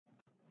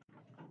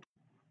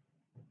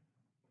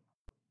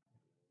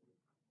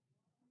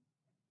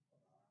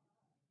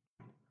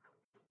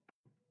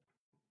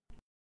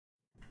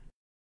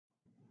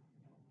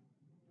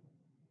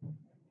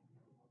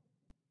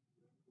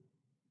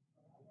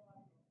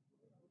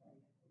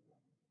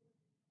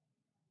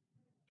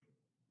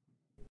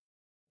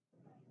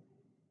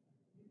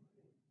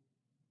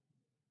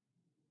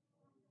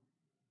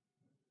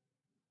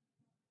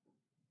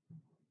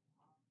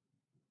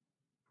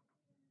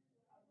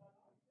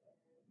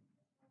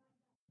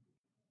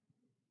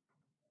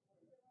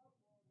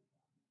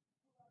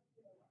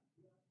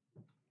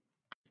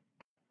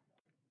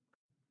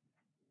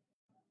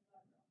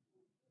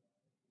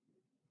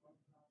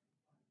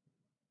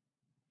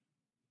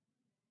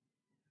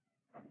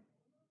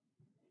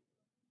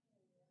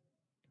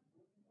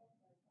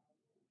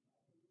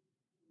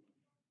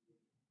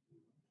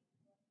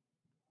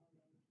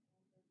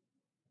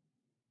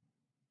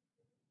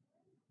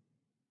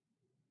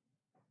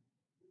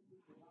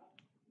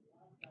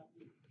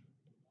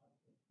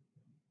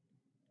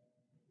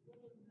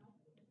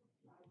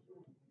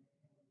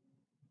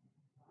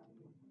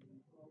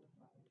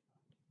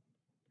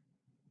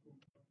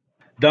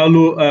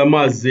Daalụ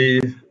Maazị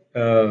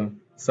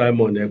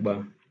Simon Ekpa,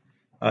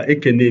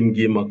 ekene m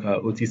gị maka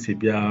otu isi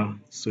bịa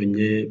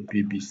sonye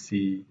BBC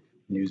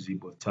News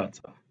Igbo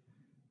tata.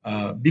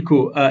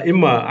 Biko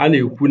ịma a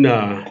na-ekwu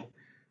na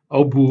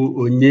ọ bụ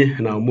onye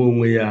na-ama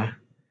onwe ya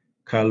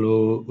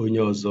kalụ onye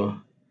ọzọ.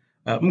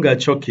 M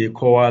ga-achọ ka ị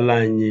kọwala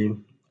anyị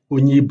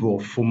onye Igbo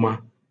ọfụma,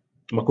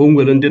 maka o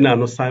nwere ndị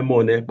na-anụ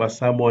Simon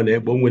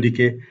Ekpa o nwere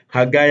ike ha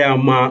agaghị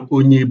ama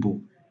onye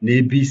Igbo na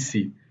ebe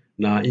isi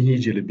na ihe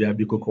ijiri bịa.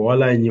 Biko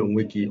kọwala anyị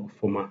onwe gị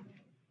ọfụma.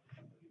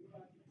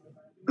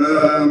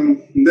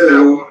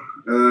 Ndewo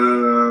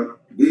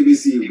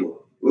BBC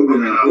Igbo,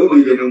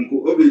 obi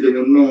dị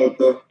m nnọọ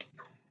ụtọ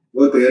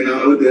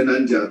ote na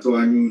nji atụ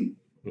anya unu.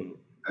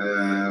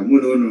 Mụ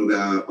na unu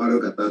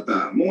ga-akparịkọta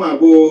taa. Mụnwa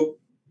bụ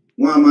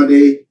nwa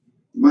amadi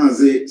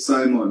Maazị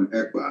Simon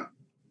Ekpa.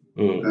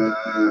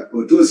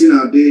 Otu o si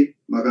na-adị,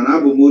 maka na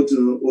abụ m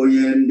otu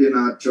onye ndị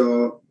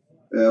na-achọ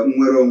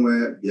nnwere onwe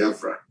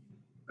Biafra.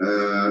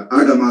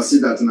 Aga m asị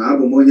dat na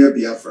abụ m onye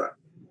Biafra,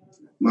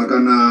 maka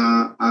na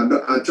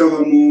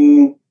achọghị m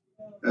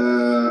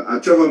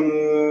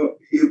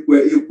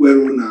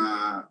ikweru na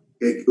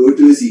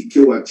otu esi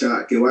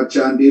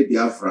kewacha ndị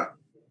Biafra,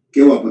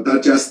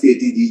 kewapụtacha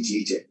steeti dị iche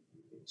iche.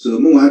 So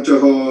mụ nwa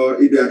achọghị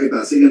ịbịa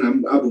kịta sị gị na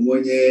abụ m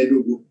onye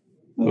Enugu,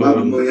 maọbụ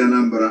abụ m onye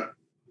Anambra,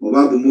 maọbụ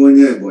abụ m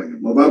onye Ebonyi,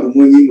 maọbụ abụ m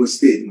onye Imo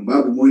steeti, maọbụ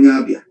abụ m onye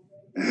Abia.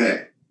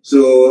 So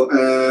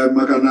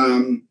maka na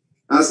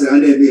asị a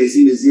na-eme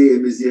esi mezie ya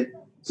emezie.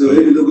 So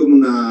ebidogo m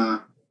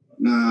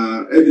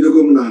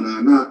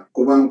na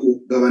kụba nkwụ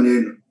gaba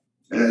n'elu.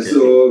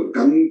 So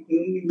ka m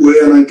gbuo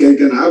ya na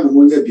nkenke na abụ m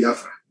onye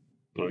Biafra.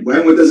 Mgbe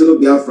anyị nwetazịrị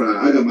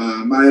Biafra, aga m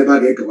ama ebe a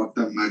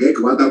ga-ekewapụta m, ma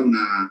ga-ekewata m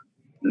na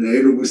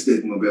Enugu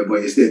steeti maọbụ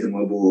Ebonyi steeti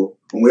maọbụ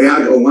onwe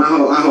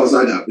aha ọzọ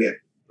a ga-akpụ ya.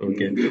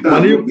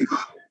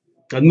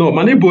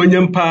 Mana ị bụ onye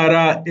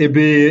mpaghara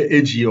ebe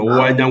eji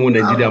ọwụwa anyanwụ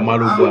Naijiria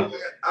mara ugbu a.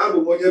 Abụ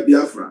m onye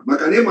Biafra,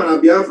 maka na ịma na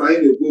Biafra anyị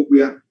na-ekwu okwu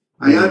ya,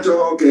 anyị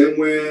achọghị ka e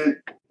nwee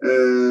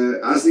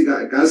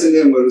ka asị na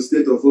enwere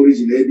steeti of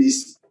origin ebe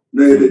isi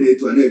na-ebe dị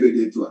etu a na-ebe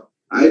dị etu a.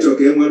 Anyị chọrọ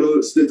ka e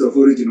nwere steeti of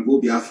origin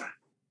bụ Biafra.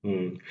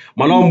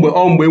 Mana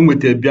ọ mgbe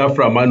enwetara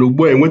Biafra, mana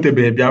ugbu a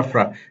enwetabeghị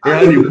Biafra. Ihe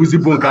a na-ekwuzi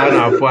bụ nke a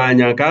na-afụ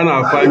anya,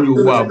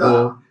 ugbu a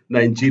bụ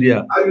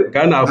Naijiria. Nke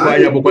a na-afụ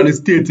anya bụkwa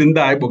steeti ndị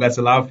a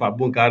kpọgasịrị afa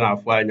bụ nke a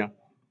na-afụ anya.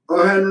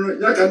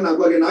 Ya ka m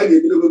na-agwa gị na a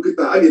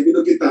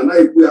ga-ebido kịta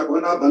na-ekwu ya ka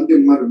ọ na-aba ndị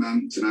mmadụ na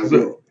ntị na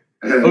agbụrụ.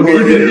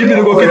 Oge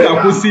ibidogo kịta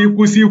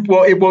kwụsị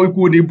ịkpọ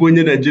ikwu na ịbụ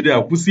onye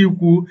Naijiria, kwụsị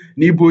ikwu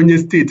na ịbụ onye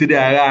steeti dị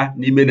agha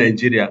n'ime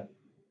Naijiria.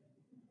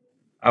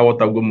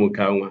 Aghọtago m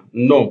nke nwa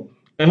nnọọ.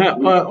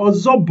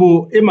 Ọzọ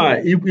bụ ịma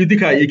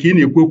dịka ike ị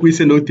na-ekwu okwu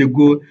isi na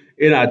otego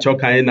ị na-achọ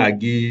ka anyị na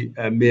gị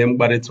mee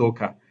mkparịta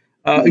ụka.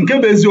 Nke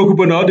bụ eziokwu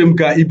bụ na ọ dị m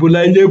ka ibola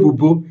anya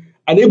ebubo,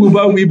 ana ebubo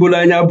ahụ ibola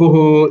anya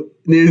abụghị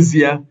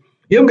n'ezie.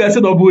 Ihe m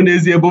ga-asị na ọ bụghị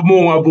n'ezie bụ mụ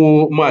nwa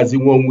bụ Maazị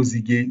Nwaonwuzi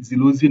gị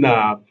ziri ozi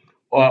na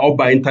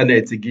ọba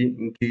ịntanetị gị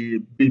nke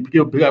bekee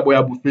akpọ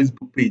ya bụ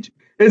Facebook page.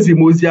 Ezi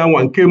m ozi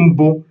anwa nke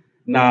mbụ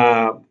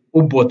na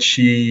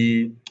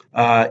ụbọchị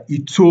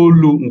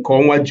 9 nke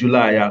ọnwa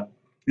Julaị ya,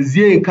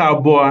 zie nke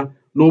abụọ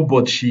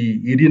n'ụbọchị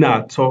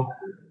 13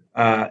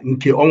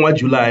 nke ọnwa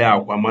Julaị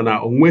akwa, mana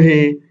o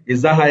nweghị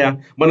ịzaha ya.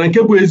 Mana nke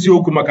bụ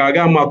eziokwu, maka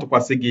aga m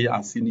atụkwasị gị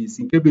asị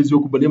n'isi, nke bụ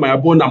eziokwu bụ na ịma ya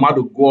bụ na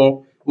mmadụ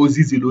gụọ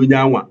ozi ziri onye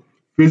anwa,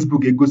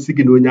 Facebook egosi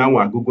gị na onye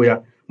anwa agụgụ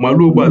ya, ma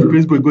ruo ugbu a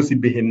Facebook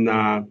egosibeghị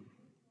na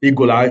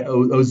ịgụla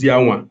ozi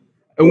anwa.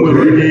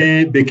 Enwere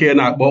ihe bekee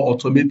na-akpọ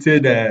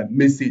automated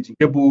message,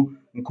 nke bụ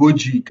nke o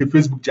ji nke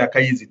Facebook ji aka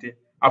ya ezite.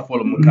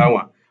 Afọrọ m nke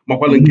anwa,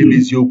 makwala nke bụ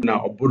eziokwu na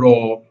ọ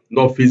bụrụ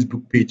na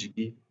Facebook page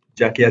gị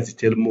ji aka ya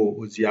zitere m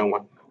ozi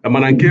anwa.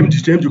 Mana nke m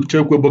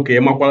jichekwa bụ ka ị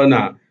makwara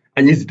na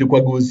anyị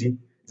zitekwago ozi,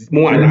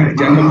 mụnwa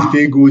ji aka m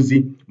zite ego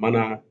ozi,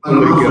 mana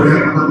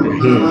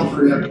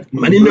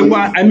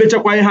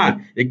emechakwa ihe a,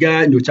 ị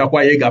ga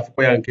nyochakwa ya, ị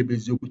ga-afụkwa ya nke bụ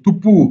eziokwu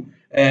tupu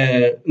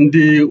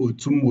ndị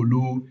otu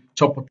mmolu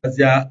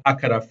chọpụtazie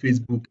akara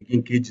Facebook gị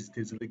nke eji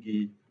ziteziri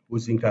gị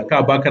ozi. Nke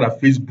a bụ akara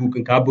Facebook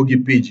nke abụghị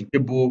peji, nke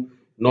bụ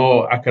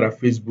nọọ akara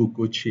Facebook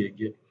ochie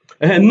gị.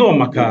 Nnọọ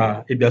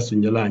maka ịbịa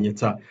sonyere anyị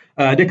taa.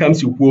 Dịka m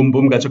si kwuo mbụ,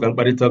 m ga-achọ ka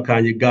mkparịta ụka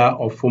anyị gaa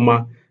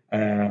ọfụma,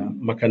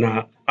 maka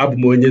na abụ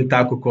m onye nta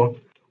akụkọ.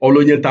 Ọrụ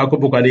onye nta akụkọ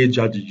bụkwa na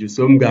ịjụ ajụjụ,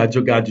 so m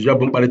ga-ajụ gị ajụjụ.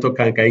 Bụ mkparịta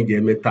ụka nke anyị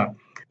ga-eme taa.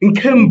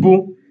 Nke mbụ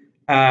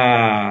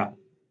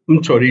m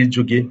chọrọ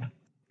ịjụ gị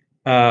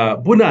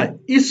bụ na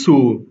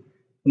iso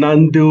na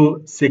ndị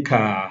si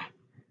ka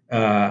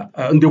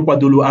ndị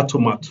kwadoro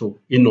atụmatụ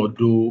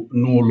ịnọdụ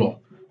n'ụlọ.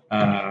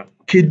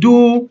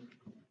 Kedu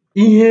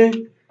ihe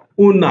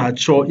unu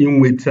achọ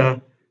inweta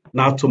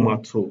na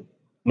atụmatụ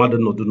mmadụ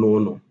nọdụ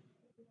n'ụlọ?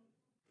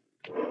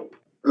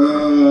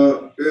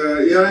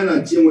 Ihe anyị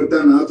na-achọ inweta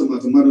na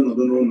atụmatụ mmadụ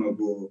nọdụ n'ụlọ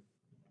bụ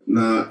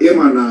na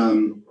ịma na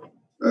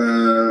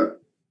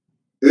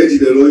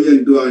ejidere onye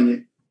ndu anyị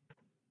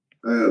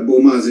bụ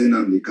Maazị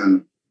Nnamdi Kanu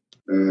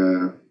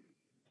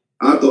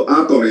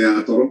atọrọ ya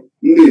atọrọ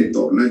ndị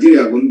ntọ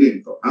Naijiria bụ ndị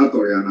ntọ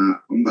atọrọ ya na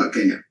mba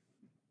Kenya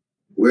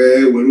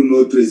wee were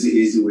n'otu ezighị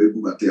ezi wee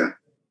bubata ya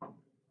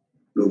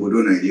n'obodo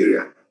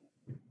Naijiria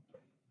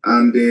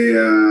and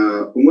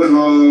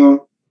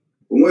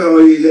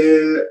onweghị ihe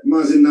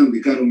Maazị Nnamdi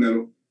Kanu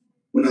merụ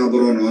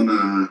na-abụrụ na ọ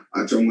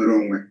na-achọ nwere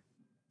onwe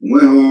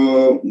onweghị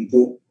mpụ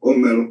o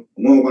merụ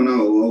onweghịkwana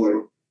aghụghọ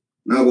ọhụrụ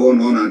na-abụghị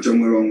na ọ na-achọ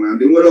nwere onwe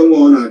ndị nwere onwe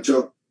ọ na-achọ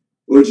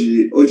o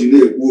ji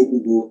na-ekwu okwu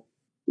bụ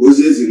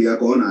ozi eziri ya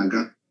ka ọ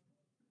na-aga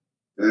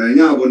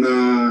ya bụ na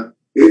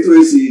etu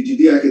esi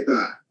jide ya kịta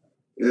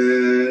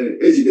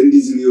ejide ndị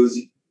ziri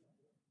ozi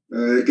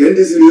ke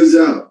ndị ziri ozi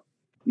ahụ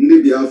ndị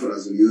Biafra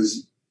ziri ozi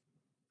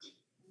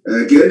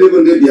ke ndị bụ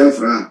ndị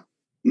Biafra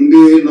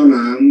ndị nọ na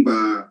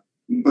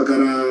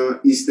mpaghara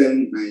Eastern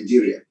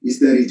Nigeria,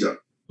 Eastern region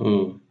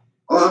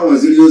ọ ha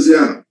nwaziri ozi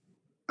ahụ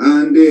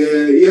and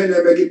ihe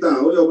na-eme kịta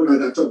onye ọbụla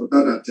ga-achọpụta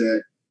that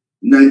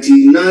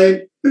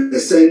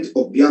 99%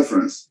 of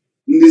Biafrans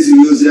ndị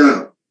ziri ozi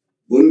ahụ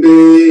bụ ndị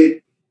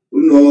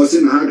ụlọ si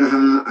na ha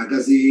agaghị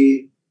agazi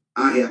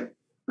ahịa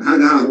na ha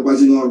agaghị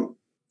arụkwazi n'ọrụ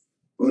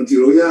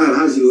ntiri onye ahụ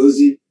ha ziri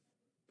ozi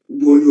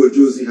bụ onye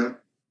oji ozi ha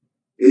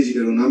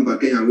ejidere na mba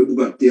Kenya wee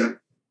bubata ya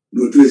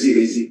n'otu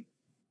ezighị ezi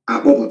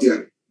akpọpụta ya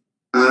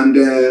and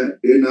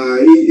na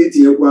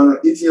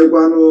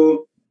itinyekwanụ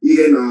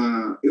ihe na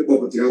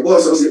ịkpọpụta ya ọgbọ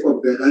ọsọsọ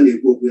ịkpọpụta ya ka a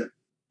na-ekwu okwu ya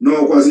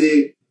n'ọkwazi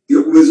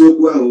ekwubezi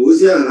okwu ahụ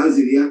ozi ahụ ha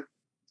ziri ya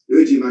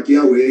eji maka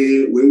ya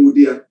wee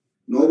nwudi ya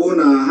na ọ bụrụ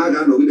na ha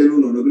ga-anọgide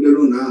n'ụlọ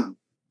ahụ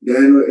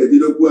then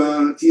ebidokwa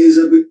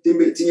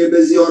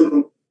tinyebezi ọnụ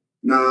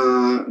na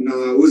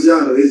ozi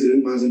ahụ eziri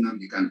Maazị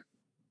Nnamdi Kanu.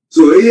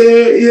 So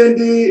ihe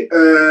ndị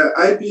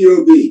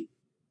IPOB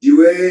ji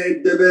wee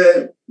debe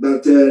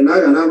that na a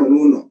ga na-anọ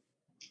n'ụlọ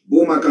bụ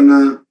maka na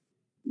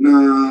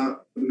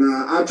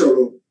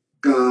achọrọ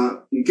ka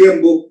nke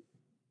mbụ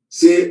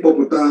si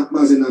kpọpụta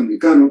Maazị Nnamdi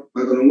Kanu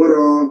maka na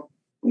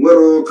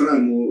onwero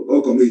crime o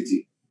kọmiti.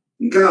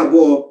 Nke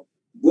abụọ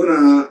bụ na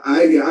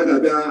anyị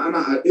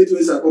ga-abịa etu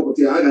esi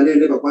akpọpụta ya a ga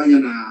na-elebakwa anya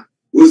na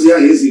ozi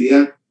ahụ eziri ya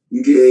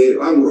nke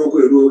anwụrụ ọkụ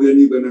eruo oge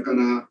n'igwe maka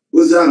na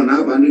ozi ahụ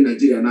na-aba ndị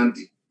Naijiria na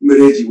ntị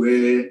mere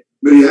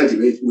ha ji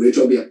wee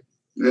chọbịa.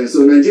 So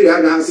Naijiria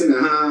agaghị sị na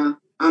ha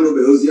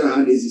anụbeghị ozi ahụ a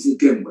na-ezisi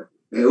kemgbe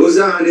ozi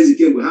ahụ a na-ezi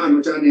kemgbe ha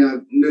anụcha ya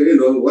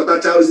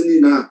ghọtacha ozi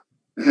niile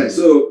ahụ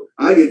so a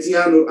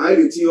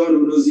ga-etinye ọnụ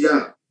n'ozi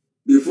ahụ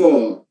bifo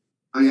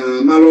anyị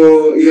amalụ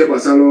ihe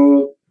gbasara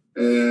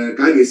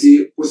ka a ga-esi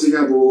kwụsị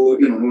ya bụ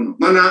ịnọ n'ụlọ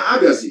mana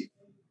abịazi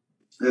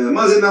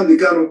Maazị Nnamdi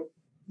Kanu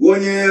bụ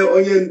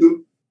onye ndu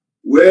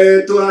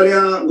wee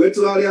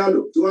tụgharịa alụ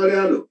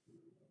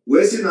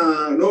wee si na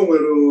o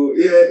nwere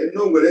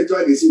etu a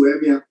ga-esi wee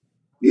mịa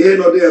ihe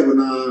nọdụ ya bụ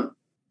na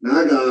a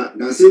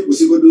ga-asị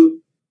kwụsịgodo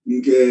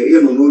nke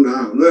ịnọ n'ụlọ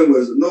ahụ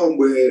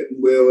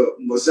mgbe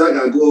mbọsị a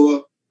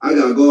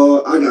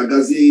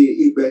ga-agazi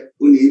ikpe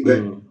ụlọ ikpe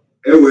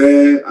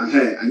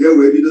anyị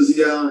ewee bidozi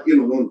ya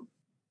ịnọ n'ụlọ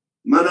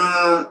mana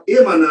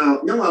ịma na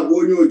nyanwa bụ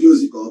onye oji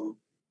ozi ka ọ bụ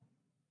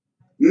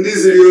ndị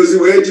ziri ozi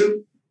wee jụ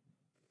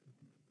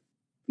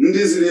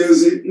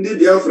ndị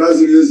Biafra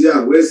ziri ozi a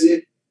wee sị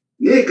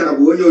na ị ka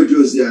bụ onye oji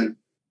ozi anyị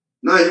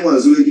na anyị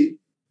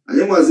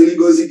nwaziri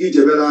gị ozi gị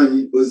jebere anyị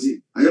ozi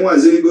anyị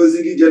nwaziri gị ozi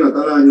gị je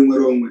natara anyị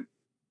nwere onwe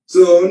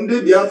so ndị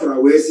Biafra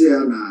wee sị ya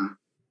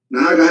na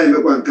ha agaghị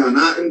emekwa nke a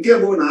na nke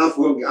bụ na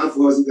afọ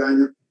ozighị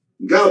anya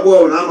nke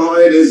abụọ na amaghị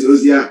onye na-ezi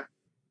ozi a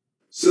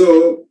so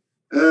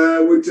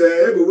wute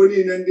ebubo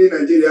niile ndị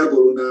Naijiria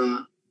bụrụ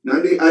na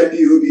ndị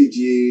IPOB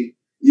ji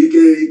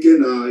ike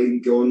na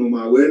nke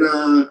ọnụma wee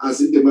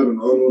na-asị ndị mmadụ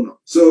n'ọnụ ụlọ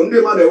so ndị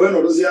mmadụ ewee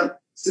nọdụzi ya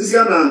sisi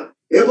ya na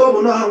ebe ọ bụ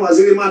na ha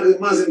nwaziri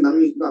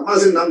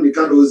Maazị Nnamdi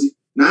Kanu ozi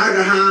na ha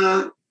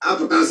agaghị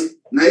apụtasị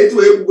na etu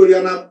ekwugoro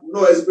ya na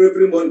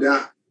every Monday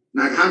ahụ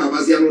na ha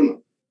na-abazi ya n'ụlọ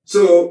so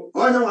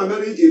onye nwa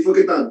mere iji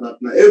fokịta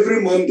na every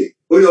Monday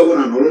onye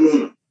ọbụla nọrọ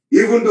n'ụlọ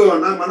ibu ndị ọha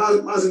na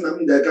Maazị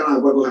Nnamdi Kanu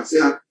agwago ha sị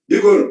ha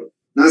biko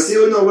na si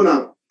onye ọbụla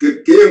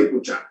kee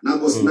nkwụcha na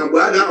mgbe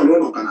a ga-anọ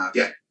n'ụlọ ka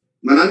na-abịa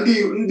mana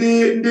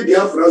ndị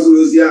Biafra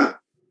zụrụ ozi ahụ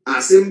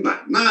asị mba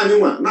naanyị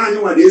nwa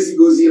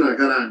na-ezighị ozi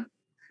na-agara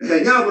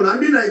anyị ya bụ na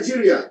ndị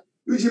Naijiria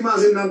iji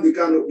Maazị Nnamdi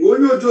Kanu bụ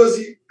onye oji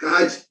ozi ka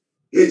ha ji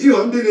ejibe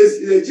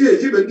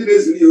ndị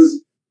na-eziri ya ozi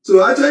so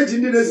achọ iji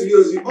ndị na-eziri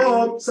ozi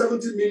all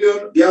 70 million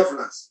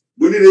Biafrans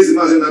bụ ndị na-ezi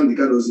Maazị Nnamdi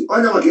Kanu ozi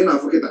onye maka ị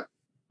na-afụ kịta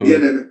ihe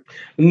na-eme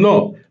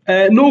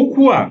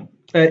n'okwu a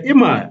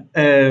ịma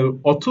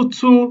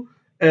ọtụtụ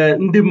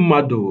ndị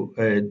mmadụ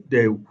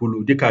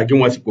kwuru dịka gị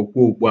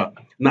nwasikwokwuo ugbu a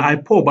na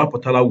IPOB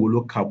apụtala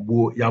wolo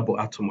kagbuo ya bụ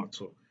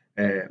atụmatụ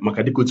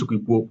maka dịka otu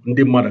kwuo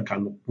ndị mmadụ ka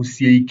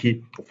kwụsie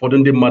ike ụfọdụ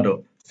ndị mmadụ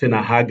sị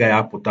na ha agaghị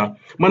apụta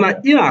mana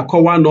ị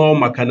na-akọwa nọ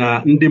maka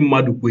na ndị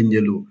mmadụ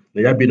kwenyelu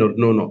na ya bi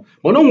n'ụlọ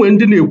mana o nwere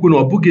ndị na-ekwu na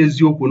ọ bụghị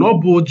eziokwu na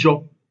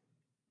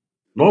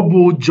ọ bụ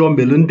ụjọ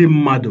mere ndị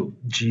mmadụ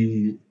ji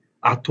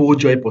atụ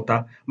ụjọ ịpụta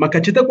maka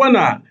chetakwa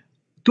na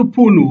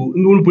tupu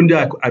n'ụlọ ndị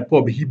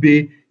IPOB hibe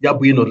ya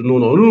bụ ịnọdụ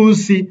n'ụlọ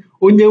si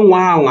onye nwa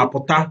ahụ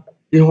apụta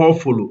ihe ọ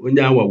fụrụ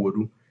onye anwa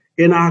weru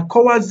ị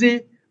na-akọwazi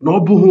na ọ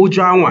bụghị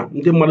ụjọ anwa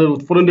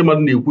ụfọdụ ndị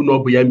mmadụ na-ekwu na ọ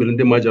bụ ya mere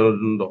ndị mmadụ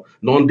ndụ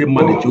na ndị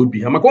mmadụ ji obi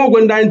ha maka ogwe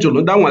ndị anyị jụrụ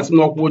ndị anwa sị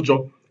n'ọkwa ụjọ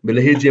mere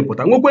ha eji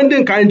pụta nwekwe ndị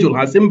nke anyị jụrụ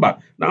ha sị mba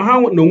na ha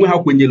na onwe ha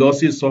kwenyere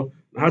ọsịsọ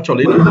na ha chọrọ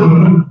ịnọ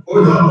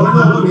onye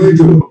ọbụla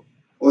ejụrụ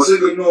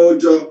ọsịgị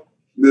n'ụjọ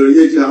mere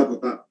ya eji ha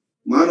pụta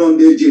ma anọ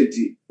ndị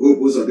ejenti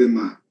Hope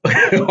Uzodimma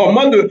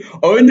mmadụ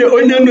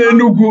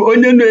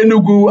onye nọ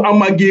Enugu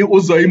amaghị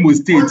ụzọ Imo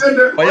steeti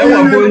onye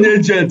nwabụ onye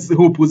ejenti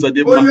Hope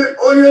Uzodimma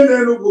onye nọ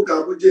Enugu ka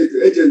bụ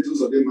ejenti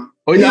Uzodimma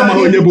onye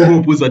amaghị onye bụ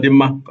Hope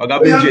Uzodimma ọ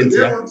ga-abụ ejenti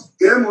ya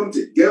gee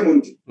m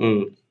ntị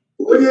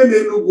onye nọ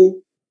Enugu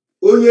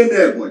onye nọ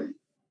Ebonyi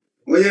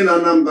onye nọ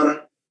Anambra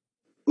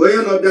onye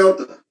nọ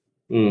Delta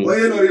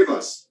onye nọ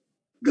Rivers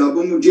ga-abụ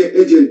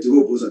ejenti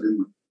Hope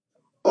Uzodimma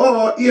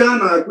ihe a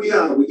na-akpụ ihe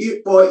a bụ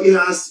ịkpọ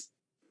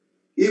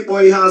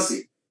ihe asị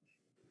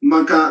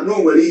maka na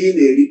o nwere ihe ị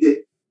na-erite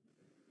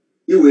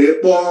i wee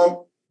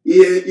kpọọ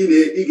ihe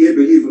ị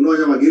ga-ebelivu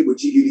n'ọnya ma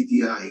ga-egbochi gị rite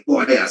ihe ahụ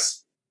ịkpọọ ya asị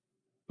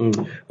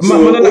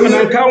mana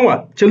nke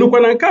anwa chelukwa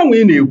na nke anwa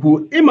ị na-ekwu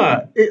ịma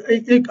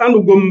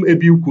anụgo m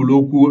ebe i kwuru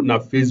okwu na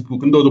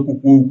Facebook ndị ọzọ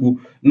kwukwu okwu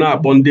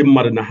na-akpọ ndị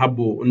mmadụ na ha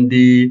bụ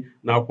ndị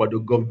na-akwado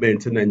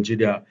gọọmenti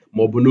Naijiria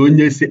maọbụ na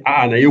onye si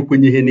na ya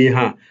ekwenyeghị n'ihe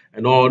a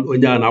na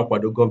onye a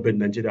na-akwado gọọmenti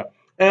Naijiria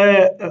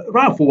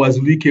Ralph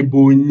Nwazurike bụ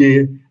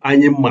onye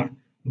anyị ma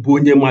bụ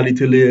onye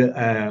malitere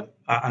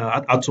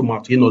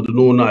atụmatụ ịnọdụ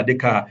n'ụlọ a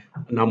dịka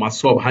na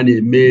Masop ha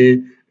na-eme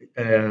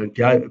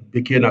nke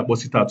bekee na-akpọ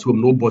sit at home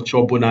n'ụbọchị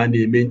ọbụla a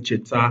na-eme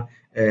ncheta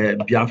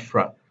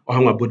Biafra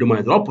ọhanwa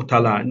bodomalitere ọ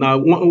pụtara na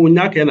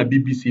onye aka ya na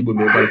BBC Igbo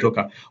mere mkparịta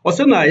ụka ọ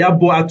sị na ya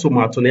bụ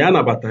atụmatụ na ya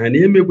nabata ya na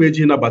ihe megwe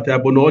eji nabata ya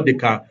bụ na ọ dị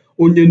ka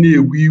onye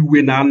na-ewe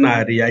iwe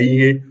na-anarị ya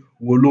ihe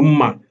wolu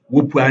mma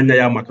wepụ anya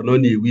ya maka na ọ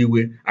na-ewe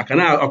iwe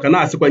ọka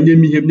na-asịkwa nye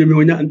m ihe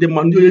ndị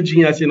onye ji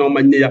ya sị na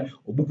ọma nye ya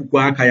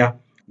ogbupụkwa aka ya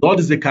na ọ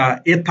dịzị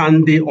ka ịta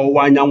ndị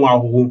ọwụwa anyanwụ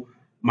ahụhụ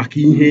maka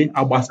ihe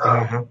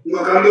agbasara ha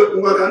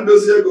maka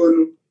ndozi ego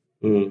onu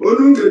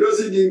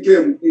ga-edozi gị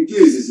nke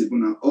izizi bụ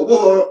na ọ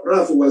bụghị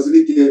Ralph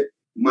Nwazurike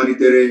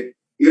malitere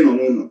ịnọ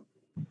n'ụlọ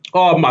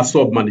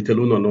Masop malitere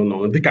ụlọ n'ụlọ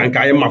dịka nke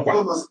anyị makwa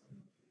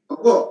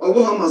ọ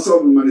bụghị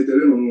Masop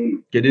malitere ịnọ n'ụlọ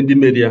kedu ndị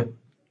mere ya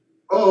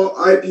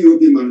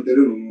IPOB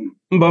malitere ịnọ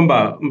n'ụlọ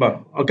mba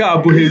nke a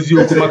abụghị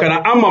eziokwu maka na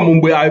ama m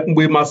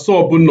mgbe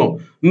Masop nọ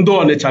ndị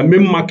Ọnịcha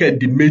main market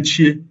dị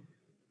mechie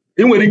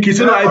ị nwere ike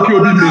isi na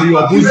IPOB mmiri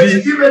ọ bụzi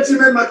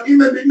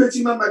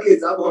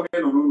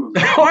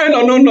onye nọ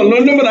n'ụlọ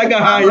ndị mmadụ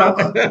agaghị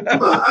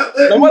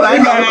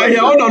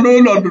ahịa ọ nọ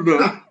n'ụlọ ndụdụ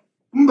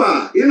mba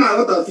ị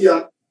na-aghọtafu ya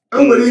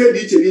enwere ihe dị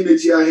iche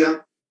n'imechi ahịa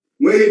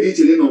nwee ihe dị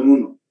iche n'ịnọ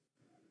n'ụlọ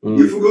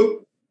ifugo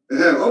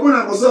ọ bụrụ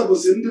na Masop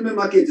si ndị main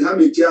market ha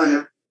mechie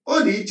ahịa ọ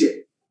dị iche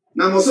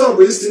na Masop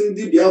isi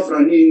ndị Biafra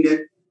niile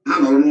ha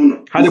nọrọ n'ụlọ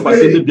ha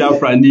dịkwasị ndị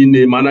Biafra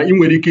niile mana ị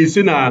nwere ike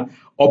isi na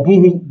ọ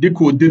bụghị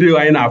dịka ụdịrị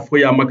anyị na-afụ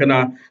ya maka na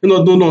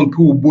ịnọdụ ụlọ nke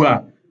ugbu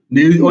a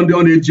ọ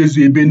na-ejezu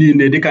ebe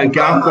niile dịka nke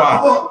akwa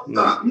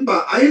mba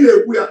anyị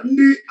na-ekwu ya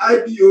ndị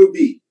IPOB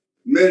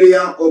mere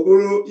ya ọ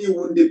bụrụ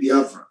iwu ndị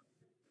Biafra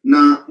na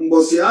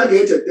mbọsị a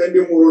ga-echeta ndị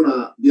nwụrụ na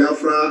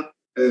Biafra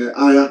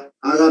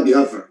agha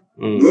Biafra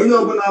na onye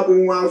ọbụla bụ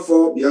nwa afọ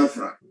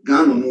Biafra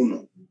ga-anọ n'ụlọ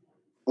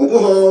ọ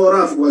bụghị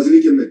Ralph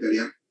Nwazurike metere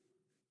ya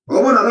ọ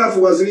bụrụ na Ralph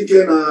Nwazurike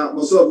na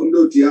Masop ndị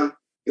otu ya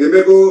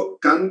emego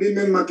ka ndị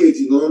main market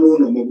nọrọ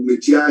n'ụlọ maọbụ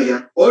mechie ahịa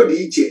ọ dị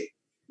iche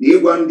na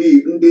ịgwa ndị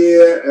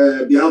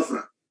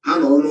Biafra ha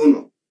nọrọ n'ụlọ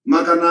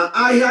maka na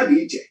ahịa dị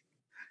iche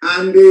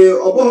and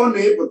ọ bụghị na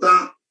ịpụta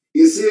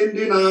isi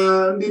ndị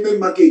main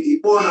market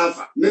kpọọ ha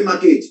afa main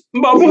market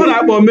mba ọ bụghị na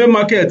akpọ main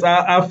market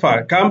afa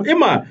ka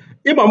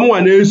ịma mụnwa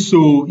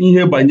na-eso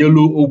ihe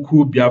banyelu okwu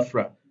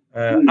Biafra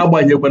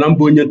agbanyekwana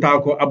mbụ onye nta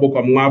akụkọ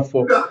abụkwa m nwa afọ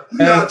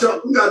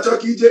m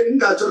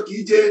ga-achọ ka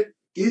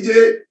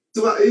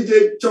ije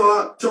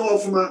chọọ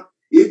ọfụma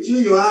iji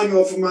nyo anya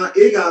ọfụma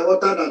ị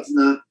ga-aghọta dat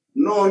na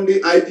nọọ ndị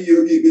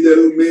IPOB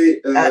bidoro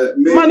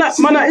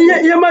mana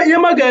ihe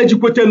ma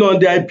ga-ejikwete nọ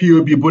ndị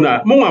IPOB bụ na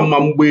mụnwa ma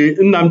mgbe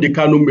Nnamdi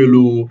Kanu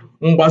melụ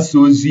mgbasa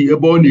ozi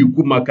ebe ọ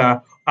na-ekwu maka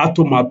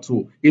atụmatụ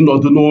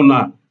ịnọdụ n'ụlọ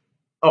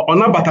a ọ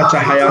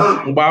nabatachaghị ya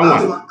mgbe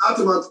anwa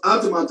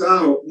atụmatụ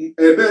ahụ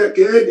ebe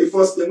ka the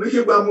first day nwere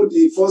ike gwa m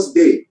the first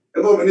day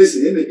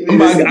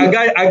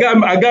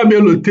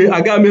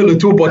aga m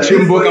elote ụbọchị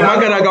mbụ ka m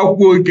agara aga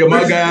kwuo nke m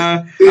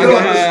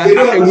agaghị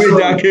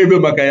enweghị aka ebe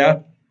maka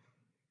ya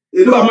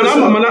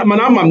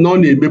mana ama m na ọ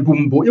na-emebu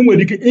mbụ ị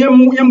nwere ike ihe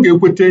m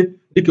ga-ekwete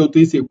dịka otu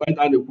esi ekwe a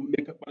na-ekwu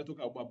mkparịta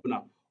ụka bụ na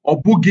ọ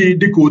bụghị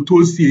dịka otu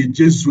o si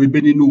ejezu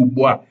ebe niile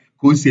ugbu a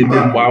ka o si eme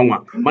mgbe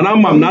anwa mana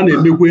ama m na a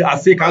na-emekwe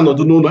asị ka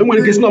anọdụ n'ụlọ e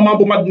nwere ike si na ọma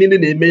bụ mmadụ niile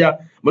na-eme ya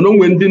mana o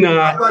nwere ndị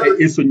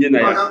na-esonye na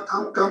ya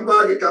ka m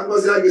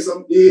gwazie gị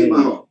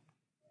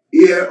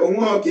ihe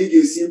onwe ka ị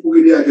ga-esi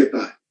kwugide ya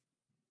kịta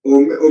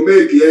o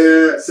mekie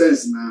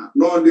sens na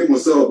nọ ndị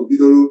Masop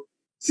bidoro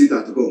sit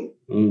at home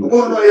ọ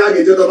bụghị na ya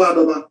ga-eje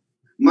dọba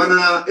mana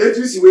etu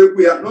isi wee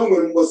kwu ya na o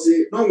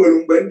nwere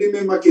mgbe ndị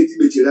main market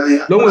mechiri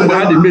ahịa na o nwere mgbe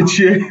ha dị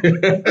mechie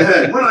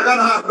mụ na aga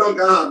anaghị adọ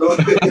nke ahụ adọ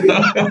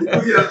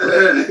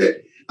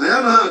anyị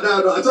anaghị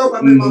adọ achọghịkwa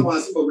ndị mma ma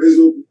asị maọbụ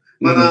eziokwu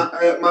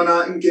mana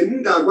nke m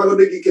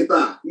ga-agwagode gị kịta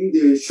m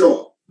dị shọ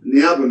na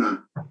ya bụ na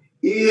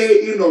ihe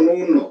ịnọ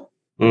n'ụlọ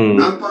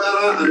na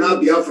mpaghara ana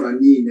Biafra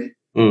niile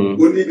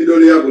bụ ndị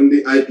bidoro ya bụ ndị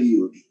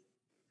IPOB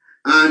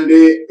and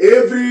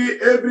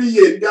every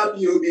year ndị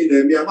IPOB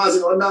na-eme ya maazị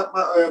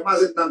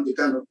Nnamdi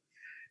Kanu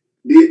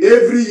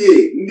every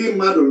year ndị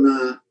mmadụ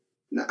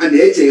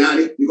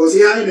na-echegharị because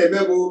ihe anyị na-eme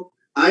bụ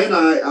anyị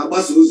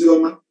na-agbasa ozi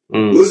ọma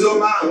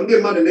ahụ ndị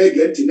mmadụ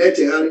na-ege ntị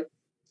na-echegharị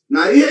na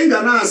ihe anyị ga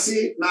na-asị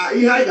na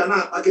ihe anyị ga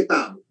na-akpa kịta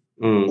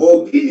bụ ọ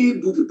gịnị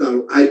bupụtalụ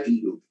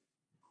IPOB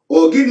ọ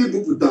gịnị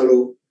bupụtalụ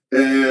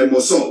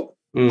Mossad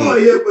ọ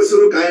ihe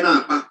kwesịrị ka anyị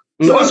na-akpa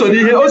o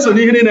so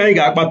n'ihe niile anyị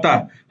ga-akpa taa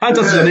ha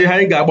chọsịrị ihe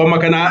anyị ga-agba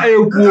maka na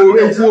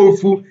ekwu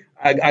ofu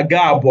aga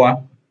abụọ.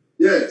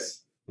 Yes.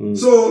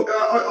 So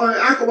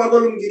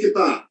akọwagolu m gị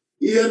kịta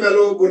ihe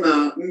mere bụ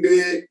na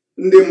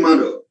ndị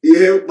mmadụ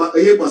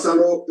ihe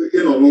gbasara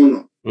ịnọ n'ụlọ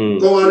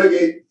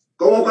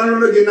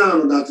kọwakwanụrụ gị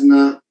na-anụ datị na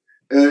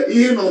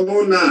ihe nọ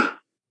n'ụlọ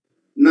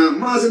na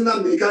maazị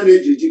Nnamdi Kanu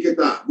na-eji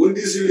kịta bụ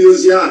ndị ziri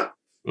ozi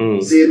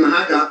ahụ si na ha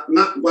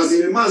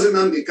gwaziri maazị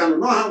Nnamdi Kanu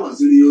na ọha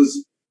gwaziri ya ozi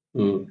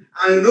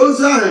anyị na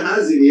ozi ahụ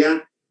ha ziri ya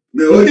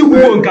ndị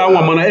kwuo nke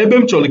anwa mana ebe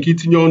m chọrọ ka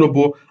itinye ọnụ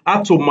bụ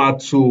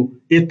atụmatụ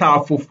ịta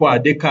afụfụ a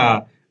dịka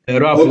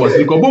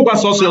afụwasịrị ka ọ bụkwa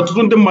sọsọ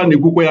ọtụtụ ndị mmadụ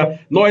na-ekwukwa ya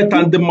na ịta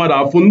ndị mmadụ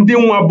afụ ndị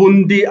nwa bụ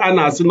ndị a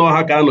na-asị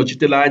n'ọha ka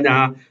anọchitela anya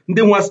ha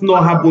ndị nwa sị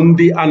n'ọha bụ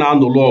ndị a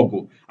na-anụlụ ọgụ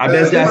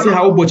abịazi asị ha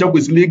ụbọchị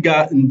kwesịrị ịga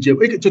njem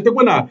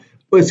chetakwa na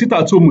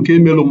sitatum ka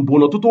emelụ mbụ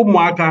na ọtụtụ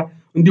ụmụaka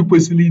ndị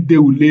kwesịrị ide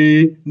ule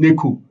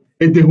neko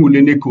edeghị ule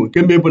neko nke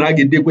mebụ na a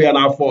ga-edekwa ya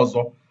n'afọ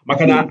ọzọ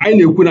maka na anyị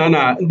na-ekwu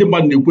na ndị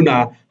mmadụ na-ekwu na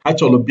ha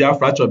chọrọ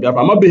Biafra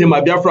amabeghị ma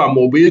Biafra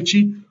ma ọ bụ echi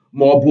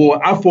ma ọ bụ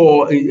afọ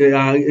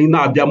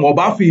na-abịa ma ọ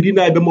bụ afọ 10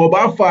 na-abịa ma ọ bụ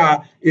afọ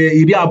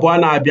 20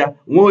 na-abịa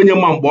nwa onye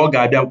ma mgbe ọ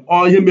ga-abịa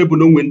ihe mebụ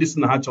na onwe ndị si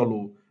na ha chọrọ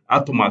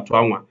atụmatụ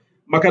anwa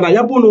maka na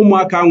ya bụ na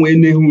ụmụaka anwa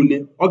eneghi ule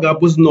ọ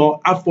ga-abụzi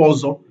n'afọ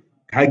ọzọ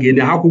ka ha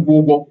ga-enye ha akwụkwọ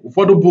ụgwọ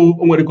ụfọdụ bụ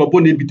o nwere ka ọ bụ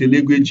na ebitela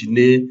ego eji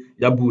nee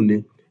ya bụ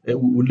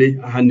ule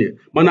ha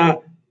mana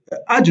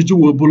ajụjụ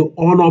wee bụrụ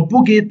ọ na ọ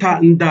bụghị ịta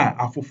ndị a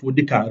afụfụ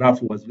dịka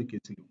Afụwaziri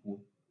siri kwuo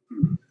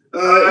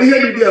ihe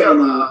dị ya bụ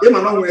na ịma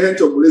na onwe ihe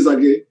nchọpụrụ ịza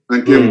gị na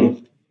nke mbụ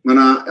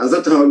mana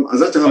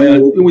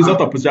azachaghị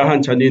izatọpụcha ha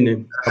ncha niile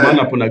kama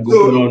napụ na gị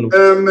okwu n'ọnụ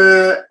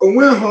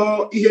onweghọ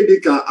ihe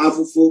dịka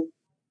afụfụ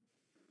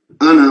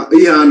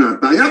ihe a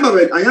na-ata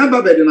anyị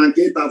ababeghị na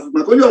nke ịta afụfụ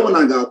maka onye ọbụla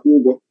ga-akwụ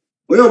ụgwọ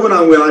onye ọbụla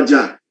nwere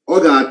aja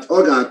ọ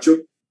ga-achụ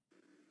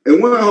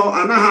enweghọ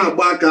anaghị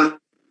agba aka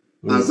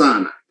aza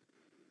ana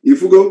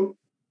ifugo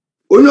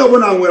onye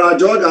ọbụla nwere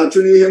aja ọ ga-achụ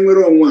n'ihe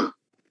nwere onwe a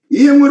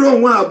ihe nwere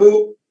onwe a bụ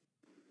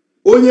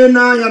onye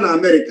n'anya na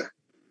Amerịka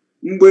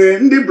mgbe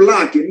ndị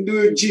blak ndị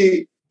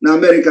ojii na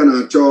Amerịka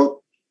na-achọ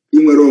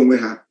inwere onwe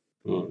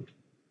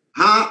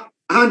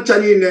ha ncha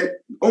niile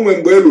onwe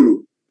mgbe eluru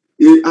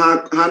ha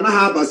anaghị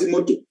abazi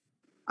moto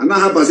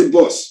anaghị abazi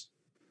bọs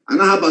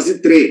anaghị abazi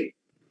tren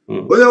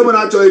onye ọbụla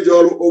achọghị iji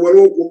ọrụ o were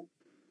ụkwụ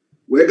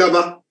wee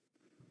gaba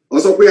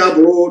ọsọkwa ya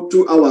bụrụ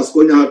 2 hours ka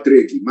onye ha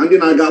treki ma ndị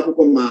na-aga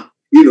akwụkwọ ma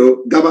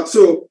gaba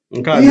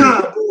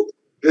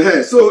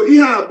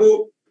ihe a bụ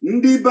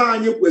ndị be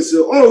anyị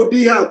kwesịrị ụdị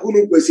ihe akụnụ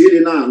kwesịrị ịdị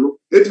na-alụ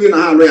etughị na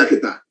ha alụ ya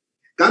kịta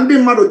ka ndị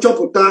mmadụ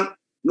chọpụta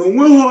na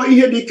onweghọ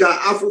ihe dịka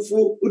afụfụ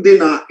dị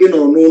na ịnọ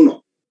n'ụlọ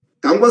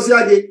ka m gwazia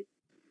gị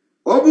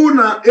ọ bụrụ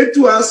na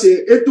etu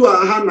a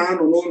ha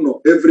na-anọ n'ụlọ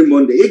every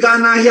Monday ị gaa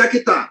n'ahịa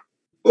kịta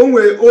o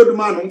nwee old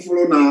man m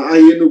fụrụ na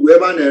ahịa Enugu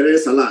ebe a na-ere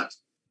salad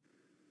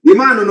the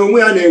man na onwe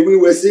ya na-ewe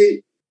iwe sị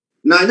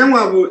na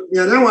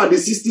nyanyanwa dị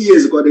 60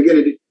 years ka ọ dị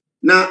gịnị dị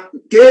na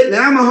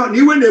ya amaghọ na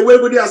iwe na-ewe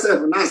ego dị asef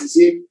na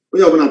asịsị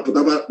onye ọbụla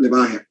pụtaba lebe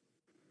ahịa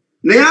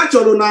na ya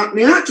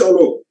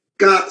chọrọ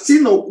ka si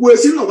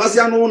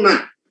nọbazịa n'ụlọ a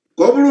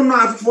ka ọ bụrụ na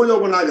afụfụ onye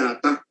ọbụla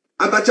ga-ata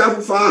atacha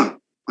afụfụ ahụ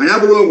anya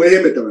bụrụ onwe ihe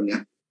metara ya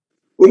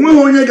onweghị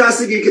onye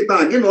ga-asị gị nkịta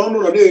gị na ọnụ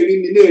nọ na-eri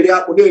nri na-eri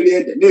akpụ na-eri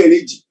ede na-eri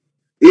ji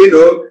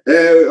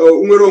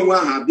nwere onwe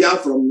ahụ abịa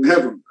from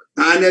heaven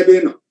taa n'ebe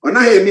ị nọ ọ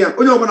naghị eme ya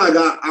onye ọbụla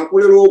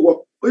ga-akwụrịrị ụgwọ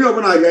onye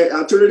ọbụla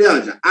ga-achụrịrị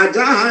aja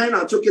ahụ anyị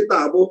na-achụ kịta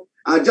bụ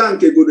aja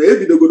nke godo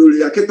ebidogororo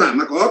ya kịta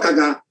maka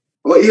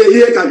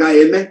ihe ka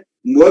ga-eme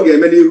mgbe ọ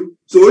ga-eme n'ihu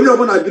so onye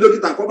ọbụla bido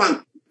kịta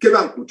keba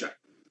mkpụcha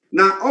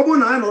na ọ bụ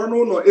na anyị nọrọ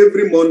n'ụlọ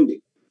every Monday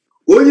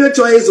onye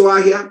chọọ ịzụ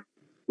ahịa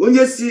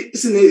onye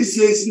si na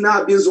isi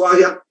na-abịa ịzụ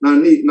ahịa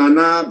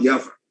na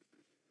Biafra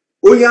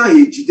onye ahụ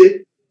ejide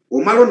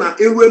ụmarụ na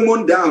erue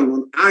Monday ahụ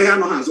ahịa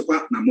nọ ha azụkwa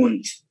na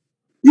Monday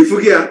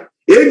ifugi ya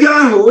ego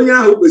ahụ onye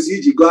ahụ kwesịrị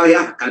iji gụọ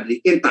ahịa ka dị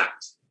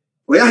intact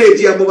ọ gaghị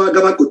eji ya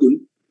gaba Kotonu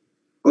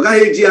ọ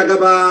gaghị eji ya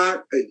gaba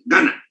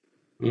Ghana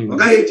ọ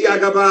gaghị eji ya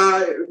gaba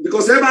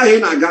because ebe ahụ ị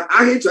na-aga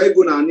ahịa ịchọ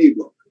ego na ala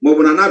Igbo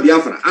maọbụ na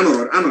Biafra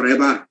anọrọ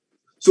ebe ahụ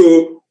so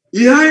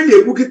ihe anyị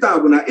na-ekwu kịta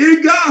bụ na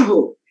ego ahụ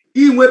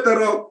ị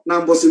nwetara na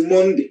mbọsị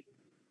Mọnde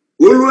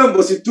olue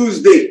mbọsị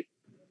Tuesday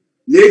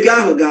na ego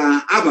ahụ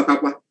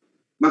ga-abatakwa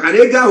maka na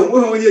ego ahụ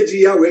nweghị onye ji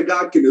ya wee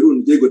gaa Cameroon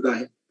jee gote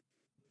ahịa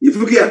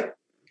ifugi ya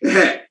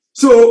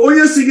so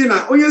onye si gị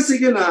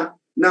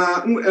na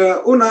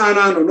ụlọ agha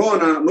na-anọ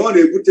na ọ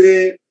na-ebute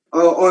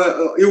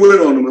iwe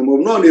n'ọnụma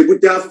maọbụ na ọ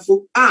na-ebute afụfụ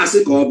asị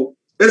ka ọ bụ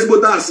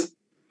ezigbote asị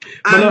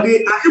andị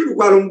anyị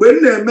kwukwara mgbe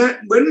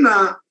m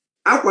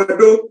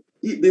na-akwado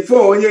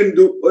before onye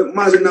ndu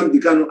Maazị Nnamdi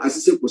Kanu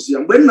asịsị kwụsị ya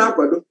mgbe m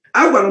na-akwado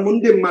agwara m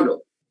ndị mmadụ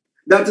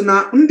that na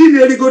ndị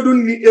na-erigodu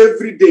nri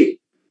everyday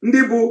ndị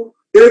bụ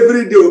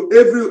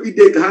every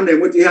day ka ha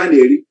na-enweta ihe ha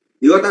na-eri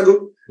ịghọtago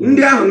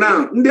ndị ahụ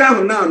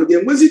na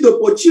ga-enwezi the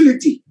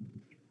opportunity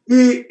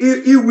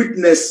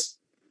witness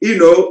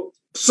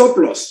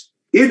surplus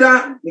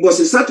either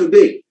mbọsị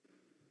Saturday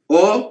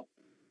or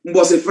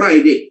mbọsị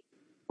Friday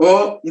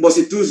or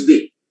mbọsị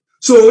Tuesday.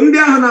 So ndị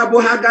ahụ na-abụ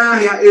ha gaa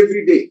ahịa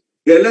everyday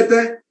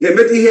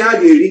ga-emeta ihe ha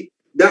ga-eri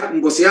da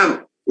mbọsị ahụ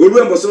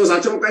olue mbọsị ọzọ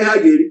achọkwa ihe ha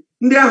ga-eri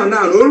ndị ahụ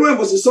na-anọ olue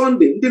mbọsị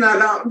Sunday ndị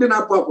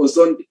na-apụ apụ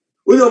Sunday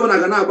onye ọbụla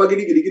ga na-agba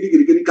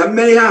gịrịgịrịgịrịgịrị ka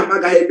mee ihe ahụ ma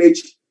agaghị eme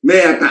echi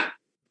mee ya taa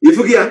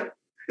ifugi ya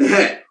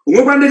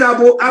onwekwa ndị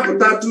ga-abụ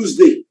apụta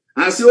Tuesday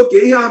asị oke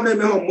ihe ahụ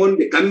emeghe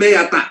Monday ka mee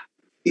ya taa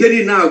ihe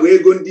niile ahụ bụ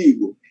ego ndị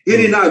Igbo ihe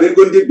niile ahụ bụ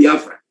ego ndị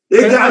Biafra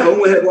ego ahụ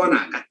onweghị ebe ọ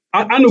na-aga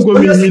anụgo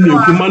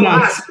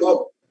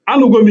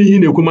m ihe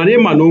na-ekwu mana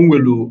ịma na o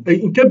nwelu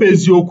nke bụ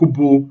eziokwu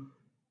bụ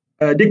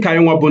dịka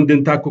anyị nwa bụ ndị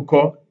nta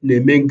akụkọ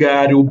na-eme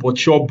ngagharị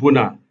ụbọchị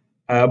ọbụla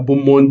bụ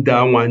Monde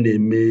anwa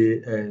na-eme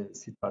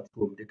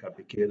sit-at-home dịka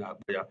bekee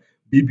na-akpọ ya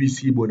BBC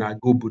Igbo na-aga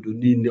obodo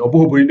niile ọ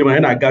bụghị obodo niile ma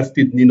anyị na-aga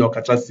steeti niile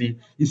ọkachasị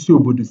isi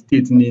obodo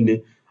steeti niile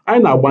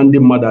anyị na-agba ndị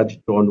mmadụ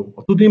ajụjụ ọnụ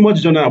ọtụtụ n'ime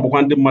ọjụjụ na-agbakwa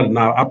ndị mmadụ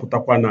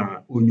na-apụtakwa na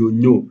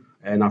onyonyo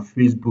na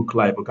Facebook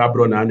live nke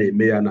abụrụ na a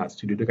na-eme ya na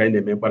studio dịka anyị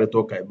na-eme mkparịta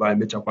ụka ebe a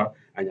emechakwa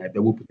anyị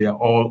abịa wepụta ya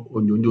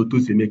onyonyo otu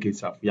si eme ka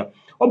esi afụ ya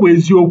ọ bụ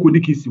eziokwu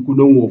dịka isikwu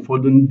na onwe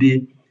ụfọdụ ndị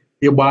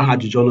ịgba ha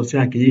ajụjụ ọnụ si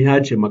ha ka ihe ha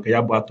che maka ya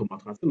bụ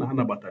atụmatụ na sị na ha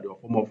nabatara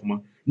ọfụma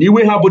na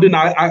iwe ha bụdị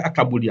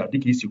na-akagburu ya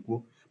dịka isikwu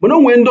mana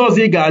o nwere ndị ọzọ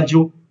ị ga-ajụ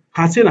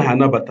ha sị na ha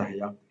anabataghị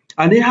ya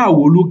ana ihe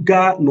awolu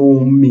gaa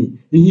n'omi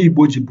ihe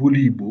Igbo ji bụrụ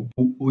Igbo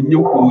bụ onye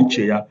kwuo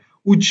uche ya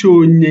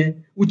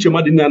uche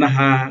mmadụ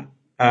na-anaghị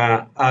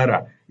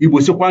ara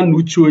Igbo sịkwa na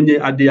uche onye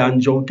adịghị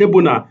njọ nke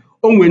bụ na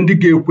onwe ndị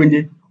ga-ekwenye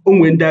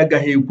onwe ndị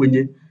agaghị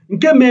ekwenye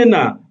nke mee na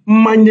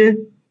mmanye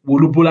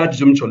wolubụrụ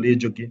ajụjụ m chọrọ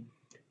ịjụ gị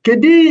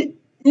kedu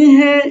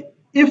ihe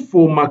ịfụ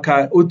maka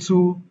otu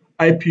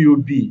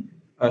IPOB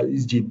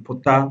ji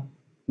pụta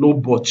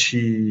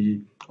n'ụbọchị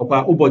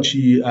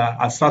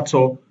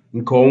asatọ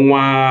nke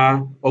ọnwa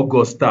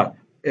Ọgọst a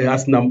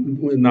asị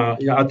na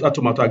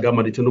atụmatụ aga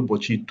malite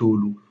n'ụbọchị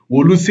 9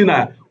 wolu si na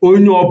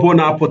onye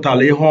ọbụla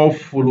apụtala ihe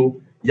ọfụrụ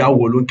ya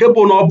wolu nke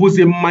bụ na ọ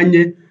bụzi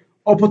mmanye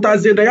ọ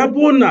pụtazie na ya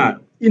bụ na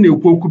ị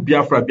na-ekwu okwu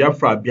Biafra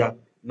bịa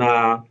na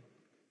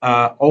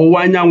ọwụwa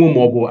anyanwụ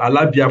maọbụ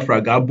ala Biafra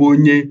ga-abụ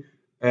onye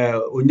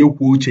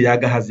kwuo uche ya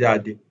agaghazi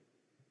adị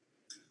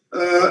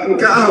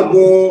nke ahụ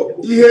bụ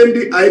ihe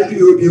ndị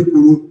IPOB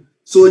kwuru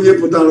so onye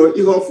pụtara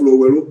ihe ọfụrụ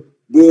welu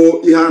bụ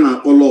ihe a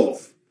na-akpọ love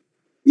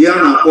ihe a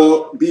na-akpọ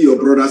be your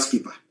brother's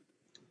keeper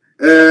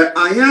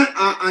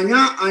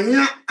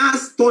anya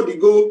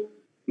astọdigo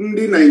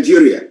ndị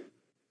Nigeria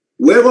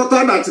wee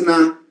ghọta that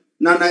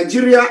na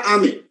Nigeria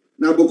Army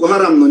na Boko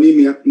Haram nọ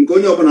n'ime ya nke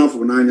onye ọbụla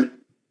fụrụ n'anya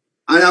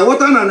anyị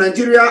aghọta na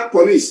Nigeria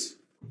Police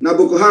na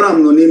Boko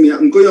Haram nọ n'ime ya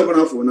nke onye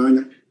ọbụla fụrụ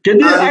n'anya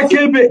kedu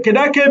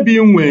akaebe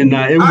inwe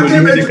na enwere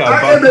ihe dịka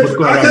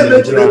Boko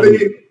Haram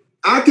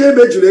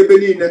akaebe juru ebe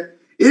niile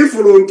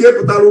ịfụrụ nke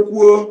pụtara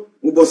kwuo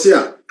ụbọchị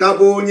a ka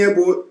bụ onye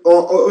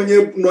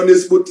nọ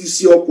n'ezigbote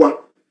isi ọkwa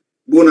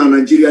bụ na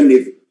Nigeria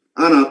Navy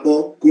a na-akpọ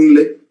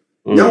Kunle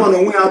ya nwa na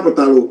onwe ya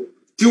pụtara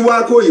tiwa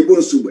aka oyibo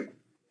nsogbe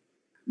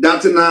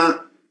that na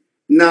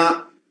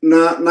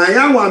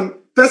ya nwa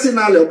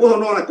personally ọ bụghị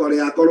na ọ akọrọ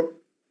ya akọrọ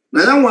na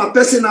ya nwa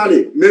personally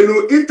melu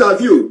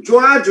interview jụọ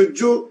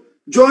ajụjụ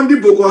jụọ ndị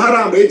Boko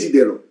Haram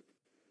ejidere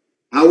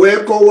ha wee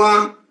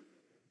kọwaa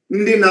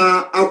ndị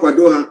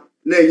na-akwado ha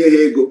na-enye ha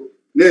ego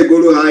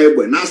na-egoro ha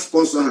egbe na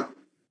sponsor ha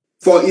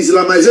for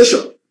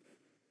Islamization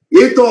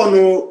ịtọ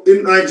ọnụ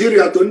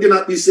Nigeria to ndị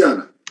na-akpụ isi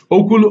ala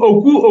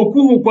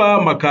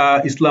okwuhụkwa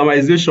maka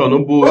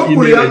Islamization bụ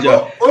ime Naịjirịa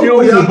ihe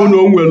okwu bụ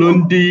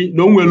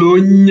na o nwere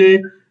onye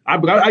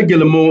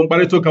agere m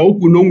mkparịta ụka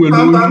okwu na o nwere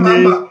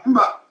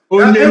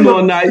onye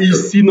nọ na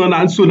isi nọ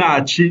na nso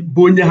na-achị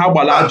bụ onye ha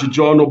gbara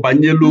ajụjụ ọnụ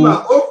banyelu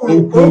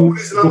okwu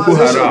Boko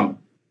Haram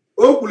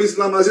o kwuru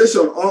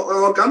Islamization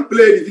ọ ka m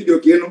play the video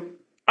ka ịnụ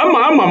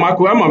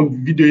ama m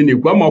vidio ị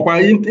na-ekwu amakwa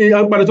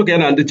mkparịta ụka ya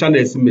na ndị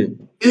channels mee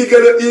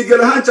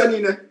igere ha ncha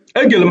niile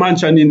egere m ha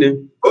ncha niile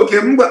okay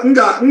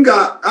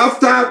nga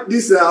after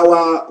this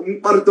our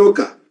mkparịta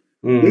ụka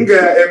m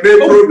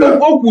ga-eme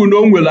program o kwuru na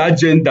o nwere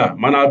agenda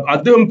mana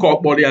adịghị m ka ọ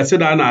kpọrọ ya sị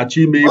na a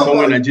na-achọ ime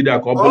ịgbanwe Nigeria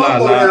ka ọ bụrụ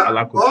ala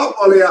alakụba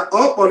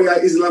ọ kpọrọ ya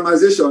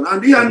Islamization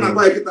and ihe a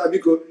na-agba nkịta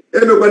biko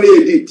emekwana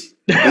edit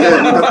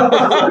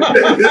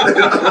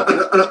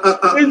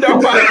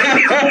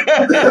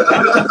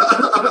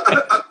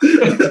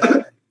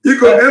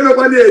Iko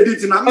emekwa na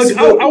edit na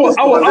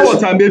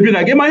aghọtara m ebi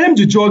na gị ma ihe m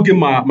ji jụọ gị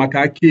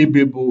maka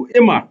akaebe bụ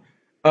ịma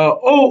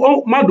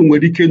mmadụ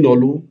nwere ike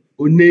nọlụ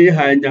onye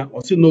ha anya ọ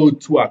sị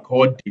n'otu a ka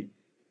ọ dị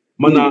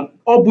mana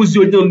ọ bụzi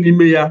onye nọ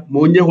n'ime ya ma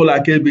onye hụrụ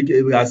akaebe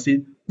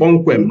ga-asị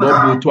kpọmkwem na ọ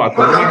bụ otu a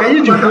ka ọ dị maka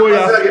anyị ji kwuo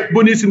ya bụ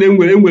n'isi na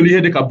enwere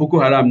ihe dịka Boko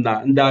Haram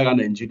na ndị agha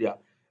Naịjirịa.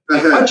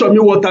 Achọrọ m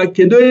ịghọta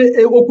kedu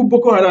okwu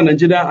Boko Haram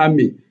Nigeria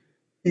Army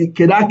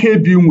kedu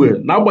akaebe ị nwere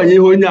n'agbanyeghị ihe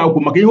onye akwụ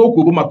maka ihe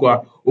okwu bụ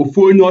maka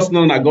ofu onye ọsị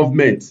nọ na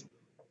gọọmenti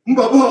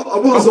maka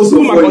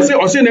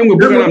ọsị na-enwe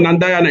Boko Haram na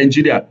ndị agha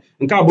Naịjirịa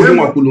nke abụghị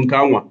nwakwulu nke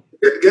anwa.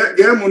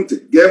 Gee m ntị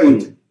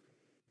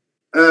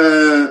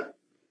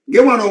gị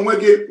nwere onwe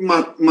gị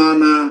ma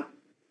na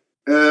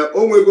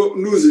onwego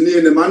news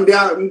niile ma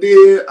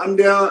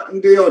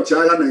ndị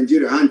ọchịagha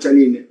Naịjirịa ha ncha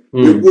niile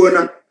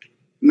ekwuona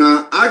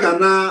na a ga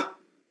na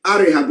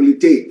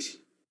rehabilitate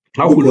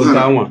ha kwuru nke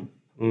anwa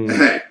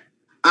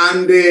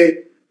and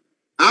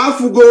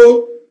afụgo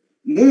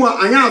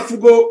anyị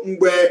afụgo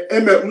mgbe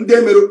ndị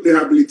emere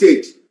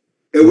rehabilitate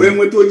wee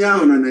nweta onye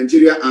ahụ na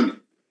Nigeria Army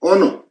ọ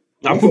nọ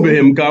afụbeghị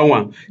m ka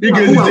anwa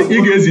ị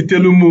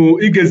ga-ezitelu m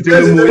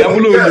ya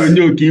bụrụ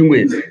onyonyo ka ị nwe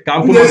ka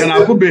afụ maka na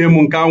afụbeghị m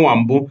nke anwa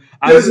mbụ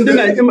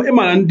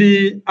ịmara ndị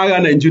agha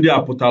Naịjirịa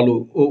pụtalụ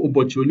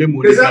ụbọchị ole ma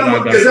ole gara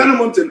aga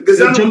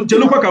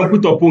chelụkwa ka m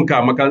kwutọpụ nke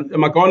a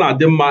maka ọ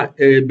na-adị mma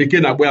bekee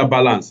na-akpọ ya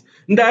balance.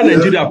 Ndị agha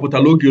Naịjirịa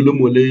pụtara oge ole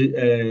ma ole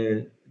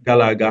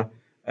gara aga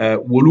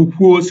wolu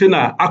kwuo sị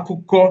na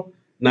akụkọ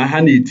na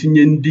ha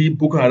na-etinye ndị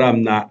Boko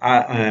Haram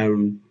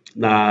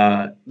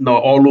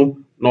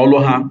na ọlụ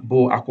ha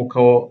bụ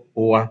akụkọ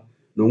ụwa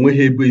na onwe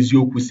ha ebe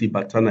eziokwu si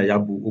bata na ya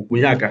bụ okwu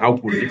ihe a ka ha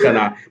kwuru dịka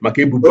na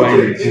maka ebubo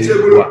anyị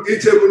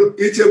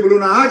ichebulu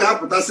na ha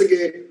ga-apụtasị gị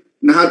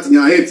na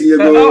ha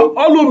etinyego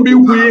ọlụ mgbe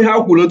ikwu ihe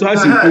ha kwuru otu ha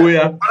si kwuo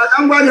ya mana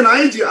ka m gwa gị na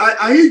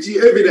anyị ji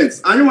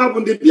evidence anyị nwa bụ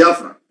ndị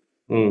Biafra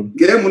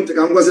gee m ntị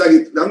ka m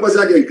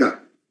gwazia gị nke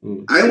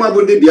anyị nwa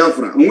bụ ndị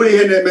Biafra onwe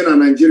ihe na-eme na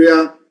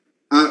Nigeria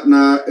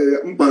na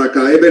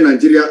mpaghara ebe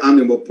Nigeria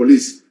Army ma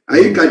police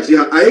anyị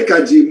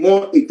ka ji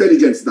more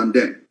intelligence than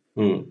them.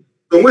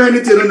 Onwe ha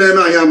nitere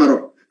na-eme anyị amarọ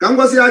ka m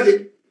gwazia gị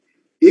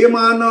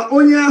ịma na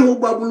onye ahụ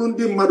gbagburu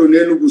ndị mmadụ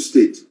n'Enugu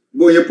steeti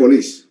bụ onye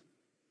polisi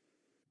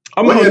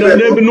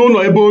n'ebe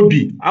n'ụlọ ebe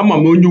obi ama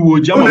m onye uwe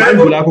ojii ama m anyị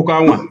bụrụ akụkọ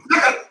anwa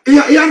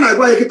ya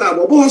na-agwa anyị kịta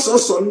bụ ọ bụghị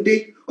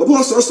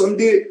sọsọ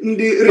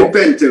ndị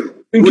repentịrị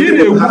nke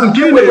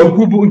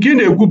ị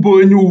na-ekwu bụ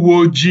onye uwe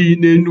ojii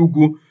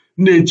n'Enugu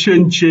na-eche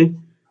nche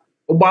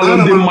ụgbọala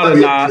ndị mmadụ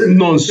na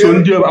nọ nso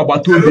ndị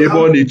agbata obi ebe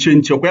ọ na-eche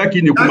nche kwa ya ka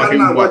ị na-ekwu maka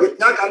ngwa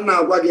ya ka m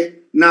na-agwa gị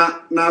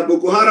na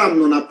Boko Haram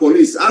nọ na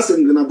polisi asị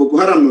m gị na Boko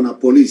Haram nọ na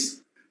polisi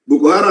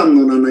Boko Haram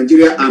nọ na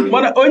Nigeria Army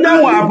mana onye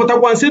ahụ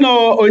apụtakwa nsị na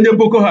onye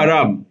Boko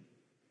Haram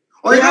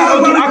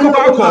akụkọ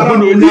akọ bụ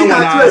na onye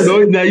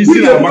ahụ na isi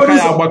na-agbaka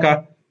ya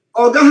agbaka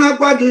ọ gaghị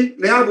agwa gị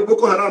na ya bụ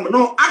Boko Haram nọ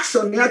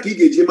akshọn ya ka ị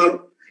ga-eji marụ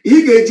ihe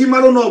ị ga-eji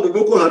marụ na ọ bụ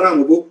Boko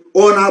Haram bụ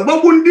ọ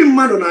na-agbagbu ndị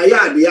mmadụ na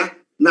ya adị ya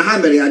na ha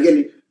mere ya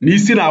gịnị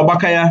n'isi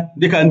na-agbaka ya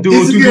dịka ndị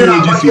otu ndị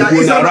ojii si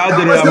kwuo na arụ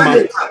adịrị ya mma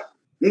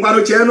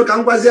ngwanụchenụ ka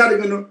m gwazi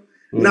adịghịnụ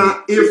na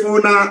ịfụ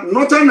na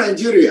Northern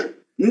Nigeria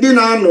ndị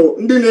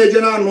na-eje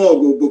na-anụ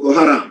ọgụ Boko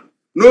Haram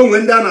na onwe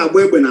ndị a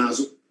na-agba egbe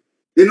n'azụ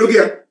ịnụghị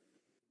ya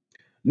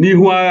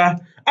n'ihu agha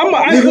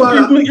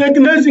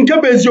n'ezi nke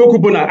bụ eziokwu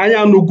bụ na anyị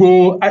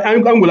anụgo anyị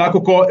nwere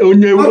akụkọ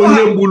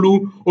onye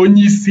gburu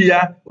onye isi ya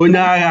onye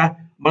agha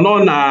mana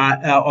ọ na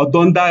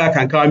ọdọ ndị agha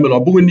ka nke a mere ọ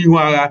bụghị n'ihu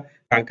agha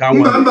ka nke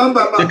anwa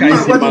dịka anyị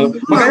si mara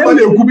maka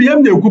ihe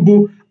m na-ekwu bụ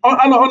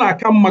ọ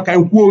na-aka mma ka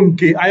kwuo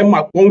nke anyị ma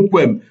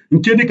kpọmkwem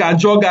nke dịka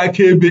ajọ ga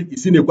akaebe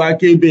isi na-ekwe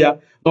akaebe ya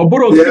na ọ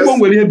bụrụ nke Igbo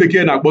nwere ihe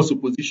bekee na-akpọ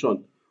supposition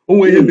o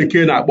nwere ihe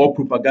bekee na-akpọ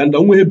propaganda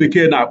o nwere ihe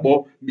bekee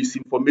na-akpọ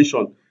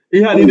misinformation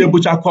ihe a niile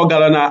bụcha akọ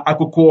gara na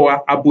akụkọ ụgha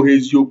abụghị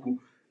eziokwu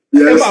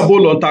ebe a bụ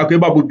ụlọ nta akụ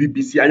ebe a bụ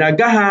BBC anyị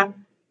agaghị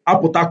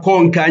apụta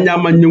kọọ nke anyị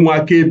amanye nwa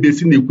akaebe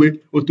si na-ekwe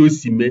otu o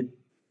si mee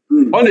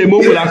ọ na-eme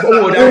onwere akwa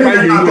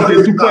anyị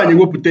ga-enweta tupu anyị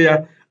ewepụta ya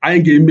anyị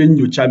ga-eme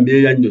nyocha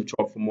mee ya nyocha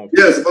ọfụma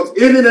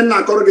ihe niile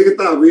na-akọrọ gị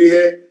kịta bụ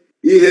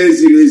ihe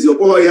ziri ezi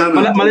ọkpọghọ ihe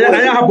mana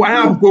anyị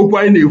hapụkwa okwu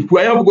anyị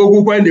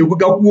na-ekwu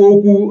gakwuo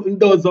okwu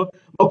ndị ọzọ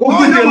maka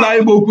okwu dị na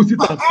anyị bụ okwu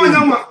sit-at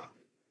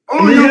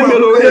home ihe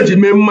mere eji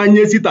mee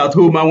mmanye sit-at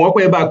home ma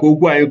nwekwa ebe a ka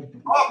okwu anyị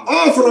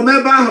ọ fụrụ m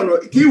ebe ahụ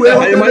ka i wee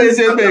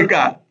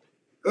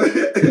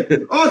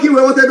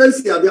ghọta ebe m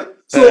si abịa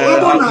so ọ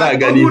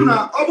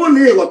bụ na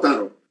ị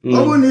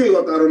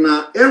ghọtarụ na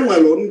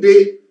enwelụ ndị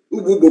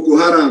ugwu Boko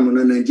Haram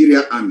na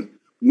Nigeria Army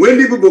nwee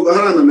ndị bụ Boko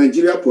Haram na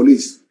Nigeria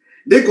Police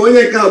dịka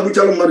onye nke ha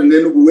gbuchara mmadụ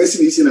n'Enugu wee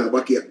si na isi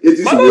na-agbake ya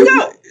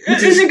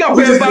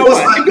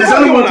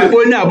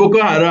onye a Boko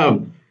Haram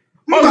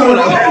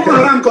Boko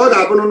Haram ka ọ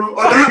ga-abụ nụnụ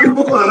ọ ga-ahapụ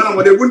Boko Haram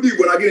ọ na-egbu ndị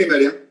Igbo na gịnị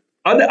mere ya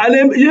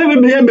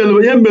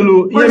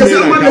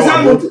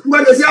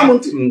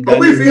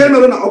ọkwa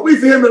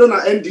ife ihe mere na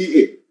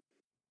NDA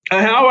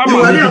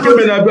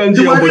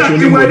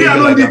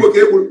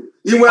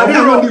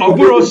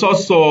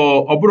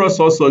ọ bụrụ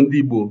sọsọ ndị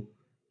Igbo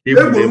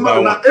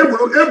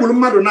egburu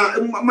mmadụ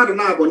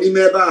na-abụ n'ime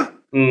ebe ahụ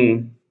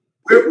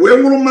wee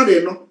nwụrụ mmadụ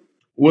ịnọ.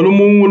 Welu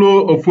mụ nwụrụ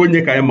ofu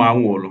onye ka anyị ma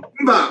nwụrụ.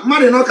 Mba,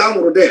 mmadụ ịnọ ka a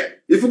nwụrụ dị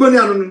ifugoni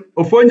anụnụ.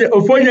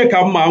 Ofu onye ka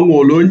mma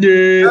nwụrụ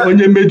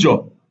onye mejọ.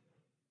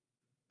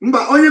 Mba,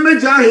 onye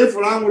mejọ ahụ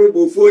ịfụrụ anwụrụ bụ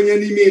ofu onye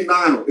n'ime ịnọ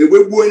ahụ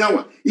egbegbuo onye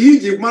nwa. Ihe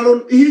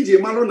iji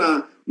malụ na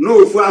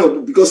n'ofu ahụ bụ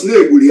bikos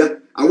na-egburu ya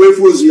awa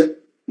efu ozu ya.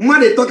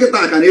 Mmadụ ịtọ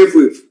kịta ka na-efu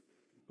efu.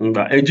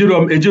 Mba,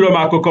 ejiro m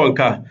akụkọ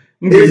nke a.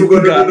 M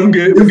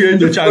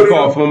ga-enyocha nke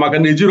ọfụma maka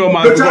na ejiro m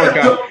akụkọ nke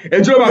a.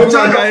 Ejiro m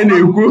akụkọ nke anyị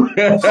na-ekwu.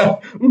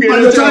 M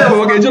ga-enyocha ọfụma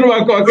maka ejiro m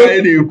akụkọ nke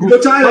anyị na-ekwu.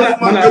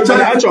 Mana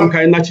achọrọ m ka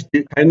anyị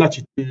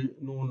nachite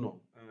n'ụlọ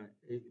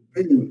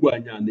ukwu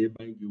anyị a na ebe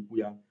anyị ga-ekwu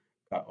ya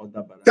ka ọ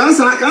dabara. Ka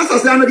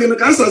nsasị anụ gị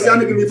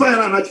ife anyị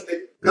na-anachite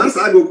ka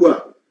nsa gị okwu a.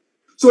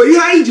 So ihe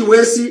anyị ji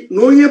wee si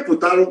na onye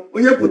pụta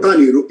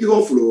n'iro ihe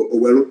ọ fụrụ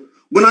owelu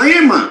bụ na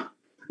anyị ma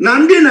na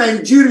ndị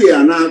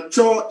Naijiria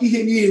na-achọ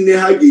ihe niile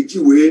ha ga-eji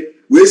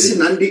wee si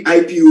na ndị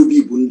IPOB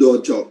bụ ndị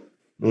ọjọọ.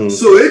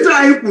 So etu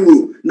anyị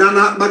kwuru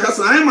maka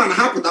sa anyị ma na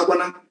ha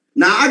pụtakwana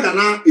na a ga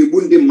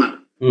na-egbu ndị mmadụ.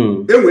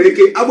 Enwere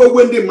ike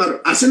agbagwe ndị mmadụ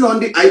asị na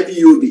ndị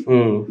IPOB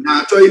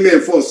na-achọ ime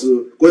enforce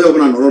ka onye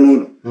ọbụla nọrọ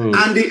n'ụlọ.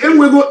 And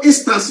enwego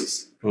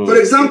instances. For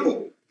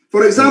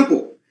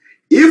example,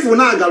 if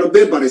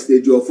na-agalube Barrister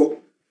Ejiofor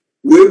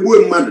wee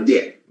gbuo mmadụ dị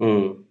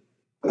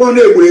ọ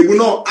na-egbu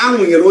na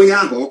anwụnyere onye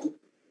ahụ ọkụ.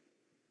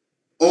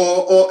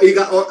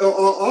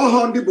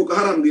 Ọhọ ndị Boko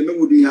Haram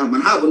ga-emenwudo ihe ahụ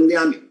mana ha bụ ndị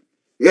amị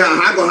ya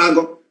ha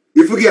agọ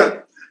ifugi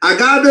ya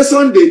aga be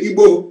Sunday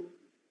Igbo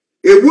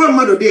egbuo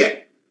mmadụ dị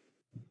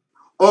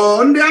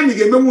ndị amị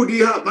ga-emenwudo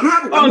ihe ahụ mana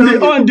ha bụ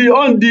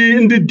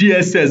ndị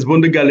DSS bụ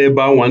ndị gara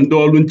ebe anwa ndị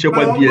ọrụ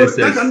nchekwa DSS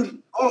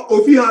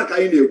ofi ha ka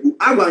anyị na-ekwu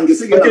agwa ngị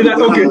sị gị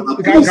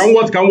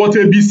ka nghọta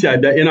ebe isi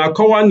abịa ị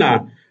na-akọwa na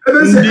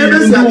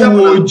ndị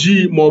uwe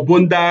ojii maọbụ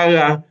ndị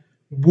agha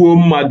gbuo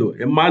mmadụ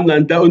ma na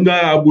onye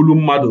agha gburu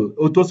mmadụ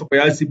otu o sokwa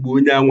ya si gbuo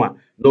onye anwa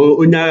na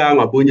onye agha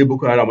anwa bụ onye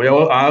Boko Haram ya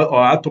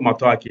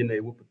atụmatụ a ka ị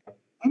na-ewepụta.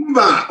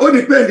 Mba, o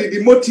depend the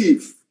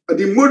motive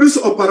the modus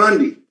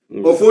operandi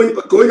of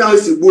ka onye ahụ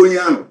si gbuo onye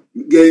ahụ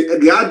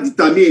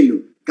ga-determine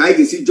ka anyị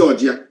ga-esi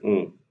judge ya.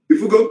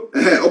 Ifugo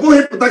ọ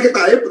bụghị pụta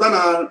kịta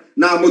ịpụta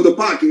na moto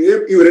park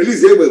iwere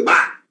lize egbe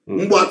gbaa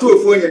mgbe atụ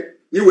ofu onye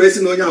iwee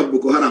si na onye ahụ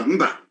Boko Haram.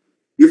 Mba,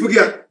 ifugo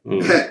ya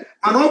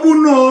mana ọ bụ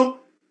nnọọ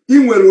ị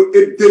nwere a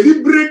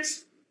deliberate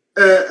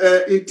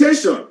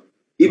intention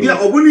ịbịa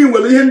ọ bụrụ na ị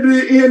nwere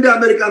ihe ndị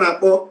America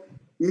na-akpọ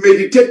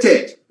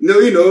meditated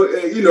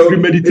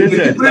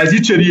premeditated na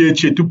ichere ya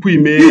eche tupu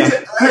ime ya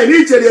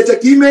n'ichere eche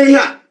ka ime ihe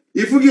a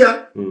ifugi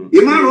ya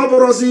ịma na ọ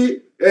bụrụzi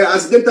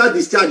accidental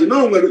discharge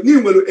na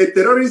nwere a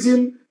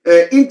terrorism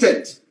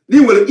intent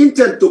nwere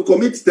intent to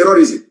commit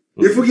terrorism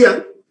ifugi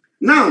ya.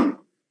 Now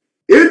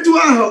etu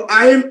ahụ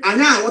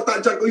anyị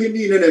aghọtachakwa ihe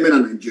niile na-eme na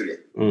Nigeria.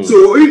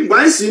 So mgbe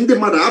anyị si ndị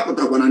mmadụ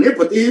apụtakwana na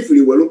ịpụta ihe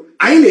ifiri welu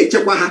anyị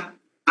na-echekwa ha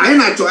anyị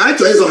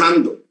na-achọ ịzọ ha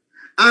ndụ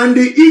and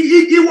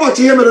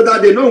iwọchị ihe mere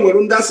dadị na o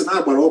nwere ndị asị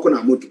na-agbara ọkụ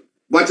na moto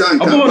gbachaa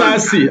nke ọ bụrụ na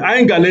asị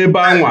anyị gara ebe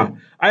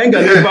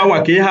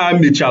anwa ka ihe a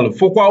mechalụ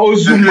fụkwa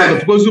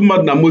ozu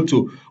mmadụ na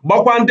moto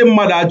gbakwa ndị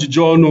mmadụ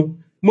ajụjụ ọnụ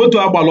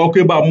moto agbara ọkụ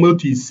ebe a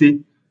moto 5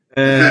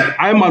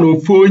 anyị mara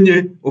ofu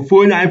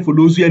onye anyị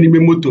fụrụ ozu ya n'ime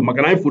moto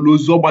maka na anyị fụrụ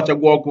ozu ọ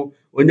gbachagwa ọkụ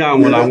onye ahụ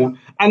nwụrụ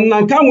anwụ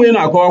na nke ahụ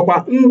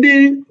na-akọwakwa ndị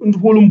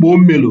hụrụ mgbe o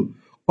melụ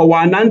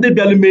kọwaa na ndị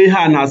bịara mee ihe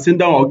a na-asị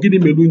ndị ahụ gịnị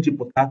merụ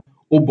njipụta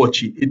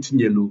ụbọchị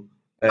etinyelu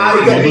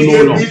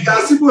n'ụlọ.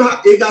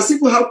 Ị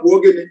ga-asịkwu ha kwuo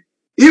gịnị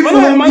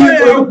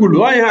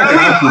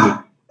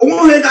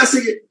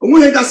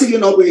onweghị gasị gị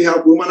na ọ bụ ihe ha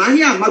kwuo mana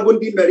anyị amago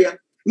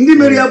ndị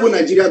mere ya bụ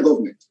Nigeria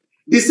gọọmenti.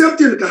 The same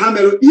thing ka ha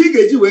merụ ihe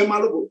ga-eji wee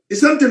malụ bụ the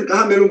same thing ka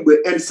ha merụ mgbe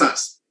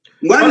EndSARS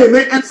mgbe a na-eme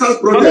EndSARS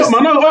protest.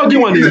 Mana ọ gị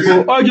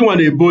nwa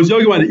na-ebo ozi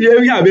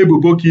ihe a bụ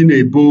ebubo ka ị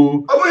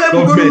na-ebo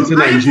gọọmenti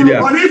Nigeria.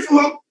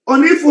 Ọ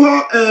na-ịfụ ha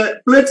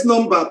plate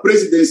number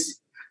presidency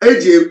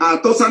eji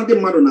atọsa ndị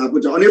mmadụ na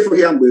Abuja ọ na-ịfụ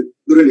ya mgbe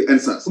during the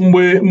EndSARS.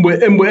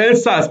 Mgbe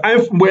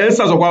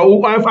EndSARS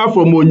ọkwa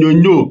afọ m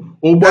onyonyo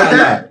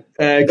ụgbọala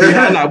ka ihe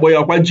a na-agbọ ya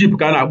ọkwa jip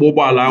ka a na-agba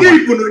ụgbọala anwa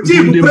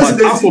ndị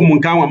mmadụ afọ m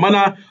nke anwa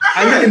mana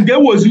anyị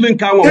ga-ewozili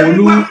nke anwa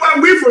wolu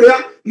mgbe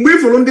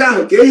ịfụrụ ndị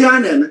ahụ ka ihe a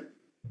na-eme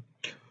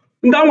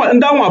ndị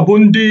anwa bụ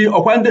ndị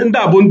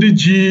a bụ ndị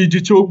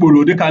jicha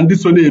okporo dịka ndị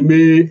so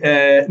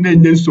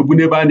na-enye nsogbu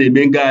n'ebe a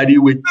na-eme ngagharị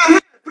iwe.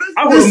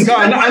 Ahụrụ m nke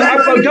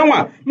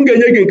anwa m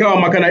ga-enye gị nke anwa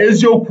maka na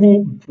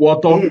eziokwu kwụ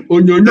ọtọ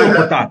onyonyo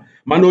pụta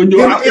mana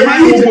onyonyo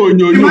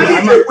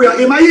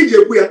ịma ihe iji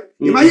ekwu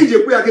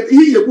ya kịta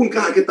ihe iji ekwu nke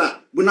ha kịta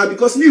bụ na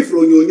bikos na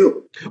ifuru onyonyo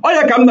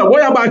ọya ka m na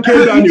gwa ya bụ aka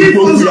ebe a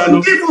na-ekwu okwu ya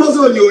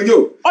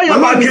ọya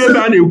bụ aka ebe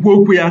a na-ekwu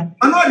okwu ya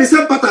mana ọ dị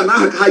same pattern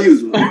ahụ ka ha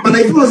yuzu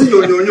mana ifuru ya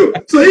onyonyo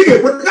so ị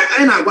ga-ekweta ka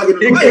anyị na-agwa gị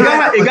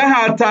ị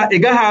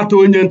gaghị ata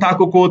onye nta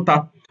akụkọ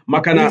ụta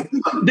maka na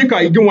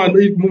dịka gị nwa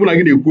mụ na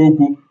gị na-ekwu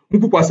okwu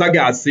nkwukwasa gị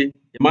asị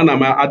ịma na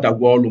m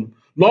adagwa ọlụ m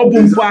na ọ bụ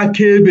mpụ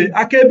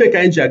akaebe ka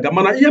anyị ji aga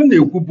mana ihe m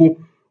na-ekwu bụ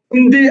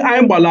ndị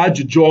anyị gbara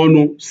ajụjụ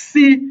ọnụ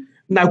si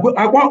na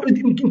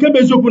nke bụ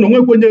eziokwu na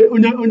onwekwe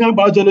onye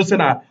agba ajọ ọnụ si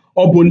na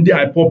ọ bụ ndị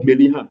IPOB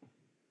mere ihe a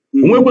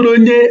onwekwere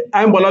onye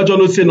anyị gbara ajọ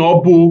ọnụ si na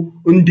ọ bụ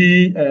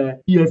ndị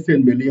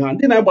ESN mere ha.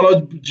 Ndị na-agbara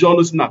ajọ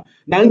ọnụ si na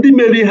ndị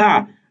mere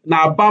ha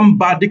na-aba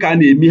mba dịka a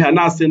na-eme ha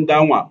na-asị ndị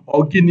anwa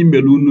ọ gịnị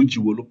mere unu ji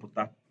wolu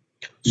pụta.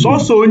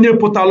 Sọsọ onye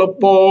pụtara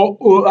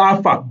kpọọ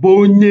afa bụ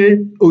onye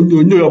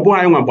onyonyo ọ bụghị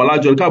anyị nwa gbara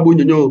ajọ nke a bụ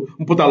onyonyo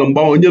mpụtara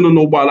mgbe onye nọ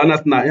n'ụgbọala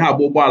na-asị na ihe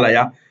abụ ụgbọala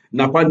ya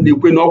nakwa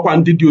na-ekwe na ọkwa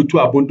ndị dị otu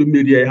a bụ ndị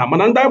merie ha,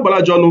 mana ndị anyị gbara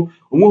ajọ ọnụ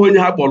onweghị onye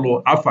ha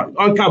kpọrọ afa.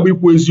 Nke a bụ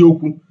ikwu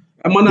eziokwu.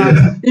 Mana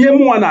ihe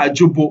mụnwa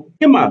na-ajụ bụ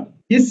ịma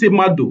isi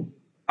mmadụ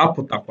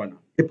apụtakwana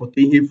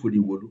ịpụta ihe ifuru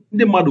iwolu,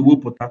 ndị mmadụ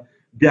wepụta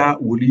bịa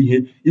wolu ihe.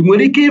 Ị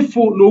nwere ike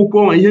ịfụ n'okwu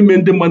ọnwa ihe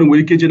mere ndị mmadụ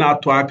nwere ike ji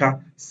na-atụ aka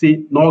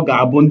si na ọ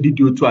ga-abụ ndị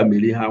dị otu a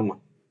merie ha nwa,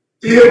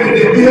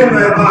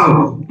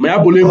 ma ya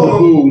bụrụ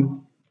ebubo.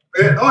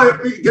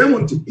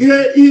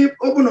 Ihe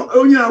ọbụla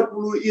onye a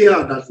kwuru ihe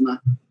adasịna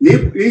na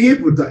ihe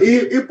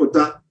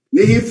ịpụta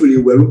na ihe ifuru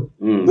iwelu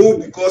bụ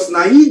bikos na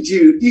anyị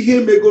jiri ihe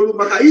megolu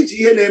maka iji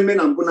ihe na-eme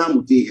na mbụ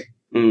na-amụta ihe.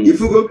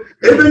 Ifugo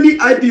ebe ndị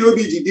IPOB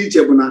ji dị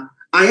iche bụ na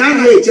anyị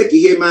anaghị eche ka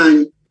ihe mee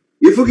anyị.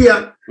 Ifugo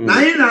ya na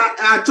anyị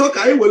na-achọ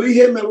ka anyị were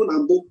ihe merụ na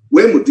mbụ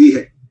wee mụta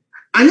ihe.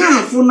 Anyị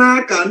afụ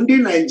n'aka ndị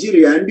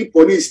Naijiria, ndị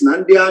polisi na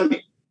ndị amị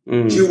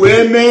ji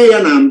wee mee ya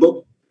na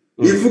mbụ.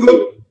 Ifugo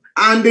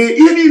and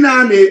ihe niile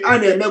a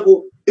na-eme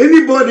bụ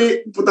anybody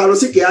pụtara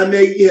sị ka ya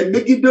mee ihe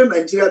megide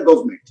Nigeria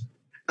gọọmenti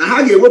na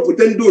ha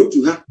ga-ewepụta ndị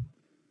otu ha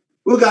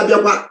oge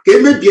abịakwa ka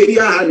emebie ihe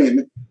ha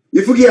na-eme.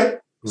 Ifugo ya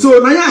so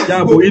na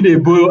ya bụ ị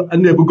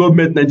na-ebu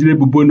gọọmenti Naijiria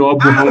ebubo na ọ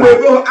bụ ha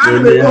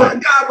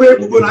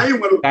ebubo na anyị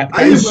nwere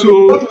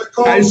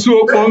ka isi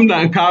okpom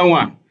na nke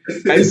anwa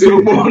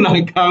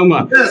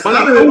mana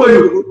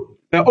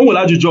o nwere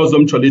ajụjụ ọzọ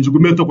m chọrọ ijugwu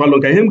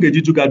metụkwalụ ka ihe m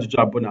ga-eji jụ gị ajụjụ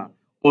abụ na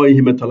ọ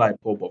ihe metụla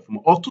IPOB ọfụma.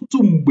 Ọtụtụ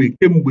mgbe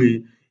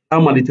kemgbe a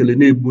malitere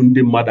na-egbu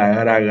ndị mmadụ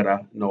aghara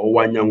na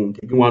ọwụwa anyanwụ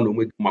nke gị nwa na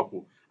onwe gị makwụ,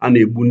 a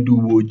na-egbu ndị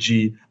uwe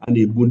ojii, a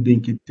na-egbu ndị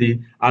nkịtị,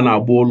 a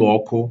na-agba ụlọ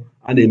ọkụ,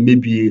 a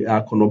na-emebi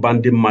akụnụba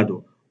ndị mmadụ.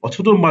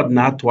 Ọtụtụ mmadụ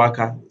na-atụ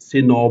aka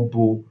si na ọ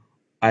bụ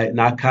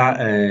n'aka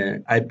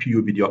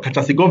IPOB dị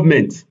ọkachasị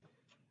gọọmenti,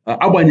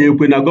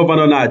 agbanyeghịkwe na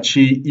gọvanọ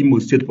na-achị Imo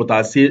steeti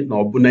pụtara sị na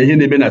ọ bụ na ihe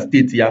na-eme na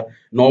steeti ya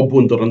na ọ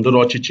bụ ndọrọ ndọrọ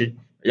ọchịchị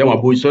ya nwa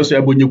bụ sọsọ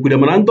ya bụ onye kwere,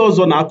 mana ndị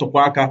ọzọ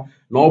na-atụkwa aka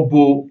na ọ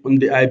bụ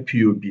ndị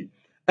IPOB.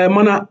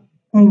 Mana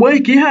mgbe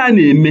ike ihe a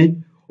na-eme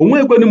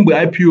onweghịkwenụ mgbe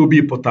IPOB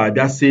pụtara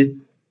bịa sị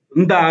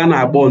ndị a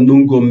na-akpọ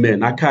nnungo mme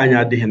n'aka anyị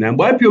adịghị na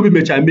mgbe IPOB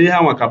mechara mee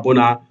ha nwa ka bụ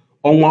na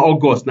ọnwa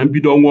Ọgọst, na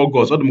mbido ọnwa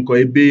Ọgọst, ọ dị m ka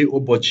ebe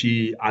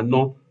ụbọchị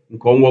 4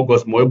 nke ọnwa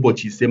Ọgọst ma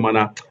ụbọchị 5,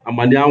 mana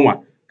amani anwa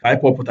ka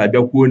IPOB pụtara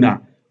bịa kwuo na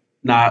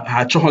ha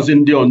achọghọzi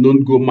ndị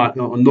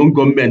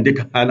nnungo mme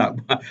dịka ha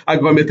na-agba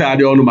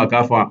agụmetagharị ọnụ maka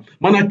afọ a.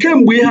 Mana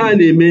kemgbe ihe a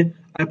na-eme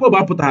IPOB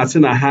apụtagha sị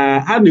na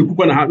ha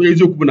na-ekwukwa na ha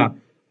eziokwu bụ na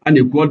a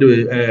na-ekwu ọ dị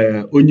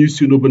onye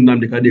isi n'obu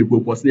Nnamdị ka na-ekwu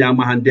okwu sị na ya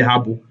ama ha ndị ha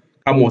bụ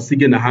kama ọ sị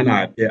gị na ha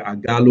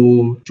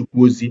na-agalụ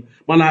Chukwu ozi.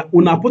 Mana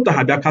unu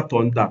apụtagha bịa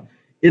katọ ndị a,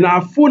 ị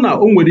na-afụ na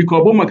o nwere ike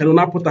ọ bụ maka na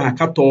unu apụtagha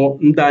katọ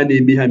ndị a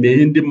na-eme ha mee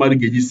ihe ndị mmadụ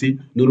ga-eji si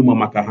n'oruma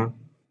maka ha.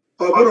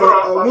 Ọ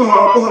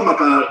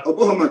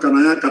bụghị maka na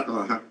ya katọ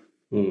ha.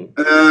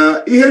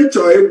 Ihe m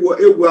chọrọ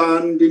ịgwa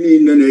ndị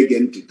niile na-ege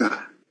ntị taa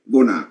bụ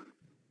na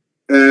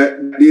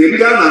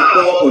ndị a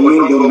na-akpọ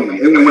onnungo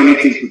enweghị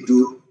anything to do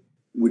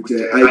with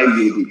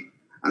IPOB.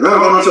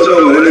 Anaghị m chọrọ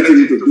nwere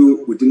anything to do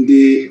with ndị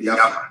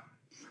Biafra.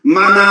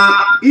 Mana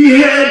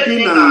ihe dị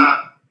na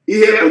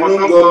ihe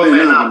onnungo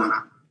na-abụ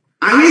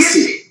anyị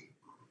si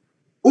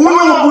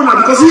ụlọ ọbụla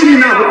because ihe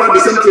na-abụkwa the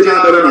same thing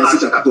na-abịara na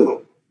Asịchapụtụ.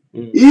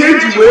 Ihe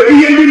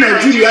ndị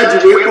Naijiria ji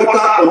wee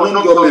kpọta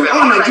onnungo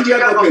ọ Naijiria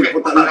gọọmenti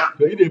pụtara.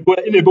 Ị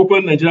na-ebokwa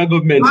Naijiria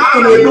gọọmenti. A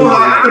na-ebo ha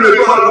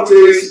with a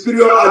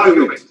superior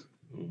argument.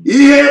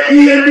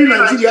 Ihe ndị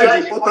Naijiria ji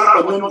kpọta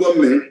onnungo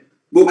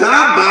bụ ka a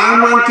baa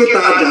nwa nkịta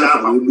aja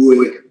afa gbuo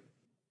ya.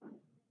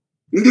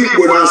 Ndị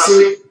Igbo na-asị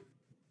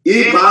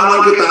ịbaa nwa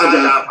nkịta aja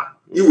afa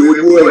iwee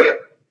gbuo ya.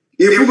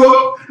 Ifugo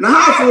na ha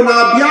afọ na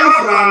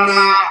Biafra na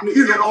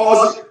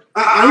ọzọ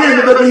anyị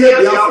emebebe ihe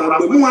Biafra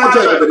mgbe mụ ajọ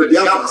emebere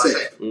Biafra sef.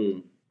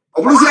 Ọ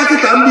bụrụzi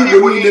akịta ndị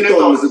Igbo niile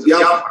tọọrọzi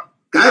Biafra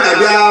ka a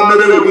ga-abịa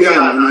mere obi ha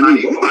na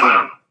Igbo.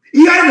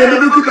 Ihe anyị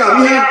na-emebe kịta bụ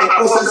ihe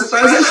na-akpọ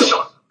sensitization.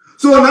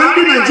 So na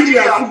ndị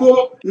Naijiria afụgo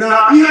na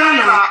ihe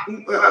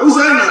ụzọ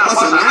anyị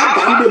na-akpasa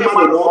na-aba ndị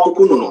mmadụ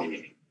n'ọkụkụ nọ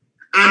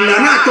and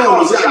na-atọ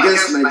ọmụzi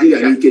against Nigeria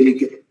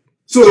n'ike.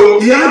 So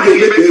ihe a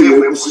ga-eme ka e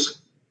wee kwụsị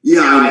ihe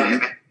a na-eme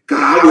ka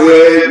ha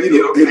wee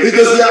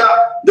ebidozie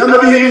bịa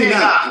mebe ihe niile a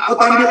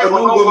akpọta ndị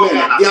onnungo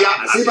bịa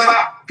asịba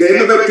ka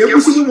emebe ka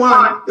ekwụsị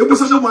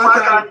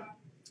ụmụaka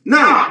na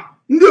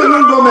ndị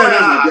onnungo ahụ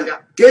abịa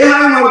ka ihe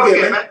anyị nwa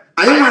ga-eme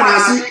anyị nwa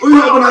na-asị onye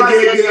ọbụla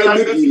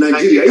ga-emebi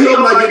Naijiria, ihe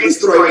ọbụla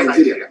ga-destroy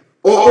Naijiria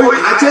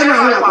ha chee na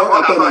ahụ akpa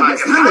ọkatọ na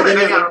ha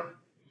na-edeme ya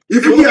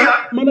ifu ya.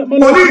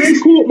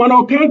 Mana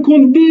ọkankụ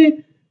ndị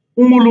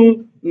nwụrụ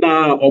na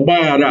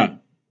ọgbaghara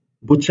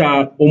bụcha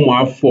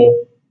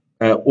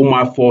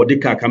ụmụafọ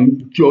dịka ka m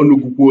ji ọnụ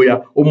kwukwuo ya,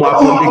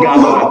 ụmụafọ ndị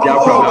ga-anọ na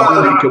Biafra na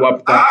abụghị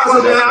nkewapụta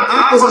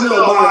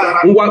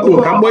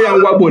mwakpo ka mgbọ ya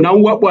mwakpo na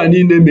mwakpo a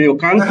niile mee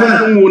ka nkụ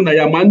ndị nwụ na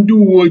ya ma ndị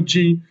uwe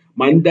ojii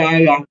ma ndị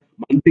agha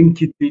ma ndị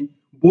nkịtị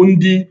bụ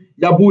ndị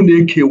ya bụ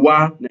na-ekewa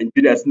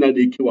Naijiria si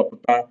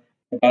na-ekewapụta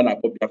ebe a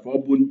na-akpọ Biafra, ọ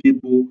bụ ndị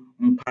bụ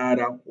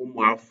mpaghara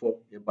ụmụafọ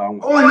ebe ahụ.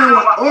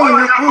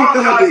 Nke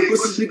ha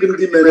ga-egosi gị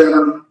ndị mere ya,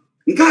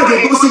 nke a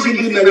ga-egosi gị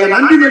ndị mere ya na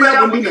ndị mere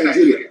ya bụ ndị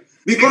Naijiria,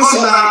 bikọsi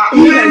na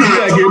ndị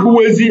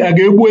Naijiria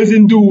ga-egbuwezi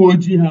ndị uwe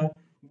ojii ha,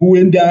 gbuwe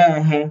ndị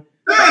agha ha,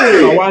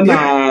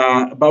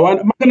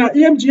 maka na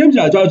ihe m ji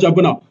ajụ ajụ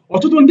bụ na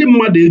ọtụtụ ndị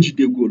mmadụ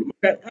ejidegoro,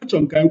 maka achọrọ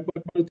m ka anyị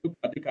kparịta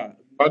ụka dịka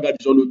mgbe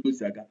agajụjụ n'otu o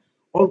si aga.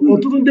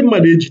 Ọtụtụ ndị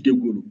mmadụ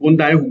ejidegoro bụ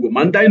ndị anyị hụgo,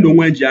 ma ndị anyị na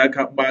onwe ji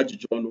aka gbaa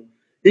ajụjụ ọnụ.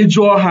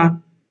 Ịjụọ ha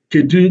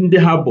kedu ndị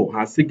ha bụ,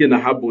 ha sị gị na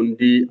ha bụ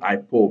ndị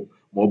IPOB,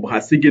 maọbụ ha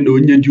sị gị na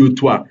onye dị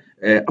otu a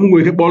m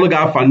nwere ike kpọrọ gị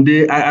afa ndị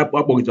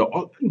akpọgịta.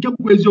 Nke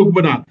bụkwa eziokwu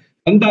bụ na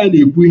ndị anyị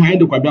na-ekwu ihe anyị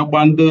dịkwa bịa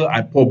gbaa ndị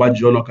IPOB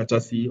ajụjụ ọnụ,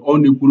 kachasị ọ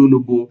na-ekwuru unu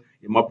bụ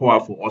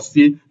Ịmapụwafọ, ọ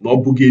sị na ọ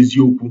bụghị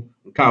eziokwu.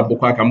 Nke a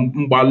bụkwa ka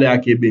mgbalị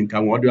aka ebe nke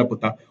nwa ọ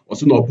dịwapụta, ọ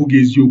sị na ọ bụghị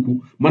eziokwu.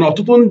 Mana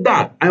ọtụtụ ndị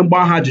a anyị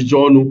gbaa ha ajụjụ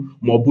ọnụ,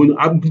 maọbụ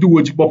ndị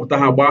uwe ojii kpọpụta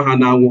ha gbaa ha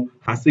n'anwụ,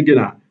 ha sị gị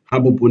na ha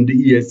bụbụ ndị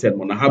ESN,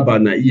 mana ha ba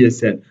na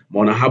ESN,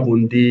 mana ha bụ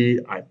ndị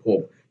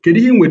IPOB. Kedu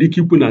ihe ị nwere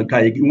ike ikwu na nke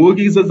anyị? Nwee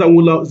oge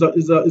ịzanwụla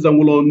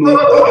ọnụ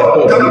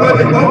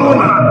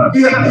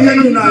ihe niile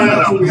anyị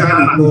na-afụ ya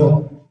na-akpọ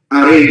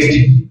arranged.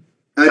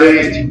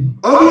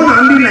 Ọ bụrụ na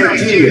ndị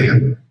Naijiria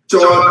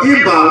chọrọ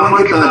ịba nwa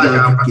nkịta aja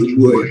ka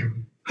egbuo ya,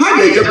 ha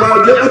ga-ejekwa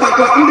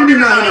jekọtakwa ndị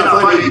niile anyị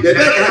na-afụ na-ejide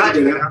ebe ka ha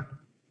jidere ha.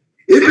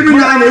 Ibi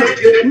niile anyị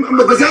na-ejide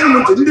mgbagasi anụ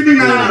ntụ, ndị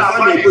niile anyị na-afụ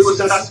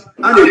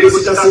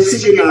na-egosichasị si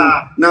gị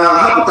na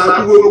ha pụta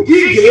kwuo okwu,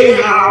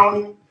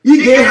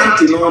 ige ha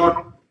ntị n'ọnụ.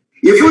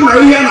 Ifu na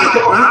ihe a na-akọ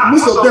na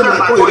most of them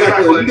na-akọ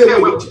iri ndị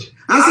enwe uche,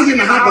 a sị gị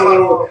na ha bara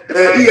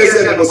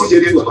ESN mbọsị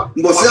jetu a,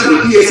 mbọsị ahụ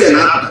ESN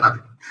apụtara.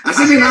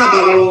 Asị gị na ha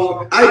bara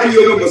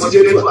IPOB mbọsị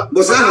jetu a,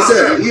 mbọsị ahụ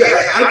sef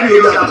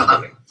IPOB apụtara.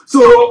 So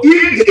ị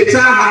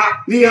ga-echa ha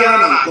n'ihe a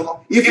na-akọ,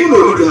 ifu na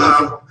oriju ha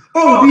afọ.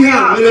 Ọ bụ ihe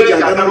a mere ji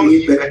aga n'ụlọ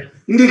ikpe,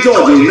 ndị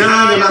jọji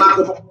na-anya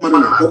n'akụkọ mmadụ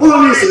na-akọ. Ọ bụrụ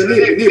na isiri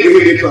na-ebe ihe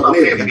ga-etu abụ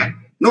na-ebe ya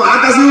nọ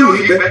agazi ụlọ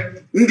ikpe,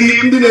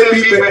 ndị na-ekpe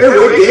ikpe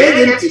ewee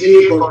ga-ege ntị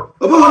n'ịkọrọ.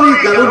 Ọ bụghị na ị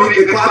gara ụlọ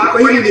ikpe kọọ akụkọ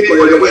ihe niile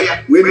kọrọ ewe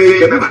wee mee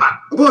ikpe, mba,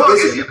 ọ bụghị ka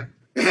esi eme.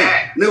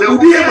 Na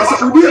ụdị ihe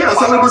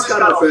gbasara this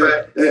kind of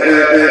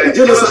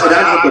genocide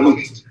a na-akọmit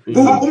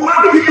bụ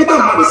mmadụ ịkpọta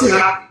mmadụ si ha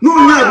na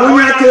onye a bụ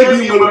onye akaebe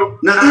nwere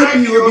na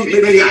IPOB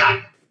mere ya,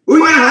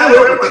 onye ahụ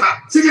ewepụta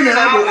si gị na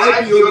ya bụ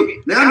IPOB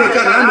na ya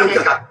meka na ya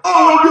meka, ọ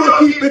ndị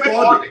ọkaikpe ka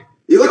ọ dị.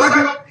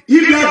 Ịghọtago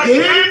ịbịa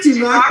gee ntị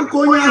n'akụkọ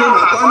onye ahụ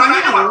na-akọ na anyị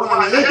na-anwụ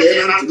anya ya gee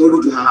na ntị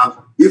n'oruju ha afọ.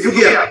 Ifu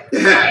gị ya,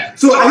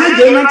 so anyị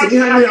gee na ntị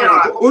ihe anyị ya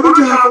na-akọ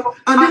oruju ha afọ,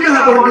 adịghị ha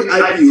bụ ndị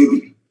IPOB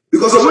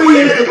because of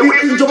onye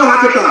njọba ha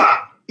kịta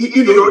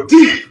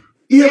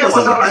ihe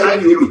gbasara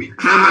IPOB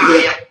ha amaghị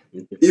ya.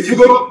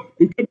 Ifugo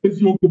nke bụ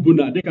eziokwu bụ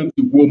na dịka m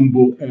si kwuo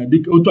mbụ,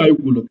 dịka otu anyị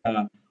kwuru ka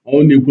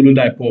ọ na-ekwuru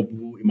ndị IPOB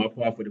bụ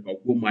Ịmapụwafọ dịkwa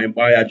kwuo ma anyị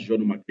gbaa ya ajụjụ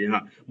ọnụ maka ihe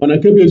a. Mana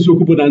nke bụ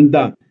eziokwu bụ na ndị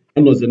a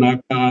anọzi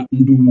n'aka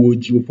ndị uwe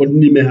ojii, ụfọdụ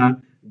n'ime ha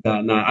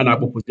a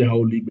na-akpọpụta ha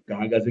ụlọ ikpe ka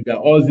ha gaziga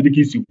ọzi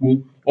dịka isi kwuo,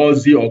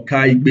 ọzi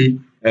ọka ikpe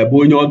bụ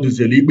onye ọ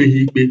duziri ikpe ha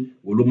ikpe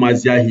wolu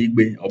mazi ahịa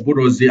ikpe. Ọ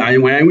bụrụzi anyị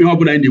nwa ihe ọ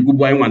bụla anyị na-ekwu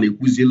bụ anyị nwa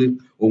na-ekwuzili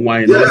onwe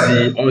anyị n'ọzi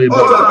ebe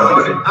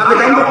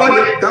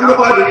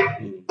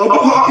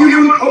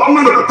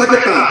mmadụ pụta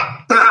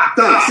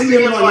taa si nye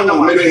nwa onye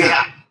nwa mere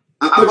ha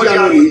akpọji ya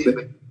n'ụlọ ikpe,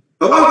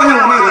 ọ bụghị onye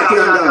nwa na-aga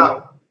ya ndị ahụ.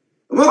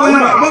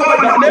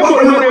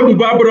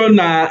 Ebubo abụrụ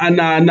na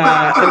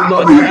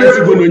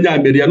ezigbo na onye a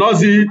mere ya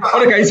n'ọzi ọ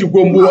dị ka isi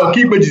kwuo mgbe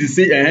ọkaikpe jizi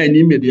si ehe na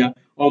imere ya.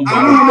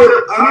 Anaghị m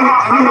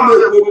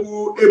ekwu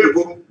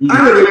ebubo, a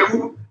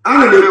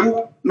na-ekwu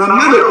na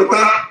mmadụ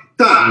pụta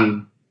taa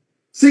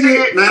si gị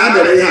na ya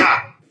mere ihe a,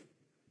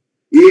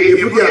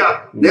 efu ya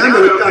na ya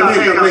mere ka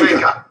mee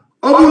nka.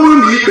 Ọ bụrụ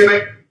na ikpe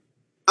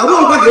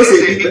abụọkwa ga-esi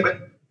ekpe ikpe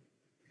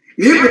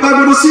na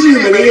ịpụtagoro si na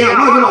imere ihe a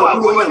maọbụ na ọ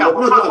bụrụ onye a maọbụ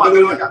na ọ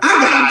bụrụ onye a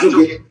ga-ajụ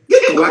gị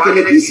kọwa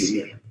kele ka isi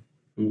ya.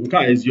 Nke a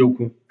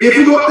eziokwu.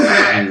 Ifugo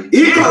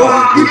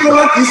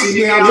ịkọwa ka isi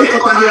nye ya na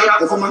ịkọta ya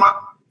ọfụma.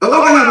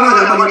 Ọgọgọ na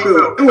mmadụ agba ikpe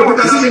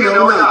ewepụtasị gị na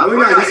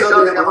onye a jisi ọdụ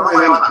ya na ọma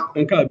ya maka.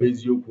 Nke a bụ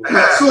eziokwu.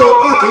 So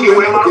ọ ka ihe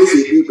nwa ka esi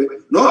ekpe ikpe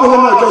na ọ bụrụ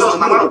na ọjọọ sọ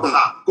mmadụ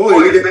pụtara ka o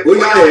were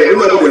onye ahụ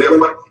onye ọbụla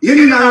ekwela. Ihe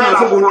niile anya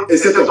na-afụ bụ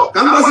esetọ ka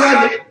mgbasị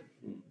adị.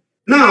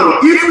 Now,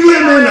 ifu ihe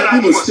mere na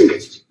Imo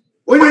steeti,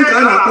 onye nke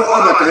a na-akpọ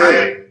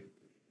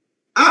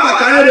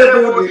Abakayere bụ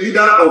the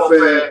leader of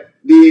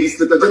the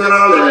Inspector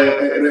General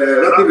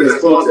Rapid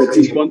Response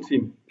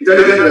Team,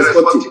 Intelligence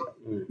Response Team.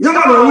 Ya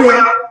na onwe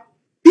ya,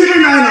 ihe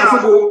na anyị na-afụ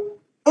bụ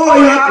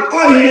ihe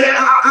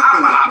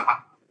akpara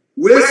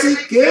wee sị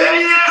ka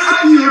enye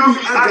IPOB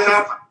aga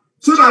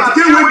so that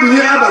ka ewepụ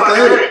ihe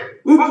Abakayere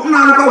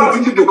na-arụkwa wutu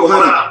ndị Boko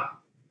Haram.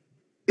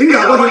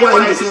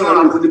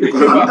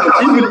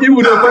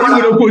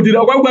 Iwurekwu ụdịrị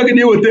ọgwagwa gị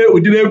na-eweta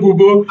ụdịrị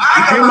ebubo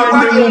nke ịma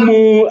ndị ụmụ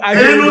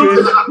agha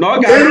na ọ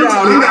ga-adị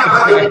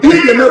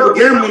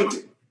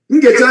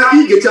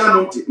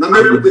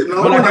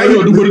mana ka anyị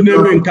nọdụgoro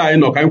n'ebe nke anyị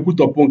nọ ka anyị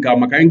kwutọpụ nke a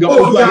maka anyị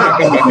ga-okwu anyị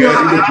aka maka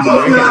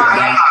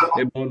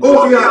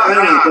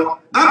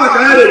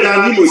Abakayere ga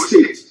n'Imo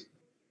steeti,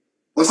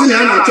 ọ ọsị na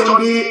ya na-achọ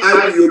ndị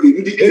IPOB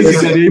ndị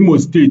ezigara Imo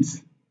steeti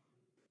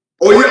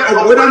onye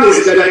obodo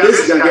na-ezigara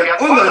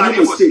ọ gara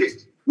n'Imo steeti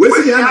wee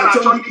sị na ya na-achọ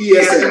ndị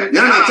ESN na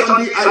ya na-achọ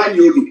ndị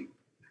IPOB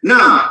na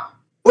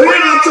onye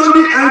na-achọ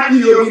ndị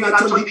IPOB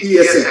na-achọ ndị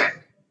ESN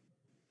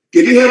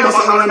kedu ihe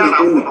gbasara na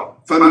ụlọ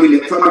family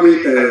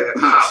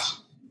house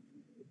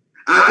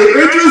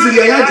eziri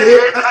ya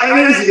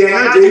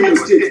jee Imo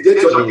steeti jee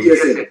chọọ ndị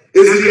ESN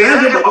eziri ya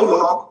jee gbaba ụlọ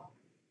ọkụ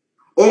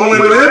o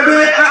nwere ebe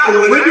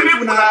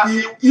na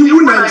iwu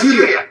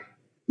Naijiria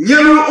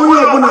nyere onye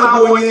ọbụla bụ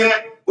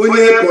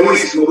onye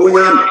polisi maọbụ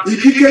onye amị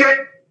ikike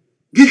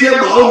gije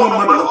gbaa ụlọ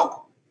mmadụ ọkụ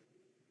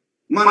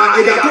mana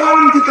ị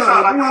ga-akọwara nkịta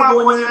na bụ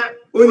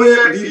onye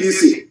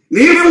BBC na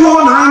ịfụ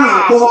na a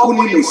na-akpọ ọkụ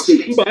n'Imo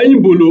steeti. Mba, anyị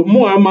bụrụ mụ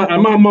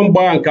ama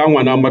mgbagha nke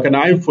anwa na maka na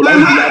anyị fụrụ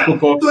anyị bụrụ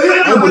akụkọ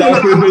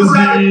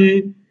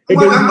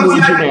ebe ndị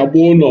ojii na-agba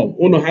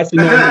ụlọ ha si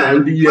n'ọnụ na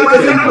ndị ihe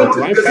anyị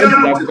bụrụ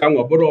akụkọ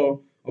anwa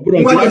ọ bụrụ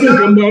nke abụ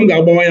nke mgba m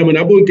ga-agbawa ya mana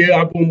abụ nke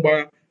abụ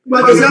mgbagha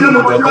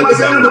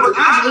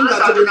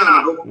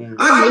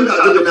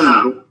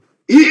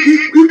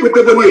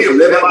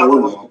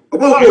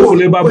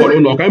efule ebe a gbara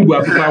ụlọ ka anyị bụ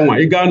akụkọ anwa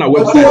ị gaa na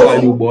webụsaịtị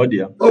anyị ugbo ọ dị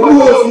ya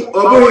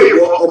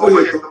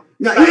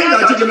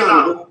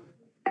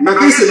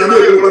maka isi na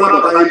na-ekwu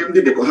nabata ndị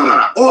Boko Haram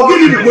ọ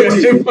gịnị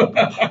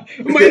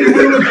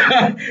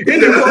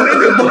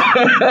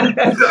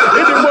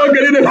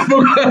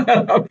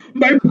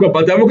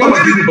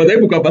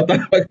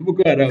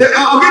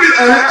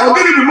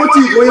bụ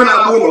motiv onye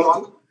na-agba ụlọ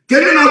ọkụ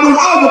kedu na-agba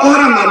ụlọ Boko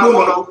Haram na-agba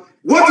ụlọ ọkụ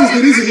what is the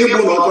reason ịgba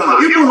ụlọ ọkụ ha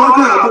ịgba ụlọ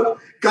ọkụ ha bụ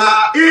ka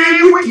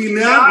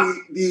egwukina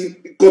the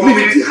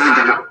community ha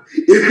gara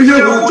ebinye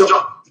ha ụjọ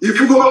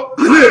ifugo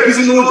ha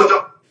na-ebizi n'ụjọ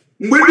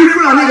mgbe ndị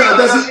Fulani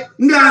ga-abịazi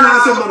ndị a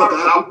na-asọ mmadụ ka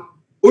ahụ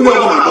onye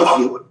ọbụla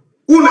agbafuo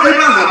ụlọ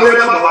ebe ahụ bụ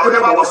ebe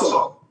agbawa sọ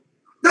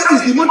that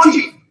is the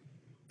motive.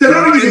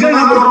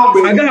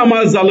 Agaghị m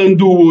azalụ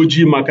ndị uwe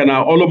ojii maka na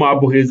ọlụ m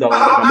abụghị ịzala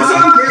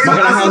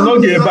maka na ha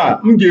anọghị ebe a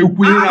m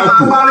ga-ekwu ihe ha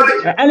kwuru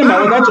ana m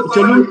aghọta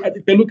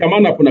chelu ka m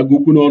anapụ na gị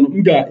okwu n'ọnụ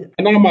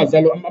anaghị m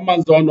azalụ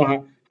amazi ọnụ ha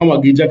nwa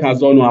ga ije ka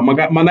azụ ọnụ ha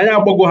mana ya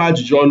agbago ha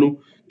ajụjụ ọnụ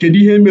kedu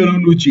ihe mere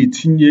unu ji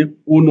etinye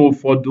ụlọ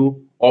ụfọdụ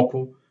ọkụ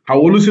ha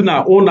wolusi na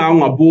ụlọ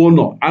anwa bụ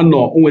ụlọ anọ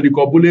o nwere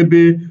ike ọ bụla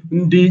ebe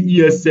ndị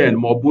ESN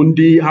ma ọ bụ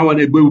ndị ha nwa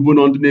na-egbu ebubo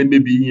na ndị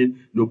na-emebi ihe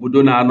n'obodo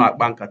na-anọ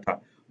akpa nkata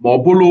ma ọ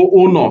bụrụ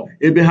ụlọ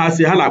ebe ha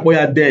si ha na-akpọ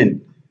ya den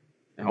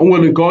o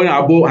nwere nke onye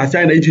abụ ha si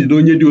anyị na ijide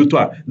onye dị otu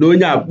a na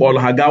onye a kpọrọ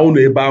ha gaa ụlọ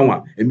ebe anwa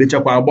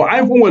emechakwa agbọ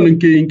anyị fụ nwere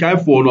nke anyị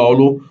fụ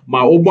n'ọrụ ma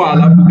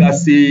ụgbọala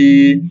bugasị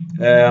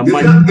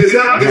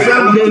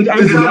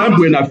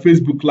abụghị na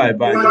Facebook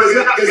live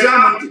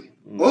anyị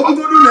ọ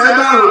bụrụ na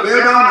ebe ahụ bụ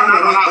ebe a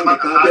na-anara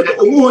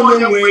onwe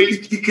onye nwere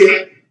ikike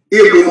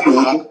ịgụ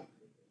ụlọ ọkụ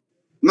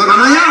maka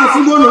na ya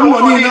afụgo na ụlọ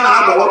niile a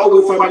agbawa ọgwụ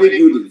family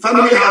building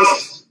family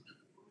houses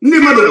ndị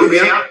mmadụ bụ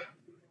ya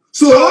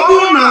so ọ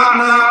bụrụ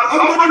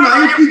na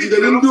anyị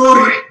jidere ndị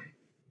ori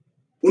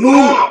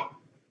n'ụlọ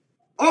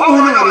ọ bụrụ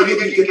na ga gị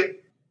ike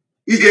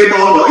iji gba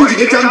ụlọ iji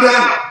gecha ndị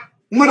ahụ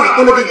mmadụ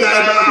akpọrọ gị gaa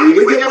ebe ahụ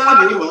iwe jee gbaa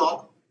n'ụlọ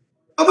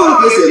ọ bụrụ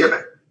ka esi eme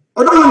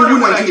ọ dịghị n'iwu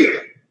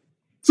Naijiria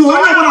so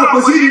onye ọbụla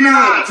kwesịrị ịdị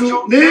na-ajụ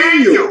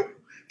na-enyo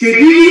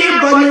kedu ihe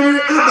banyere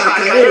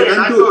abata ere na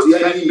ndị otu ya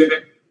n'ime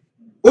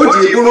o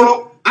ji bụrụ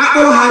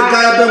akpọrọ ha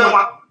gaa ebe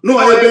nwa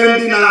n'ụlọ ebe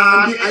ndị na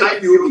ndị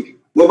IPOB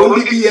maọbụ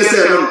ndị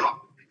ESN nọ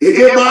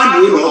eje gbaa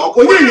n'ụlọ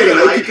onye nyere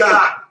ha ikike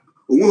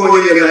ahụ onweghị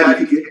onye nyere ha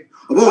ikike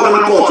ọ bụghị ọnụ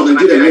kọtụ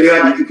Naijiria nyere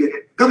ha ikike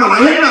kama na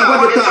ihe na-agwa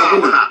gị taa bụ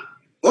na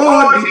ọ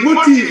dị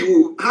motivu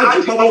ha ji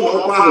gbawa ụlọ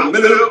ọkụ ahụ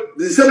mere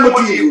ise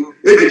motivu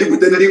eji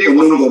jupụta ndị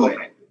ọmụrụ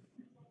gọọmenti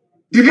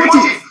the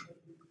motive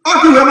ọ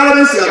dị wee mara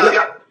esi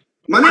abịa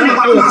mana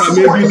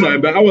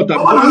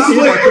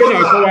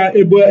na-akọwa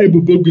ebe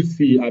ebubo gị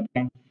si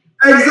abịa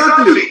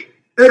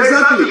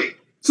exactly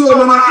so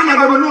na ị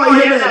na-agaba nọọ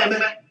ihe na-eme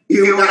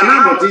ihe ga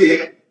na-amụta ihe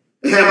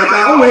maka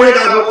o nwere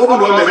ga-abụ ọ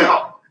bụrụ o mere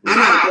a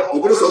na-akọ ọ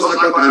bụrụ sọsọ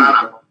aka ka a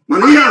na-akọ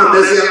mana ihe ahụ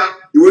mezie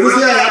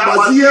iwerezie ya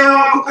gbazie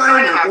ọkụkọ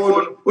anyị na-akọ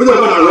ọnụ onye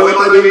ọbụla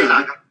ghọta gị na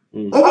aka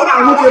ọ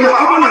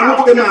bụrụ na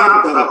nwoke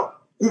na-apụtara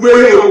kwube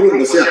ihe okwu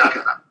ngosi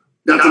aka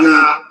dat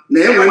na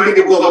enwe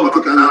ndị bụ gọvanọ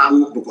ka na-akpụ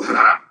Boko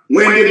Haram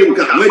nwee ndị dị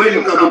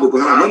nka bụ Boko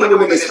Haram ndị bụ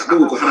minista bụ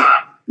Boko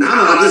Haram na ha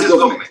nọ na dis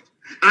gọọmenti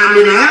and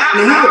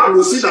na ha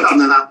kwuru si dat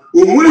na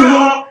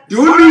onweghị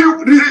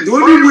the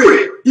only way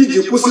iji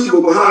kwụsị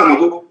Boko Haram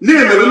bụ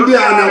na-emere ndị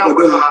a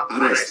na-akwado ha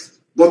arrest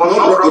but na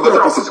ọ bụrụ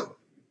possible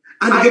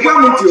and gekwa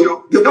m ntị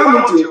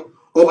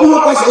ọ bụghị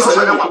ọsọ ọsọ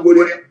ya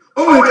na-akwụgboro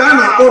o nwere nke a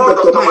na-akpọ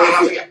Dr.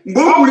 Malafia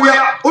mgbe o kwuru ya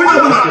onye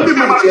ọbụla ndị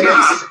mmadụ chere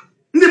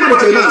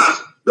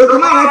na-asị Dr.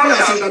 Malafia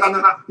sị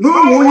na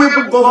ụmụ onye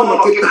bụ gọvanọ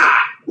kịta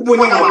ụbụ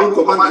onye na-abụ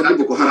kọmanda ndị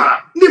Boko Haram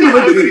ndị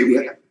mmadụ bere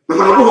ya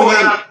maka na ọ bụghị onye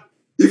ahụ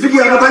ifigi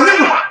ya bata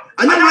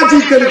anya nwa ji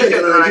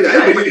intelijent na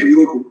Naịjirịa anyị bere iri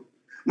okwu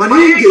mana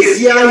ị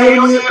ga-ezi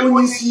ahịa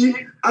onye isi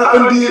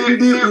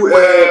ndị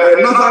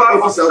naval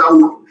ọfisa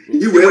kwuru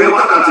iwee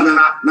nweta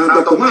na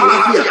Dr.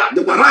 Malafia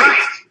dịkwa right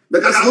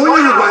because na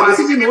onye ahụ gwara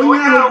gị na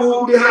onye ahụ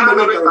bụ ndị ha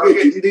mere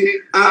interrogate ndị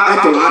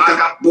atụrụ aka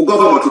bụ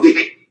gọvanọ today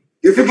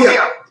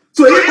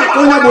So if I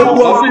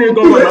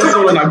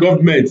na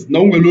gọọmenti na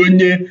o nwere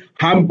onye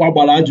ha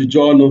gbara ajụjụ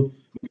ọnụ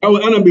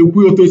ana m ekwu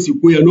otu si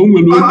kwuo ya na o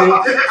nwere onye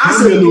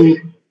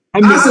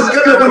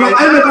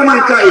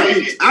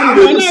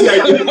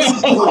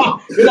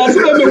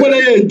emekwara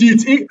ya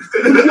edit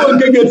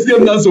onye ga-etinye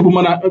m na nsogbu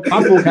mana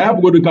afọ ka ya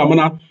bụgodo ka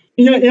mana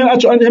ihe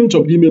m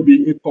chọrọ imebi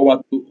ịkọwa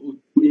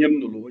ihe m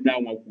nụrụ onye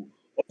anwa kwu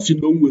ọ sị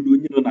na o nwere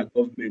onye nọ na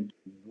gọọmenti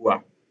ugbu a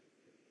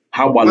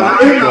ha gbara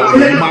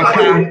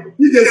maka m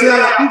ga-ege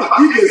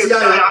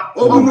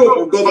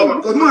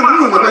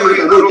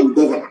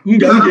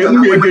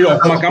ya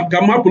ọfụma ka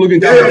m hapụrụ gị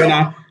nke ahụ na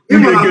m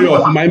ga-ege ya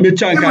ọfụma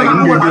emechaa nke a m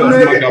ga-ege ya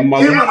ọfụma ka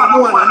mmanwụ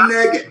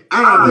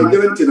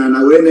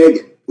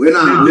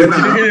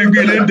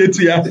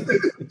ndetu ya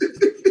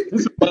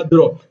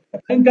nsogbu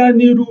gaa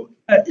n'iru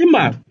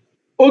ịma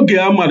oge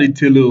a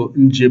malitere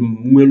njem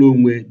nwere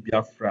onwe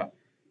Biafra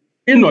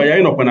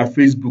ịnọkwa na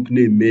Facebook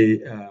na-eme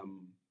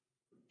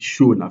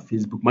show na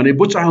Facebook mana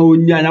ịbụchaghị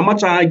onye anyị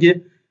amachaghị gị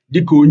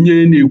dịka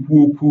onye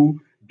na-ekwu okwu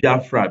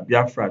Biafra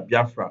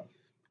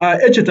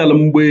echetara m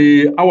mgbe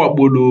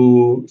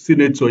awakporo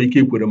sinetọ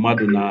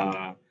Ikekweremadụ na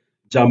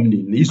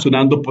Germany na iso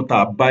na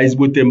ndụpụta ba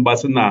ezigbote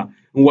mgbasị na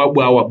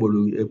mwakpo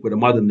awakporo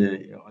Ekweremadụ na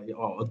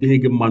ọ dịghị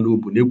gị mma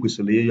n'obu na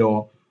ekwesịrị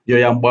ịyọ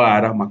ya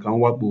mgbaghara maka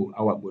mwakpo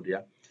awakporo ya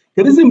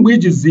kedụzi mgbe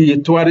ijizi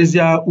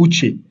tụgharịzịa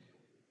uche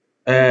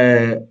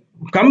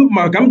ka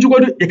m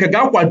jụgodo ị ka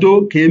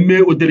ga-akwado ka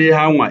emee ụdịrị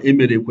ha anwa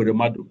emere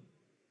Ekweremadụ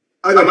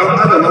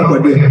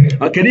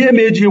kedu ihe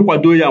ma ejighị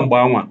kwado ya mgbe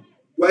anwa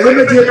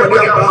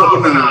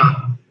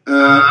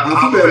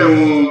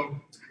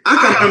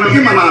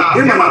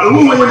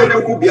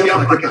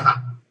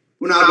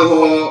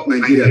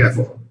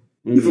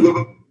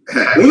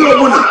onye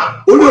ọbụla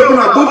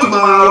botu ma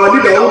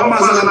dịka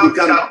maazị Nnamdi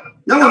Kanu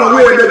ya nwere onwe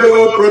ya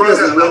edego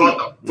protest na London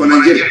for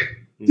Nigeria.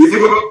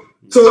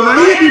 So na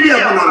ihe dị ya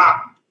bụ na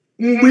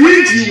mgbe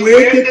iji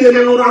wee kete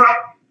n'ụra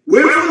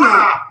wee fụ na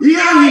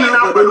ihe anyị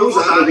na-akwado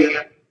n'ụzọ adịghị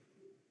ya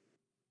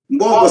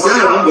mgbe ọbọsị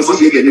ahụ bụ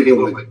mbọsị ga-ege gị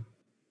onwe.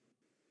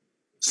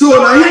 So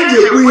na ihe eji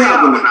ekwu ihe a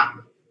bụ na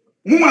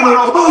mụ nwa na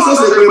ọba ọsọ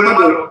so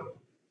Ekweremadụ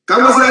ka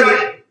gwasị anyị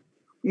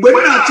mgbe m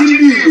na-achị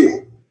ndị Igbo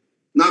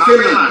na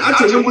Finland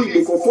achịrị ndị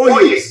Igbo for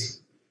 4 years.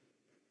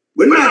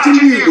 Mgbe m na-achị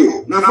ndị Igbo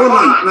na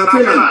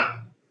Finland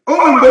o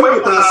mgbe m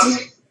pụtara sị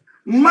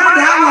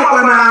mmadụ anwakwa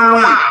na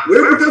anwa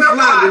wee bute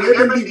flag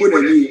n'ebe ndị Igbo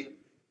na-eme ihe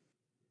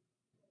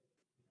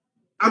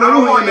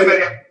amamụhụ ya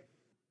mere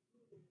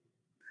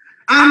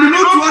and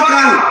n'otu aka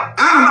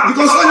ahụ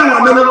because onye nwa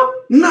mere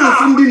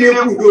na-afụ ndị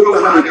na-ekwu udo ha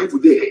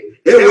na-ekwupụta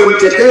ewe m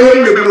cheta ihe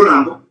mmeburu na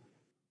mbụ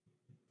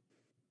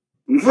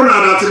mfụ na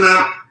adatị na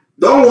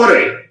don't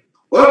worry ebe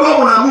ọ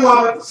bụ na mụnwa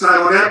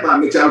Simon Ekpa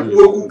mechara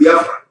kwuo okwu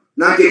Biafra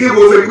na nke gị bụ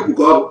ofe nkuku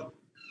ka ọ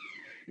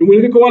bụ nwere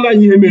ike kọwara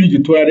anyị ihe mere iji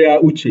tụgharịa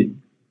uche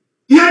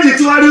ihe ji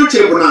tụgharịa uche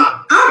bụ na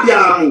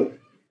abịara m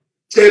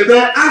chebe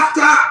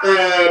after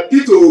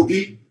Peter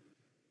Obi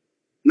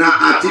na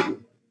Atiku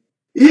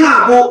ihe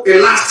a bụ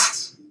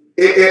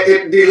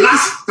the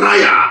last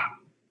trial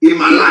in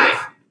my life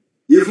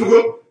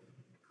ifugo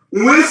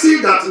we see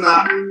that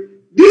na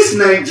this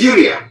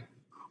Nigeria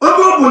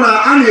oge ọ bụ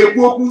na a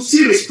na-ekwu okwu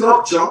si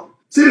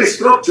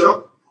restructure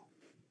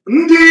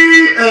ndị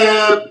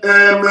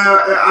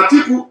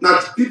Atiku na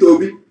Peter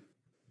Obi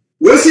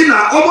wee sị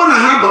na ọ bụrụ na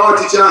ha gbaa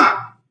ọchịchị ahụ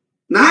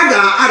na ha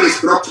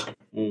ga-restructure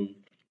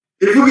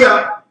ifugo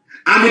ya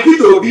and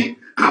Peter Obi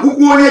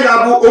akwụkwọ onye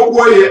ga-abụ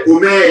okwu ihe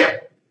omee ya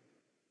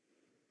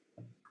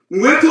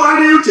wee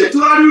tụgharịa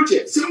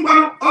uche si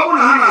mgbanụ ọ bụrụ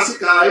na ha na-asị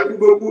ka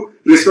ekwube okwu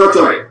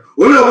restructuring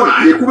onye ọbụla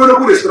ha ekwubere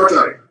okwu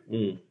restructuring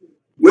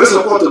wee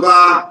sọpọtụba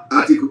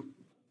Atiku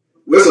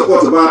wee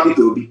sọpọtụba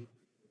Peter Obi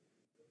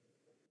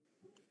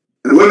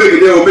wee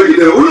megide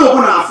onye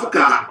ọbụla afụ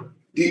ka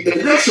the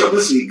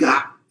election si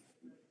gaa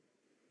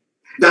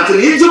that na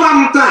ịjụba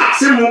m taa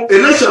sị m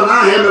election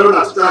ahụ emere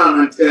na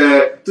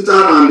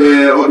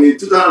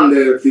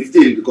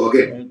 2015 ka ọ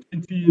gị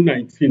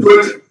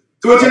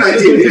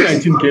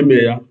 2019 ka eme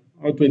ya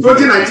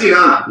 2019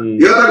 ahụ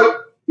ịghọtago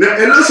na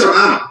election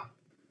ahụ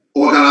ọ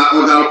gara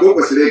ka o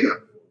kwesịrị ịga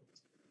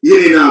ihe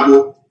niile abụ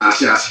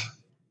ashị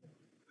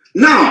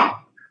now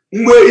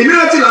mgbe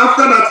immediately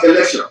after that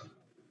election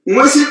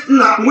mgbe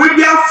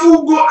bịa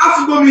afụgo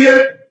m ihe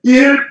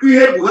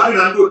Buhari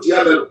na ndị otu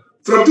ya mere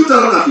from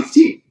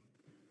 2015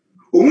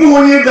 onweghị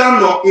onye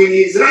ga-anọ in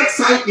his right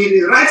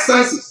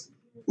senses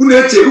unu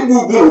eche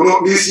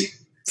ugwu n'isi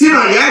si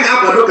na ya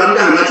ga-akwado ka ndị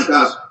ahụ nachite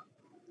azụ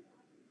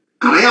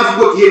anaghị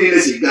afụgo ka ihe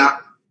niile si gaa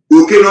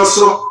oke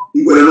n'ọsọ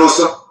ngwere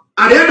n'ọsọ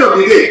at the end of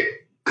the day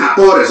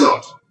akpọọ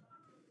result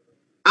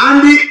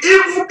and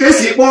ifu ka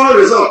esi kpọọ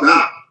result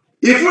ahụ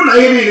ifu na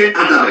ihe niile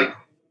adabeghị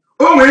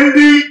onwe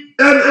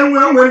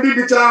ndị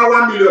dịcha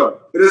 1 million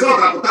result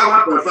apụta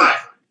 1.5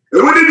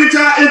 enwe ndị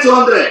dịcha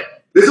 800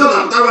 result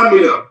apụta 1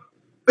 million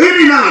ihe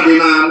niile adị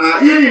na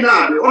ihe niile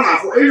adị ọ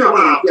na-afụ enyi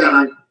ọbụla na-apụ ya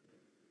n'anya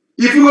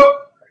ifugo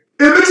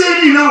emechi ihe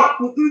niile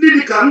ndị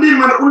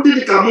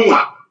dịka mụnwa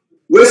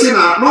wee sị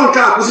na nọ nke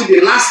a kwụsị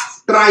the last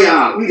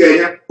trial m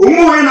ga-enye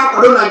onwe onye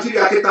na-akwado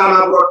Naijiria kịta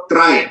na-abụrụ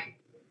trial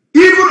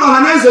even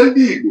ọhaneze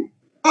ndị Igbo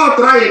ọ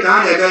tụrụ anyị ka ha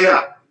na-eme ya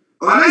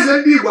ọhaneze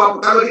ndị Igbo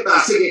apụtago dịka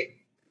asị gị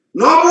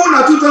na ọ bụrụ na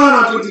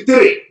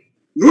 2023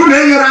 na unu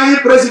enyere anyị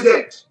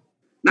prezident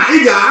na ị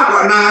ga-akwa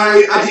na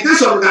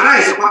agitation gara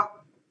esekwa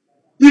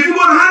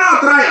ifugo na ha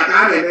na-atụrụ ya ka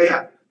ha na-eme ya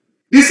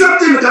the same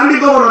thing ka ndị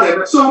gọvanọ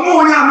na-eme so mụ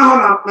onye amaghọ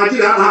na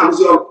Naijiria anaghị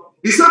arụzi ọrụ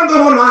the same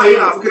gọvanọ ahụ ị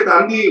na-afụ kịta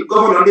ndị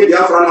gọvanọ ndị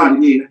Biafra na-adị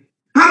niile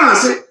ha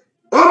na-asị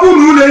ọ bụrụ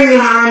na unu enye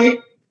ha anyị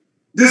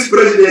this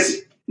presidency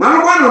ma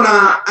rụkwanụ na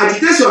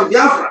agitation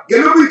Biafra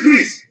ga-emekwa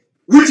increase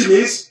which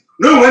means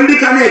na onwe ndị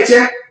ka na-eche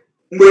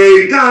mgbe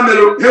nke a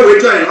merụ ha wee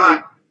join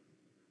anyị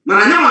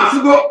mana anya ma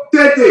afụgo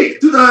tete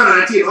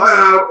 2019 ọ ya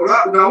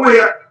na onwe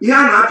ya ihe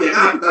a na-apịa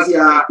ga-apụtasị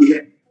ya ihe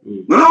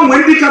mana onwe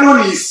ndị ka nọ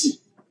n'isi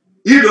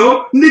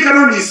ndị ka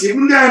nọ n'isi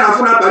ndị anyị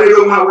na-afụ na parade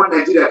onwe ha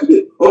Nigeria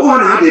today ọ bụghị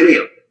na ha dị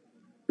real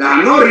na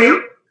no real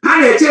ha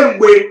na-eche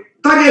mgbe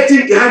target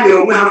nke ha nyere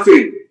onwe ha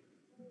fail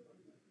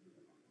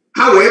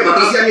ha wee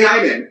batasịa ihe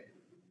anyị na-eme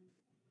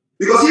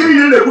because ihe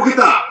niile na-ekwu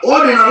kịta ọ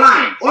dị na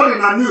line ọ dị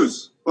na news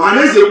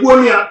ọhaneze ekwuo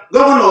ya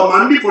gọvanọ ma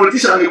ndị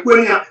politishan ekwuo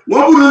ya ma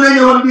ọ bụrụ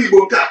na-enye ha ndị Igbo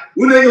nke a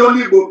unu enye ha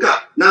ndị Igbo nke a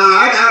na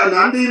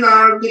ndị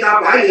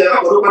ga-apụ anyị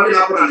ga-akwadokwa ndị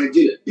na-apụ na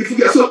Naijiria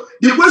ifuge so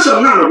the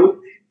question na bụ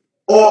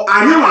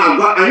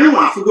anyị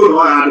nwa afụgo na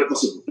ọ ya dị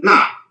possible na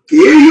ka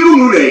ihe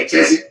unu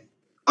na-echezi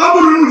ọ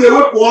bụrụ unu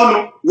ga-ewepụ ọnụ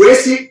wee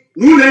sị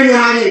na unu enye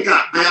ha anyị nke a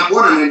anyị apụọ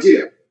na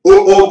Naijiria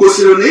o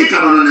gosiri na ị ka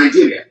nọ na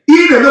Naijiria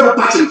ihe na-emebụ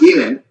pati nke ị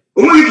na-eme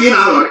onweghị ka ị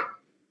na-aghọrị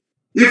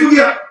ifuge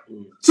ya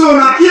so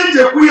na ihe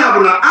njekwu ya bụ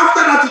na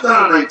after that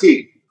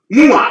 2019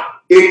 mụnwa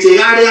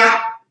echegharịa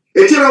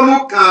echere m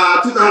ka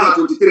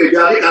 2023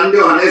 bịa dịka ndị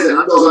ọhaneze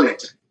na ndị ọzọ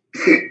na-eche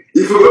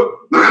ifugo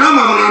maka na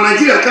ama na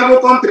Naijiria ka bụ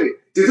kọntrị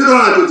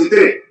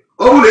 2023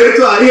 ọ bụ na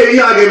etu a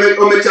ihe a ga-eme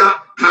omecha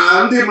ha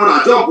ndị mmadụ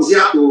ajọmpụzi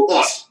ya to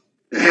us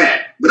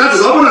but that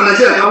is ọ bụ na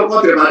Naijiria ka bụ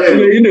kọntrị ba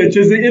ị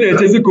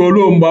na-echezi ka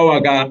oluo mgbe awa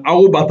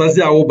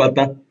ga-awụbatazi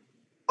awụbata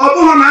ọ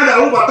bụghị na a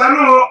ga-awụbata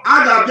a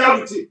ga-abịa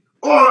buti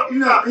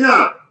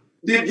ya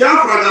the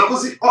Biafra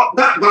ga-akwụsị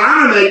but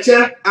ana m eche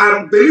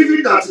I'm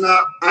believing that na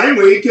anyị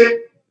nwere ike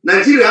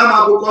Nigeria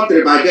ama bụ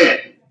country by then.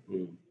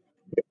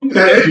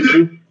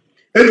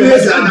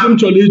 m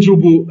chọrọ ịjụ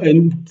bụ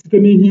site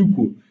n'ihe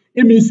ikwu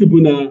ime isi bụ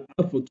na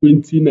afọ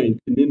 2019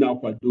 ị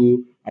na-akwado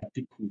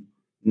Atiku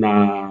na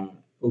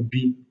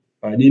Obi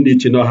niile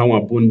eche na ha nwa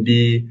bụ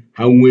ndị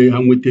ha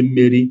nweta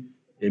mmeri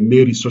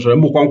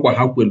restructuring mụkwa nkwa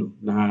ha kwelu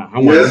na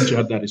ha nwa uche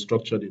ha da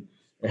restructuring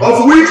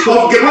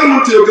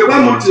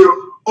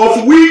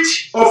of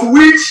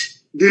which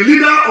the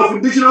leader of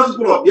indigenous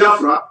people of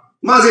Biafra,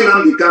 Mazi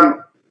Nnamdi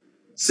Kanu,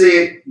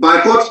 say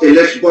boycott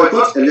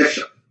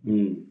election.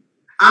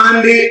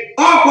 And they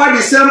all quite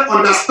the same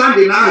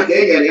understanding now.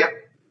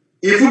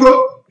 If you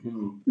go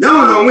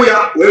now,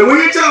 when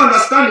you tell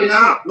understanding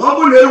now,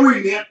 nobody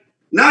win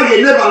now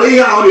you never lay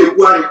out a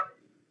one.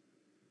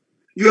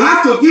 You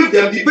have to give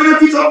them the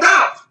benefit of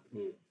that.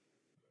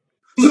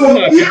 So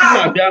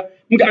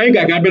anyị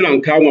ga-aga na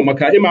nke anwa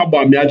maka ịma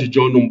agba m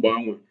ajụjụ ọnụ mgbe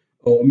anwa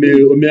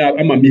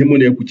amamihe mụ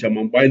na-ekwucha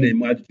ma mgbe anyị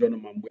na-eme ajụjụ ọnụ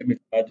ma mgbe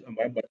emechara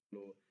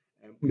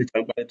mkparịta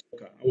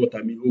ụka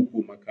aghọtara m ihe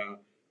okwu maka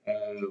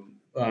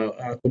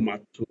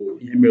atụmatụ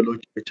ihe mere o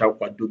ji mecha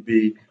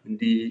kwadobe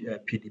ndị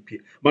PDP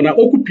mana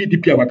okwu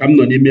PDP agwa ka m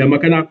nọ n'ime ya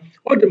maka na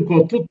ọ dị m ka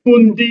ọtụtụ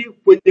ndị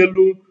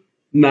kwenyelu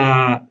na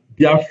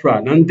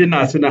Biafra na ndị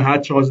na-asị na ha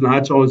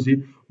achọghịzi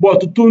bụ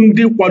ọtụtụ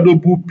ndị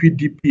kwadobu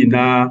PDP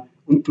na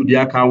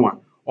ntụliaka anwa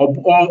ọ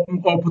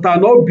pụtara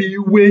na ọ bụ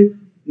iwe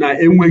na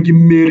enweghị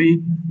mmeri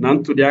na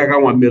ntụliaka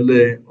nwa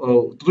mere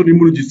ọtụtụ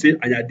n'ime uru ji sị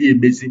anyị adịghị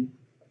emezi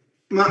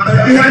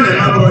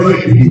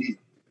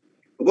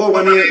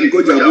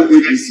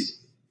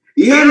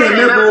ihe a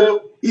na-eme bụ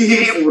ihe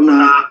ịfụ na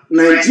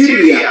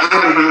Nigeria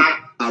anaghị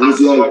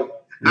arụzi ọrụ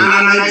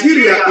and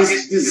Nigeria is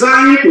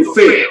designed to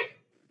fail.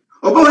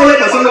 Ọ bụghị ihe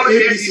gbasara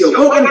APC ọ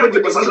bụghị ihe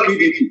gbasara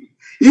PDP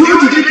ihe o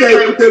ji dịka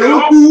ekwutere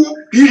okwu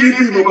PDP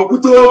maọbụ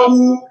kwute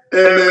okwu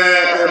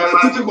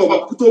Atiku maọbụ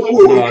kwute okwu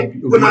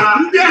bụ na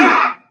ndị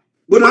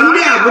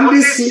a bụ ndị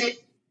si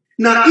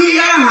na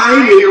ihe ahụ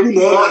anyị na-ekwu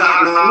na ọ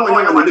na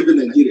ọnya ma ndị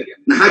Nigeria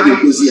na ha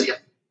ga-edozi ya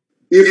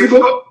ifugo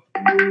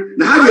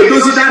na ha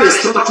ga-edozi that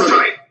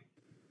restructuring.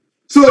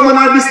 So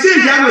mana the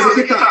stage a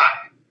na-ezekịta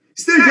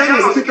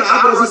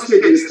abụrụzi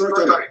stage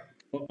restructuring.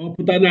 Ọ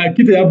pụtara na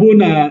kịta ya bụ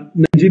na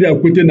Nigeria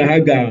kwete na ha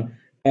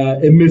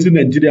ga-emezi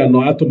Nigeria nọ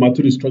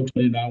atụmatụ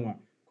restructuring na anwa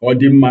ka ọ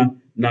dị mma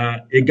na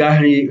ị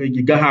gaghị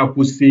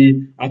akwụsị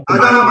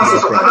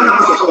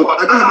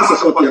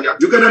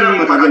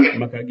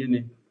maka gịnị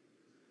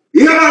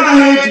ihe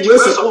na-agaghị eji wee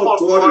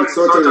sọpọtụ ọrụ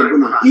restructuring bụ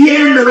na ihe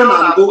mere na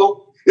mbụ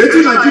etu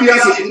Nigeria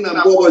si dị na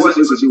mbụ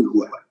ọbọzi ugbu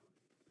a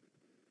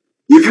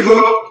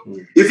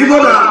ifugo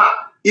na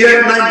ihe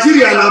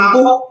Nigeria na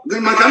mbụ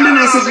maka ndị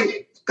na-asị gị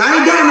ka anyị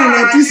gaa na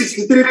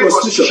 1963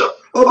 constitution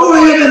ọ bụghị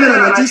ihe na-eme na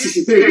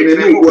 1963 dị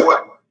na-eme ugbu a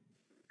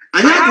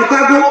anyị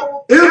apụtago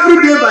every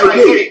day by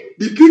day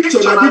the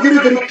picture na dị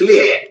very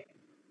clear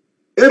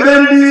ebe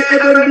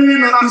ndị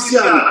na-akpụsi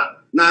ala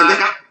na-aga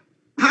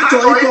ha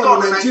chọrọ ịtọrọ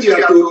Nigeria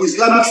to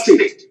Islamic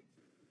State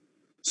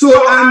So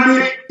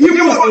and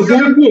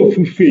okwu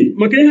ofufe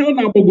maka ihe ọ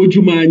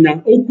na-agbagoju m anya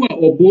okwu a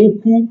ọ bụ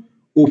okwu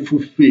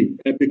ofufe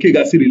bekee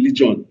gasị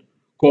religion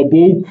ka ọ bụ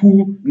okwu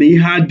na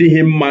ihe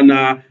adịghị mma na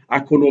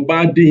akụnụba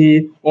adịghị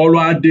ọrụ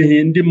adịghị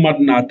ndị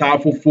mmadụ na-ata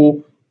afụfụ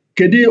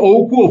kedu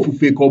okwu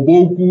ofufe ka ọ bụ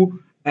okwu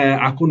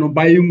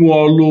akụnụba inwe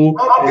ọrụ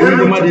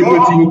ndị mmadụ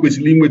inweta ihe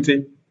kwesịrị inweta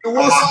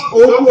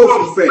okwu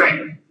ofufe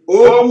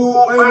okwu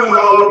enwe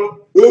ọrụ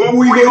okwu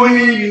ihe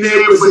niile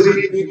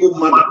kwesịrị ịbụ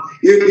mmadụ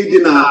ịdị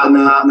na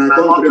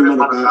kọntrị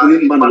mmadụ ka ndị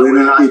mmadụ wee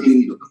na-ebi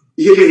ndụ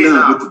ihe niile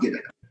na-abụtụgide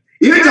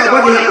ihe ji agwa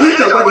gị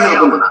ha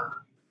bụ na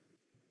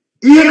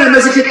ihe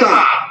na-emezi kịta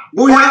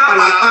bụ ihe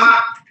akpara akpa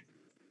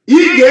ị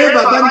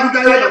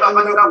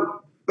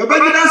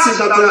Babangida says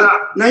that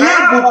na ya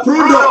bụ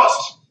product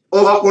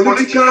of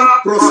political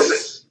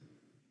process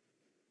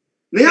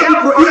na ya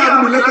bụ ihe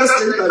abụ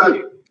latest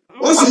interview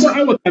also na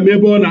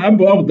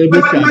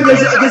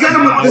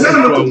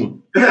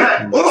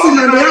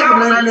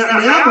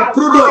ya bụ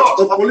product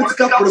of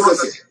political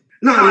process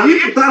na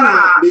ịpụta na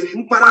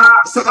mpara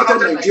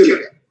Southern Nigeria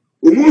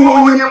onweghị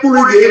onye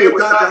mkpụrụ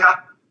ga-eweta aka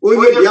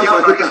onye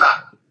Biafra kịta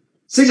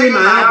si na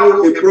ya bụ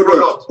a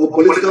product of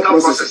political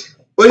process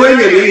onye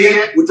nyere ihe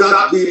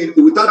without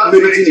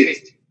meriting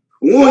it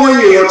onye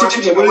nyere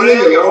ọchịchị ma onye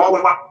nyere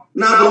ọkwa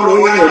na-abụrụ na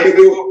onye ahụ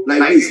emego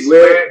like this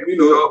wee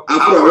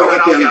afro wee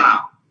aka ya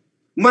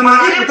mana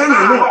ịpụta na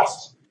north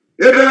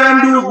ebe na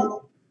ndị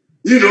ugwu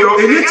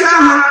enyecha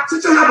ha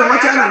site ha bụ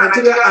nwacha na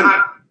Nigeria Army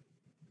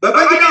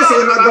Babangida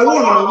sịrị na the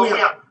war na onwe ya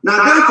na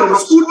aga from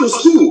school to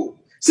school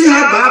si ha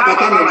baa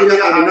bata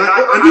Nigeria Army na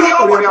adịghị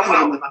ọkpọrọ ya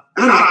a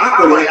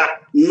na-akpọrọ ya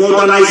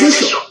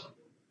modernization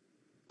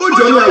o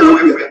ji onye ya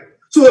okwu ya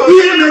so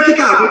ihe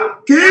na-eketa bụ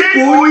ka ịkụ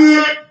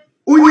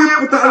onye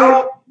pụtara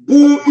bụ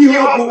ihe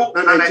ọ bụ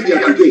na Nigeria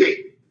today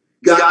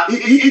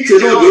ga-iche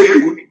na ọ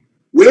ga-ekwu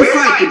wee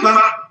fight ba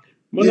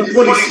the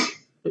policy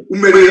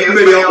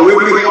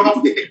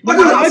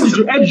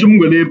ajụjụ m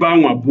nwere ebe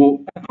anwa bụ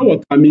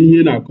aghọtara m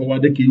ihe na-akọwa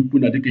dịka ikwu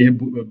na dịka ihe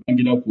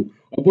Babangida kwuo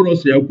ọ bụrụ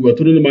ọsọ ya kwuo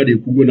ọtụtụ ndị mmadụ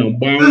ekwugo na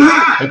mgbe anwa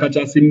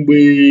ọkachasị mgbe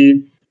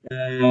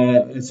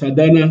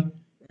Sadana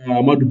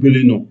Amadu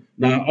Bello nọ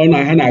na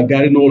ha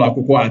na-agarị n'ụlọ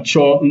akwụkwọ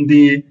achọ ndị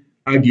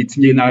a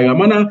ga-etinye n'agha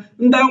mana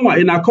ndị anwa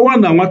ị na-akọwa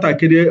na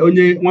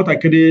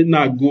nwatakịrị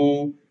na-agụ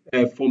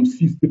form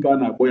 6 ka a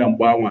na-akpọ ya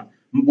mgbe anwa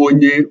mgbe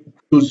onye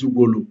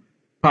tozugolo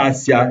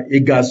pasịa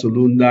ịga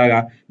soro ndị agha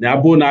na ya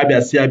bụrụ na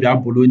abịasị abịa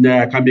bụrụ onye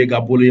agha kama ịga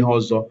bụrụ ihe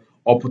ọzọ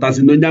ọ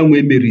pụtazi na onye anwa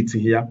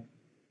emeritighị ya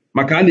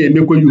maka a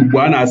na-emekwa ya ugbu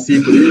a na-asị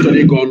onye chọrọ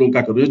ịga ọrụ nka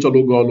ka onye chọrọ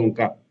ịga ọrụ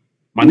nka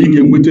mana ị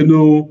ga-enweta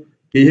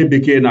ka ihe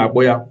bekee na-akpọ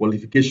ya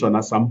qualification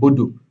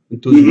asambodo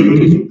ntozu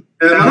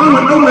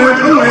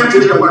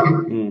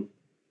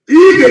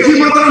ihe ga-eji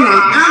mata na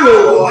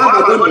aghụghọ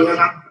agbata ya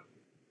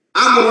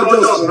agbụrụ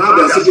jos na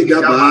abịa sị gị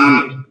baa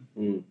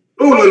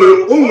o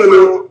nwere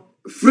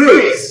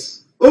phrase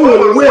o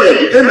nwere word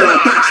emere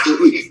attached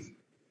to it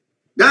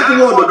that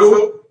word bụ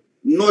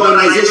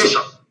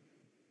modernization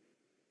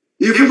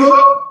ifugo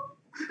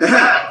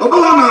ọ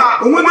bụrụ na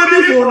onwebe ndị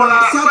fụrụ na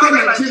Southern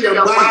Nigeria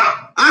mgbe ahụ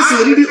a sị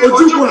ndị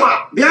ojukwu ha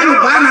bịanụ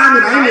baa na amị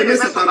na anyị na-eme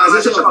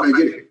satanization of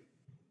Nigeria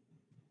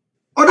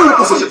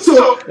so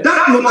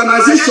that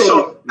modernization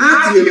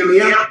atinyere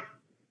ya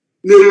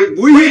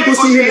bụ ihe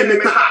ngosi ihe na-eme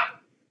taa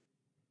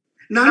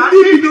na ndị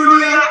bidoro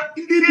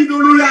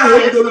ya ahụ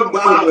ebidoro mgbe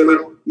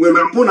ahụ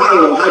nwere mpụ na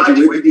aghụghọ ha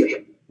ji wee bido ya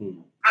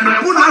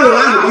mpụ na aghụghọ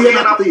ahụ bụ ihe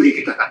na-apụta ihe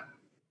kịta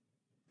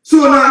so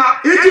na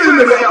eji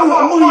emere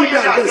ọmụghị dị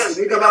adres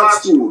na ịgaba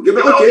skuul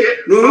gebe oke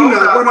na oru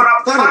na-agwa na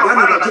fara ga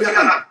na Nigeria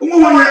Army ụmụ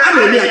onye a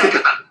na-eme ya kịta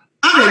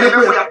a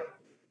na-emekwa ya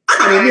a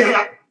na-eme ya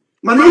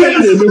mana ihe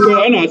na-emekwa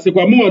a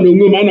na-asịkwa mụnwa na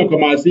onwe m anọkwa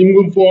m asị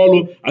nwe mfe ọrụ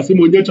asị m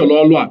onye chọrọ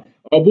ọrụ a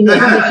ọ bụghị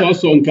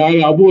sọsọ nke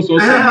agha ọ bụghị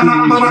sọsọ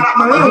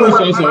ọ bụghị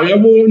sọsọ ya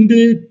bụ ndị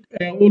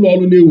ụlọ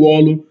ọrụ na-ewu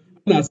ọrụ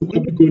a na-asịkwa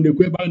biko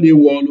na-ekwe ebe a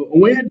na-ewu ọrụ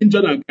onwe ihe dị njọ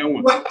na nke nwa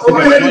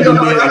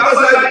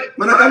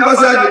mana ka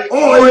mgbazi adị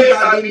onye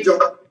ga-adị njọ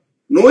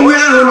na onye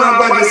ahụ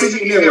na-agba gị sị gị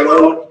na-ewere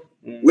ọrụ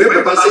wee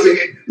pụtasị gị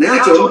na ya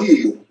chọrọ ndị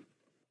Igbo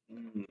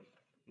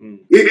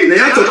na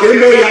ya chọrọ ka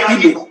emee ya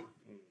Igbo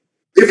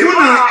ifu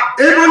na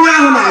ebe onye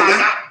ahụ na-aga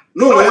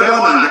n'ụlọ ebe ọ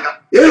na-aga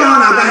ebe ọ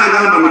na-aga ha aga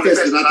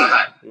manifest nata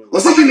ọ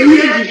sị gị na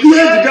ihe eji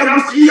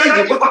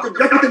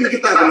bịakwute gị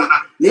kịta bụ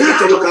na ya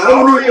chọrọ ka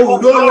ọrụ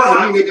owudo ọrụ ahụ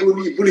niile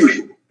bụrụ Igbo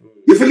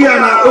ifuli ya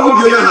na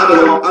obi onye ahụ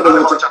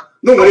adịghị ọcha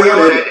n'ụlọ ihe ọ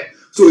na-ebe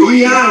so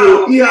ihe ahụ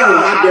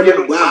ha bịara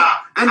mgbe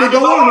ahụ and the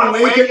government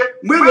nwere ike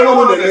mgbe ebe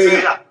ọrụ na-eme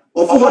ya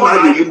ọfụhụ na a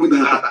ga-egbu ndị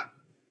ha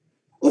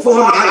ọfụhụ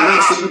na a ga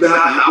na-asụ ndị ha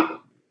ka ha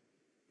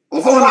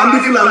ọfụhụ na ndị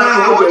Fulani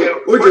ahụ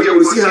o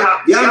jekwuru si ha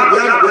bịa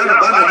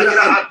baa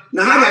Nigeria Army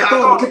na ha ga-ete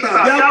ọrụ nkịta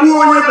bịa kwuo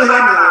onye be ha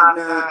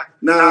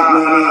na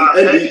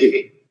NDA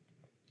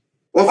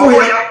ọfụhụ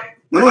ya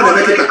mana ọ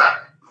na-eme kịta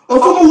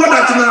ọfụhụ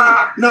wadachi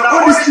na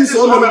ọdịstins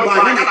ọ mere mgbe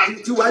anya na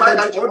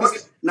tiwidị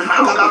na ha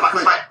ga-aba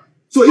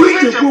so ihe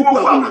na-ekwu okwu a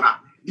bụ na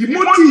the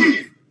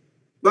motive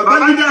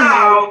Babangida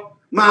ha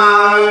ma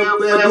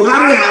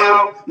Buhari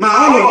ha ma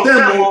all of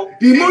them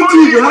the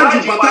motive ha ji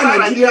bata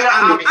Nigeria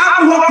Army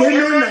abụghị ka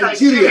eme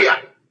Nigeria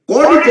ka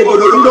ọ dị ka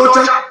obodo ndị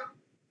ọcha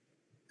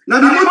na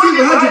the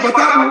motive ha ji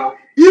bata bụ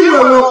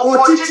iwewe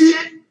ọchịchị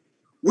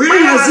wee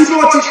hazibe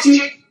ọchịchị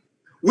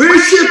wee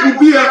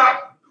shepụ ya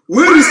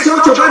wee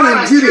restructure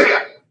Nigeria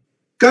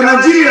ka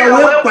Nigeria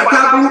wee bata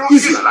bụ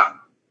Islam.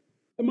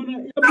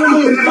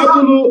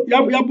 ya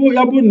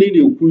bụ na ị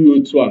na-ekwu ya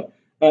otu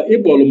a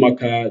ịkpọrọ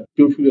maka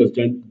Theophilus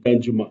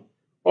Danjuma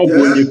ọ bụ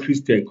onye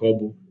Christian ka ọ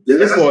bụ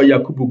ịkpọ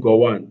Yakubu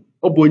Gowon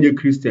ọ bụ onye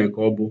Christian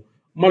ka ọ bụ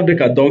mmadụ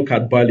dịka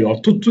Duncan Bali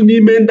ọtụtụ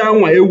n'ime ndị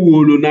anwa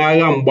ewuolu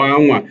n'agha mgba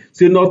anwa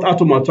si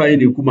n'atụmatụ anyị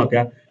na-ekwu maka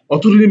ya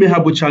ọtụtụ n'ime ha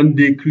bụcha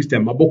ndị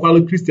Christian ma bụkwalụ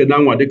Christian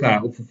anwa dịka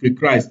ofufe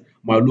Kraịst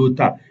ma ruo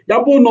taa ya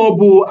bụ na ọ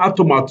bụ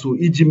atụmatụ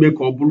iji mee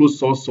ka ọ bụrụ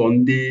sọsọ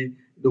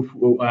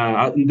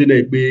ndị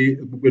na-ekpe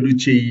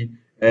okpukperechi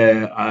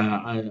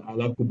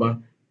alakụba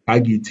ka a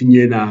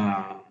ga-etinye na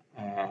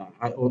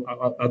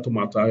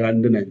atụmatụ agha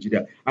ndị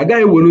Naijiria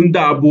agaghị ewere ndị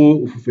abụ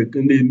ofufe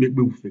ndị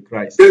na-ekpe ofufe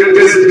Kraịst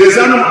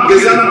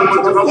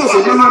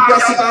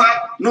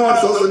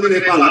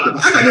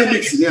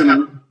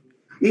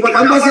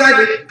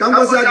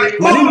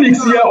mana mix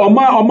ya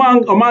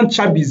ọma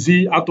nchabizi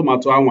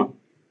atụmatụ anwa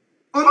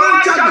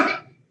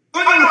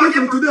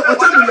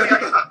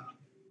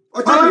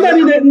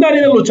ndị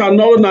niile lụcha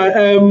n'ọrụ na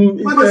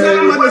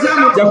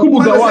Yakubu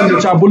Gowon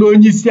lụcha bụrụ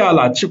onye isi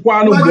ala chịkwa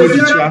mgbe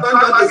ojichi ya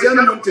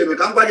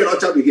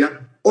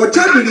ọ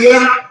chabighị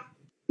ya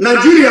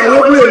Nigeria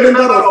wee bụrụ a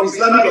member of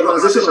Islamic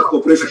Organization of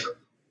Cooperation.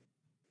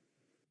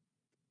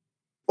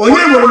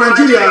 Onye nwere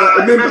Nigeria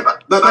a member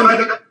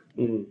Babangida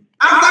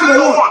after the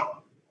war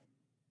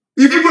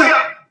ifufe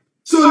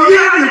so ihe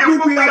a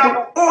na-ekwu ya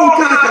bụ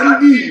nke a ka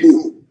ndị Igbo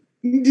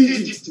ndị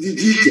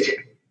dị iche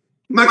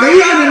maka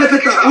ihe a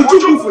na-emepụta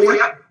Ojukwu fụrụ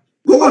ya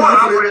Gowon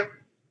afụrụ ya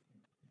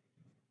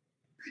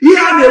ihe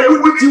a na-ekwu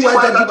ndị tiwa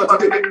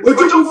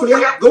Ojukwu fụrụ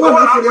ya Gowon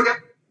afụrụ ya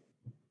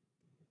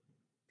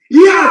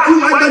ihe a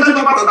tiwa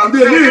bapụtara ndị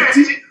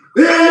na-eti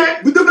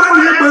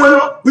butekwana egbe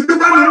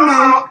butekwana mma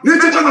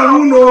na-echekwa na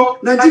ụlọ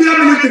Nigeria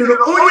military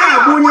onye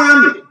abụ onye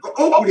amị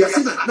o kwuru ya sị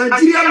na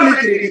Nigeria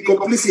military is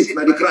complicit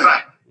na the crime.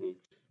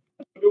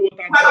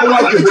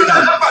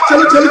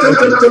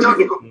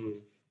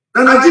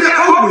 Na Nigeria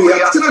o kwuru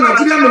ya sị na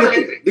Nigeria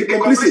military is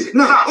complicit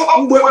na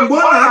mgbe ọ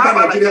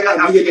na-aba Nigeria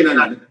ka ihe dị na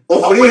nani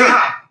ọfụrụ ihe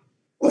a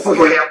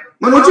ọfụrụ ya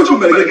mana Ojukwu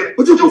mere gị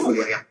Ojukwu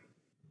fụrụ ya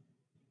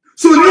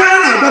so ihe a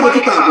na-agba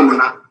dọkịta bụ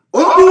na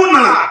ọ bụrụ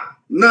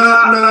na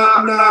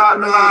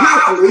ha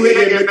fụrụ ihe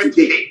ga-eme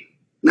today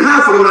na ha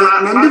fụrụ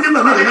na ndị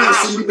Fulani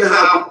na-asụ ndị be ha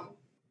bụ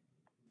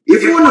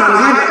ifu na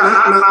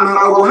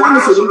ọgụ ha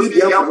mesoro ndị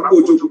Biafra bụ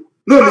Ojukwu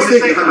no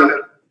mistake ha mere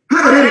ha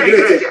gara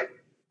regret ya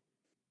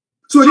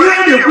so ihe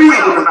a na-ekwu ya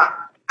bụ na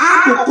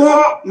akụkọ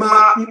ma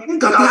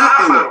nkata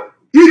akpalụ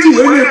iji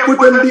wee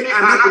na-ekpote ndị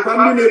anakụkwa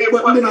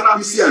ndị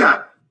na-akpụ isi ala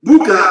bụ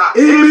ka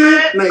eme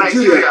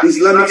Nigeria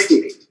Islamic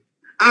State.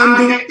 And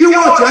the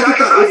watch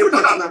Akita, if you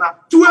that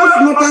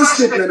 12 northern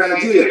states in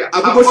Nigeria,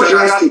 Abugo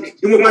Sharia state,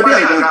 in Wadi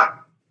and Ghana.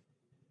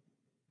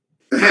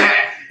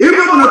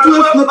 Even on a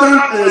 12 northern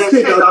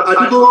state,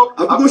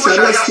 Abugo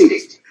Sharia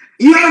state,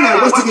 even I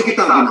was to get it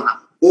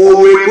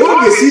or we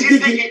go to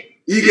see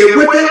you get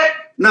wet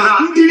now,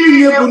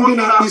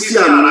 Bundina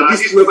Isiana,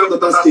 this 12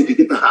 northern state,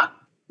 get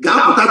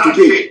that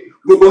today.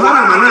 Boko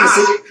Haram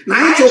Manase,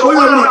 na nchi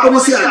okoyo na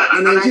polisi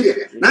na Nigeria.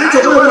 Na nchi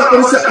okoyo na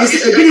polisi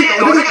is a big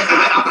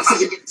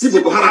si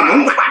Boko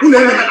Haram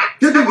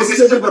take the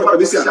decision for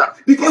polisi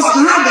because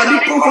now they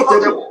are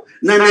comfortable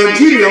na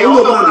Nigeria all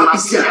over na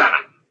polisi.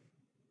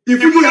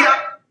 If you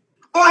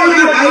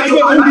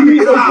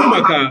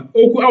maka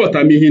okwu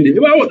awọtara ihe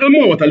ebe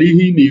awọtara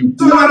ihe na-ekwu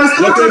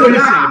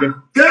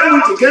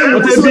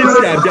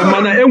abịa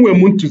mana enwe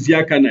m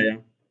ntụziaka na ya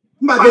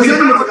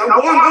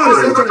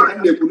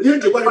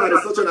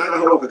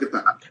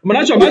mana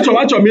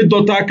achọrọ m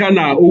ịdọta aka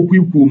na okwu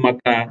ikwu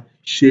maka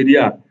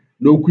sheria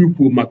na okwu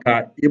ikwu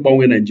maka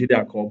ịgbanwe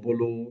Naijiria ka ọ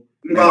bụrụ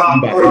mba.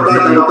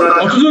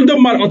 Ọtụtụ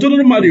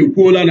ndị mmadụ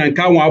ekwuola na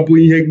nke anwa abụ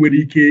ihe nwere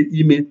ike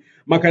ime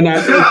maka na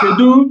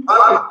kedu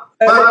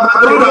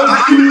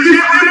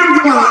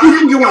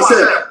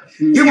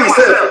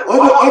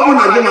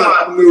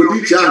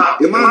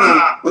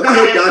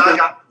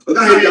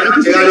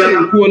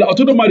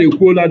ọtụtụ mmadụ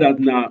ekwuola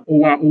na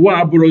ụwa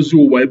abụrụzi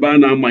ụwa ebe a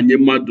na-amanye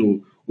mmadụ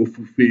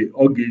ofufe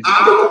ọ ga-eji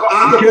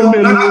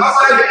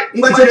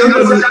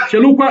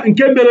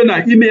nke mere na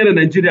imere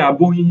Naijiria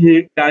abụghị ihe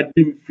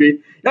ga-adị mfe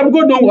ya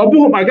bụgodo ọ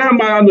bụghị ma agaghị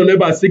amagha nọ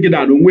n'ebe a sị gị na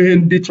onweghị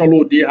ndị chọrọ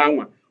ụdị ha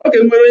nwa ọ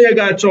ga-enwere onye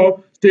ga-achọ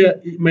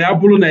ma ya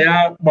bụrụ na ya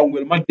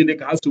gbanwere mmadụ gịnị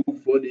ka ha so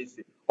wufuo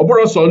n'isi ọ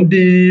bụrụ sọ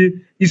ndị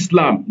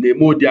Islam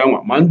na-eme ụdị anwa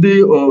ma ndị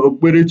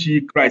okpukperechi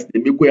Kraịst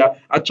na-emekwa ya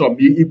achọrọ m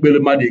ikpere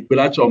mmadụ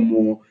ekpere achọrọ m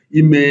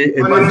ime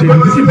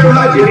evangelism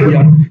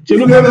ya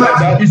chelu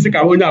isi ka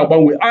onye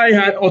agbanwe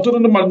ahịa ọtụtụ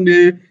ndị mmadụ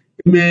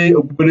na-eme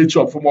okpukperechi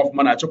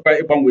ọfụma na-achọkwa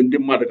ịgbanwe ndị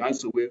mmadụ ka ha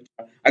so wee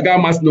agaghị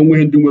amasị na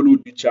onweghị ndị nwere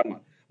ụdị iche anwa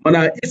mana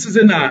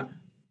isizi na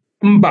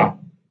mba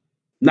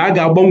na a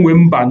ga-agbanwe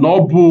mba na ọ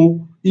bụ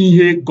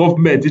ihe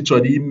gọọmenti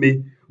chọrọ ime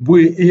bụ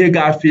ihe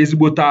ga-afịa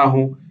ezigbote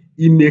ahụ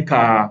ime ka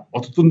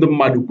ọtụtụ ndị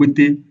mmadụ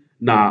kwete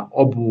na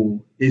ọ bụ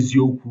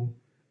eziokwu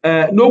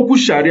n'okwu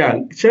sharia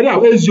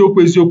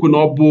eziokwu na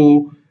ọ bụ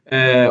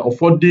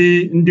ụfọdụ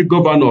ndị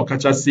gọvanọ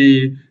kachasị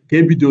ka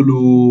ebidoro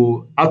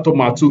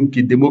atụmatụ nke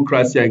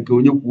demokrasi nke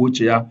onye kwuo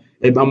uche ya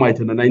ebe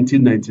amalitere na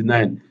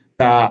 1999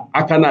 ka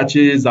aka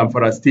na-achị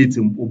Zamfara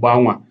steeti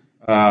Mgbanwa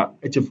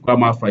echefukwa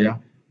m afa ya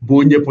bụ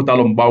onye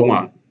pụtara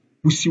Mgbanwa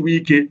kwụsiwe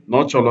ike na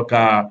ọ chọrọ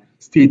ka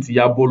steeti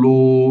ya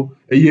bụrụ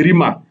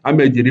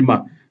Ahmed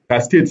Yerima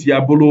ka steeti ya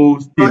bụrụ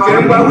steeti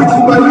ya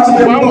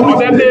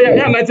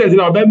na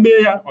ọbịa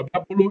mee ya ọbịa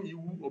bụrụ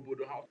iwu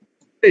obodo ha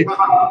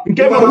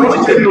nke bụ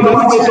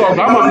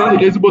ama na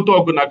nụrụ ezigbote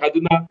ọgụ na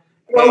Kaduna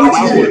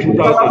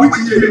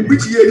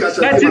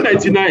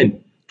 1999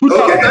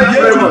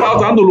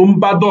 2000 anụrụ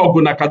mbado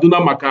ọgụ na Kaduna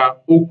maka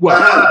okwu a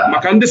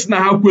maka ndị si na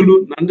ha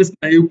kwelu na ndị si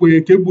na ha ekweghị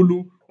nke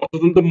gburu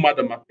ọtụtụ ndị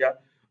mmadụ maka ya.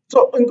 So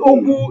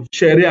okwu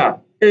sharia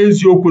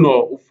eziokwu na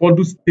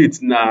ụfọdụ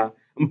steeti na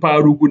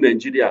mpaghara ugwu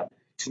Naijiria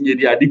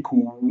tinyere ya dịka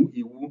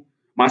iwu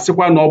ma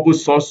sịkwa na ọ bụ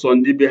sọsọ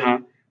ndị be ha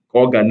ka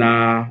ọ ga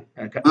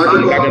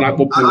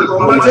na-akpọpụ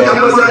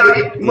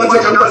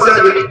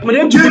mana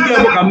ejikwa ya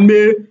bụ ka m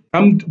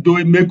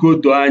mee ka o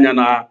doo anya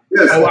na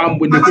ọwa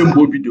mgbe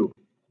o bido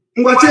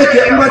Ngwa cheke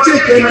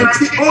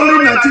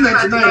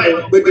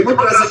 1999 mgbe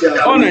demokrasi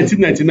bịara.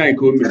 1999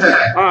 ka o mere.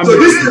 So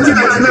this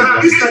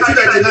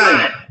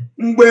 1999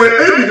 mgbe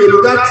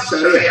ebidoro that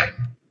sharia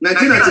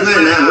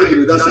 1999 ahụ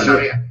ebidoro that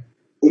sharia.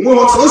 Onwe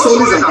ọsọ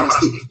only Zamfara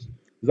steeti.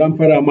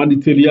 Zamfara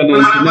amalitere ya na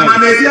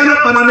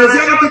 1999. Mana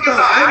n'ezianụ kịta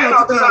anyị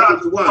na-atụta na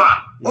 21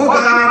 ọ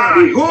gara na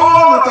the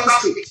whole Northern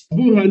state.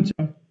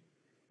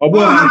 Ọ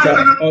bụghị ha ncha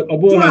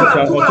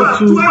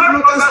ọtụtụ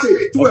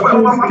steeti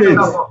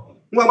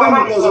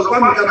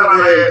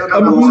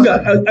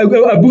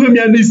abụghị m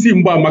ya n'isi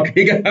mgba maka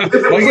ga-abụ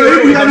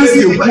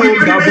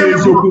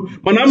eziokwu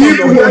mana ama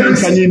na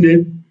ncha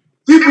niile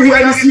mgbe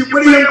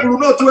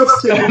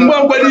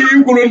ọgbara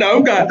ihe kwuru na m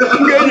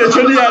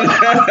ga-enyocha ya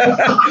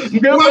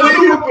mgbe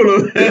ihe kwuru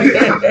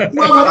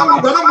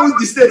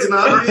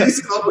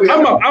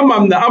ama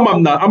m na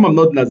ọ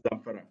dị na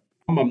Zamfara,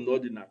 ama m na ọ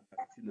dị na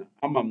Katsina,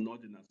 ama m na ọ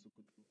dị na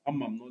Sokoto,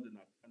 ama m na ọ dị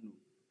na Kano,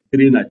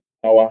 dịrị na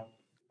Jigawa.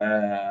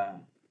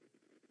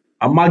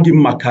 Amaghị m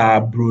maka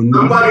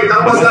Borno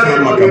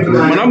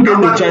mana m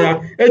ga-enyocha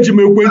ya. Eji m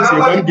ekwentị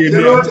ebe m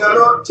ga-eme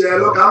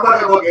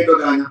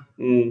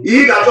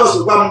ihe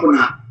ga-achọsụkwa m bụ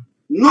na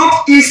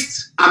North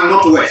East and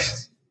North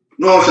West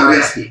no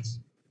Sharia state.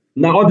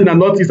 Na ọ dị na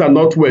North East and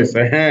North West.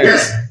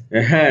 Yes.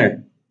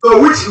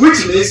 So which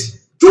means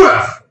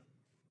 12.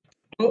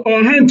 Ha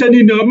ncha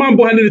niile ọma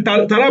mbụ ha niile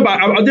Taraba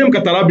adịghị m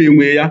ka Taraba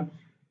enwe ya.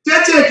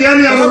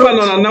 Taraba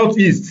nọ na North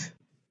East.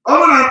 Ọ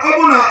bụ na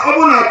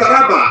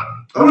Taraba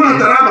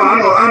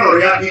anọrọ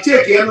ya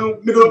icheki ya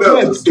middle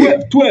belt state.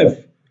 12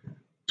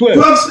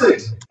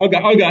 states. Ọ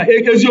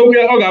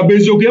ga-abụ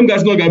eziokwu m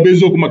gasị na ọ ga-abụ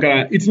eziokwu maka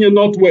na itinye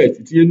North West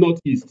itinye North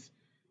East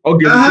ọ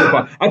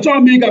ga-eziokwu. Achọghị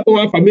m ịga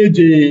kpọwa afa m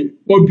eji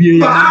kpọbie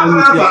ya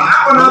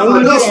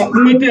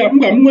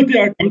nweta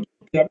ya ka m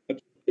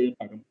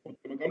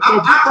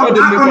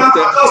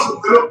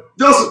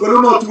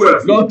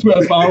North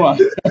West awa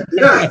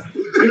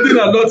ndị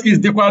na North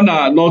East dịkwa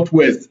na North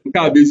West nke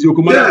a bụ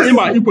eziokwu mana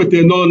ịma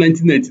ikwete nọ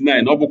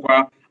 1999 ọ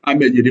bụkwa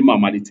Ahmed Yerima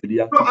malitere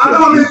ya.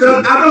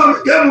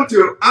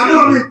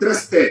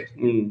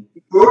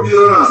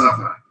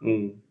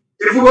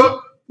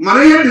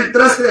 Mana ihe dị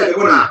interested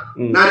bụ na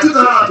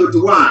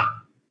 2021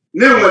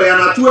 na-enwere ya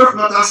na 12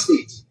 Northern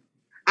States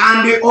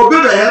and the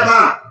obebeghị ebe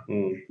a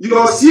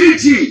your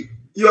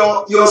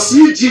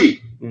CG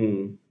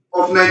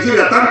of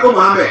Nigeria, Tanko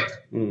Mohammed,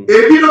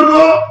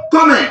 ebidogo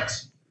comment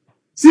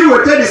si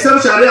wete the same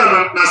sharia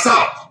na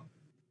South.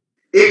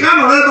 Ị ka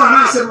nọ ebe a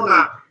na-asị m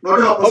na ọ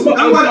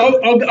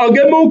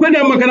ga-eme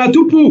nkwenye maka na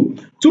tupu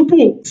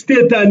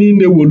steeti a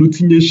niile wolu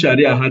tinye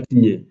sharia ha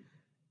tinye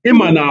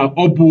ịma na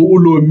ọ bụ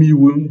ụlọ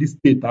omeiwu ndị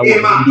steeti ahụ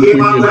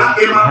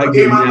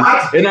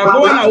ị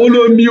na-akọwa na ụlọ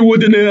omeiwu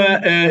dị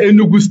na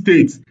Enugu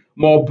steeti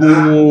ma ọ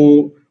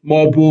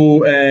bụ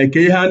ka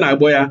ihe a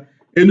na-agbọ ya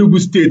Enugu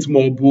steeti ma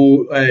ọ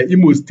bụ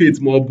Imo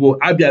steeti ma ọ bụ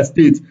Abia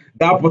steeti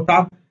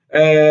ga-apụta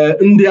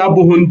ndị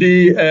abụghị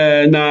ndị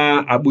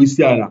na-akpụ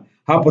isi ala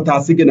ha pụta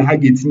sị gị na ha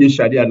ga-etinye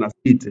sharia na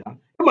steeti ha.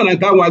 Mana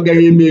nke ahụ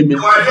agaghị eme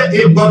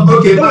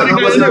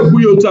na-ekwu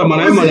ya otu a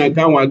mana ịma na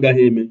nke ahụ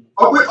agaghị eme.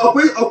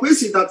 Ọkwa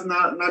isi that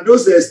na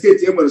those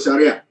steeti enwere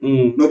sharia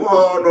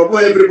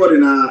n'ọbụghị everybody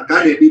na ka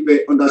a na-ekpe ikpe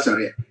under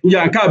sharia.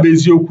 Ya nke a bụ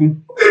eziokwu.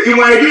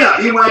 Inwe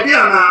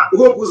idea na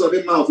Hope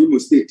Uzodimma of Imo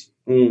steeti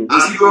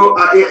as you go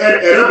a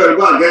rebel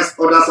go against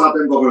other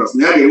southern governors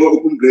na ya ga-enwe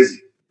open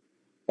grazing.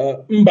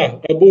 Mba,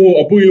 ọ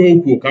bụghị ihe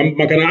okwu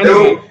maka na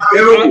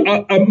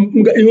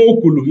ihe o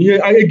kwuru ihe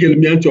egere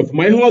m ya ntị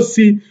ọfụma. Ihe ọ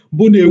si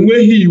bụ na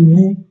enweghị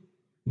iwu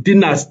dị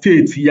na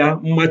steeti ya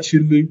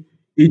mmachili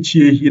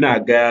ichi ehi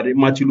na-agagharị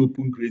mmachili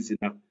open grazing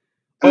na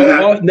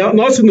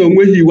ọ sị na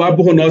onweghị iwu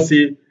abụghị na ọ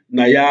sị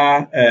na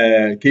ya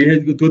ka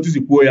ihe otu si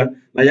kwuo ya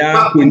na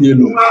ya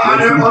kwenyelu ọ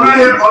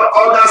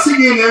ga-asị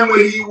gị na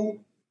enweghị iwu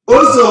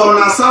o so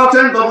na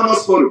Southern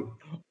Governors Forum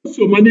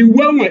so mana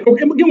iwu anwa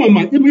gị nwa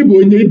ma ịbụ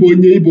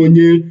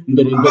onye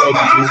ndọrọ ndọrọ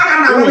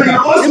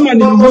ọchịchị ịma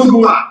na iwu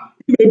bụ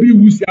ebe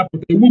iwu si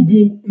apụta. Iwu bụ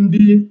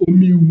ndị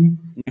omeiwu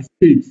na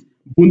steeti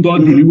bụ ndị ọ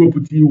dịrị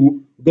iwepụta iwu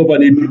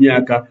gọvanọ ebinye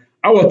aka.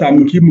 Aghọtara m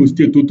nke Imo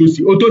steeti otu o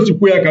si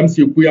kwuo ya ka m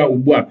si ekwu ya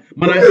ugbu a,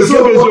 mana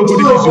eziokwu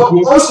dịka isi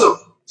kwuo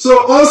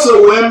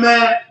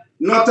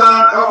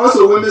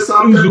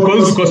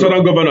nzukọ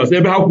Southern Governors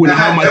ebe ha kwuru na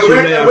ha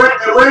machiela ya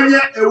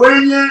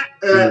enwenye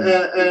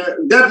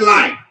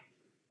deadline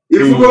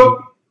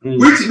ifugo,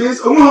 which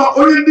means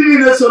onye ndị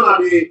niile so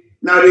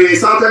na the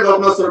Southern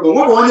Governors bụ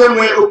onye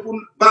nwe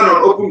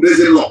open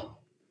grazing law.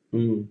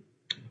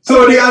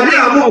 So the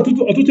idea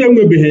ọtụtụ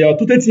enwebeghị ya,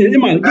 ọtụtụ etinye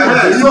ịma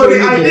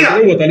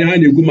ịghọtara ha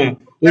na-egwu ma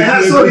the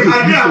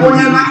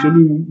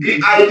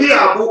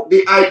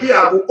idea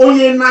bụ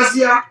onye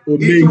nazia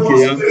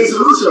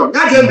resolution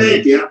ya ga-eme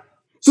nke ya.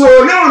 So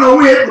onye na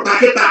onwe ya pụta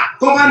kịta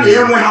kọba na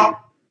ya nwe ha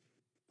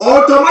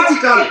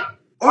automatically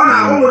ọ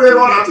na-ahụ ebe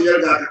ọ na-atụnyere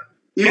gị aka.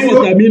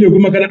 Ịghọtara m ị na-egwu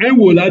maka na anyị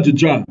nwere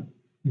ajụjụ a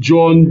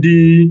jụọ ndị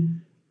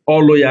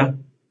ọrụ ya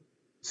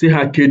si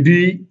ha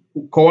kedu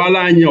kọwara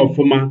anyị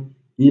ọfụma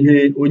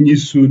ihe onye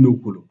isi unu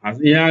kwuru.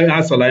 Ihe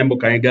ha sọrọ anyị bụ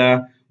ka anyị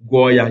gaa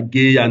gụọ ya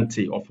gee ya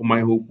ntị ọfụma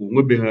ihe okwu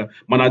nwebeghị,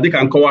 mana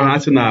dịka nkọwa ha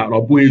sị na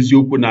ọ bụghị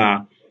eziokwu na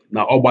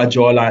ọ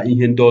gbajọọla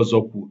ihe ndị ọzọ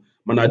kwuo,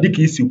 mana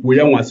dịka isi kwuo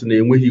ya nwa sị na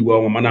enweghị iwu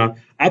ọnwa, mana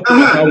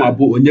atụmatụ anwa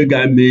bụ onye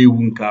ga-eme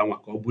iwu nke anwa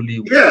ka ọ bụrụ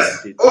iwu.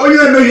 Onye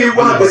emeghị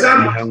iwu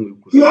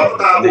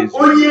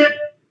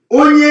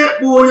onye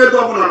bụ onye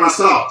gọvanọ na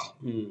South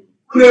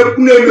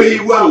na-emeghị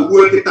iwu ahụ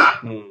gbuo kịta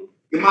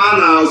ịma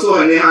na ọsọ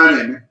ihe ha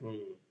na-eme.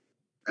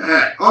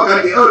 Ọ ka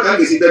m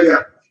ga-esi debe ya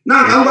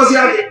na ka ngozi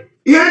ya gị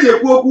ihe eji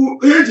ekwu okwu,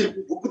 ihe eji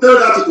kwuputere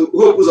gị atụtụ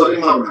Hope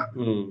Uzodimma bụ na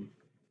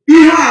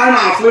ihe a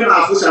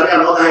na-afụ sharia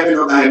na ọ gaghị eme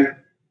na ọ gaghị eme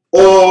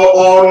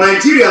or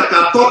Nigeria ka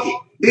Turkey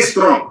dị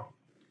strong.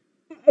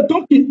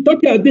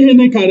 Turkey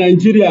adịghị ka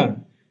Nigeria.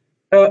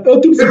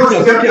 Otu m si na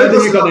Turkey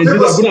adịghị ka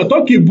Nigeria bụ na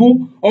Turkey bụ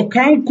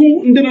ọkankụ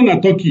ndị nọ na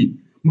Turkey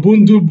bụ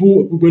ndị bụ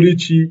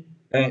okpukperechi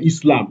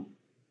Islam.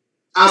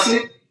 Asị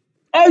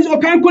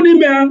ọkankụ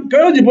n'ime ha ka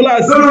o ji bụla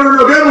asị.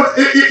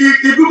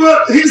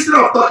 History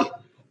of Turkey.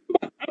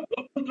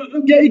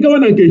 Ịgawa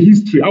na nke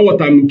history,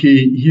 aghọtara m nke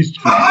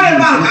history.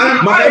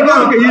 Maka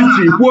ịgawa nke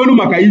history kwuo olu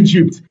maka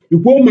Egypt,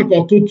 ikwuo maka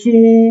ọtụtụ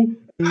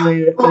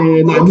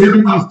na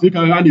Middle East ka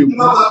ha na-ekwu.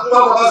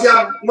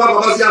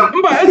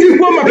 Mba, eji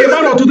kwuo maka ebe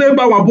a na ọtụtụ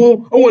ebe anwa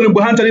bụ o nwere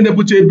mgbe ha nchara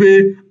na-ebucha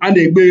ebe a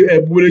na-ekpe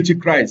okpukperechi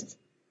Kraịst.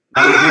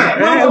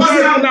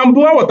 Na mbụ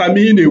aghọtara m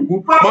ihe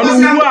na-ekwu, mana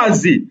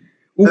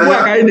ugbu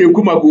a ka anyị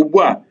na-ekwu maka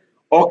ugbu a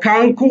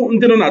ọkankụ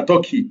ndị nọ na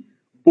Turkey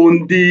bụ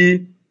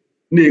ndị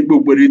na-ekpe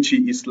okpukperechi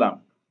Islam.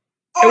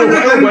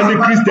 Enwekwa ndị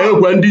Kristian,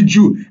 enwekwa ndị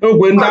Juu,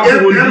 enwekwa ndị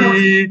abụghị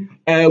ndị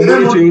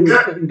okpukperechi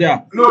ndị a.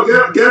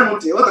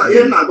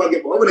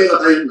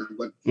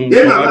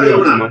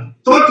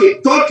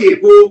 Turkey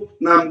bụ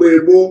na mgbe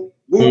gboo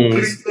bụ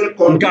Christian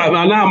country. Nke a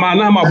anaghị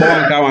m agbawa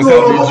nke ahụ, nke a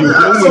bụ eziokwu.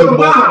 O nwere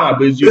mgbe ọ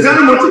bụ eziokwu.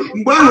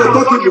 Mgbe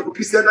ahụ Turkey bụ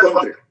Christian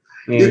country.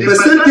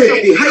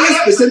 The highest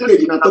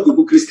percentage na Turkey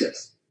bụ Christians.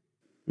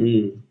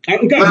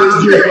 Nke a bụ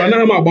eziokwu,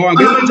 anaghị m agbawa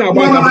nke emecha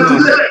agba ka ọ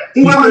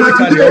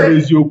bụ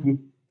eziokwu.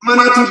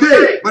 Mana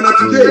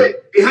today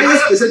the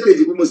highest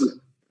percentage bụ Muslim.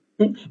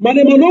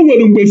 Mana o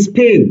nwere mgbe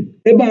Spain,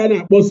 ebe a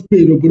na-akpọ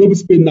Spain, obodo bụ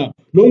Spain na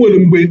o nwere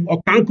mgbe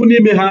ọkankụ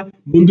n'ime ha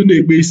bụ ndị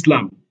na-ekpe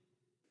Islam.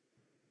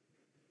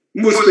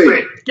 Mbụ Spain.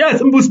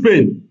 Yes, mbụ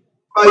Spain.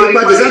 Ọ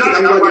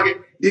bụghị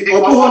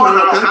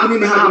na ọkankụ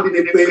n'ime ha bụ ndị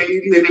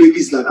na-ekpe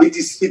Islam.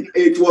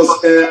 It was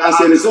as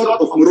a result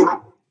of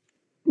Morocco.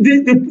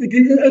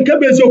 Nke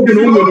bụ eziokwu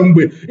na o nwere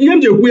mgbe ihe m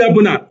ji ekwu ya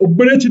bụ na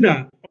okpukperechi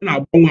na ọ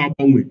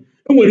na-agbanwe.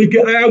 Enwere ike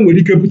agha nwere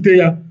ike bute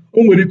ya,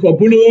 o nwere ike ọ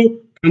bụrụ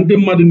ka ndị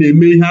mmadụ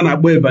na-eme ihe a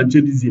na-agba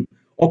evangelism.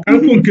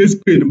 Ọkankụ nke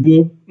Spain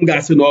bụ m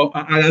ga-asị na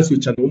agha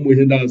socha na ụmụ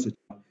ihe ndị agha socha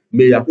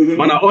mee ya,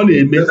 mana ọ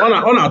na-eme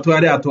ọ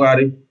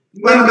na-atụgharị.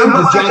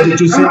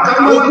 Ajụjụ si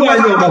okwu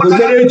anyị ọ maka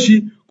okpukperechi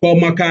ka ọ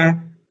maka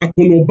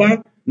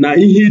akụnụba na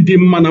ihe dị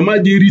mma na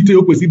mmadụ irite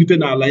o kwesịrị irite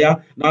n'ala ya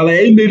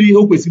imeri ihe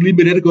o kwesịrị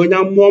imere dịka onye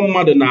mmụọ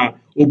mmadụ na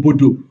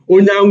obodo,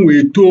 onye anwụ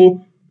eto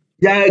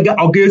ya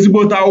ọ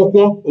ga-ezigbote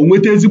akwụkwọ, o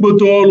nweta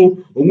ezigbote ọrụ,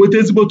 o nweta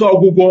ezigbote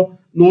ọgwụgwọ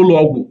n'ụlọ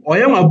ọgwụ. Ọ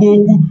ya ma bụ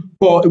okwu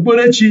ka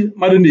okpukperechi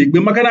mmadụ na-ekpe,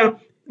 maka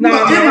na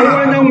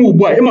ọwụwa anyanwụ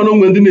ugbu a ịma na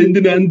onwe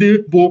ndị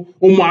bụ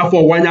ụmụafọ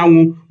ọwụwa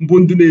anyanwụ bụ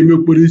ndị na-eme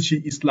okpukperechi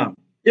Islam.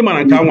 Ịma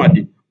na nke anwa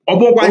dị ọ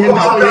bụkwa ihe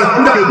mba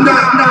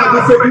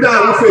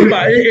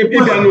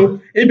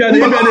ịbịa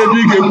n'ebe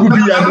ị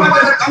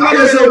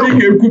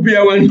ga-ekwubi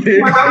ya nwanne.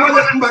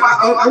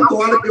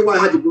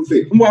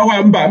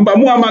 Mba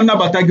mụnwa ma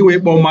nnabata gị wee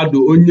kpọọ mmadụ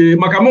onye,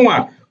 maka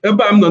mụnwa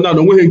ebe a m nọ na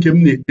onweghị nke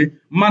m na-ekpe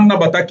mma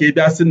nnabata ka ị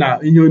bịa sị na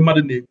ihe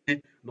mmadụ na-ekpe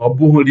na ọ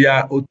bụghị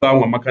ya otu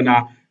anwa, maka na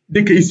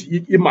dịka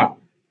isi ịma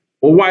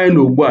ụwa anyị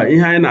na ugbu a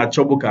ihe anyị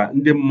na-achọ bụ ka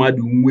ndị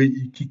mmadụ nwee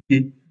ikike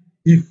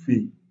ife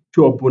chi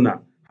ọbụla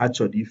ha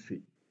chọrọ ife.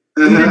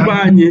 Ndị be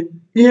anyị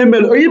ihe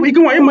mere ịma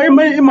ihe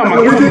mere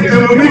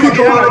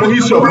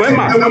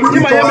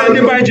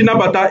ndị be anyị ji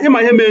nabata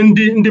ịma ihe mere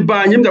ndị be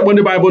anyị m jakpọ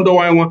ndị be anyị bụ ndị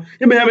nwanyị nwa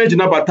ime ihe mere ji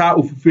nabata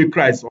ofufe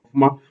Kraịst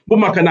ọfụma bụ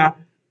maka na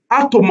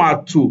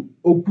atụmatụ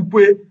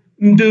okwukwe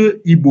ndị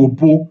Igbo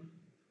bụ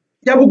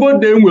ya bụgo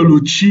na enwere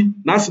chi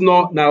na asị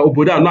na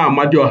obodo anọ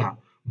Amadioha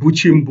bụ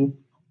chi mbụ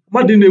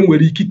mmadụ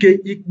na-enwere ikike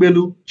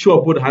ikpelu chi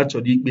ọbụla ha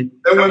chọrọ ikpe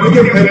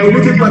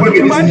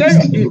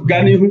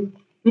gaa n'ihu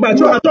mba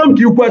achọghị m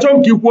ka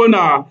ikwuo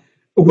na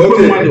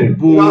okwukwe mmadụ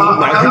bụ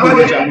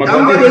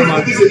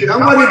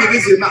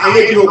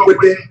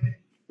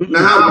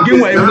gị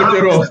nwa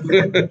ekwetere ọ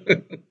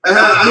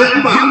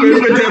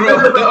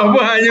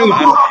bụghị anyị nwa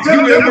gị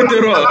nwa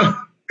ekwetere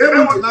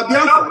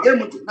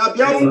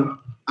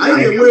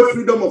anyị ga-enwe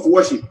freedom of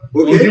worship,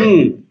 okay?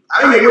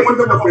 Anyị ga-enwe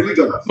freedom of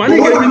religion. Mana ị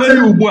ga-ebido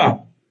ya ugbu a.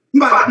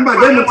 Mba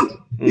ga-emụtụ.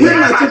 Ihe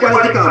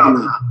na-achịkwa dịka bụ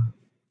na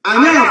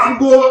anyị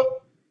afụgo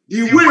the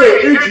way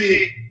eji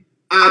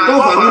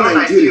agọvanọ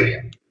Nigeria.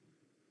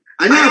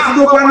 Anyị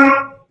afụgokwana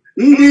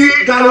ndị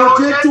gara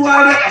jee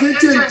tụgharịa jee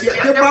chenji jee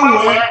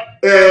gbanwee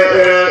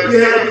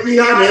ihe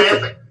a na-efe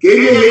ka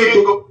enye ha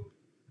ego.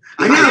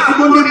 Anyị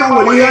afụgo ndị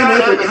gbanwere ihe a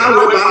na-efe ka ha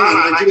wee baa na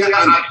Nigeria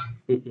Army.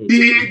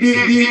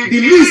 The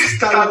list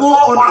can go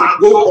on and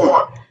go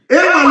on. A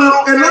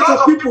lot of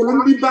people in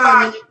the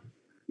band,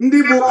 in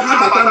the book,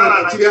 have a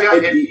Nigeria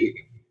NDA.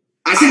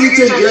 I see you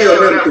change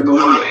your name to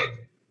Mohammed.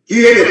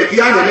 He had a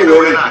piano.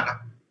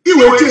 He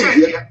will change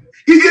it.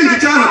 He changed the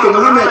channel to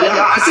Mohammed.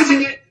 I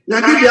see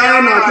Nigeria,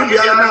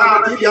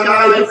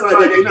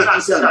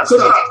 so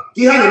that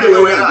he had a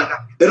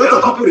lot of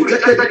people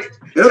rejected it.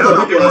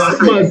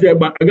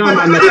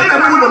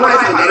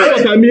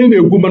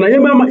 na-ekwu mana m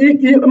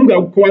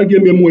ga-akọwa gị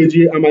eme mmụọ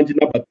eji amaji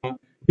nabata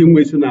ihe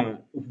nwesi na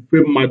ofufe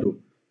mmadụ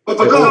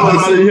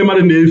ihe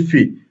mmadụ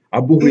na-efe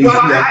abụghị isi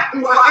ya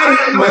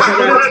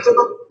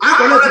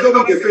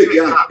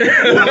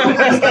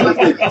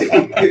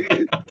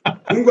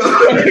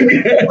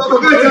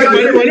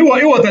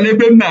ịghọtara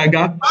ebe m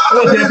na-aga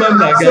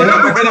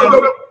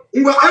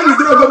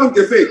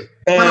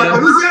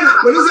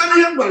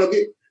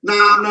na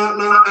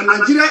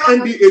Nigeria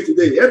NDA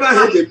today ebe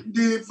ahụ eji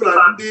ndị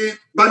Fulani ndị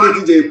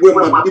bandit ji egbu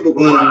mmadụ ndị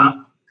Boko Haram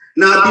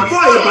na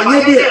before ịbanye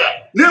dị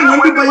na-enwe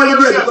ndị banyere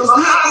dị because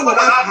ha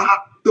agbara ha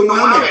to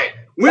Mohammed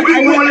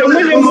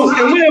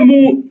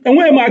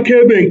enweghị m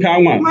akaebe nke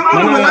anwa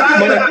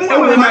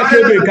enweghị m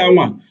akaebe nke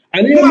anwa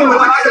enweghị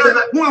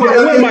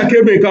m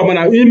akaebe nke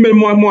mana ime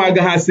mmụọ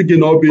agaghị asị gị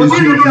na ọ bụ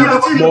eziokwu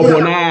ma ọ bụ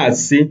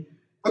na-asị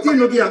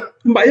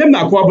mba ihe m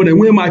na-akọwa bụ na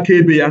enweghị m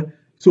akaebe ya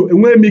so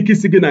enweghị m ike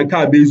isi gị na nke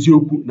a bụ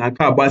eziokwu na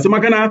nke a bụ asị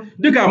maka na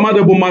dịka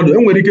mmadụ bụ mmadụ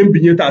enwere ike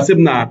mbinye taa asị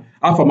m na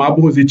afọ m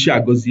abụghịzi chi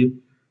agọzie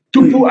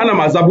tupu ana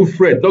m azabụ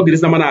Fred n'oge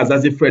na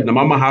azazi Fred na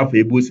mama ha afọ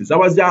ebe o si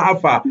zawazie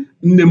afa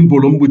nne m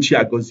bụrụ mbụ chi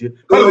agọzie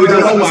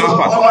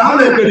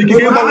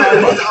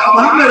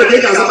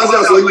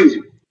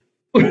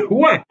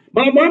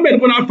mana Mohammed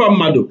bụ n'afọ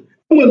mmadụ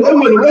enwere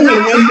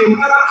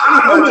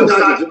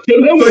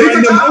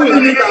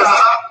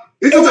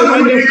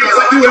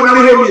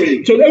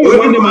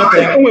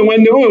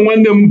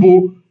nwanne m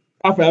bụ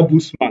afọ ya bụ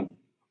Usman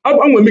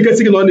enwere m ike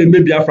sị gị na ọ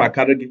na-emebi afọ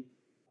akarị gị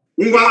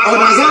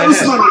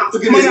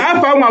mana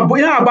afọ anwa bụ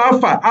ihe abụ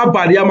afọ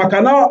abalị ya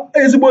maka na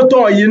ezigbote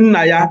ọyị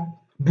nna ya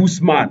bụ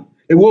Usman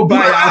eweba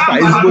ya afa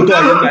ezigbote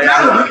ọyị nna ya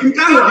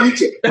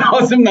ọ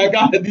sị m na nke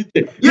ahụ dị iche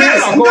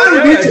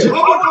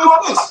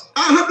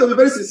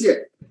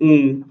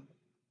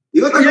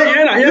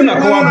ihe m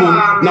na-akọwa bụ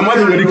na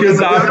mmadụ nwere ike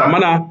ịza afa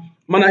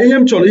mana ihe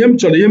m chọrọ iji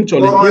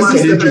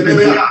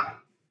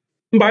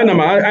mba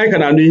anyị ka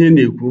na-anụ ihe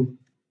na-ekwu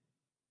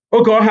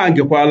oge ọha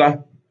ngekwala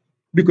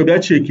biko bịa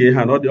cheke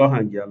ha na ọ dị ọha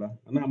ngịala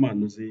anaghị m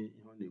anụzi ihe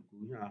ọ na-ekwu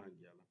ihe ọha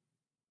ngịala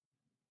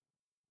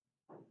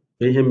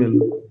ihe mere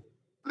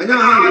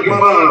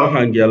ọha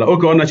ngịala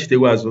oge ọ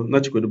nachitegwu azụ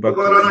nachikwedo bako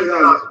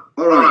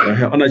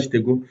ọ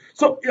nachitego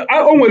so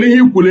o nwere ihe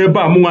ikwuru ebe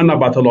a mụnwa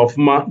nabatara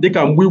ọfụma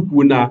dịka mgbe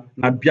ikwu na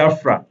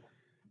Biafra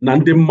na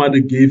ndị mmadụ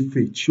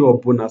ga-efe chi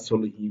ọbụla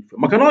sọrọ ha ife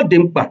maka na ọ dị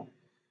mkpa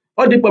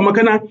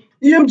maka na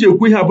ihe m ji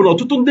ekwu ihe abụla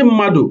ọtụtụ ndị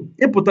mmadụ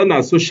ịpụta na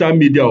soshal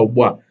midia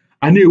ugbu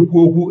a na-ekwu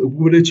okwu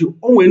ekpukperechi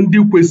o nwere ndị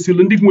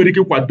kwesịrị ndị nwere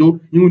ike kwado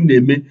ihe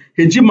na-eme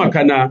ha eji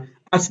maka na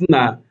asị na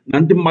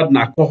ndị mmadụ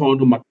na-akọ ha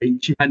ọnụ maka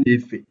chi ha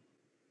na-efe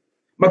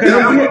maka na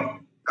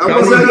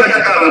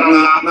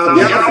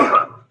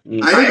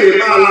anyị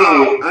ga-eme ala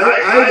ahụ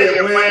anyị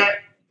ga-enwe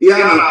ihe a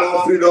na-akpọ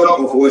freedom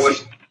of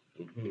worship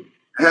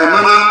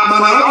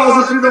mana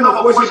ọzọ freedom of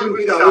worship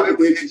nke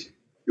ga-awepụta echi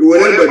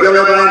iwere mgbe bịa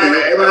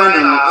ebe a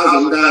na-azụ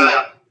ndị agha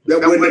bịa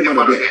gbuo ndị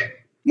mmadụ bịa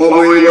ma ọ bụ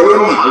were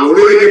mma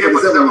were ege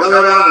 47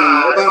 gabara na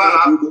ebe a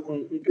na-akụ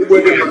ugbo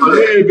ndị mmadụ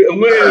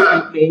enweghị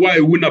n'ụwa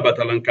iwu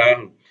nabatara nke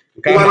ahụ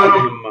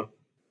adịghị mma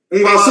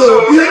ngwa so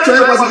ihe chọrọ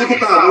ịgbasị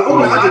nkịta bụ ọ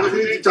nwere ajụjụ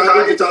ịchịcha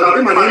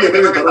ịma na ị na-eme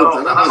nkarọt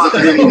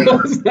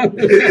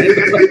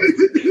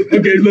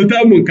oge leta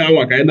m nke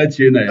anwa ka anyị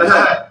nachie na ya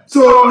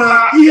so na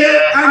ihe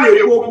a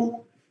na-ekwu okwu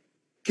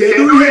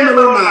kedu ihe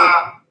mere na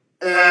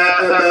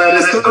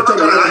restoration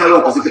na anaghị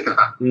ọkụzi kịta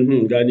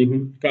gaa n'ihu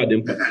ka dị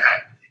mkpa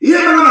ihe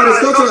mere na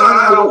restructuring a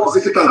na-awụ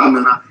kịta bụ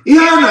na ihe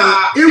a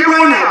na-egwu a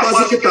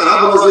na-agbazi kịta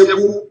abụrụzi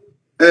egwu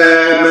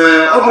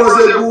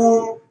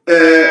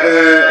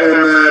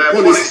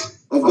policy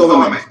of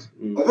government,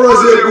 ọ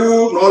bụrụzi egwu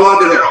na ọrụ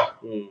adịrọ,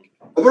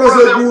 ọ bụrụzi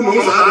egwu na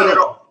ụzọ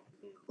adịrọ,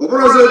 ọ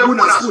bụrụzi egwu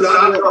na skuul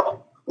adịrọ,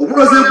 ọ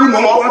bụrụzi egwu na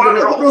ọkụ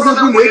adịrọ, ọ bụrụzi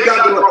egwu na ego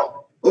adịrọ,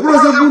 ọ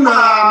bụrụzi egwu na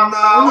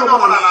onye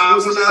ọbụla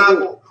na-arụzi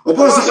na-agụ, ọ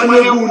bụrụzikwa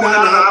egwu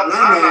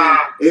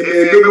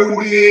na-emegbu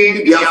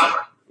ndị Biafra.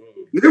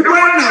 Na egwu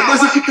anyị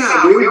na-agbasi kịta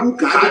bụ egwu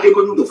ka adịdego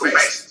ndụ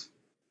first.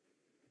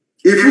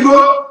 Ifugo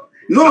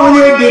na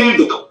onye dị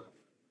ndụ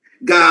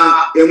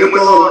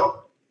ga-enweta ọrụ,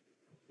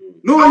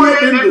 na onye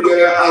dị ndụ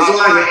ga-azụ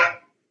ahịa,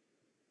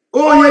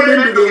 onye dị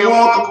ndụ ga-enwe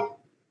ọkụ,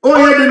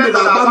 onye dị ndụ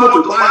ga-agba moto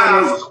gbaa ya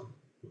n'ụzọ.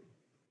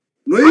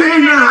 Na ihe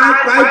niile ha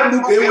ka anyị kwuru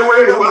ka e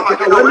nwee ụlọ maka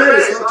wee mee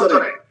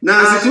restructuring na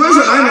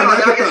situation anyị nọ na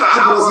kịta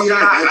abụrụzi ihe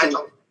anyị chọrọ.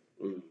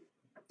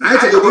 Anyị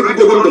chọrọ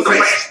ibidogo ndụ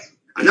first,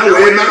 anya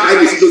wee mee ka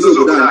anyị ga-esi dozie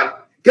obodo anyị.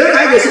 Ka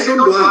anyị ga-esi dị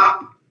ndụ ahụ,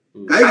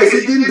 ka anyị ga-esi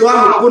dị ndụ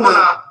ahụ bụ na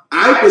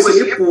anyị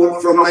kwesịrị ịpụ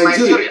from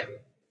Nigeria,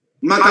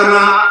 maka na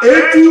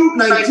etu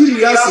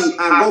Nigeria si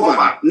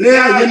agọva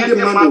na-enye ndị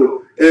mmadụ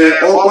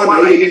ọkwa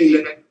na ihe niile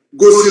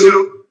gosiri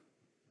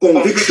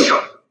conviction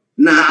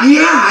na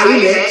ihe ahụ anyị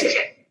na-eche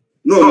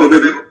na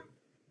omebebe.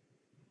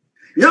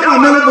 Ya ma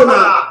mere bụ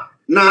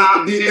na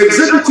the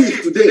executive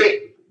today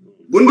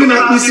bụ ndị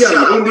na-akpụ isi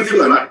ala bụ ndị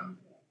Fulani,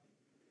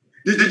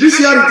 the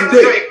judiciary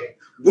today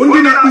bụ ndị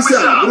na-akpụ isi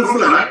ala bụ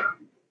Fulani,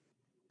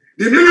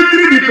 the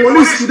military, the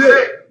police today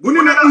bụ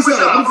ndị na-akpụ isi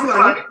ala bụ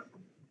Fulani,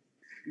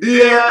 the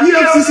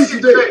EFCC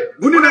today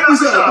bụ ndị na-akpụ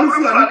isi ala bụ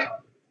Fulani.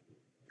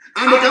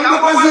 And ka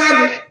mgbakwazi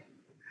adị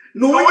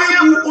na onye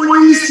bụ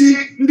onye isi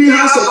ndị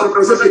House of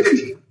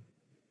Representatives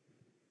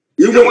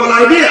igwekwara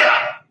idea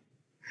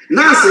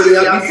na-asịrị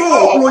ya bifo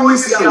ọkpụ onye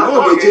isi ahụ ọ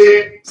ga-eje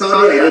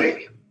Saudi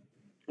Arabia.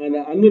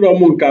 Anụrọ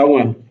m nke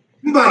anwa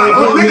Mba,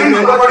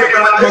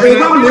 kedu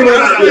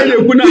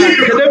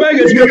ebe a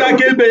ga-esikọta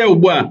aka ebe ya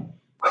ugbu a?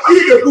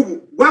 Ihe ga-ekwu bụ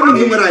gwa m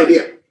ndị nwere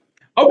idea.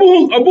 Ọ bụ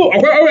ọkwa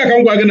ka m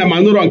gwa gị na ma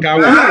nụrọ nke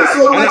anwa.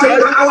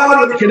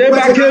 Kedu ebe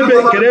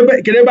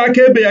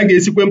aka ebe ya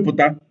ga-esikwe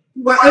mpụta?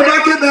 Ebe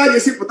aka ebe ya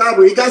ga-esi pụta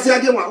bụ ịgazi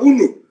adị nwa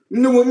unu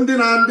ndị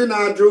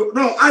na-ajụ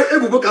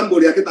ebubo ka m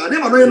boro ya kịta. Ndị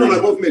mana onye nọ na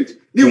gọọmenti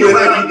n'inwere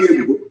aka ị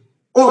ga-ebubo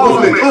ọ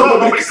gọọmenti ọ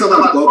public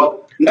servant ka ọ bụ.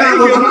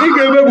 Ị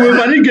ga-ebebu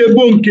mana ị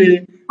ga-ebo nke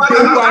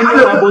nkwa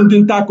anyị bụ ndị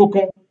nta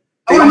akụkọ.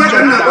 Igbo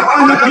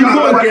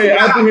nke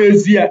abụghị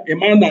ezi ya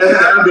ịma na ọ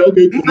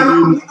ga-ekwu nke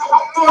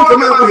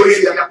m abụghị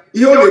ezi ya.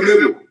 Ihe ọ ga-eme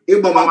bụ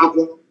ịgba m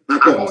akwụkwọ na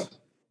kọt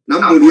na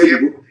mmụrụ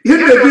ebubo. Ihe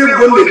na-ebu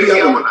ebubo na-ebu ya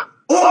bụ na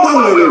ọ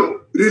gbanwere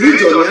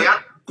religion ya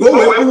ka o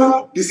wee bụrụ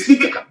the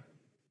speaker.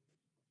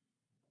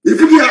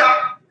 Ifugi ya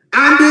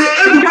and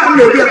ebubo a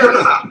na-ebu ya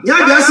kịta ya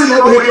bịa sị na ọ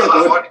bụghị etu aka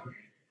ọ dị.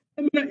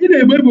 Ị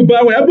na-egbu ebubo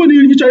ahụ ya bụ na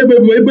ịchọ ebe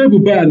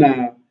ebubo a na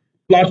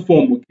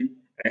platfọm gị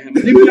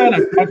mgbe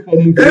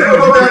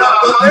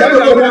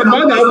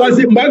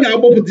a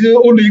ga-agbapụta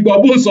ụlọ ikpe ọ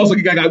bụ sọsọ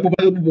gị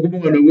ga-agbapụta ebubo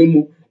nwere onwe m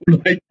ụlọ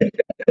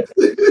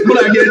mụ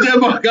na ga-eje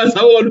ebe ọ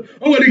ga-asawa ọnụ.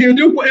 O nwere ike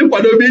dị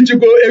nkwadobe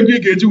ịchịkwa ego ị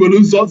ga-eji were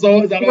nsọ zara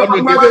ọnụ gị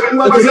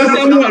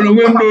otụgasịa m nwere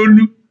onwe m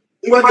n'olu.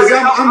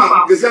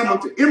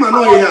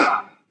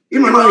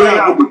 Ịma na ihe a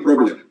bụ the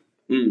problem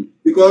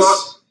because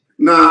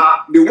na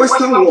the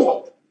western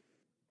world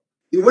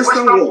ihe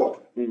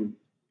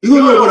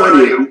onye ọbụla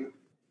na-ekwu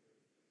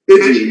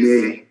eji eme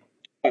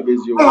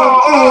ọ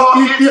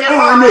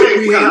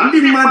na-ekwu ihe a ndị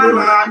mmadụ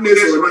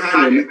na-esoro ihe a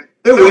na-eme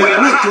ewee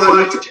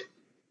na-atụgharị uche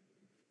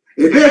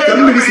ebee ka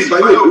mmiri si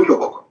banye otu ụlọ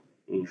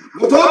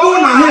bụta ọ bụrụ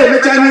na ha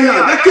emecha ihe a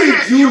ga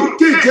keji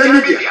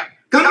midia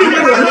ka ndị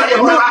mmadụ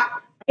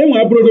enwe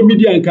abụrụ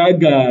midia nke a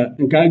ga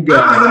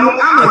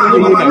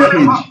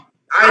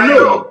I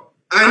know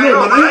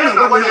mana ihe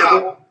na-agwa ya bụ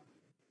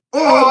ọ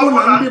bụ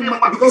na ndị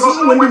mmadụ because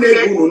ụmụ ndị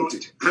na-ege ụlọ ntị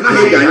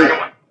anaghị ege anya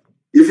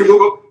ifugo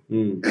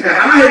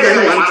anaghị ege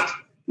anya ntị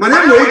mana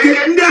e nwere ike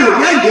ndị ahụ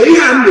bịa gee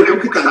ihe a na-ekwu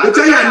kịta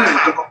gocha ihe a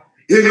na-akọ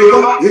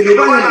henyoba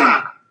anya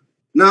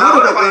na ọ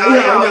bụkwa ihe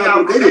a onye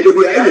abụ ka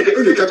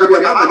enyochakwa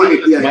ya ma amaghị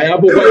na-ekwu ya ma ya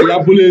bụkwa ya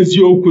bụrụ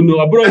eziokwu na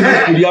ọ bụrụ na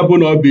kwuru ya bụ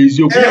na ọ bụ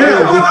eziokwu ya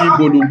bụ nke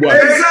Igbo ugbu a.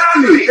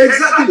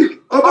 Exactly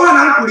ọ bụrụ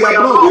na m kwuru ya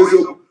bụ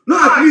na ọ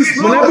bụ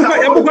eziokwu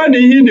ya bụkwa na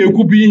ihe ị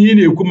na-ekwu bụ ihe ị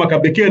na-ekwu maka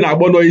bekee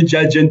na-agbọ nọ iji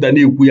ajenda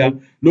na-ekwu ya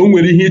na o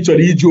nwere ihe ị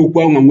chọrọ iji okwu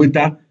ahụ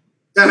nweta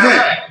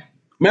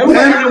ma e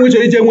nwere ihe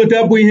chọrọ ije nweta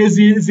bụ ihe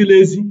ziri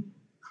ezi.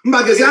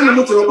 Mba gezi anụ m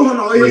tụrụ ọ bụghị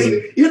na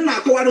ihe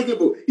na-akọwara gị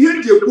bụ ihe m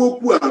ji ekwu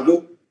okwu a bụ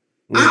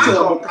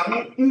achọrọ m ka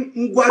m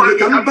gwa gị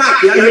ka m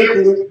baakị ya ihe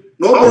kwuru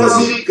na ọ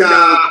bụrụzi ka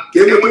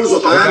enweta ụzọ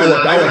ka ya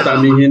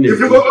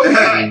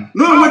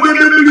na onweta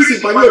ebe mmiri si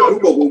banye otu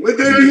ụgbọgwụ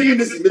nweta ebe ihe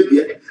niile si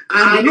mebie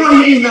and nọ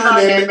ihe niile a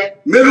na-eme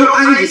merụ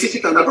anyị ji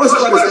sikịta na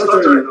prọsịkwa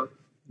restructuring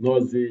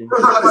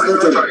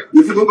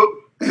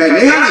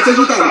ihe a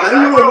na-achọzụta ka anyị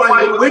nwere onwe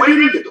anyị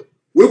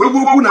wee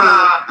kwuo okwu na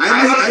anyị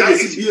maha ka anyị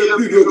ga-esi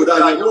biri obodo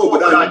anyị nwee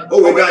obodo anyị o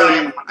wega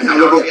anyị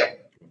alụgo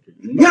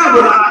ya bụ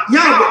na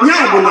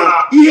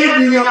ihe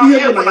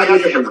bụ na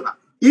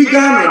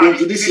ịga na the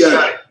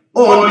judiciary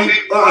only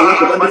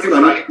alakụba ndị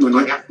Fulani nọ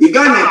ya. Ị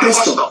gaa na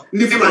custom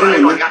ndị Fulani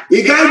nọ ya. Ị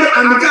gaa ebe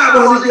and nke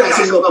abụọ ndị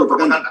asị ndị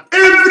propaganda.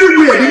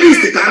 Everywhere the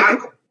list ka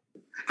nkụ.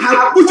 Ha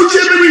kpuchiche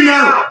ebe niile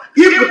ahụ.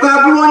 Ịpụta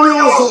bụrụ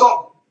onye ọzọ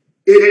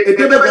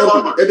edebe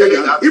gọọmenti ebe ga.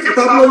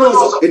 Ịpụta bụrụ onye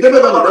ọzọ edebe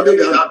gọọmenti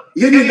ebe ga.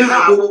 Ihe niile ha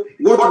bụ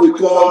what we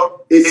call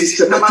a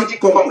systematic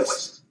conquest.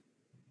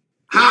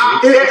 Ha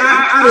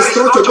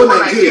restructure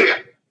Nigeria.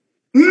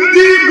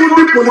 Ndị bụ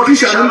ndị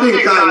politician ndị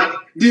nke anyị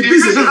dị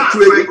busy na-achụ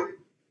ego.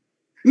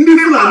 Ndị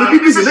Fulani dị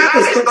busy na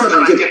restructure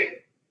Nigeria.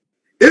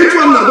 Each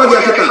one na body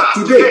Africa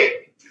today.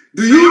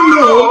 Do you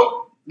know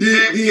the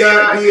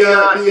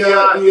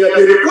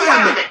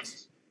requirement?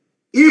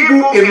 Igbo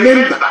a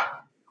member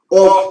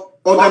of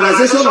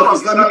Organization of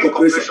Islamic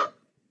Cooperation.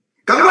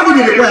 Can what is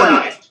the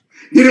requirement?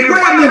 The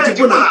requirement is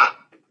that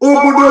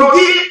obodo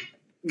gị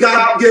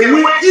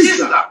ga-enwe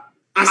Islam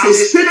as a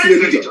state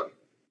religion.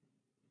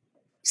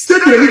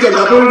 State religion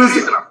ga-abụ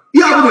reason.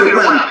 Yeah, the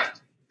requirement.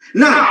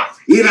 Now,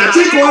 in a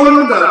check all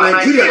that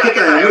Nigeria take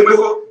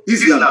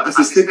Islam as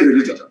a state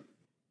religion.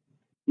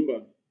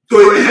 So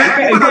ihe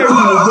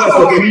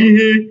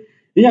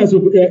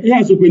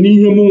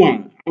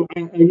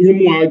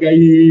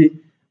agaghị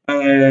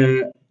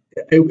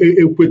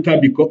ekweta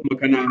biko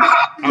maka na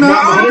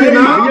ihe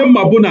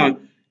mma bụ na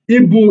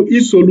ịbụ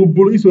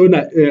isoro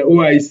na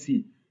OIC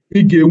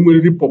ị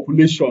ga-enwerịrị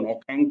population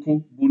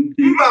ọkankụ bụ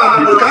ndị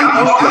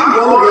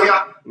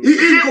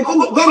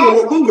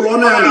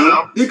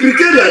the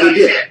criteria dị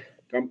there.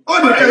 Ọ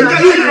dị ka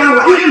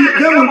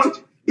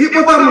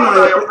ịkpọta m na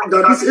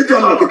dabisi etu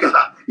ọnụ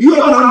ọkịta ihe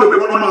ọbụla m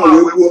mepere ọnụ ma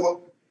wee kwuo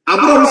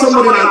abụrụ m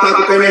sọmọdụ na-ata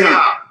akụkọ ihe ha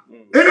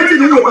anything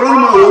m mepere ọnụ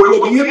ma wee kwuo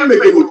bụ ihe m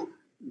megoro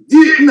di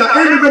na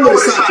everybody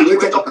research wee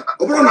chọpụta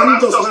ọ bụrụ na m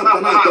just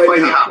na-akọ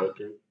ihe ha.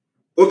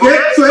 Okay,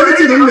 so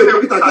anything m mepere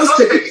ọkịta just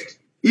check it.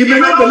 You may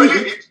not believe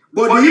it,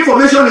 but the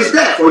information is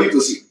there for you to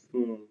see.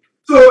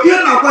 So ihe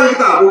na-akwa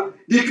nkịta bụ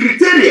the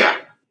criteria.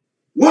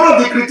 One of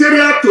the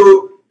criteria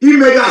to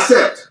image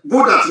accept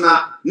bụ that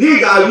na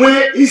nigga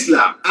nwee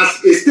Islam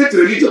as a state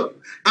religion,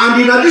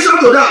 and in addition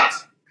to that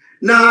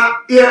na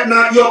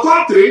your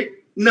country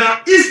na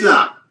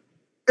Islam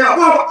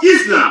above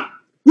Islam,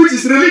 which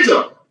is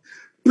religion,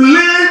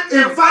 play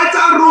a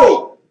vital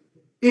role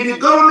in the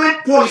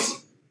government policy.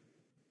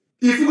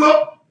 If you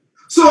go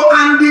so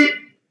and the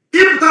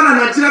if the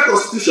Nigeria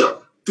Constitution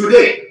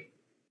today,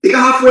 you can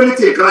have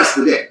anything in Christ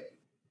today.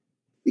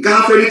 You can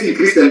have anything in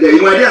Christian there.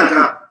 You idea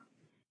and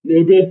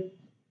maybe.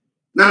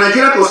 Na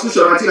Nigeria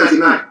Constitution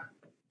 1999.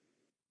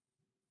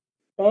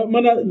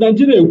 Mana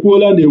Nigeria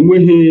ekwuola na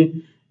enweghị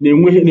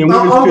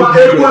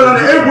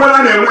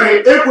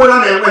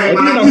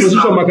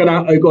constitution maka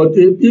na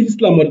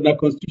Islam ọ dị na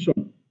constitution.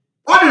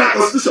 Ọ dị na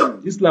constitution.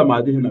 Islam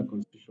adịghị na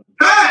constitution.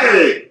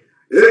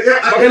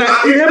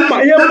 Ihe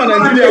mma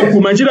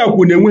Nigeria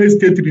kwu na enweghị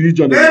state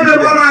religion.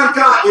 Emekwana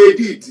nke a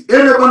edit. No.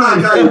 Emekwana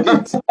nke a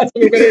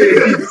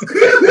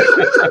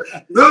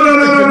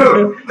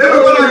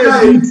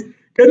edit.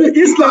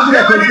 Islam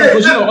na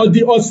constitution ọ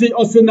dị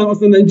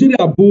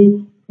Nigeria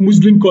bụ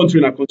Muslim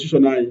country na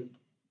constitution anyị.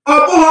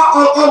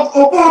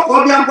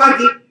 Ọbịa ngwa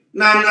gị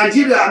na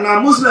Nigeria na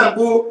Muslim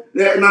bụ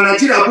na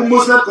Nigeria bụ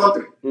Muslim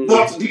country,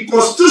 but the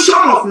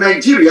constitution of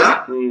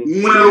Nigeria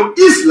nwere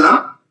Islam,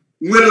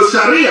 nwere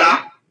Sharia,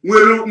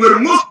 nwere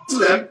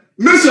Muslim,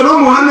 mention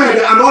Muhammad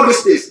and all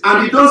these things,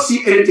 and you don't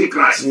see anything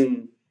Christ.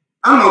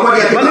 Mana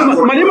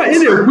ị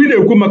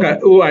na-ekwu maka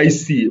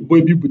OIC bụ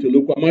ebe butere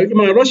okwu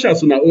ma Russia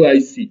so na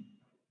OIC.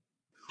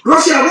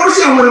 Russia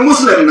nwere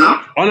Muslim na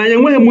ọ na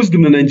enweghị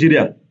Muslim na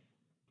Nigeria.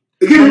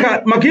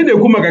 Maka ị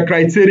na-ekwu maka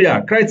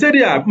criteria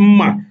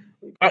mma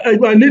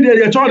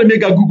ya chọrọ m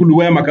ịga Google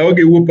wee maka ọ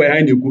ga-ewepụ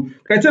ya na-ekwu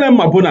criteria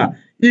mma bụ na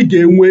ị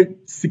ga-enwe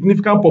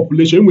significant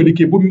population enwere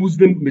ike bụ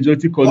Muslim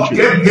majority country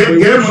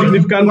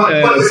significant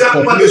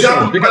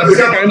population dịka anyị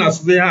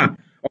na-asụzi ha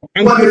or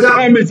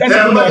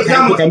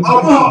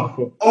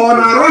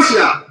na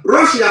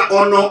Russia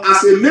or no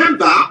as a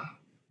member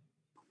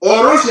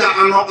or Russia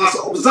or no as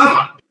an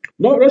observer.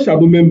 No, Russia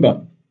bụ member.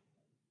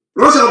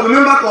 Russia bụ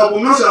member ka ọ bụ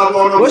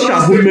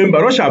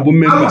Russia bụ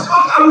member.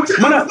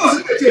 Mana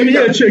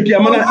ihe check ya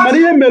mana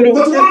ihe melu.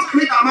 What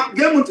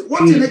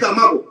you make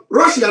amabo?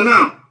 Russia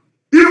now.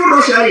 Even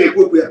Russia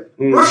na-ekwu ya.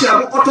 Russia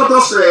bụ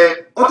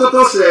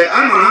Orthodox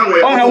ama ha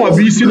nwere. Ha nwa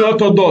bụ isi na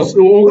Orthodox,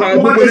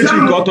 okpukperechi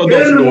nke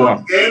Orthodox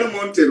n'ụwa.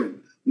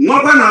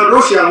 Nwakwa na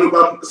Russia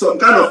nwekwa some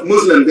kind of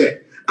Muslim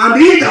there.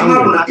 And ihe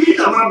ga-amabụ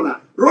na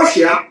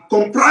Russia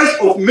comprised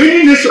of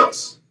many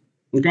nations.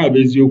 Nke a bụ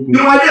eziokwu. No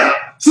idea.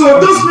 So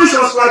those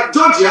nations like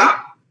Georgia,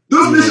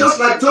 all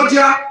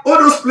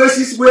those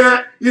places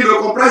where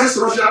comprises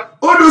Russia,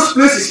 all those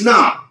places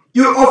now,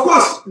 of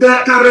course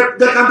they can be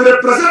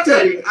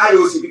represented in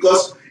IOC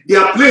because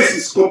their place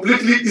is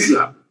completely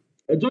Islam.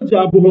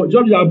 Georgia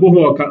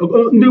abụghị ka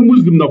ndị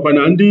Muslim nọkwa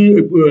na ndị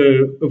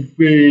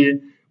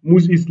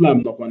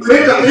Islam nọkwa na.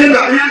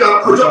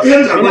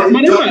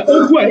 Mana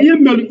okwu a ihe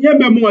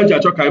mmemme ji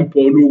achọ ka m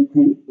pụọ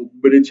n'okwu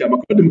okpukperechi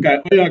maka ọ dị m ka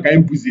onye ka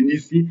anyị bụzi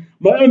n'isi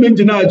ma eme m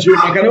ji na-ajụ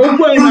maka na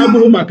okwu anyị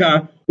na-abụghị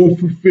maka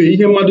ofufe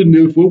ihe mmadụ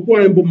na-efe okwu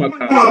anyị bụ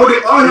maka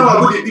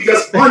the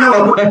biggest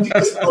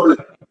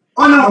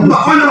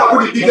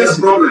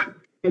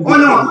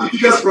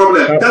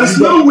problem. There is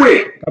no way.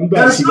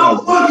 There is no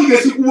nwoke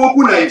ga-esikwu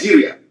okwu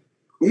Nigeria.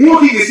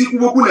 Nwoke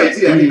ga-esikwu okwu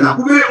Nigeria dịka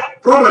kwube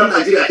problem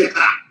Nigeria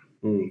dịka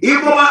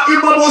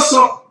ịgbaba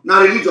ọsọ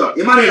na religion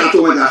ịmara na atụ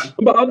onwe gị.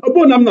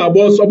 Ọbụna m na-agba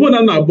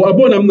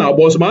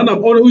ọsọ ma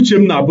uche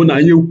m na-abụ na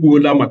anyị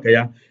ekwuola maka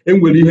ya.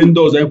 Enwere ihe ndị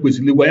ọzọ anyị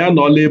kwesịrị ịgwa ya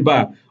nọọla ebe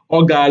a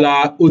ọ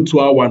gaala 1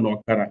 awa na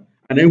ọkara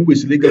ana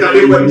ekwesịrị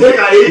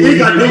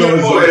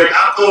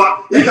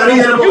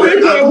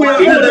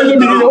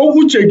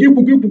uche gị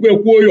ikwukwe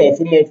kwuo ya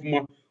ọfụma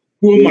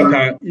kwuo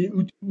maka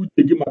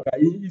uche gị maka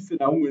isi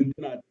na nwunye ndị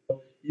na-achọ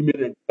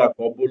imere nke ka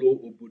ọ bụrụ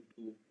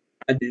obodo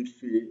a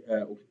na-efe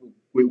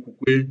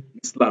okwukwe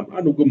Islam.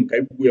 Anụgo m ka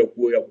anyị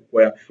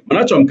kwuo ya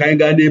mana achọrọ m ka anyị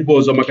gaa n'ebe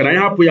ọzọ maka na anyị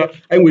hapụ ya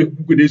anyị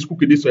nwere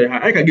kwukwede so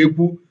ha anyị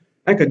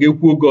ka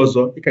ga-ekwu oge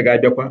ọzọ ị ka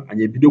ga-abịakwa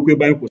anyị ebidokwa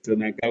ebe anyị kwụsịrị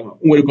na nke ahụ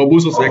nwere ka ọ bụ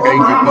sọsọ ya ka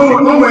anyị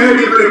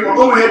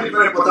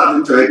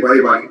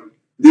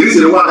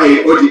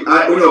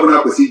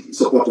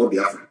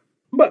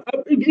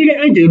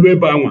anyị ga-eru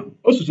ebe anwa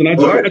o soso na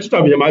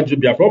achụtabeghị m ajụ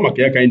Biafra ọ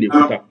maka ya ka anyị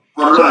na-ekwu taa.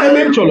 So ebe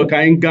m chọrọ ka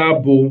anyị gaa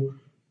bụ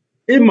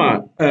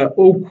ịma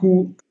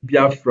okwu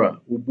Biafra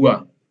ugbu a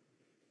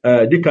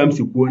dịka m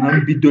si kwuo na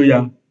mbido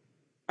ya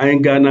anyị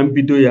gaa na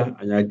mbido ya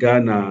anyị aga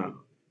na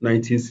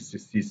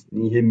 1966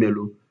 n'ihe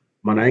merụ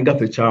mana anyị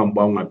gafechaa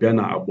mgbanwe bịa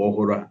na agba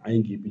ọhụrụ a anyị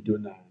ga-ebido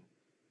na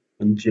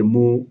njem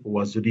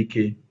ụwa zuru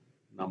ike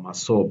na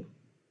Masob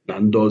na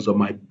ndị ọzọ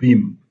ma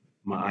BIM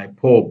ma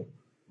IPOB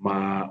ma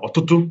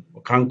ọtụtụ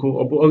ọkankụ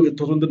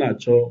ọtụtụ ndị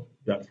na-achọ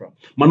Biafra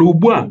mana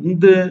ugbu a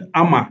ndị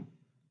ama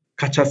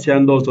kachasịa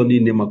ndị ọzọ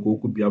niile maka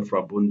okwu Biafra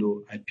bụ ndị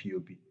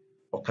IPOB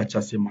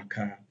ọkachasị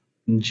maka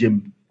njem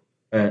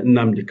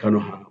Nnamdi Kanu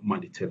ha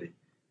malitere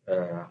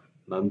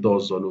na ndị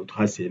ọzọ na otu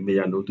ha si eme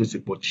ya na otu si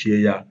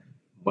kpọchie ya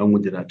mgbanwe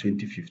dị na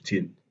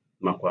 2015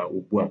 makwa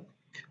ugbu a.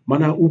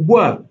 Mana ugbu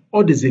a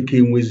ọ dịzị ka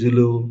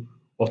enwezili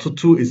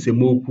ọtụtụ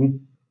esemokwu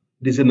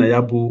dịzị na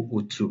ya bụ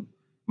otu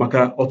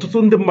maka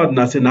ọtụtụ ndị mmadụ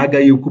na-asị na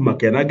agaghị ekwu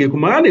maka ya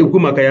ma a na-ekwu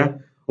maka ya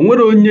o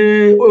nwere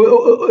onye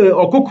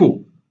ọkụkụ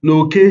na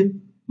oke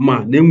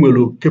ma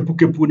na-enwere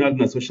kepụkepụ na-adị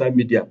na soshal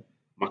midia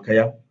maka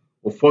ya.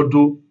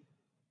 Ụfọdụ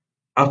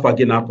afa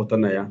gị na-apụta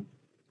na ya,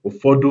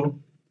 ụfọdụ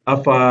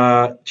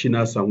afa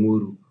Chinasa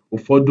Nworu,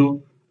 ụfọdụ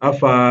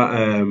afa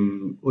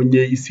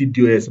onye isi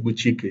DOS bụ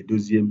Chike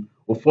Dozie,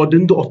 ụfọdụ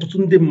ọtụtụ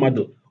ndị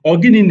mmadụ ọ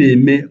gịnị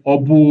na-eme ọ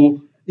bụ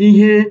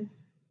ihe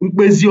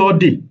mkpezi ọ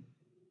dị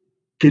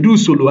kedu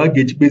usoro a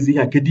ga-eji kpezi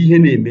ha kedu ihe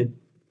na-eme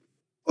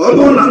ọ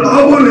bụ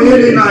na ihe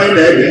dị na anyị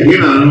na-ege gị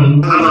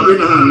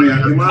na-anụ ya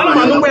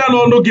anụkwa ya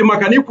n'ọnụ gị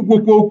maka na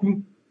ikwukwokwu okwu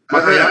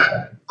maka ya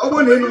ọ bụ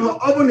na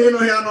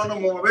ịnụ ya n'ọnụ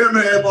ma ọ bụ ịnụ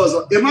ya ebe ọzọ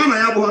ị ma na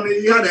ya bụ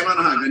ihe a na-eme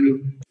na ha aga n'ihu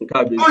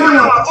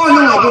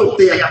onye nwa bụ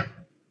ụtị ya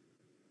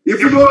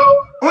ifugo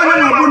onye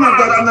nwa bụ na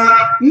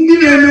ndị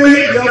na-eme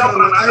ihe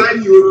Biafra na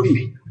IPOB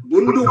bụ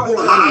ndị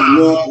ụkpụrụ ha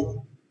na-anụ ọkụ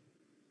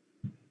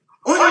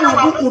onye nwa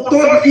bụ ụtọ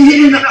ihe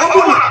niile ọ bụ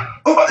na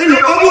ọ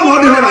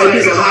dịghị na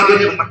ibiza ha dị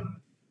mma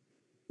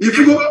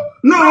ifugo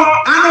no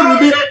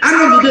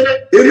anọgide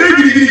eme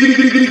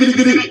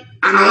girigirigirigirigirigiri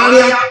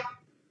anagharịa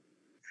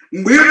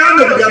mgbe ihe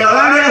anọgide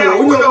anagharịa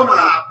ahụ onye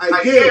ọbụla aga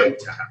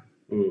ebucha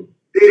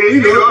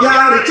bịa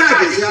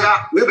richajizi ya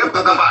wee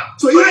pụtaba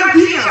so ihe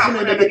ndị ihe ahụ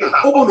na-eme ka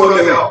ọ bụ na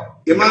omehe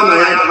ịma na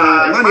ya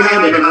nwanne ha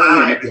na-eme na ha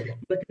na-eme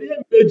ihe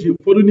eji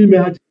ụfọdụ n'ime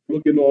ha ji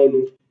oge n'ọnụ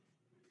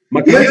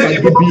maka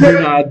ihe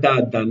na-ada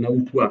ada na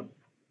ukwu a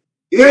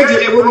ihe eji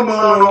eburu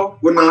n'ọnụ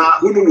bụ na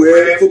unu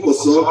wee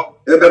fokọsọ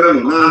ebe nọ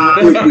na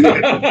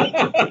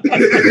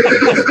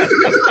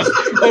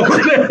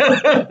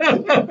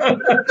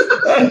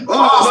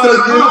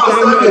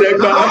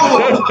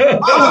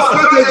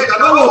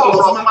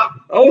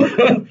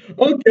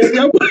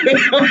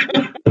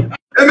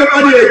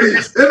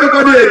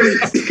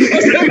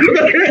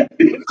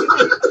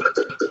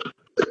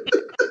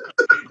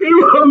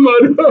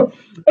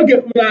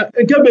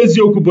nke bụ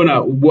eziokwu bụ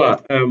na ugbu a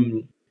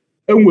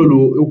enwere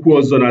okwu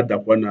ọzọ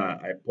na-adakwa na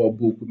IPOB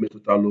bụ okwu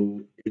metụtalụ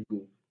ego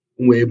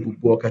nwe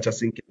ebubo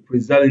ọkachasị nke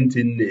President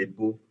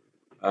na-ebo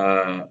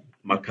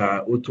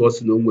maka otu ọ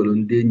sị na o nwere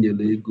ndị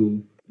enyere ego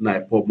na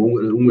IPOB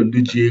onwere ndị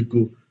ji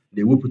ego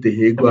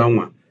na-ewepụtaghị ego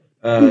anwa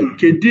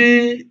kedu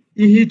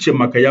ihe iche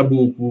maka ya bụ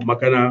okwu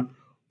maka na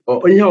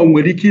ihe o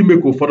nwere ike ime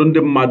ka ụfọdụ ndị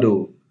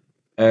mmadụ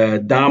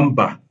daa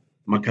mba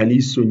maka na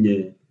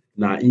isonye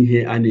na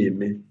ihe a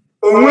na-eme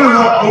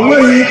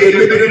onweghị ike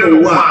emebere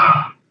n'ụwa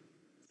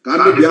ka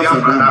ndị Biafra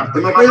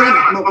daa makwa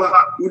ya makwa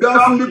udo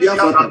afọ ndị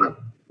Biafra tara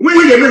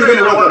onweghị ike emebere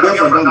n'ụwa ka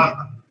Biafra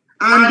daa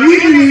and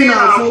ihe niile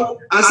na-afụ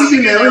asị gị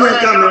na onye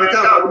nke a nke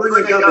a bụ onye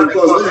nke a bụ nke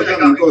ọzọ onye nke a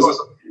bụ nke ọzọ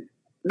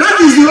that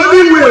is the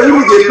only way uru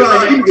ga-epe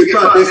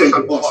attention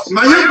to us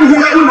ma ihe kwughị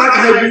ya ụmụaka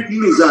ha ebu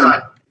news anyị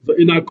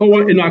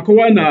ị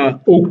na-akọwa na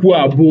okwu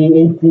a bụ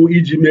okwu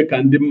iji mee ka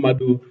ndị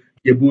mmadụ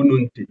gebe unu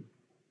ntị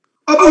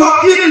ọ bụ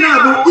ihe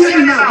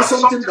na-abụ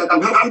something that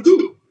we have to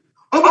do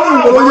ọ bụrụ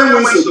mgbe onye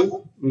nwe nsogbu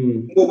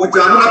with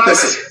another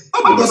person.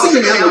 Because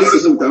you have to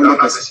listen to another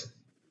person.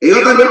 You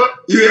get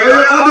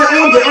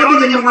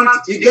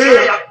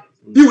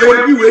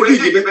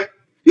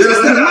you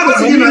understand?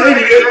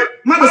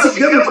 Mother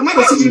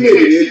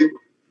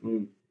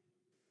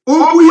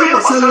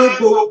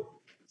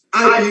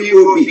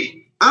IPOB.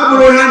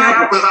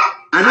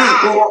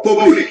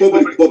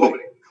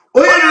 Public.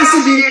 Oh, yeah,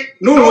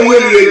 no,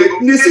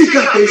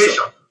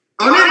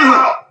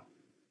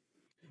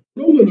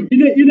 ị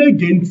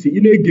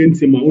na-ege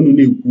ntị ma unu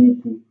na-ekwu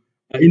okwu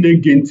ị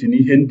na-ege ntị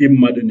n'ihe ndị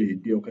mmadụ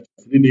na-ede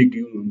ọkachasị ndị na-ege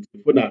unu ntị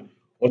fụ na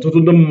ọtụtụ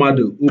ndị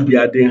mmadụ obi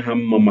adịghị ha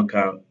mma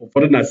maka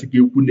ụfọdụ na-asị ka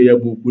ekwu na ya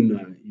bụ okwu na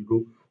iro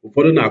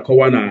ụfọdụ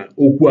na-akọwa na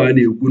okwu a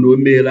na-ekwu na o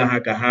meela ha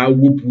ka ha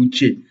wepụ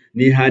uche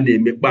n'ihe a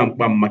na-eme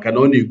kpamkpam maka na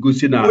ọ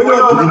na-egosi na ndị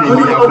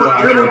na-eme ya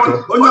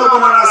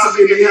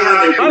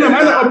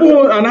bụ ọ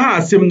bụghị anaghị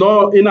asị m na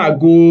ị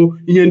na-agụ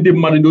ihe ndị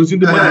mmadụ na ozi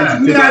ndị mmadụ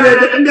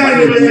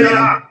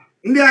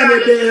ndị a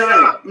na-ede ihe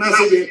ahụ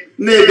na-asị gị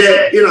na-ede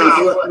ị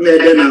na-afụ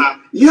na-ede na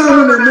ihe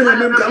ahụ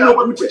na-eme ka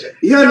nwepụ uche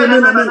ihe a na-eme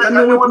na ka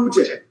nwepụ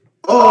uche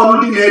ọ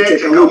ndị na-eche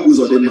ka nwepụ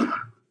ụzọ dị mma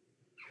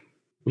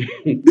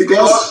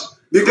because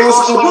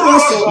ọ bụrụ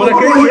ọsọ mana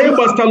ka ihe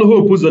gbasara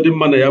hope ụzọ dị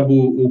mma na ya bụ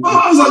okwu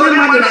ụzọ dị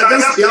mma dị na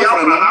against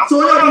Biafra na so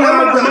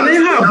mana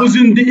ihe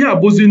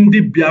abụzi ndị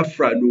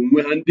Biafra na onwe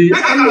ha ndị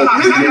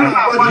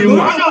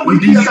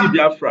isi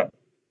Biafra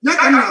ya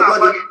ka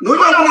na-agwa gị na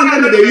onye ọbụla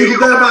na-emedere ihu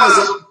ebe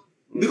azụ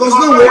because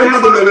no way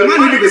mmadụ mere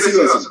mmadụ dị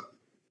serious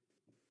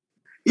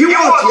iwe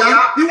ọchị ya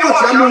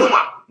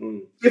mụnwa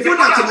ifu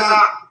na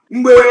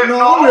mgbe na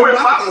ọ nwere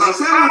apụtasị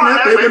sị ahụ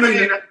na-ekpe ebe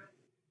niile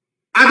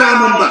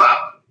adamụ mba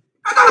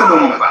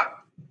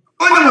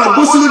onye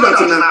na-agosiri dat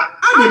na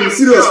adị m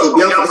serious for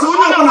Biafra so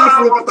onye ọbụla afọ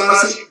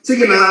pụtasị si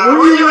gị na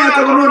onye ihe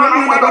akọrọ n'ụlọ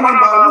na-adaba na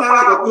mba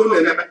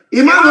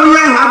ịma na onye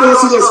ahụ adịghị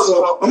serious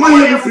for ọ maghị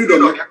ebe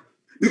freedom ya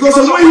because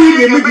ọ nweghị ihe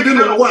ga-emegide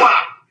n'ụwa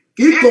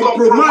ka ị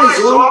compromise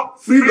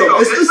freedom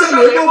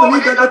especially ebe ọ bụ na ị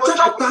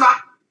ga-achọpụta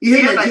ihe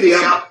Nigeria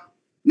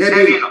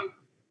n'ebe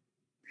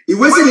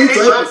iwe si na ịchọ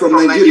ịpụ from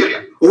Nigeria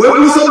o wee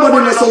bụrụ somebody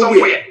na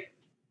somewhere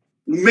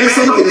mee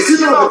something si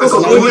na because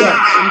of onye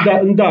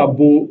ndị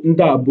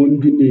abụ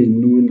ndị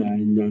na-enu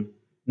n'anya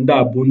ndị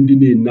abụ ndị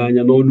na-ene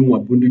anya n'ọnụ nwa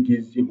bụ ndị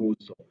ga-ezi ha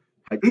ụzọ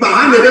mba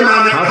ha na-ede m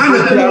anya ha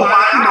na-ede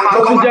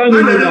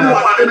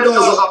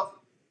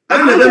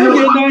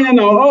anya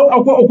na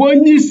ọkwa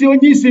onye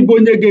isi bụ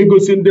onye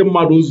ga-egosi ndị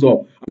mmadụ ụzọ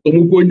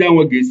azọmụkwụ onye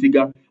anwa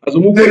ga-esiga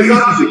azọmụkwụ onye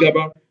isi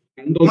sigaba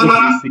ka ndị ọzọ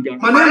ga-esiga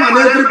mana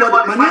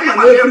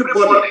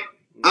everybody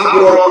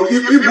abụrụ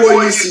ịbụ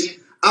onye isi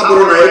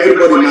abụrụ na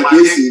everybody maka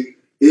esi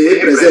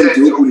prezentị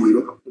okwu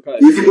n'iro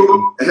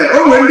o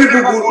nwere ndị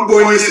bụ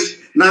onye isi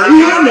na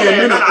ihe a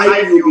na-eme na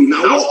IPOB na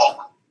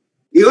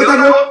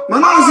ịghọtago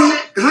mana ọzọ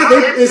ka ha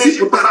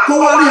ga-esipụta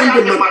kọwara ya ndị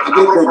mmadụ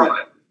abụrụ problem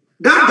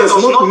that does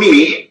not mean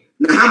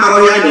na ha mara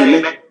ihe a na-eme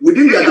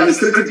within the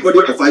administrative body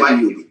of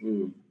IPOB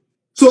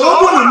so ọ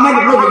bụrụ na mmadụ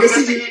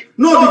n'obigesi gị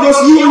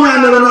n'obigosi ihe onye a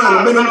mere na ala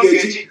mere m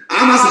ga-eji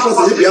ama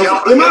sọpọsị Biafra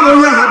ị mara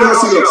onye ahụ adịghị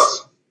serious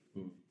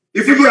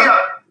ifugo ya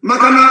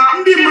maka na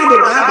ndị mmadụ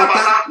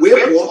ga-abata wee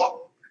pụọ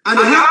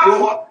ana ha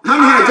pụọ ha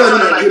na ha eje ọnụ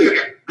Naijiria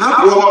ha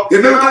pụọ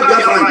emeweta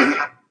Biafra nke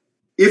ha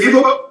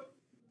ifugo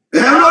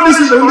ndị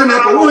si ndị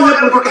na-apụ onye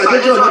pụrụ ka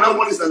jeje ọnụ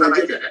kọmụnis na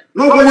Naijiria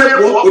n'ọgwụ onye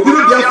pụọ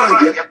obido Biafra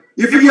nke ya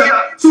ifugo ya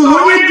so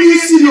onye dị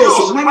serious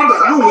mmadụ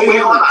ga-anwe ihe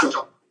ọ na-achọ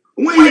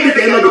onwe ihe dị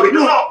ka emedobe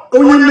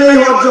onye mee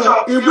ihe ọjọọ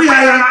igbu ya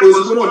ya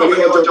ozugbo na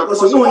omere ihe ọjọọ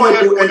ọsọ nwe onye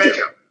bụ angel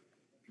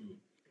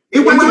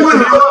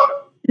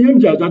ihe m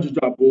ji ajụ ajụjụ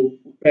abụ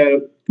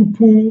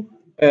tupu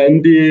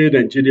ndị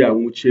Naijiria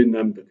nwụchie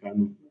Nnamdi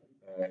Kanu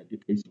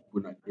dịka esi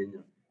kwuo na Kenya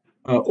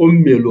o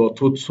mere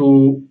ọtụtụ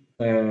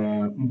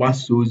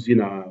mgbasa ozi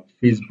na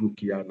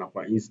Facebook ya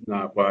nakwa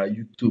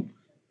YouTube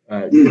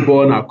ebe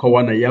ọ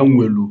na-akọwa na ya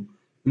nwelu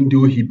ndị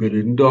o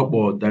hibere ndị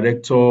ọkpọ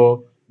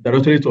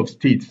Directorate of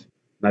State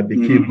na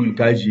bekee bụ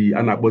nke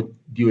a na-akpọ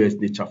DOS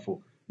n'ịchafụ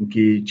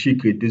nke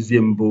Chike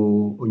Edozie mbụ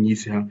onye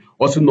isi ha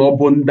ọ sị na ọ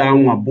bụ ndị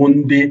anwa bụ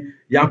ndị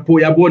ya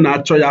bụ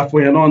na-achọ ya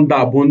afọ ya na ndị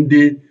a bụ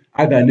ndị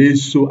a ga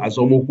na-eso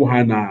azọmụkwụ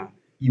ha na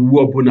iwu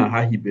ọbụla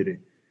ha hibere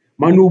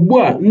mana ugbu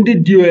a ndị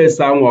DOS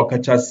anwa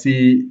ọkachasị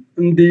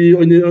ndị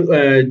onye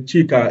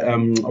Chika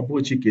ọ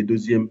bụ Chike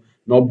Edozie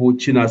na ọ bụ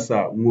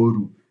Chinasa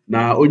Nworu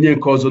na onye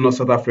nke ọzọ nọ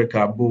South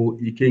Africa bụ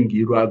Ikenga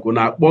Iruagụ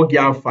na-akpọ gị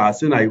afa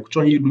sị na ị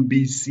chọghị irube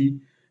isi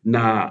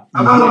na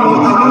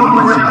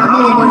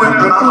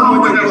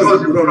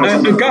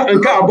nke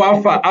a bụ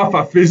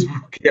afa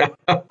Facebook ya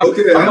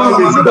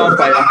ezigbo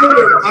afa ya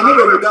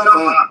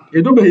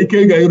edobeghị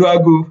Ikenga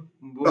Iruagụ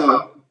mbụ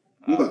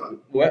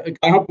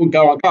hapụ nke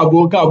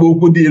abụọ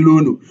okwu dị elu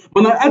unu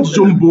mana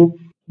ajụjụ mbụ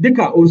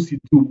dịka o si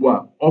dị ugbu a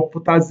ọ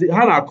pụtazi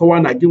ha na-akọwa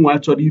na gị nwa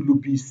chọrọ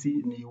irube isi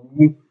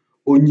n'iwu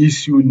onye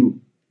isi unu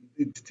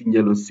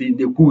tinyere si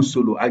nekwa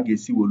usoro a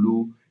ga-esi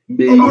welu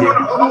mee ihe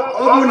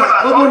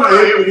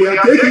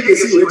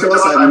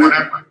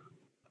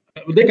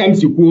dịka m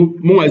si kwuo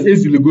mụnwa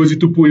eziligo ozi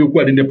tupu okwu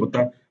a dị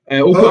ndepụta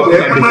okwu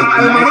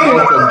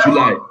apụta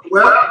July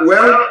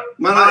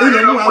mana ị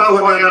na-enwe afọ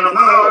na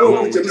na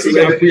okwu chem si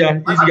ga-afụ ya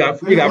isi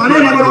ga-afụ ị ga-afụ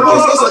mana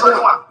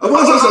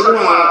ọbọsọ sọ gị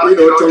ma ị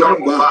na-achọ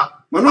mgbe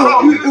mana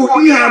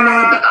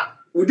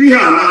ụdị ihe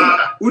a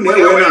na-ada unu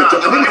ewe na-achọ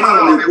adịghị na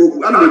ana m ekwu okwu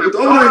ana m ekwute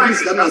ọ bụrụ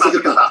English ka m na-asị gị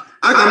taa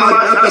aga m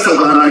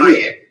apịasazara na gị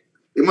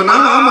mana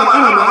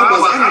ana m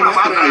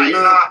akara anyị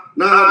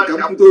na ka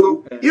m kwute okwu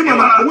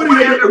ịmana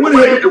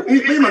onwere ihe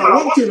dị ịmana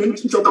one thing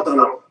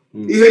nchọpụtara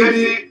ihe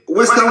ndị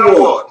Western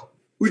world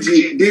which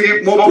dị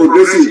more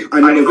progressive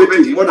and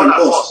innovative more than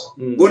us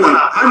bụ na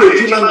ha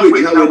na-eji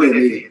language ha wee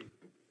na-eme ihe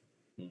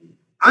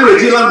a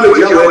na-eji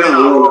language ha wee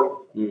na-arụ ọrụ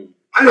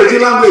a na-eji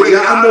language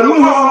ha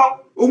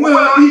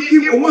onweghị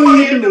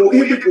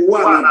ihe dị ka ụwa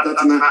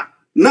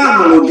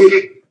na-amụrụ gị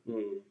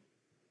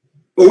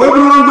o wee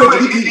bụrụ language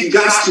dị ka iji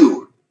gaa school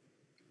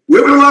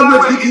wee bụrụ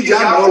language dị ka iji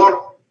amụ ọrụ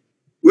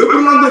wee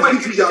bụrụ language dị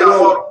ka iji arụ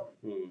ọrụ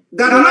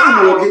dada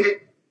na-amụrụ gị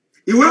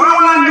i wee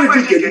nwere language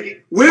nke gị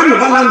wee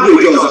mụba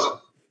language ọzọ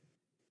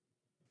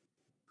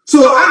so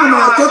ana m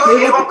achọ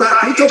ka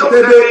ịchọpụta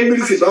ebe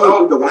mmiri si baa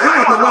okwu dọba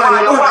anyị mata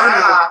nwaanyị ọ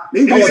na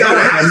n'English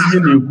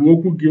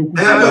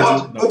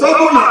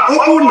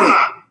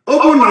ọ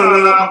bụ na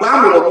mgbe a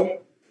mụrụ m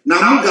na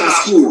m gaa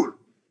skuul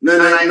na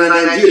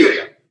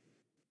Naịjirịa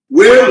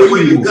wee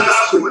were Igbo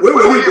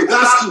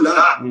gaa skuul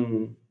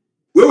ahụ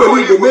wee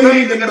were Igbo mee ihe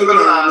niile mere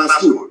na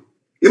skuul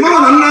ịmara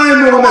na nna anyị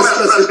mụrụ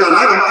mesịrị ka na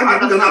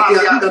ga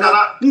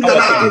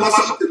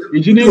na-atụwasị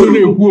iji n'elu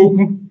na-ekwu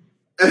okwu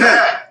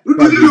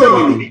dị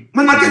omimi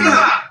mana kịta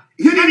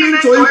ihe niile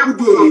nchọ ikwu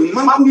dị omimi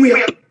ma mkpụmụ ya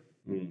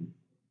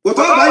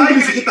pụta ọba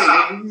English kịta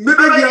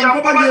mebe gị ya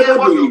mkpọba gị ebe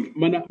ọ dị omimi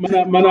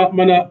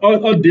mana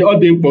ọ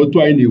dị mkpa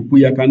otu anyị na-ekwu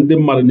ya ka ndị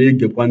mmadụ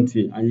na-egekwa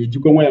ntị anyị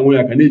ejikwa nwa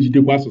ya ka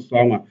na-ejidekwa asụsụ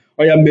anwa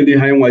ọ ya mere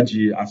ha anyị nwa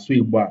ji asụ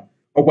Igbo a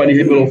ọkwa na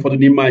ihe mere ụfọdụ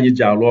n'ime anyị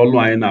ji alụ ọlụ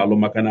anyị na-alụ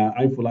maka na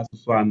anyị fụrụ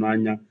asụsụ anụ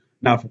anya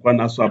na-afụkwa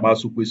na asụ agba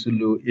asụ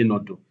kwesịrị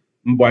ịnọdụ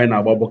mbọ anyị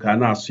na-agba bụ ka a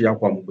na-asụ ya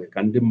kwa mgbe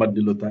ka ndị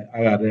mmadụ lụta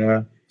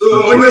aghara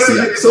onye si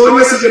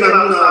gị na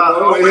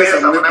ihe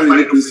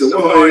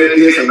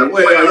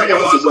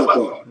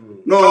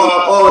no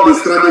all the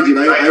strategy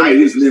I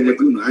use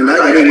na-enweta unu and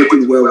I ga-enweta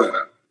unu well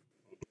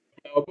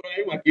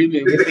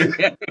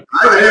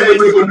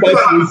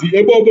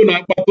ebe ọ bụla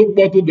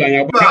mkpọtụ dị anyị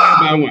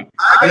agbaa anwa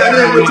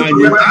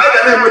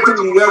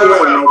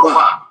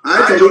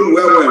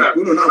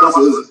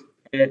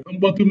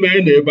mkpọtụ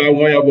mee na ebe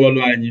anwa ya bụ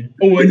ọlụ anyị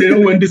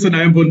onwe ndị so na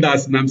anyị bụ ndị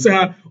asị na m sị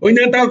ha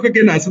onye nta akụkọ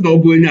gị na-asị na ọ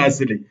bụ onye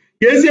asịrị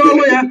ka ezi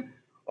ọlụ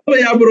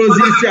ya bụrụ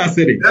ozi isi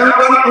asịrị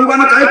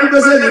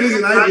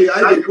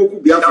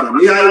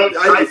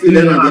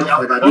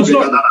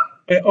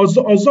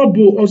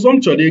ọzọ m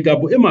chọrọ ịga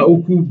bụ ịma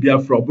okwu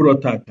Biafra ọ bụrụ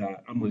taa ka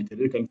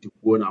amalitere ka m si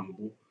kwuo na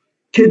mbụ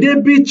kedu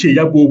ebe iche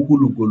ya bụ okwu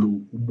lugolo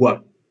ugbu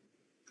a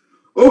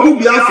okwu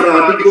Biafra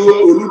adịgo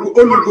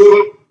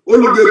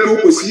olugo ebe o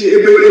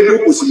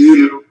kwesịrị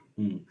iru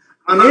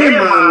mana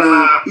ịma na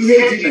ihe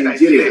dị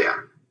Naịjirịa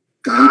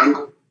ka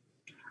nkụ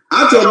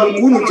achọrọ m ka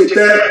unu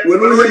cheta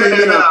were ihe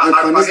na-eme na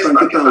Afghanistan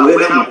kịta wee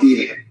na-amụta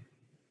ihe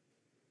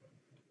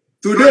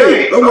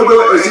today o nwego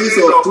a series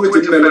of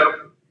tweet mere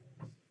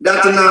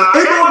that na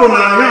ebe ọ bụ na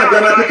anyị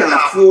abịala kịta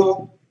afụ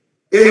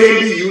ihe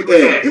ndị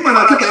UN ịma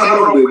na kịta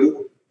abụrụ mgbe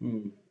gboo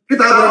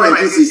kịta abụrụ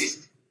 1960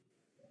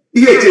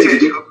 ihe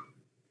echenjigo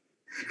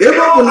ebe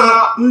ọ bụ na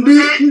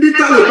ndị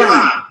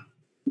Taliban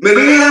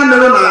mere ihe ha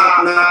mere na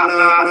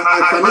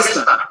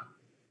Afghanistan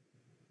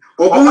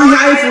ọ bụghị ihe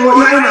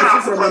anyị na-afụ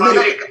from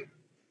America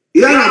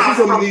ihe a na-afụ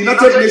from the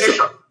United Nations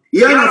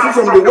ihe a na-afụ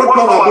from the world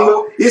power bụ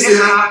isi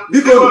ha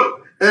biko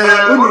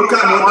unu nke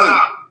amada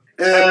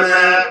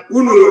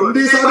unu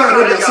ndị Saudi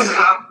Arabia si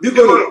ha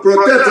biko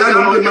protect ya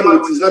na ndị mmadụ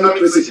with Islamic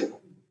principle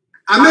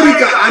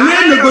America anyị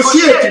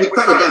negotiate with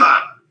Taliban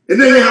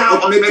enye ha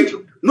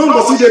ultimatum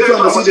n'ụbọchị dị etu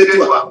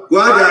a gụọ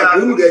aja ka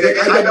unu ga-enye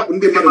ka aja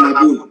ndị mmadụ na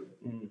be unu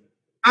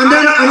and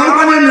then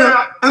anọkwanye na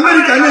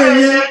America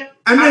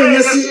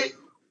na-enye si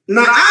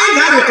na anyị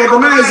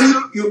ga-recognize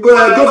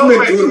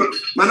gọọmenti unu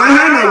mana ihe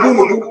a na-agwa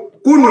unu bụ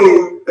unu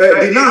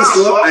denounce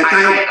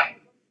Al-Qaeda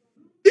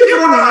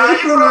ifro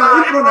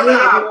na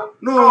ya bụ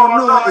no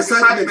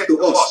incitement to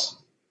us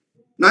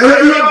na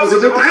ihe bụzi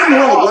ka anyị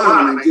nụrụ ọgụ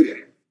ahụ na Nigeria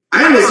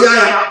anyị mezi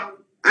agha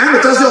anyị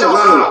mechazị ọgụ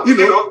ahụ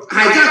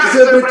hijack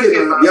everything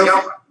na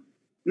Biafra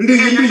ndị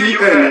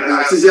UN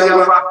asịzi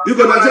ngwa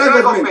biko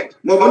Nigeria gọọmenti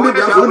maọbụ ndị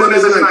Biafra unu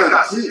emezina nke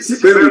a si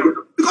kpee ego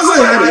because ọ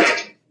ihe a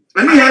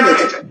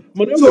na-eche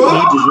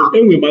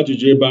enwe m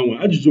ajụjụ ebe anwa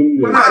ajụjụ m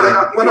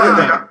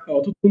nwere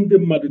ọtụtụ ndị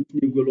mmadụ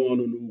tinyegoro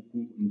ọnụ n'okwu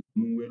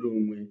nnwere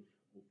onwe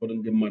ụfọdụ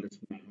ndị mmadụ si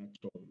na ha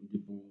chọrọ ndị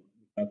bụ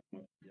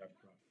atụmatụ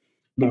Biafra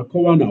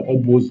na-akọwa na ọ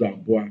bụ ụzọ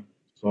abụọ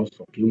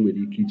sọsọ ka e nwere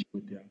ike iji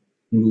nweta ya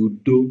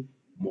n'udo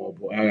ma ọ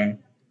bụ agha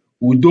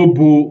udo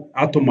bụ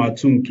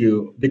atụmatụ nke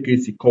dịka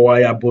esi kọwaa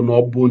ya bụ na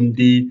ọ bụ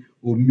ndị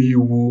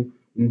omeiwu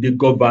ndị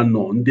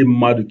gọvanọ ndị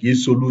mmadụ ka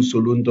esolu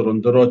usoro ndọrọ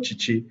ndọrọ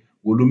ọchịchị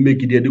wolu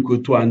mmegide dịka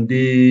otu a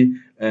ndị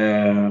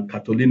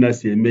Katolina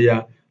si eme ya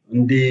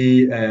ndị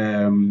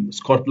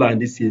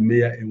Scotland si eme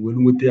ya enwere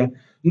nweta ya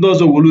ndị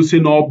ọzọ wolu si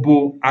na ọ bụ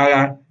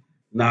agha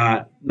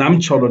na na m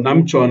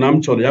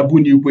chọrọ ya bụ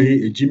na ikweghị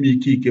eji m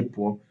ike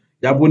pụọ,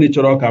 ya bụ na ị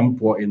chọrọ ka m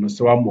pụọ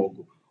ịnụsịwa m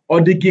ọgụ. Ọ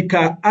dị gị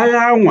ka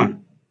agha anwa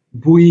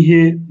bụ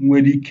ihe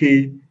nwere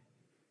ike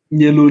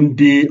nyelu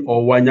ndị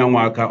ọwụwa anyanwụ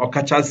aka,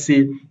 ọkachasị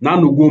na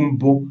anụgo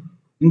mbụ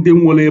ndị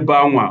nwere ebe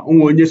anwa,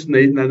 onwe onye si na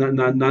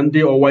ndị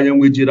ọwụwa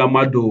anyanwụ jiri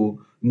mmadụ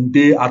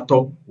nde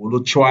 3 wụrụ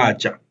chụọ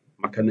aja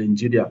maka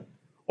Naijiria.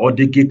 Ọ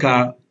dị gị ka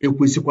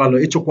ekwesịkwala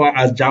ịchụkwa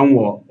aja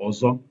anwa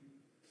ọzọ?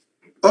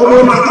 Ọ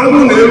bụrụ na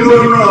elu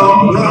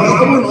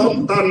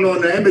ọpụta nnọọ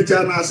na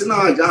emechaa na asị na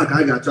aja ahụ ka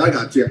a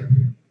ga-achụ ya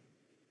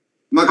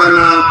maka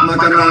na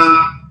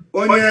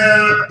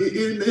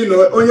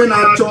onye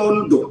na-achọ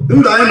ndụ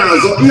anyị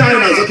na-azọ, ihe anyị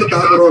na-azọ kịta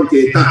abụrụ nke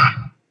taa,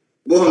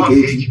 bụ nke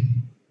echi.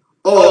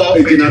 Ọ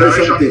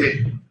generation thing.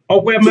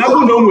 Ọkwa ma ọ bụ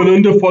na o nwere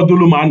ndị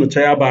fọdụrụ ma anụcha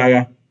ya bụ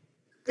agha.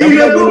 Ị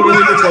na-ekwu na ọ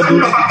bụ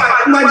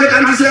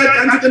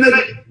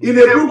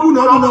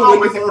na ọ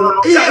nwere fọrọ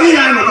ihe anyị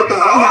nọkọta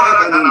ọha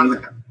aka na ya.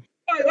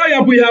 Ọ ya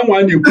bụ ihe anwa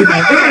a na-ekwu na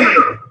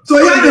so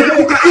ihe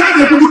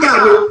na-ekwu dịka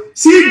bụ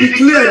si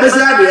declare bezi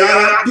adị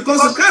agha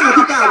because nke a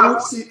na-akụta abụ a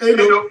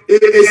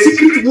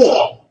secret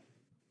war.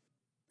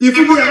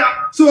 Ifubu ya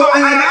so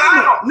anyị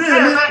ga-anọ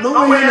na-eme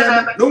n'onwe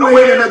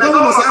ihe na-eme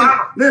gọvanọ sa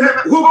na-eme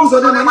hope ụzọ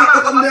dị na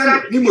na-akọta ndị amị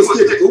n'Imo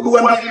steeti ka egbuwa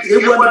ndị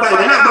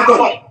banyị na-agba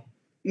bọmbụ.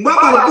 Mgbe a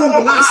gbara bọmbụ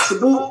last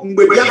bụ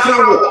mgbe Biafra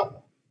war.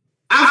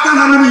 After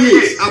how many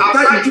years?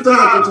 After in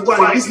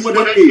 2021, in this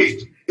modern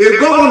age, a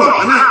governor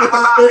and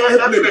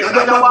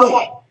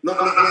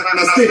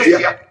na steeti ya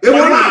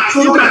ịma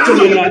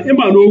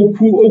na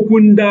okwu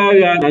ndị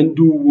agha na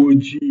ndị uwe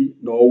ojii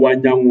na ọwụwa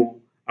anyanwụ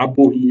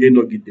abụghị ihe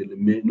nọgidere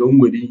mee na o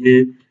nwere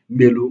ihe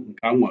merụ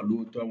nke anwale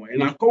otu anwa. Ị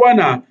na-akọwa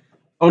na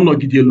ọ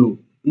nọgidelu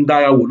ndị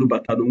agha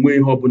wolubata na onwe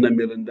ihe ọbụla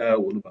mere ndị agha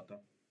wolubata.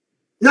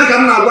 Ya ka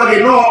m na-agwa gị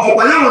na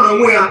ọkwa ya nwere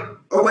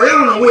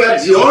onwe ya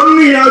ji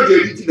ọnụ ya o ji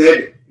eriti na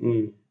ede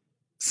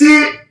si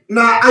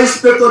na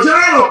Inspector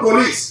General of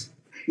Police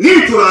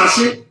n'itụrụ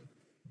asị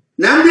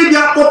na ndị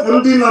bịa kpọpụ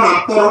ndị nọ na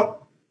mkpọrọ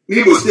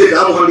n'Imo steeti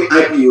abụghị ndị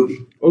IPOB.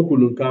 O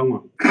kwuru nke anwa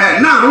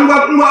na ngwa ọ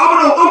bụrụ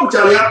o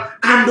kwuchara ya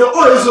and ọ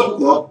eziokwu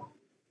ka ọ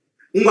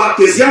ngwa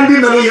kezie ndị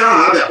mere ihe ahụ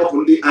abịa kpọpụ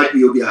ndị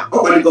IPOB a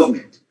ọkwa ndị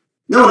gọọmenti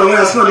ya nwere onwe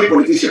ya si na ndị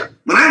politishan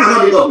mana anyị nọ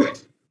ndị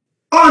gọọmenti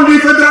ọ ndị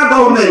federal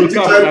gọọmenti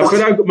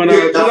mana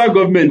federal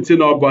gọọmenti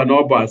na ọba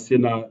asị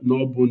na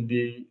ọ bụ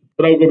ndị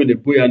federal gọọmenti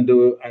bụ ya ndị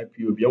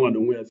IPOB ya nwere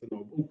onwe ya si na o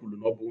kwuru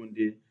na ọ bụ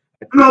ndị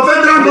no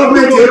federal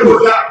gọọmenti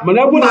eboghị ya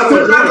mana bụ na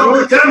federal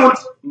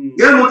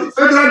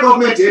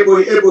gọọmenti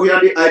eboghị ya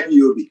ndị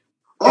IPOB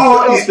ọ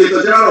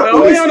Inspector General of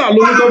Police onye na-alụ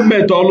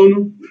gọọmenti ọlụnụ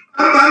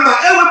mba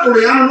ewepụrụ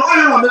ya nụ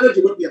onye nwa mere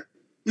ji wepụ ya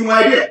inwe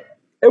idea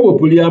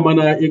ewepụrụ ya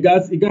mana ị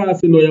gaghị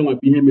asị na onye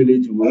nwapụ ihe mere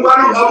eji wepụ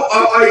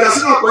ị gasị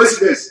na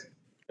coincidence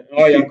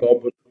ya ka ọ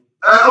bụ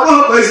ọ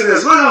bụghị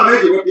coincidence onye nwa mere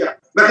ji wepụ ya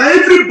maka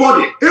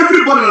everybody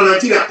na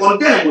Nigeria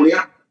condemn ya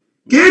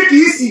ka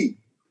isi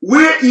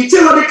wee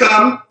ichehọ dị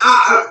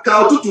ka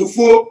ụtụtụ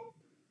foo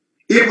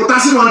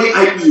ịpụtasị na ndị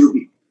IPOB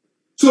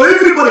so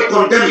everybody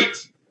condemn it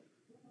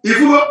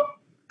ifugo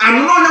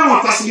anụrụ onye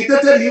nwa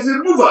facilitated his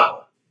removal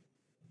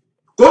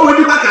ka o wee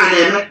dịkwa ka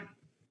na-eme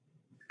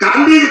ka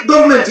ndị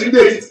gọọmenti ndị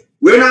etiti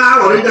wee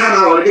na-aghọrị ndị ha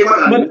na-aghọrị dịkwa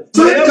ka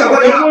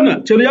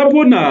chere ya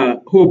bụ na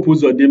Hope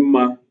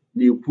Uzodimma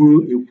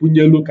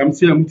na-ekwunyelu ka m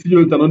si ya m tinye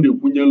ụta nọ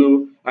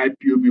na-ekwunyelu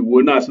IPOB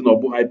wee na-asị na ọ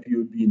bụghị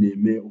IPOB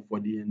na-eme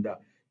ụfọdụ ihe ndị a.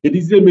 Kedu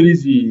ihe mere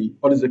izi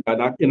ọ dịzị ka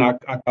ị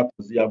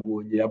na-akatụzi ya bụ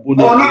onye ya bụ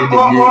na ọ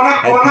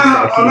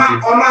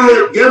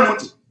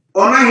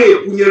naghị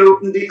ekwunyere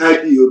ndị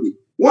IPOB.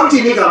 Nwantị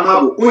ị ga-ama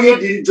bụ onye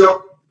dị njọ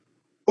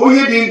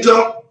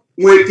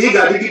nwere ka ị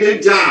ga-adịgide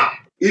njọ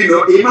ahụ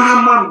ịmaha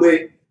mma mgbe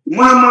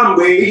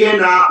ihe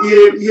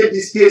dị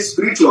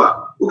spiritual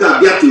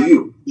ga-abịa to you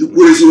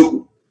ikwu eziokwu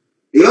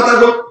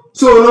ịghọtago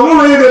so na onwe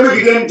onye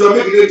ga-emegide njọ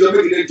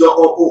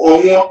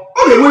ọnwụọ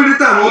ọ ga-enwerịrị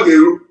taa ma ọ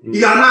ga-eru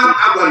ihe a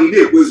na-agwaghị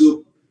na-ekwu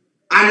eziokwu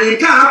and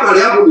nke a akwara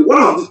ya bụ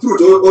one of the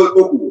truth o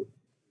kwuru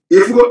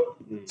ifugo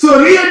so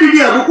n'ihe dị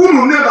ya bụ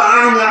unu nebara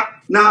anya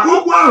na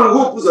okwu ahụ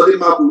Hope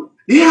Uzodimma kwuru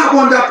na ihe akpọ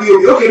ndị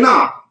IPOB oke na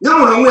ya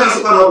nwere onwe ya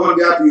sịkwa na ọgwọ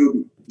ndị IPOB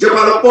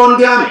jekwara kpọọ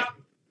ndị amị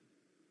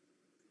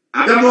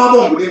abịa n'ọbọ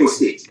mbụ n'Imo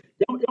steeti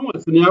ya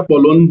nwesị na ya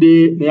kpọrọ ndị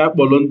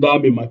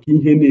amị maka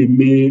ihe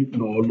na-eme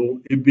n'ọlụ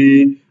ebe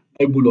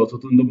egburu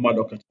ọtụtụ ndị mmadụ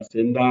ọkachasị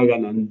ndị agha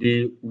na ndị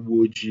uwe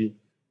ojii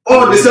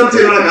the same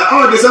thing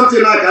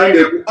aka anyị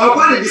na-ekwu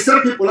ọkwa dị the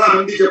same people ahụ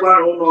ndị chekwara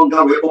ụlọ nga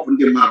wee kpọpụ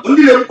ndị mmadụ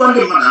ndị na-ekwukwa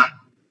ndị mmadụ ahụ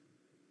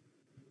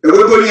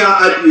ewego onye ya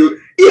IPOB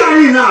ihe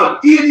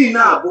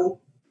niile abụ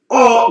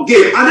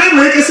game anaghị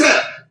nwere ike sị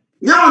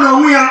ya nwa na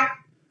onwe ya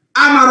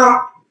amarọ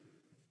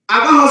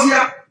agbaghọzi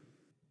ya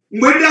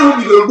mgbe ndị ahụ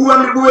bidoro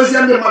gbuwezie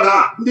ndị mmadụ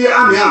ahụ ndị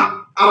amị ahụ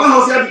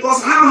agbaghọzi ya bikọs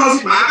ha amaghọzi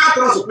ma aka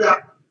atọrọ sokwa ya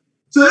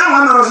so ya nwa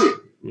amarọzi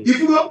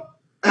ifugo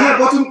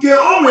bọtụ nke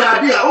o nwere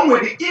adị ya o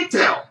nwere the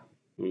intel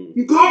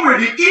nke o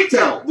nwere the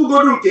intel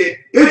bụgodu nke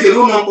eji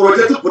ụlọ mkpọrọ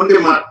je tupu ndị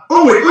mmadụ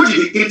o ji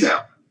the intel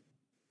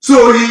so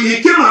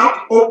ike ma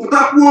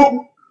pụtakwuo okwu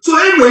so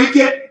e nwere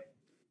ike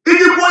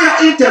iji kwuo ya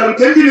intel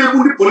nke ndị na-egbu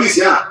ndị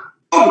polisi a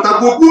ọ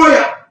pụtakwuo kwuo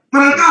ya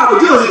mana nke a bụ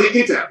jeozi the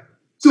intel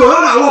So how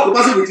na work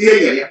pass with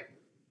ihe ya.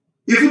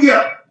 Ifu gị ya.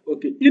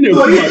 Okay, ị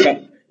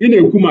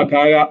na-ekwu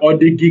maka agha ọ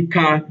dị gị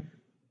ka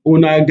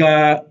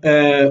unaga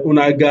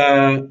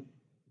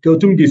ka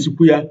otu m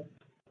ga-esikwu ya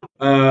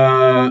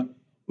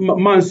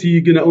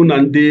mansi gị na ụna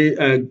ndị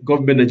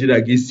gọọmenti Naijiria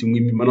ga-esi nwe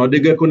imi mana ọ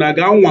dịga ka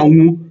unaga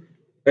anwanwu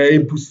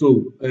ebuso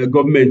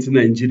gọọmenti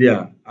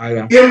Naijiria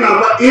agha. Ihe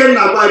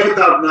na-agba gị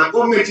taa na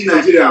gọọmenti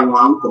Naijiria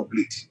anwanwu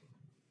complete.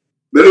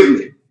 Believe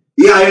me,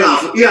 ihe anyị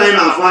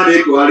na-afụ a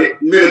na-ekogharị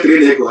military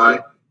na-ekogharị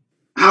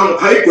ha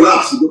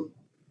collapse go.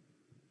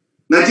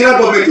 Nigeria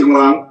gọọmenti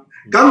nwụrụ anwụ.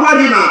 Ka m gwa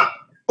gị na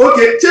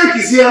oke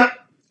chekizie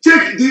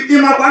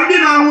ịmakwa ndị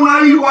na-anwụ na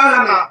ihu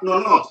agha nọ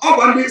north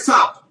ọkwa ndị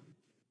south.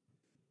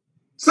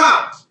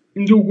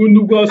 Ndị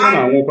ugwu ọsọ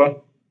na-anwụkwa.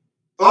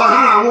 Ha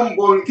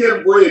na-anwụ nke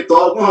mbụ ịtọ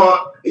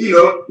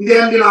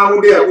ndị na-anwụ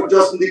dị bụ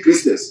just ndị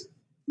Christians.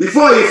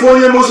 Before ife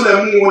onye Muslim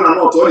nwụrụ na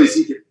north ọ na-esi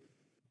ike.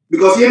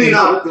 Because ihe niile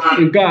abụ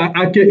plan. Nke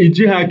a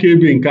iji ha aka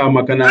ebe nke a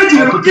maka na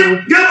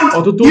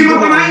ọtụtụ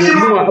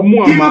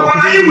mmụọ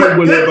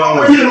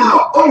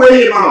o nwere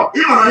ihe mahọ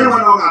ịmana ihe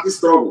nwana ọ ga-adị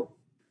strọgụl.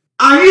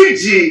 Anyị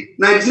ji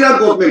Nigeria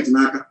gọọmenti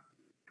n'aka.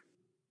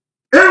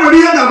 Enwere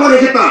ihe ga-agwa gị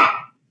kịta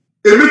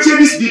emechie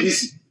dis BBC.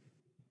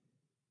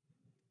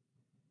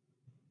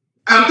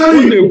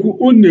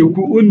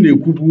 Unu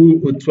ekwu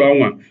bụ otu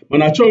anwa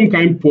mana achọghị m ka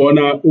anyị pụọ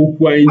na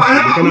okwu anyị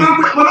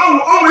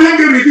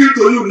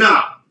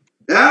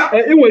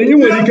ị nwere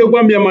ike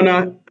gwa m ya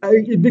mana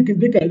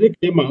dịka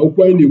ịma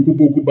okwu anyị na-ekwu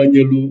bụ okwu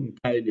banyelu nke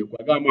anyị na-ekwu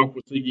aga m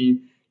akwụsị gị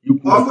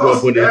ikwu okwu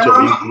ọbụla ị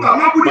chọrọ ikwu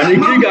mana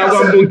nke ị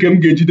ga-agwa mbụ nke m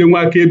ga-ejide nwa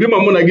aka ebe ma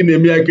mụ na gị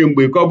na-eme ya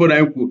kemgbe ka ọ bụla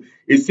anyị kwu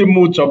esi m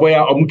chọbọ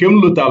ya ọ nke m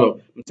lụtalụ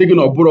ntị gị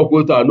na ọ bụrọkwa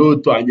otu a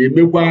n'otu anyị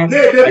emekwa anyị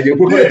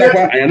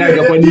ekwekọrịtakwa anyị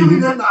na-agakwa n'ihu.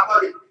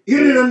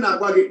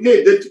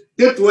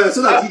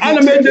 Ana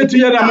m edetu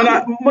ya na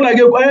mana mụ na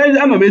gị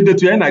ana m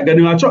edetu ya na-aga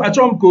n'ihu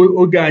achọghị m ka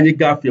oge anyị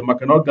gafee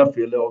maka na ọ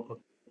gafeela ọkụ.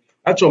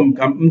 Achọrọ m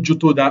ka m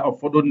jụta ụda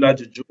ụfọdụ ndị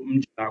ajụjụ m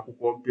ji na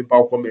akwụkwọ mpempe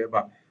akwụkwọ m ebe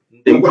a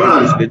ndị mgbe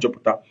kwesịrị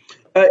ịchọpụta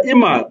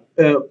ịma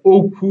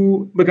okwu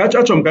maka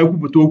achọrọ m ka anyị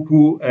kwupụta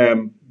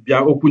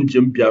okwu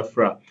njem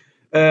Biafra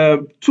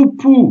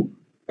tupu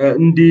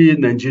ndị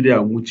Naijiria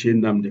nwụchie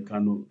Nnamdi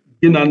Kanu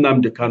gị na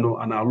Nnamdi Kanu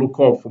a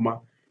na-alụkọ ọfụma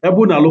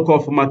ebe na-alụkọ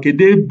ọfụma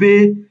kedu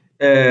ebe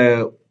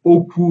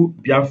okwu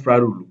Biafra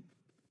ruru?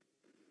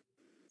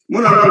 Mụ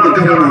na Nnamdi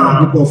Kanu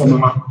na-alụkọ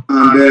ọfụma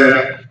and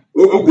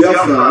okwu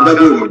Biafra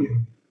adago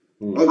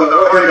ọ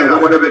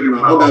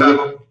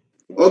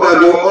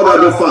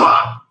ga-agụ fa.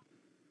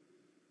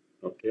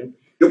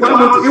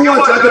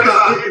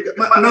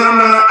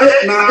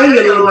 Na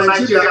enyere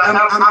Nigeria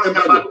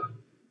embargo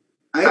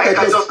anyị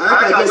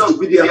ka just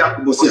bido ya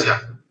ụbọchị a.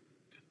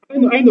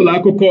 Anyị nụrụ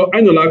akụkọ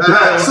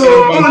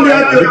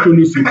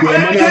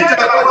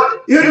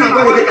ihe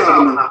na-agwa gị ka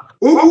bụ na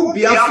okwu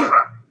Biafra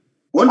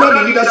under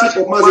the leadership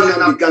of Maazị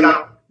Nnamdi Kanu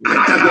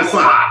agago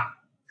fa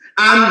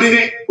and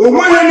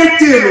onweghị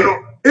anything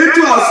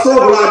etu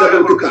asọbụla adago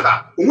kịta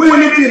onweghị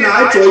anything na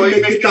anyị chọrọ ime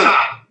kịta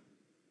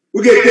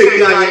oge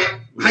eteki anyị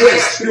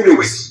highest 3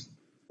 weeks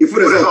if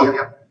result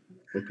ya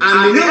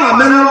and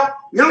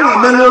nyanwa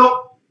menụ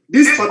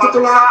this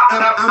particular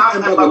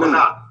embargo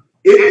now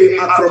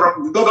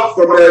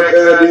from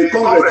the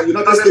Congress,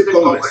 United States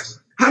Congress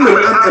ha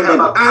mere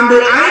embargo and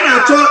anyị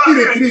na-achọ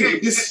retrieve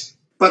this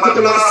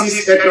particular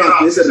 6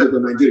 aircraft inside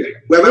Nigeria.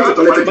 We are going to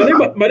collect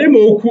it. Mana ịma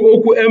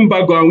okwu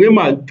embargo ahụ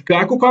ịma ka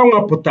akụkọ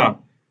anwa pụta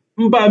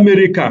mba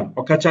Amerịka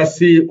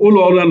ọkachasị ụlọ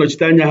ọrụ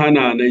anọchite anya ha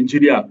na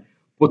Nigeria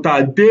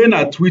pụta dee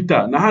na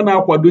Twitter na ha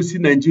na-akwadosi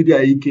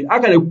Nigeria ike a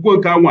gara ekwukwo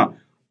nke anwa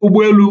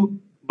ụgbọelu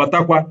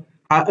batakwa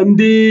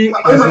ndị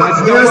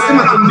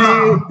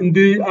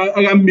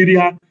agha mmiri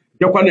ha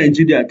bịakwa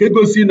Nigeria ka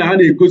egosi na ha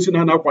na-egosi na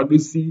ha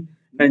na-akwadosi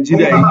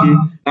Nigeria ike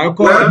na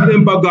akụkọ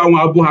embargo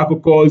anwa abụghị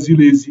akụkọ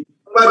ziri ezi.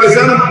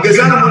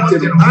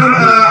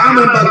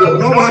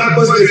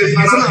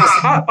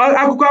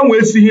 Akụkọ anwa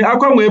esighị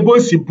akụkọ anwa ebe o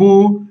si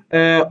bụ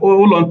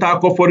ụlọ nta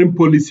akụkọ foreign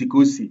policy ka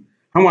o si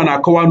ha nwa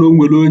na-akọwa na o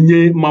nwere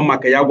onye ma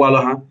maka ya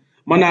gwara ha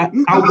mana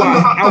agwa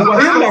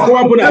ihe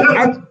na-akọwa bụ na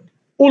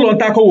ụlọ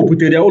nta akụkọ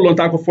wepụtara ya ụlọ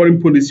nta akụkọ foreign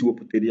policy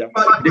wepụtara ya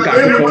dịka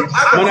akụkọ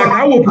mana ka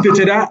ha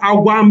wepụtachara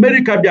agwa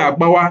Amerịka bịa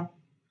agbawa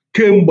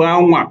kemgbe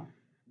anwa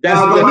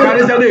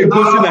karịsịa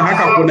na-egosi na ha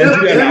kapụ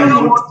Naijiria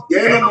n'azụ.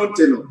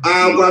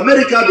 Agwa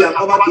Amerịka bịa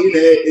agbawa ka ị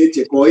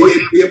na-eche ka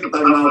ihe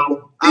pụtara n'akwụkwọ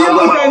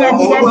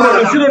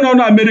si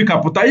n'ọnụ Amerịka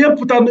pụta ihe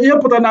pụta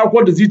n'akwụkwọ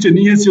dịzi iche na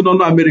ihe si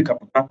n'ọnụ Amerịka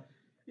pụta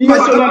ihe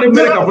si n'ọnụ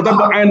Amerịka pụta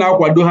bụ anyị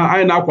na-akwado ha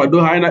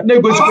anyị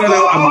na-egosikwa na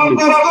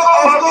amụme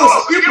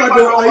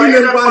ịkwado ile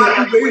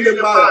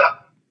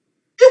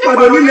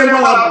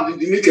mgbagha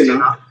dị n'iche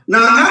na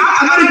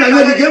Amerịka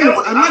nye dị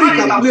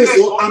Amerịka place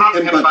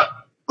embargo.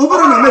 Ọ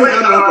bụrụ na Amerịka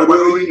na-akwado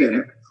ihe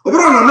na-eme ọ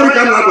bụrụ na Amerịka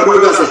na-akwado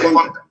oge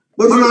asọkọnta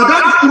but na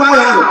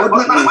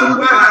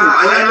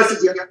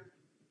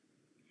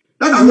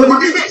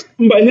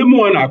mba ihe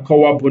mụnwa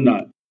na-akọwa bụ na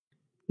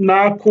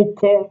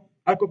n'akụkọ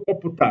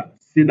pụta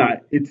si na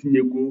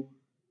etinyegwu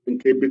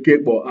nke bekee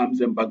kpọ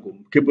arms embargo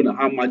nke bụ na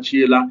ha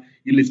amachiela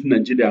ilesi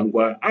Naijiria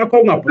ngwa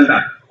akụkọ nwapụta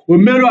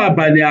omeru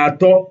abalị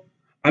atọ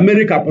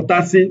Amerịka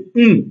pụtasị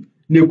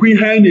na-ekwu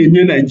ihe anyị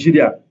na-enye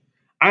Naijiria,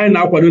 anyị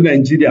na-akwado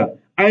Naijiria,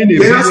 anyị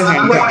na-ebugo ha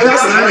nga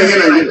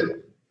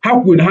ha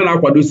kwuru na ha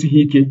na-akwadosi ha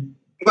ike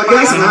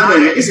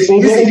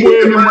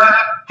ụgbọelu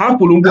ha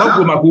kwuru mgbe ha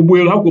kwuru maka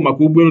ụgbọelu ha kwuru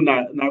maka ụgbọelu na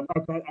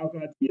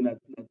aka tinye na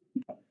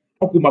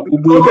ha kwuru maka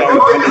ụgbọelu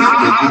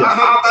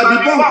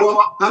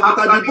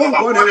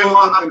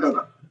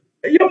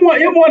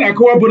ihe mụọ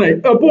na-akọwa bụ na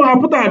ọbụ ha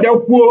pụta ha bịa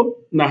kwuo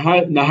na ha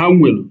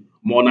nwere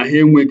ma ọ na ha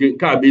enweghị,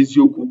 nke a bụ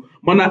eziokwu,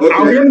 mana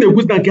ahụ m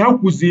na-ekwuzi na nke ha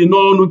kwuziri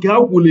n'ọnụ, nke ha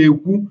kwuru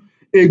ekwu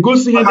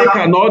egosi ihe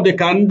dịka na ọ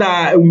dịka ndị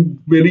a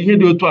mere ihe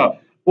dị otu a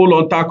ụlọ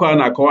nta akụ a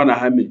na-akọwa na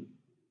ha mee.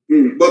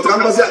 But you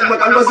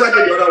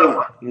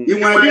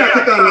want to be a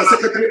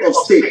Secretary of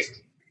State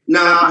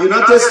now,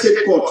 United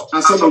States Court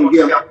as someone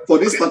here for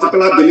this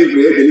particular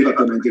delivery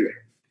to Nigeria.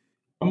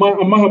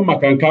 Amaghị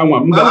maka nke anwa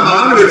maka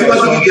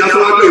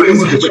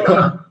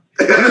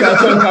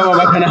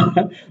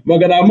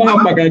na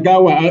amaghị maka nke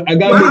anwa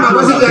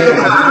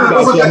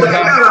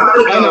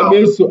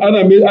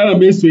ana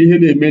m eso ihe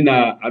na-eme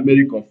na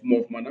Amerịka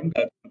ọfụma na m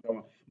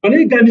ga-atụ mana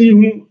ịga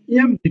n'ihu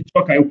ihe m dị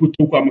chọọ ka anyị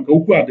kwute okwu maka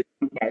okwu a dị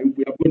mkpa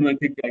ikwu ya bụrụ na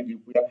nke ka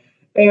ga-ekwu ya.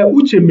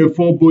 Uche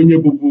Mefọọ bụ onye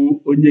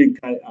bụbu onye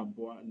nke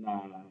abụọ na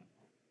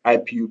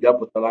IPU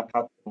bịapụtara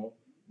katọ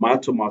ma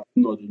atụmatụ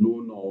nnọdụ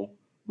n'ụlọ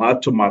ma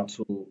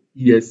atụmatụ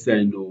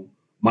ESN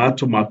ma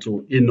atụmatụ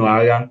ịnụ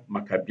agha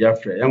maka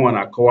Biafra. Ya nwa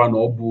na-akọwa na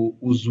ọ bụ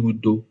ụzọ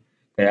udo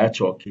ka ya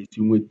chọọ ka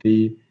esi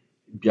nweta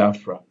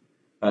Biafra.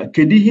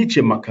 Kedu ihe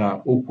iche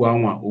maka okwu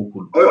anwa o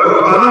kwuru?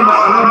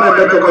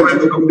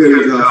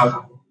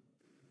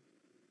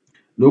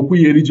 Na okwu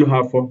ya eriju ha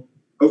afọ.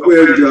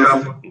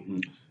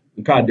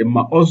 Nke a dị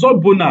mma. Ọzọ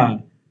bụ na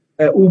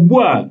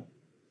ugbu a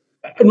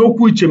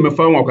n'okwu Uche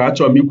Mefọọ anwa ka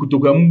achọrọ m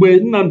ikwutokwa mgbe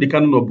Nnamdi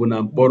Kanu nọ bụ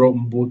na mkpọrọ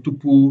mbụ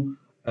tupu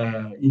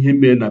ihe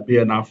mee na be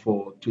ya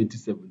n'afọ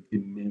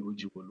 2017 mee o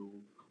ji welu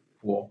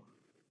pụọ.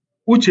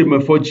 Uche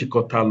Mefọọ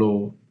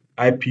jikọtalụ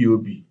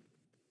IPOB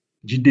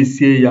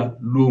jidesie ya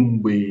ruo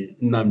mgbe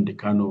Nnamdi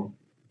Kanu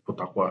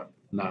pụtakwa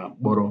na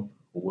mkpọrọ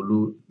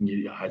owelu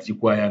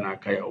hazikwa ya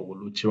n'aka ya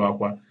owelu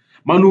chịwakwa.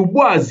 Mana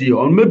ugbuazi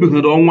ọ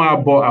mebeghị ọnwa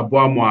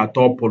abụọ ma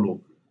atọ pụrụ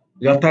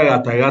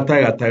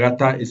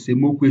ghata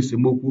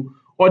esemokwu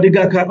ọ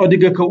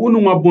dịga ka unu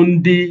nwa bụ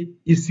ndị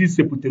isi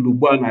sepụtara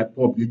ugbu a na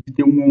IPOB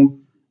ejidenwu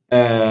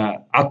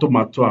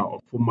atụmatụ a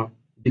ọfụma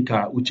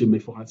dịka Uche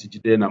Mefọọ ha si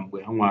jide na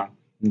mgbe ha nwa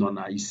nọ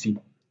na isi.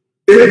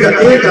 Ihe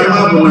ka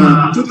ma bụ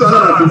na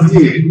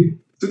 2015,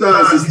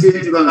 2016,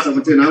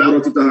 2017 abụrụ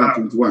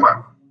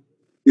 2021.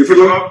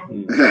 Ifugo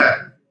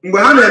mgbe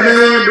ha na-eme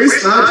mgbe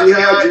isi na ha ji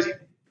ihe ha ji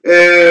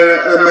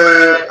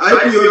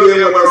IPOB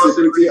enwere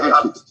security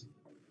outfit.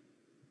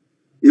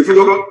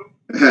 Ifugo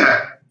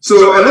so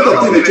a lot of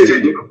things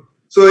change.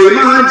 So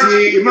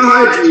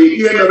imahaji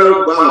ihe mere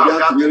ugbu ahụ bịa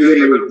tụnyere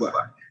ihe mere ugbu a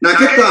na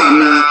kịta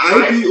na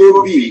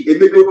IPOB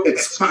emego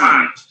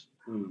expand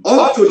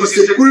up to the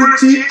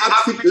security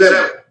outfit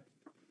level.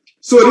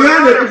 So the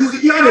other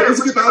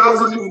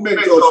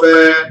movement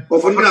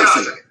of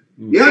Nasa.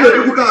 The other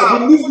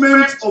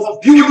movement of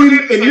building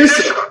a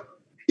nation,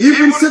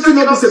 even setting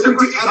up the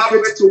security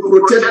outfit to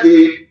protect the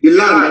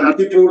land and the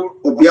people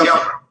of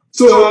Biafra.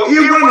 So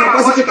even a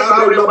positive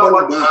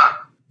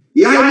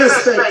you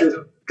expect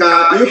a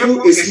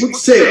smooth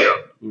sail.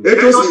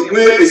 It was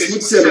where a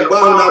smooth sail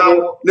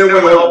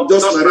never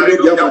just narrated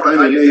Biafra.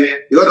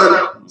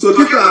 So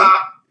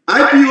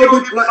IPOB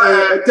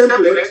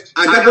template I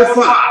go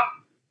far.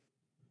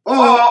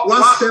 Or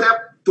one step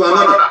to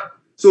another.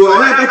 So I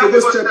like to go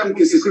step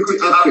into security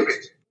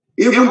aspect.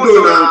 Even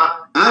though now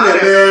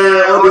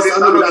all this in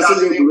Colombia,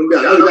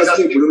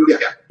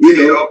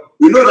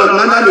 we know that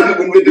none of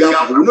them will be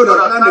Biafra. We know that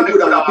none of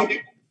them are people.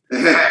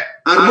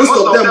 And most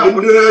of them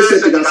will be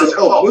set themselves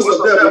up. Most of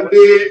them will be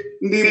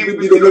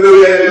the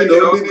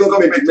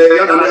government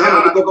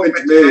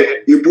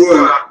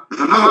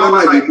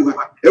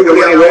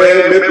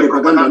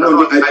propaganda, not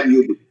the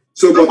IPOB.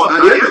 So, but at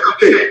the end of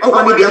the day, how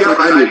can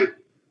Biafra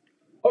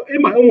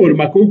ịma enwere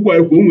maka okwu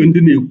ekwu onwe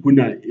ndị na-ekwu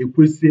na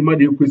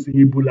mmadụ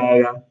ekwesịghị ibula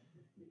agha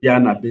ya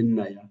na be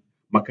nna ya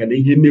maka na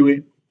ihe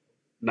mewe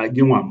na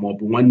gị nwa ma ọ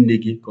bụ nwanne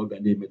gị ka ọ ga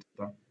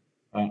na-emetụta.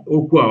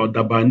 Okwu a ọ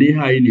daba n'ihe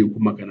anyị na-ekwu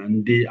maka na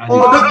ndị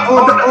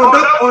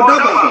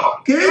ọdaba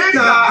ka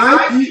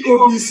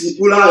IPOB si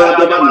bula agha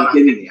daba na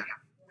Kenya ya.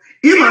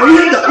 Ịma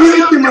ihe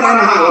ndị mara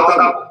na ha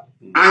aghọta bụ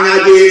anya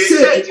ga-ese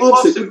of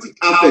security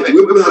aspect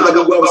wee bụrụ ha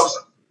gagagwa ọsọ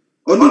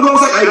ọdụgọ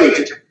ọsọ ka anyị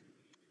ga-eche.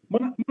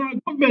 Mana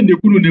gọọmenti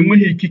ekwuru na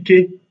enweghị ikike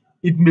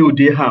ime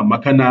ụdị ha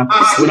maka na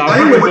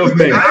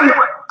gọọmenti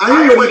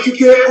anyị nwere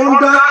ikike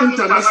under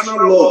international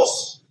laws.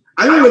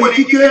 Anyị nwere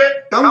ikike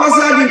ka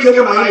mgbazi adị nke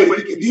bụ na anyị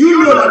nwere ikike. Do you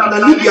know that na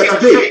Libya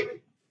today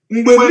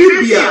mgbe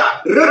Libya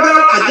rebel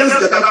against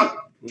Gaddafi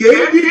ka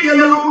ndị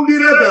kelu ndị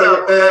rebel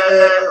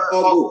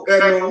ọgụ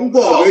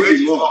ngwa ọgụ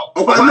eji ṅụọ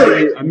ọkwa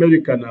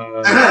America na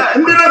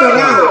ndị rebel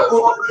ahụ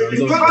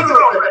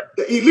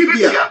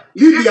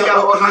Libya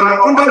ha nọ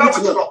under which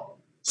law?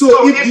 So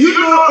if you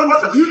know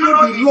the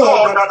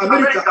law that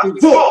America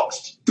invoked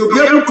to be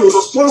able to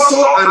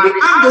sponsor and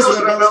arm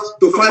those rebels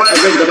to fight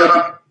against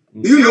Gaddafi,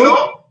 do you know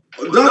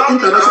that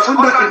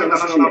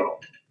international law,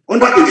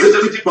 under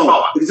executive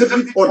power,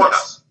 executive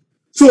orders?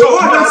 So all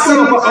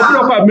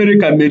that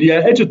America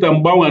media, echeta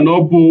mgbanwe na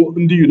ọ bụ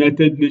ndị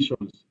United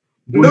Nations.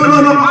 No,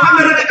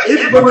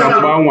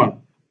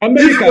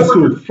 America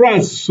so,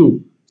 France so,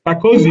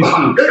 Sarkozy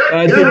so,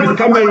 David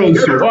Cameron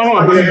so,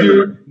 ọ bụ ndị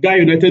ga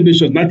United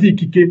Nations nata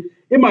ikike.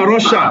 Ịma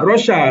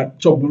Russia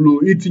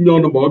chọburu itinye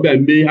ọnụ ma ọ bịa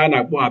mee ha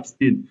na-akpọ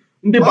abstain.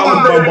 Ndị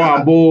gbara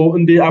bụ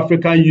ndị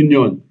African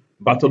Union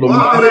batụrụ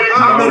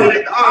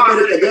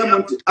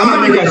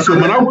America so,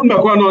 mana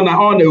mbakwa nọ na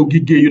ọ na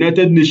ogige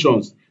United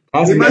Nations.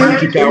 America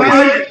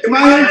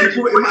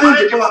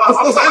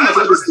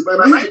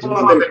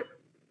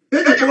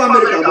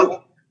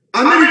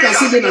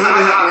sitting in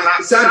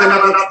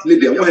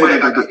Libya.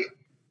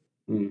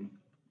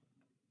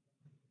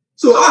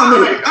 So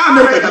America,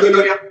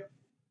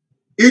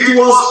 it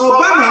was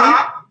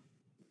Obama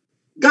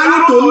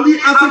Ghana told the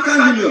African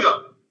Union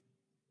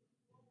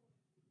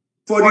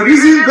for the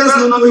reason best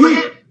known to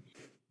him.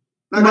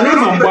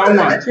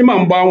 Ịma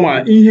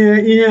mgbanwa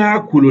ihe ha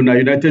kwuru na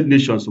United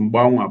Nations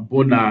mgbanwa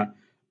bụ na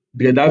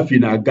Gaddafi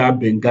na-aga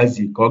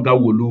Benghazi ka ọ ga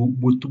wolu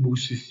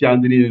gbutusisia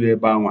ndị niile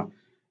ebe anwa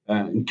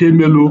nke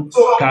melu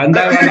ka ndị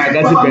agha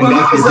na-agazi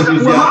Benghazi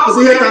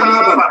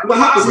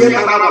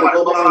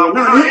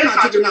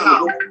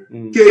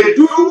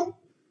kedu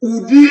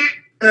ụdị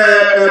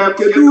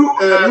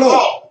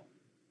law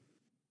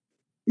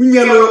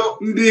nyelu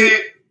ndị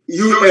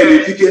UN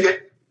ikike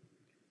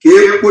ka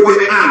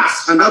ekpote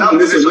arms and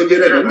ammunition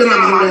onyere ndị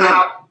na-amahụ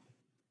ha.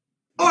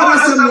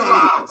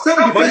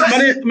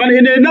 Mana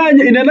ị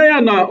na-ene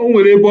ya na o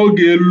nwere ebe ọ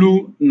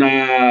ga-elu na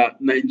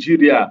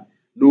Nigeria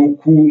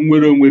n'okwu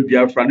nwere onwe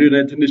Biafra na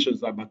United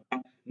Nations abata,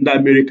 ndị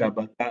America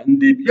abata,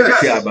 ndị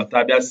UK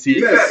abata bịa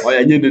si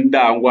ọya nye ndị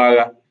a ngwa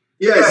agha.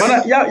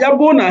 Mana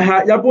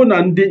ya bụ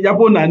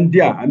na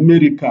ndị a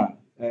America,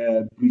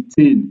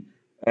 Britain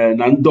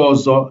na ndị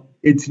ọzọ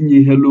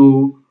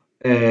etinyehelu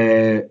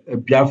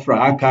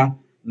Biafra aka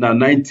na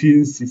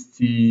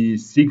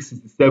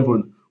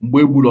 1966-67 mgbe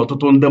egburu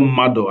ọtụtụ ndị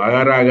mmadụ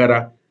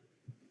aghara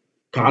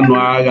ka anụ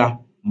agha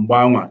mgbe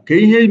anwa ka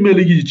ihe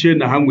imere gị chee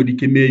na ha nwere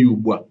ike mee ya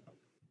ugbu a.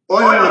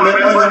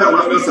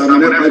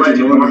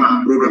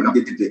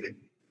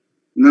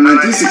 Na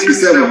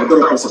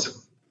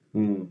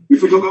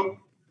 1967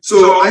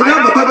 so anyị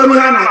abatagoro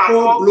ha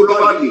na-akpọ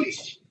global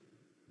village.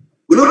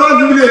 Global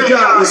village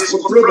is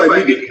controlled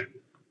by media.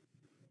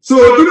 So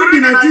during the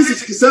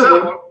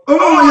 1967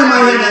 onye ma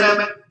ihe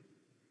na-eme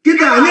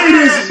kita anyị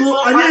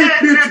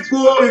create go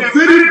a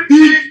very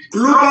big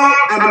global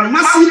and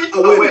massive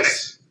awareness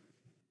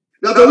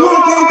that the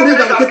world country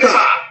that kita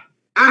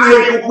anaghị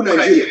ekwu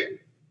Nigeria.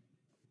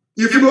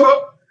 If you go,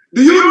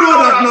 do you know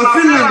that now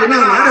Finland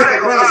now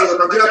recognize a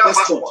Nigeria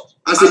passport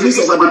as a means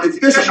of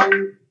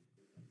identification?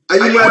 Are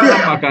you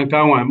aware?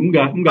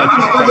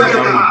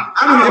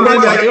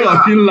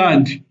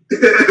 Finland.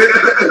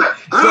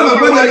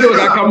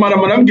 Mana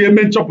m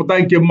ga-eme nchọpụta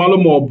nke mmalụ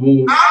ma ọ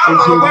bụ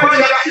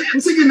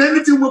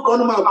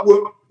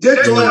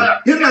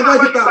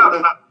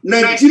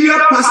Nigeria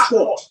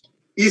passport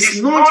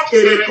is not a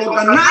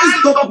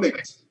recognized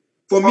document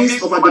for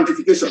means of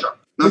identification.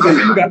 M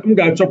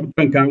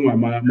ga-achọpụta nke anwa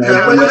ma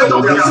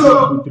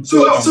so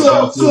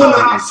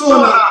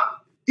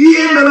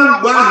ihe mere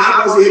mgbe ahụ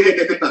abụghị ihe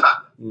keketa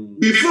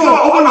before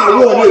ọ bụ na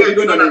war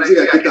na-ebido na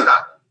Nigeria kịta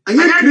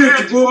anyị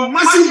create go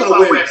massive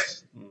awareness,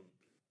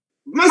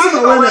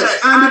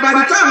 and by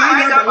the time I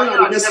get at the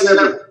next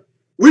level,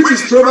 which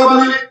is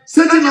probably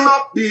setting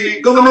up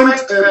the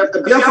government,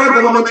 Biafra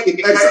government in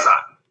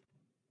exile,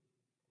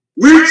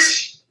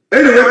 which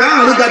anyway I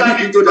only got deep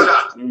into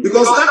that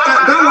because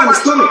that one is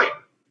coming.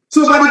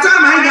 So by the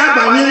time I got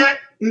by here,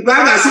 I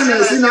seen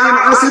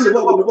the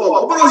work,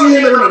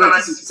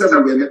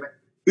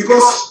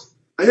 because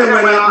I have a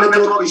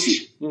network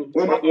issue.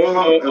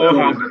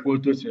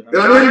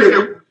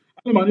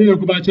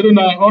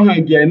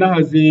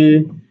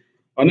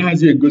 Ọ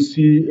naghịzi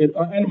egosi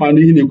anụmanụ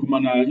ihe na-ekwu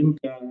mana anụ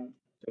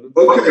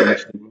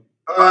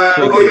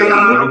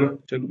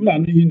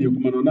ihe na-ekwu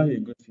mana ọ naghị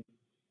egosi.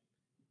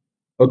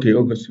 Okay,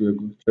 o gosigo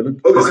ego.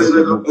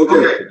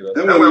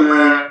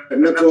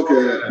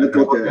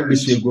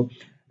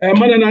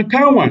 Mana na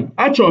Kanwa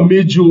achọrọ m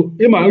ịjụ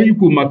ịma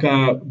ikwu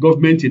maka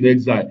gọọmenti in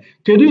exile.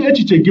 Kedu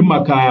echiche gị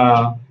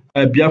maka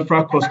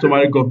Biafra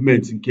customary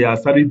gọọmenti nke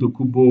Asari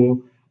Dokubo,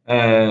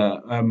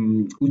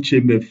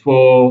 Uche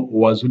Mefo,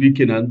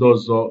 Ụwazurike na ndị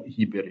ọzọ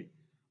hibere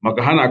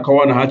maka ha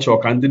na-akọwa na ha chọrọ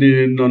ka ndị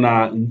niile nọ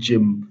na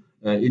njem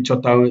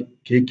ịchọta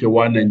ka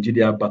ekewa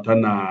Nigeria bata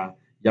na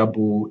ya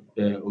bụ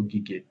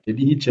ogige.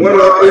 Kedu ihe iche?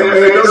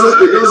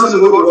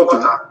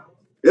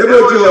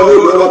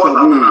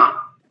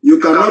 You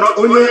cannot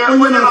only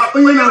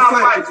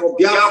fight for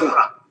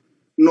Biafra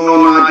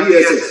no na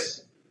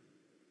DSS.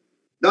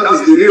 That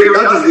is the real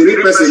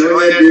person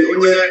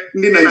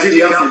only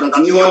Nigeria for that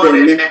new order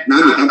na.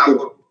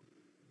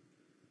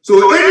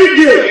 So any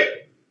day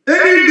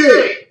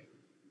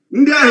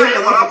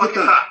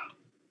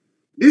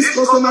this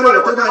customary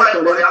whatever I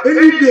call it,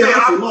 any day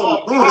have to know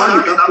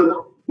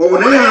but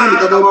when I have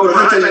to go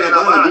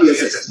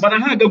DSS. But I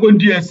had to go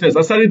DSS.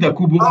 I started the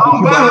Kubu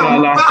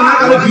Gala.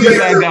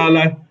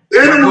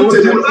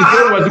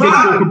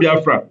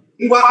 Biafra.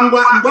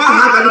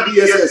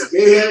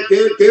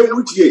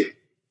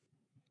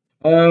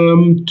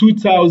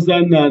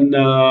 2000 and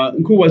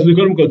was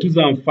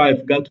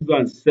 2005, got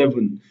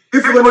 2007.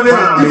 If you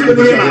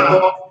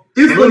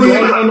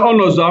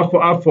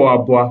after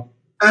Abua.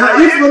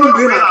 If you don't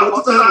bring up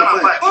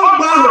 2005,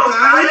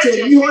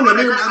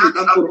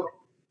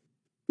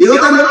 you know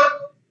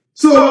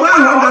so why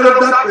have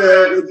that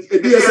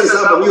DSS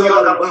about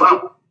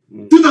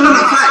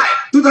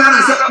 2005,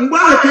 2007?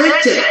 Why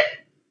check?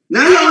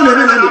 Now you are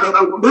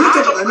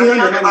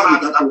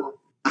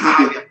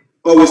happy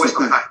always the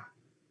time.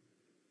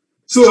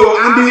 So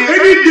and the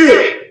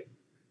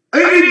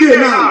every day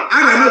now, I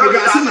know the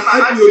guys in the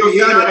IPO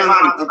here and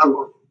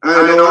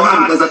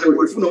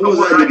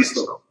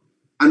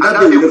and that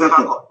day will never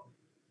come.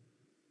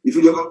 If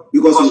you don't,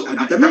 because we are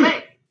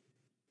determined.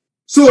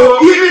 So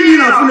even in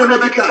a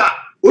Funameka,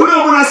 we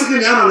don't want to see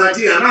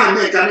Nigeria,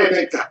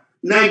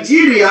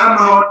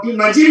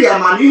 Nigeria,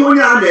 man, you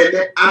only are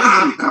there, and I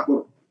have a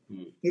couple.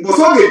 Because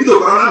all they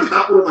do around the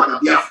couple of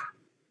Biafra,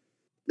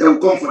 they will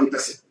come for the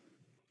person.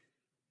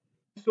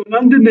 So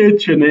Nandi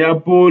Nature na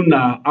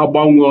na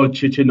agbanwe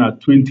ọchịchị na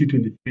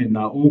 2023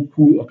 na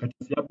okwu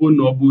ọkachasị ya bụ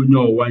na ọ bụ onye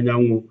ọwụwa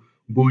anyanwụ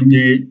bụ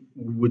onye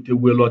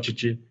wetewelu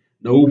ọchịchị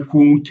na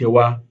okwu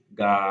nkewa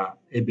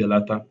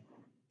ga-ebelata.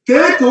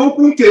 Kee ka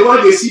okwu nkewa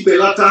ga-esi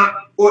belata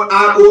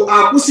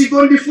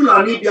akwụsịgo ndị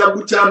Fulani bịa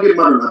gbuchaa ndị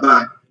mmadụ na be.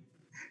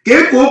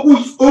 Kee ka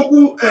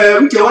okwu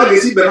nkewa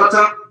ga-esi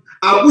belata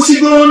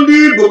akwụsịgo ndị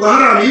Boko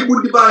Haram igbu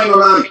ndị be anyị nọ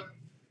n'amị.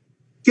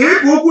 Kee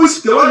ka okwu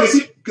nkewa ga-esi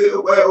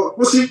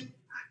kwụsị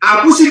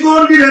akwụsịgo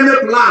ndị na-eme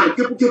plan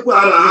kepu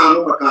ala ha anụ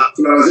maka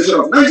federalization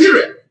of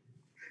Nigeria.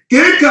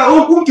 Kee ka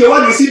okwu nkewa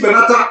ga-esi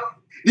belata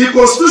the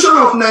Constitution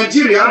of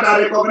Nigeria that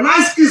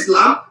recognized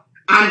Islam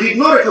and did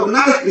not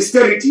recognize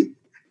Christianity.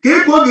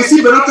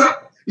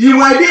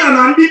 You idea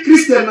and the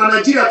Christian in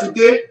Nigeria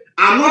today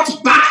are not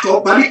backed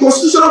up by the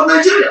Constitution of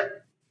Nigeria.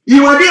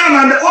 You idea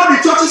and all the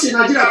churches in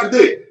Nigeria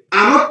today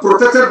are not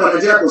protected by the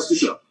Nigeria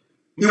Constitution.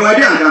 You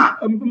idea that.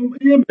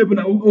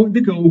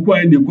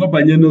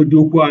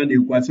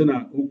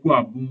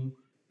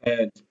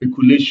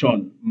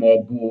 Speculation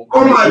more.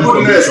 Oh my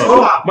goodness.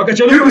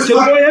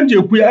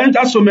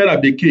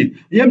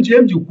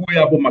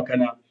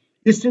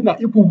 Isi na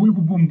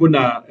ikwubu mbụ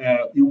na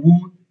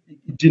iwu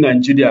ji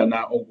Nigeria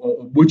na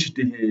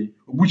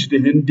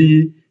ogbuchiteghị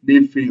ndị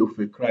na-efe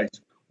ofe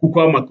Kraịst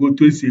kwukwa maka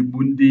otu esi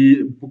egbu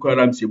ndị Boko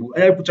Haram si egbu.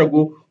 Anyị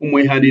ekwuchago ụmụ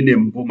ihe niile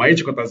mbụ ma anyị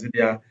chịkọtaziri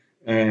ya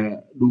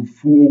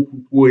n'ofu okwu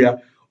kwuo ya.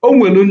 O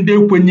nwere ndị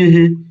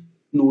ekwenyeghị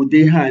na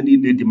ụdị ha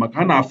niile dị maka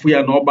ha na-afụ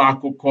ya n'ọba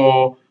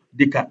akụkọ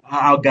dịka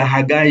ha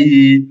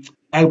agaghị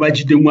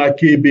agbajide nwa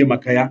akaebe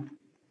maka ya.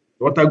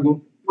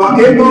 Ghọtago?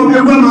 Maka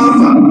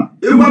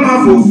ịgba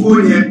n'afọ ofu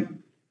onye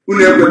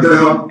unu ekwetere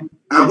ha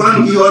agwa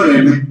ndị ọ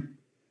na-eme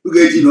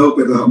ga-eji na o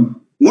kweta ha.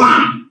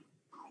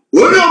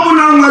 Onye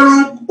ọbụla nwere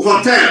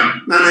họteelụ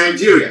na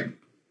Nigeria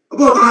ọ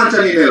bụ ọtara ncha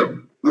niile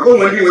maka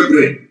onwe ndị nwe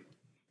brain.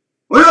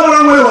 Onye ọbụla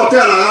nwere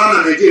họteelụ agha na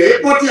Nigeria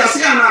ịkpọta ya sị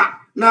ya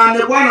na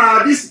nekwa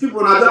na these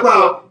people na-abịakwa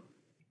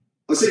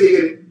ọ sị gị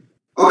gịnị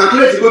ọ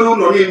calculate go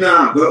n'ụlọ niile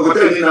ahụ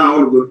họteelụ niile ahụ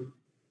ọrụgo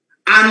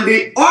and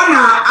ọ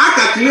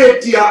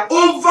na-calculate ya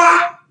over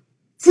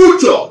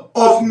future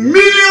of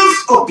millions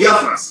of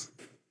Biafrans.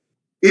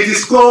 It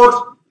is called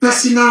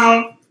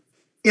personal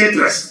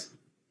interest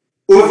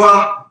over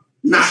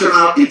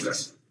national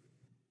interest.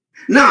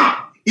 Now,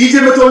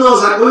 ije meto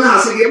knows onye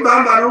ha sị gị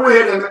mba no we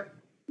hele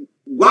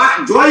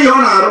jụọ ihe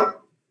ọ na-arụ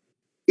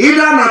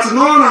ịda na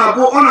tino ọ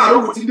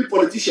na-arụ with the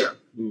politician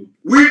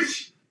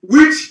which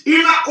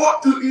ihe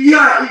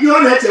ọ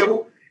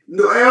na-echegbu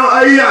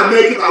ihe a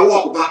make it a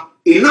work ba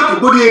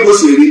ịnapụgodi ego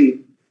si eri.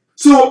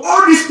 So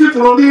all these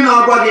people ndị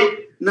na-agwa gị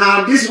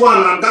now this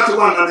one and that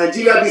one and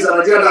Nigeria this and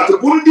Nigeria that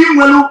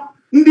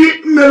ndị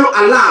mmerụ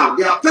allow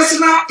their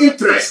personal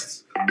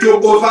interest to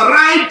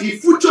override the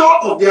future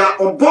of their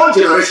unborn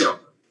generation,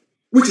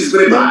 which is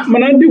very bad.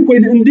 Mana ndị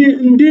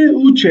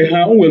uche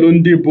ha nwere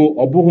ndị bụ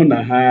ọbụghị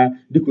na ha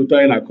dịkọta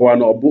anyị na-akọwa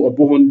na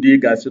ọbụghị ndị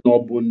gasị na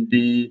ọbụ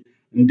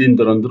ndị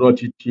ndọrọndọrọ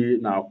ọchịchị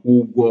na-akwụ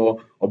ụgwọ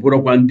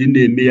ọbụrụkwa ndị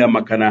na-eme ya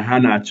maka na ha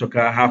na-achọ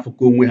ka ha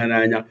fụkọ onwe ha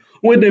n'anya.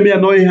 Onwe na-eme ya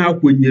n'ọhịa ha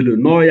kwenyelu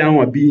n'ọhịa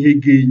nwa bụ ihe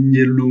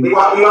ga-enyelu ụmụ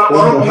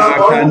ha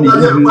aka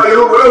n'ihu.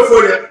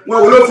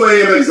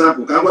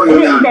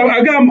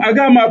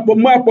 Aga m akpọ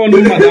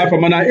mmadụ afọ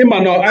mana ịma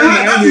na anyị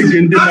na-ege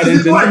ndị mmadụ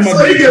ntị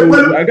ndị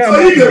mmadụ aga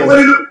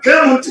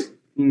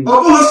m ọ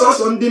bụghị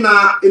sọsọ ndị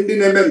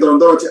na-eme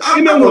ndọrọndọrọ ọchịchị.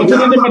 Ime nwere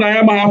ọtụtụ ndị mmadụ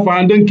anya ma ha fa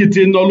ndị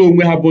nkịtị n'ọlụ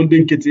onwe ha bụ ndị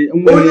nkịtị.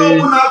 Onye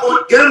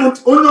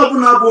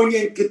ọbụla bụ onye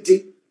nkịtị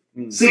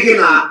si gị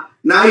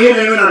na ihe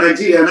na-eme na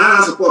Nigeria na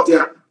ana support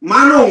ya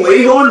mana onwe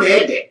ihe ọ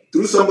na-ede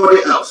through somebody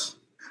else.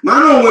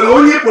 Mana onwere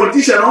onye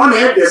politician ọ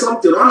na-ede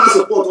something ọ na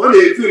support ọ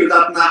na-feel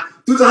that na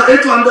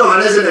etu ndị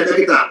ọhaneze na-eme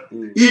kịta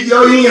iji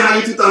ihe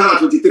anyị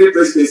 2023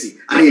 presidency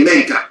anyị eme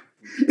nka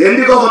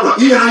ndị gọvanọ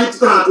ihe anyị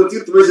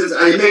 2023 presidency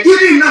anyị eme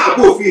gịnị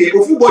na-abụ ofu ihe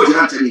ofu ụgbọ ji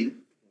ha nche niile.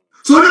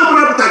 So onye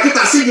ọbụla pụta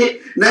kịta sị gị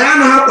na ya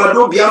anaghị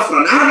akwado Biafra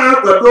na ha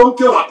na-akwado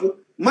nkewapụ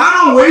mara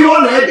onwe ihe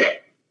ọ na-ede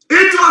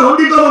ịtụ ahụ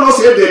ndị gọvanọ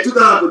si ede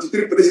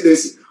 2023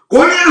 presidency ka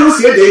onye ahụ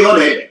si ede ihe ọ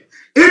na-ede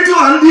ịtụ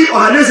ahụ ndị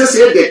ọhaneze si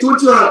ede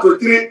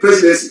 2023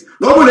 presidency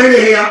na ọ bụ na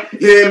enyeghị ya ha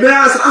eme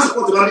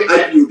asụpọtụra ndị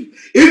IPOB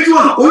ịtụ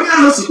ahụ onye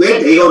ahụ sikwa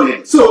ede ihe ọ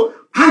na-ede. So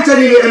ha nche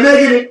niile eme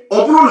gịnị ọ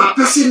bụrụ na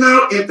personal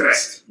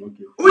interest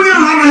onye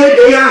ahụ anaghị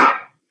ede ihe ahụ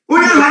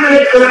onye ahụ anaghị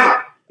ede ihe ahụ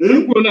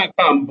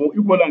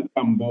Igbola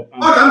nke mbụ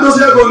ọ ka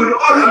ndozi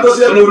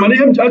ego mana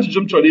ihe m ji ajụjụ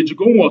m chọrọ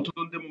ijikọ onwe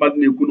ọtụtụ ndị mmadụ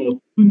na-ekwu na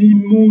ọtụtụ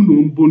n'ime unu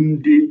mbụ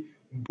ndị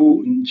bụ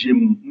njem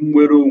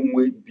nnwere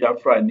onwe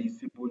Biafra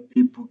n'isi bụ ndị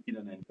ebughị na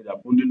Naịjirịa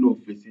bụ ndị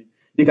n'ofesi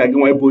dịka gị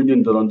nwa ebe onye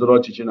ndọrọ ndọrọ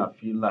ọchịchị na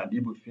Finland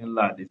ịbụ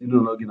Finland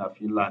ezinụlọ gị na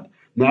Finland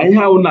na ihe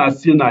ahụ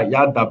na-asị na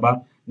ya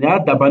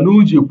daba na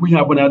uji ekwu ihe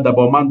abụ na ya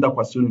daba ọma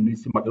ndakwasị unu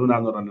n'isi maka na unu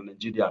anọrọ na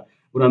Naịjirịa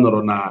unu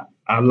anọrọ na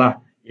ala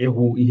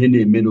ịhụ ihe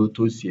na-eme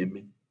n'otu o si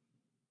eme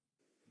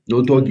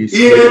n'otu ọ ga-esi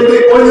ihe ndị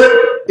onye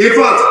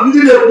ifat ndị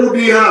na-ekwu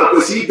ụdị ihe a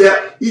kwesịrị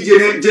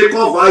ije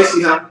kọva isi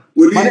ha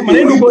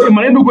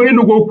mana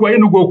ịnụgo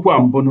okwu a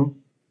mbụnụ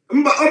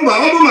mba ọ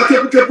bụ maka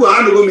ekwukekwu a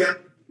anụgo m ya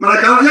mana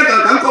ka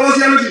m kọwasị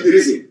anụ ji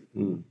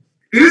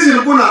dirizin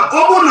bụ na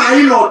ọ bụ na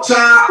anyị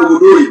nọchaa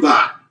obodo oyibo a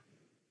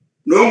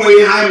na o nwere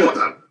ihe anyị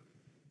mụtara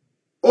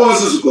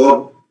ọzụzụ ka ọ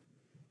bụ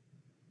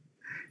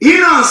ị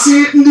na-asị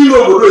ndị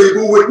n'obodo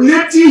oyibo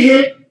weneta ihe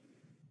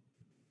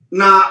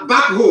na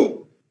back home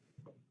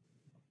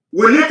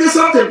weneta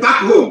something back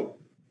home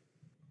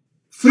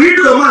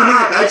freedom a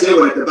na-aka anyị chere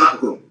weneta back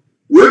home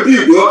wee bi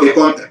igwe a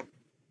country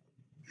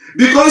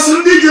because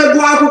ndị je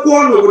gụọ akwụkwọ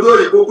n'obodo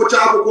oyibo gụcha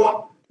akwụkwọ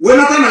wee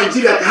nata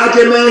Nigeria ka ha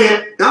jee mee ihe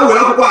ka ha were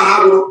akwụkwọ ha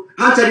gụrụ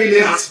ha nchara ile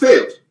has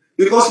failed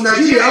because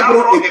Nigeria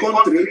abụrụ a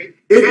country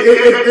a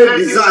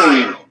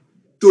design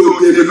to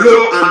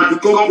develop and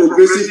become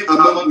progressive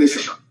among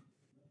nations.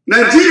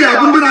 Nigeria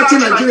bụ ndị na-achị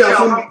Nigeria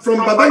from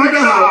Babangida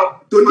ha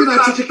to ndị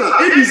na-achị chịta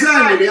a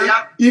design ya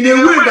in a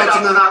way that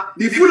na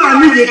the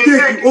Fulani dey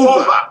take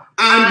over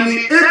and the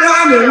ebe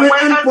ha na-enwe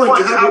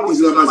endpoint ha bụ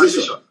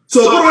Islamization. So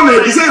bụrụ na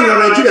design na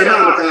Nigeria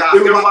na-alụka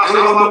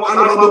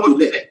alụbamụ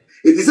tule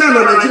a design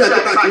na Nigeria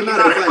kịta ka ị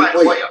na-refine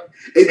oil.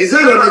 A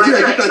design on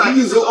Nigeria that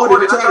use all the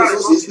natural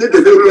resources they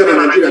develop in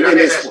Nigeria and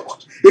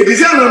export. A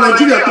design on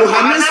Nigeria to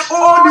harness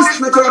all these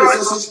natural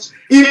resources,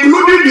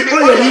 including the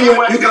oil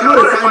you cannot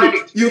refine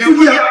it. You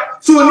figure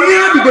so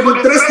near to get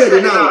interested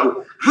in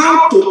now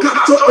how to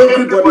capture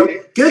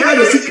everybody, get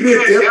a secret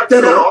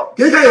terror,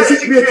 get a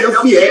secret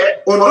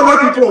fear on other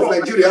people of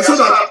Nigeria so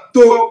that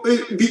to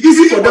be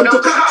easy for them to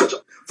capture.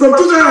 From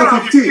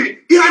 2015,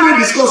 he had a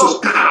discourse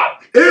of cow.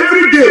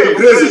 Every day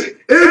grazing,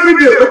 every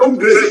day open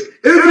grazing,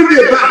 every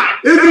day back,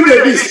 every day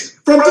this,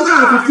 from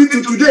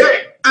 2015 to today.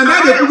 And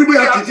now the people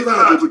have to tell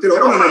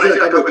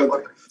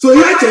so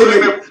here tell me,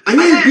 and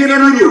then you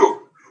know you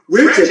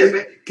wait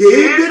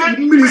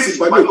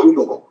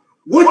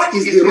what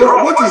is the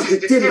wrong? What is the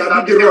thing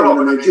that did wrong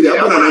in Nigeria?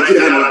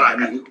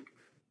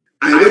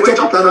 I let you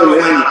talk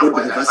about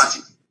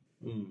diversity.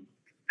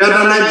 That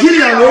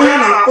Nigeria will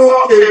have a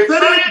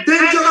very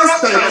dangerous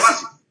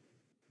diversity.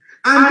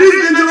 And this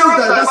dangerous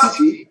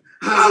diversity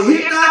has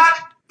hindered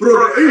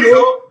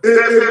a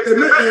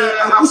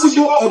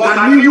possible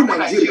organism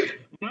Nigeria.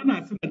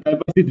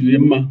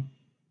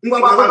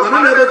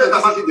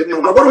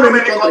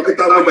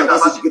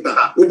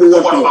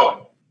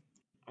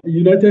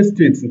 United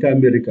States nke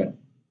America.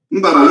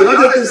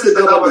 United States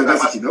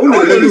diversity.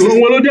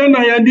 Onwere ụdị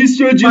anaghị ya ndị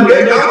isi ojii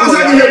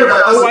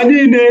ụwa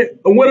niile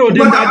onwere ụdị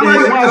ndị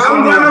adịghị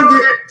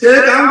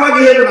ka ngwa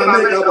gị ihe dị na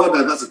America about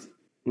diversity.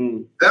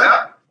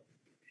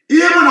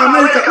 Ihe bụ na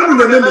America unu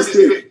na-eme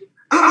mistake.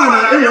 Ama na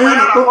enwe ya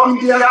na-akpọ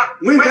India,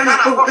 nwe nke a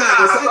na-akpọ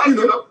Ghana,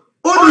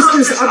 all these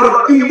things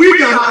abroad. Mgbe ị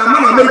ga-ama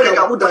na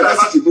America bụ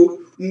diversity bụ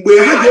mgbe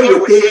ha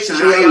ga-eweta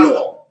Sharia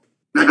law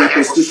na their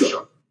constitution.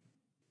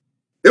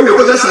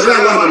 Eweta Sharia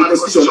law na the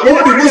constitution.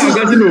 All the Muslims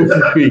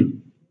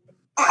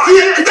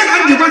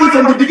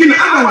from the beginning,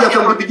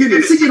 from the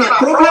beginning, seeking a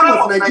problem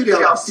of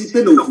Nigeria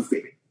sitting ofufe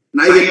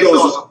na ihe ndị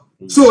ọzọ.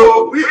 So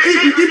if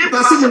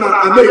you na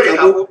America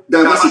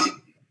diversity,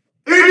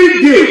 any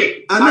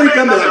day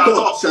America may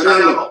adopt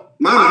Sharia law.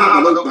 Mana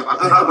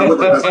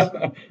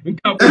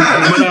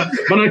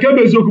nke bụ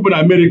eziokwu bụ na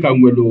America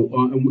nwere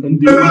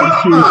ndị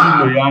mgbasi ozi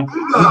nọ ya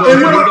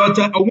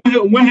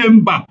onweghị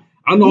mba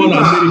anọ na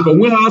America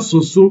onweghị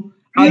asụsụ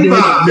adịghị na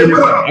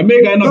America.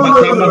 America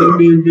anabata mmadụ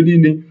ebe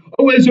niile. O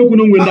nwere eziokwu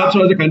na onwe ndị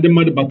achọrọzi ka ndị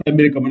mmadụ bata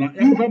America mana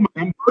ekwe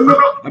maka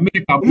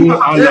America bụ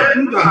ala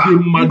ndị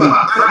mmadụ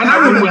a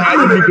na-akpọ onwe ha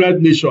immigrant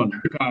nation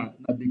dịka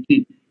na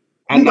bekee.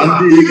 And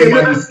ndị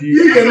mmadụ si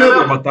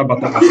bata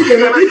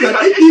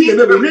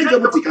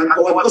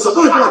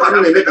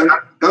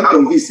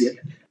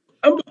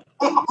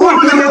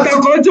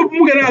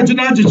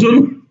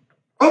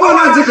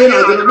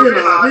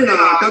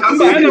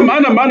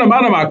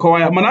ana m akọwa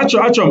ya mana achọ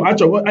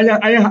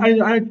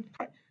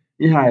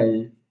ihe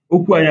anyị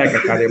okwu anyị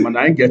agakarị mana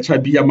anyị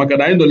ga-echabi ya maka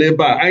na anyị nọ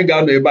ebe a anyị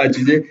ga-anọ ebe a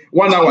jide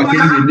 1 hour ka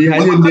enyi n'ihe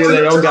anyị ndeela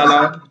ya ọ gaala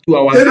 2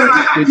 hours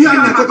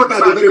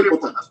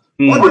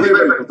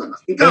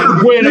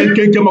gbuo ya na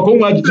nkenke maka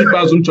ụmụ ajụjụ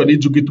ikpeazụ m chọrọ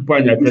ịjụ gị tupu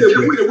anyị apịachie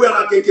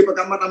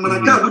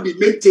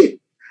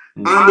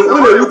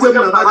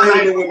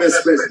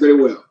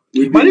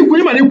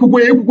mana ikwukwe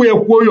ya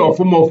kwuo ya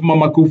ọfụma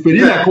maka ofere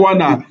ị na-akọwa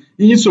na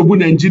ihe nsogbu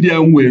Naijiria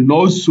nwee na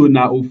o so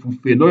na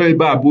ofufe nọ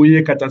ebe a bụ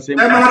ihe kachasị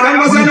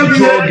mkpa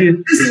jụọ gị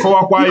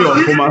kọwakwa ya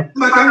ọfụma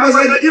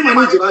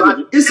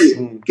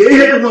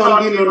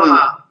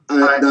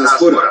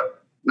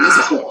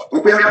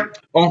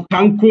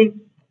ọkankụ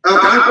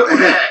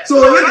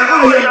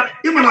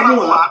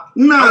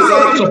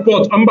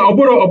support mba ọ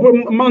bụrụ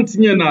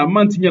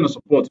mantinye na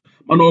support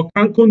mana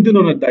ọkankụ ndị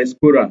nọ na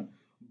diaspora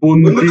bụ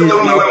ndị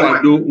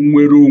na-akwado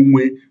nnwere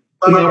onwe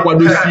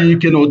na-akwadosi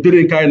ike na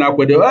ụdịrị nke anyị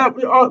na-akwado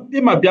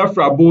ịma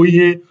Biafra bụ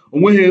ihe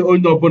onweghị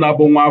onye ọbụla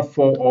bụ nwa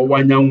afọ ọwụwa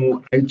anyanwụ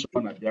anyị chọrọ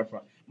na Biafra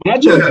mana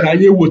achọrọ ka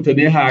anyị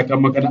wetara ihe aka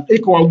maka na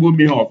ịkọwagwo m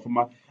ihe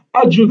ọfụma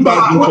ajụ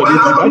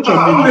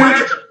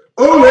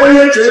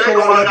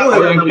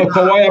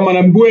kọwa ya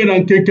mana mbụ onye na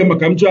nkenke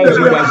maka m jụ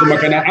azụ azụ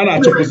maka na a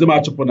na-achọpụzi m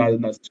achọpụ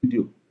na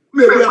studio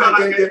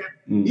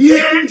ihe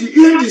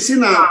nji si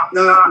na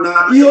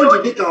ihe o ji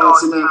dịka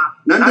ọsị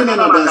na ndị nọ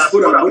na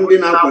diaspora bụ ndị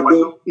na-akwado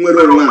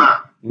nwere onwe ma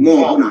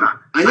ọ bụ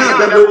anyị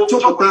abịago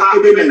chọpụta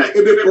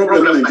ebe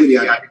problem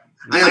Nigeria dị.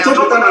 Anyị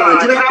achọpụta na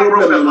Nigeria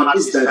problem na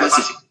this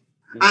diversity.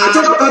 Anyị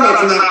achọpụta na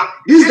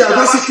this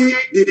diversity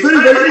the very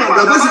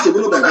diversity bụ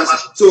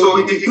diversity. So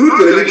it includes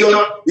religion,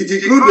 it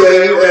includes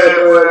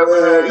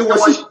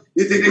worship,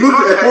 it includes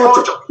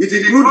culture, it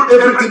includes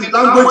everything,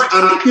 language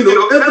and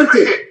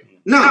everything.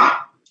 Now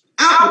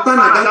apụta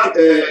na that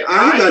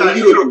anyị gara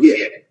Europe gị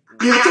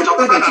anyị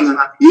achọpụta na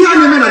ihe a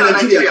na-eme na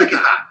Nigeria kịta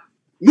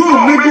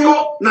n'omego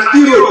na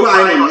Europe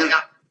anyị nọ ya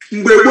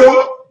mgbe gboo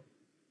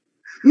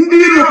ndị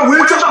Europe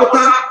wee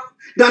chọpụta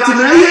that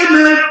na ihe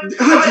mere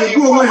ha ji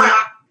egbu onwe ha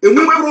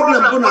enwe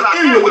problem bụ na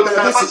enwere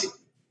diversity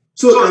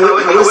so ka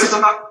ha wesịta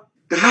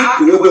ka ha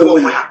kewebe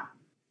onwe ha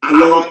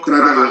along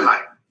tribal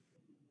line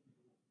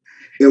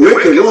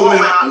kelee onwe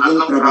ha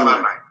along tribal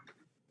line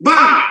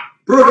bam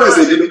progress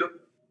edebe.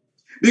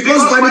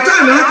 Because by the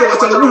time I have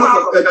to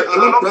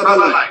along tribal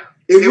line,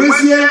 it was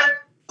here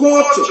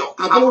culture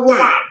about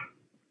one.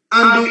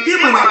 And the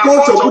even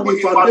culture will be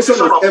the foundation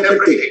of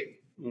everything.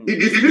 The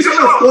definition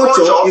of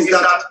culture is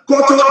that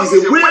culture is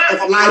a way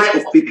of life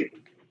of people.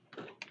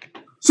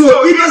 So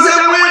it is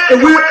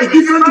a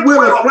different way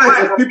of life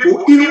of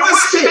people in one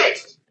state.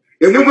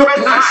 A way of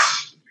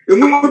clash, a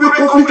way of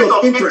conflict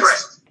of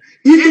interest.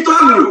 If you tell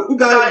who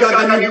got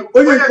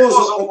only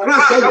cause of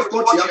clash of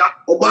culture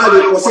or by the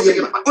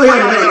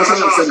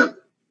national assembly.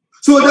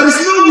 So there is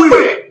no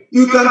way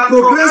you can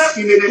progress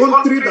in a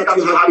country that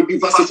you have a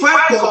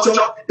diversified culture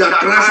that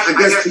clash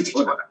against each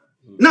other.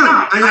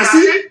 Now, and I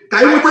see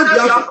Kaiwote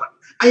Biafra,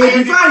 and you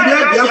divide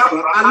their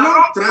Biafra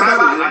along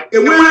tribal line, a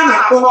way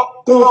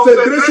called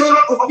Confederation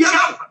of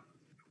Biafra,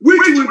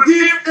 which will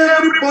give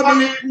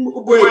everybody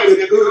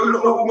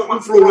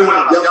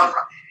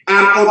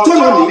an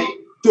autonomy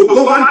to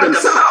govern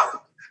themselves.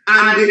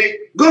 And the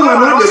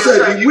governor, they said,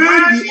 the way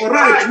the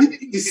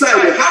right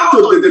decide how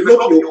to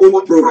develop your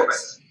own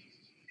progress.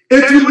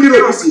 It will be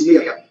reduced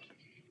here.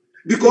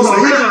 Because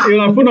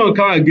ịrafụna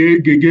nke a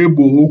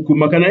ga-egbo okwu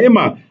maka na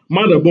ịma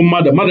mmadụ bụ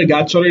mmadụ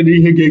ga-achọrọ ịdị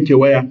ihe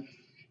ga-ekewa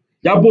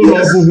ya bụ na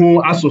ọ bụghị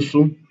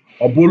asụsụ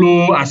ọ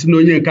bụrụ asị na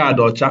onye nke a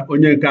dị ọcha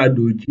onye nke a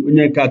dị oji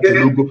onye nke a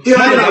toro ogo mmadụ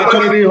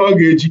ga-achọrọ ihe ọ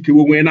ga-eji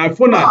kewe onwe na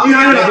afụ na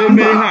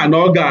eme ihe a na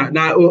ọ ga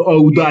na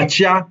udo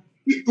achịa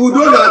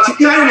udo ga-achị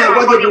ihe anyị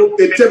na-agwa gị bụ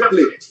a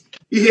template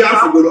ihe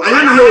afụgoro anyị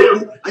anaghị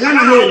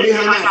eme ihe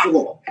anyị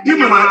afụgo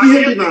ịma na ihe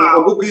dị na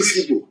ọgụgụ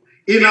isi bụ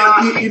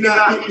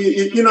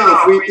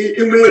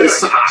inwe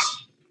research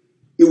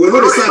iwere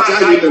research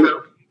anyị mere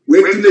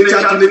wee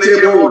tụlechaa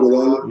ebe ọ rụrụ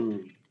ọrụ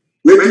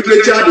wee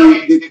tụlechaa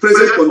the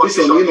present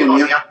condition ị nọ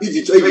ya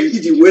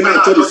iji wee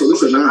na-achọ the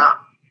solution ahụ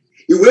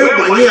iwee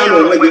banye ya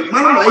n'onwe gị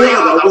mara na ihe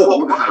a ga-agwọ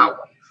ọgụgụ ha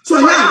so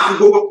anyị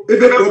afụgo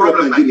ebe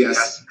problem Nigeria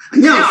si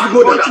anyị afụgo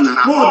that na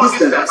all this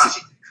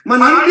diversity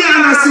mana ndị a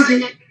na-asị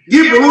gị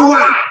bụrụ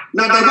nwa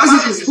na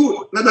diversity is good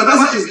na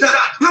diversity is that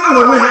ha nwere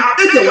onwe ha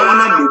ekewara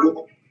na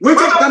mgbogbo we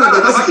talk about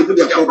diversity to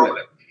their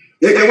problem.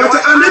 And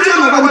later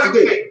on about it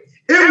today,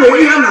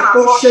 we have a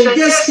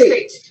Schengen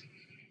state.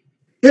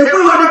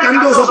 Everybody can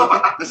do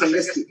something as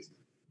Schengen state.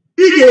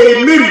 It is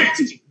a merit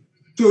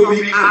to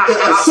be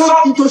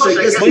absorbed into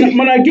Schengen state.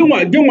 Mana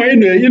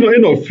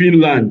gịnwa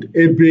Finland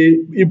ebe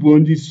ịbụ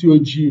ndị isi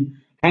ojii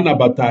ha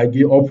nabata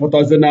gị ọ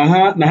pụtazi na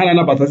ha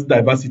na-anabatazi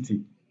diversity.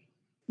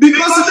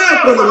 Because they are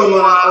problem iwu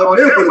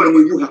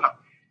ha.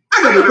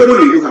 Aga m ekwere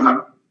n'iwu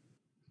ha.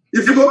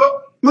 If you go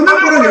Mama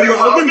kwara you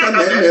are going to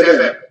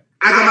ebe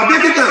aga ma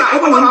bekita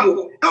ọbụla mbụ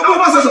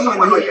ọbụla sọsọ na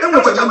ma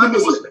enwechara ndị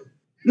Muslim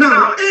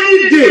now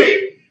any day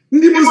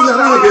ndị Muslim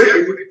ahụ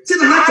ga-ekwu si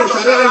na ha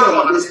chọchara ya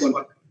na this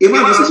one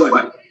imam is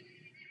what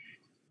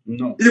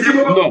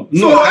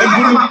no I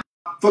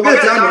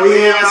forget ya no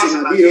here as na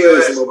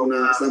BS mo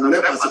na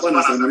samane pasapa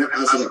na samane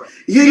pasapa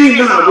yiri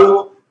na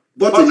go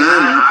but na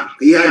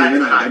ya ni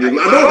na ga ni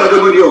ado ga go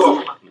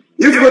go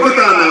if go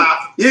na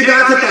you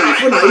got to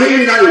for na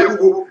yiri na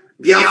yo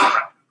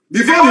Biafra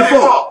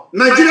before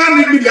Nigeria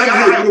media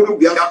na go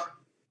Biafra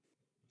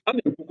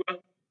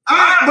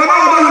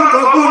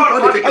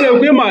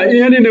ekwe ma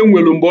ihe niile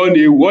nwere mgbe ọ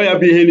na-ewu ọ ya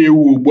bụ ihe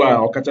na-ewu ugbu a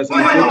ọkachasị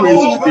na ekwe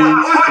ezute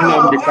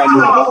Nnamdi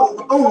Kanu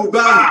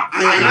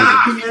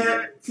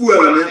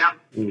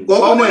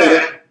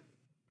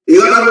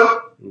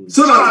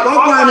so that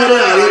ọkụ anere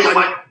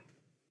ghara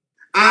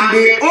and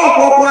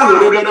ọkụ ahụ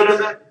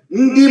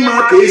ndị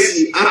ma ka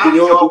esi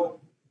apịnye ọkụ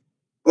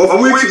of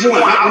which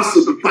one happens to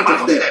be part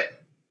of them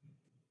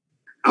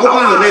ọkụ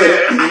ahụ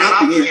na-ere a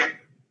na-apịnye ya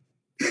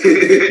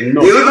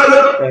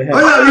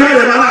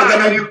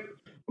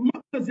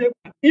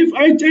if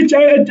I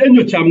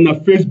enyocha m na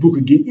Facebook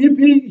gị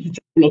ibe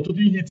hichapụrụ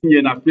ọtụtụ ihe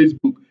itinye na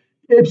Facebook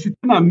site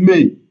na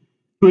May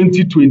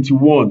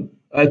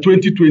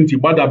 2020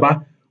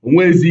 gbadaba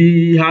onwezi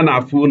ihe a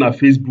na-afụ na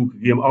Facebook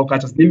gị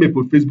ọkachasị na imepe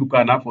Facebook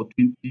a n'afọ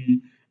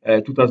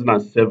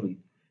 2007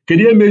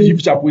 kedu ihe meji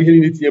fichapụ ihe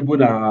niile itinye bụ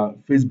na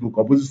Facebook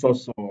ọ bụzi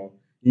sọsọ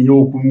ihe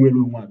okwu nwere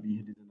onwe abụ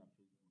ihe dị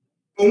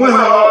onwe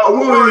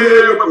ihe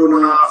ewepụrụ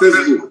na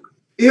Facebook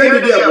ihe dị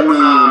dị bụ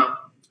na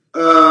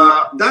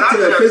that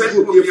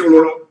Facebook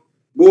ifụrụ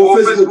bụ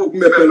Facebook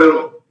mepere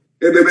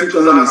ebe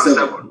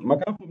 2007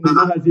 maka afọ m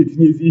na-ahazi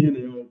etinyezi ihe na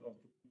ya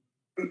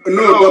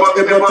no but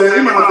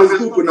ịma na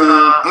Facebook na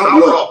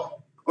ablọk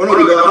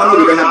ọnọdụ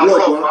ha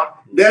blọk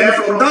then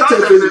from that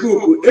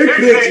Facebook a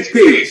create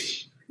page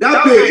that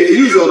page a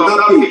use of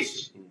that page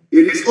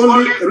it is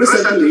only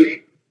recently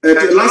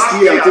last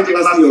year or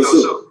so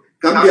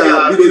can be a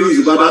video news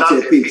about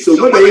that page. So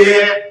what they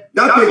hear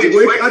that page I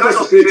just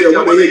created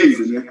what they hear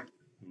using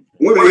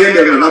what they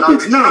hear on that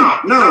page.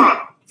 Now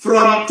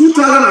from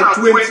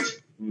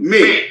 2020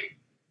 May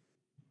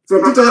from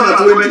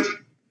 2020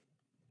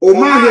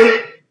 Omahe,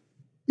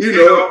 you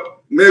know,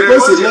 may go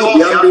see more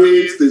beyond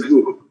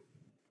Facebook.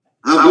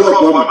 I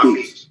blocked on my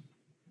page.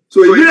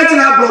 So immediately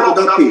I blocked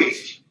that page.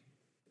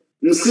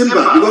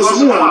 Simba, because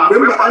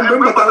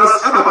remember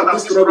about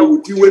this trouble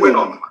with you women.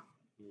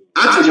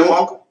 Actually,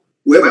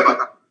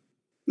 whoever.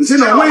 Nsi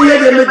na when you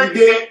dey make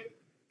the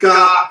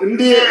ka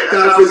ndị ka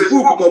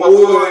Facebook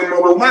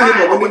maọbụ mahi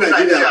maọbụ ndị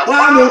Nigeria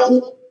gbaa n'okwu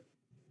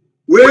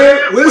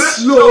wee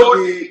slow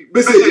the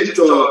message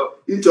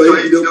into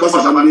ibido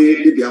gbasara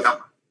ndị Biafra.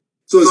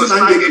 So nsi na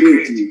ndị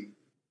create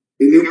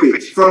a new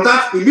page. From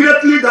that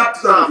immediately that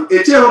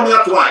eche home ya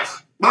twice.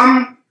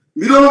 Bam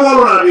bido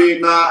ọrụ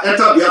na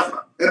Enter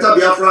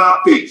Biafra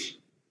page.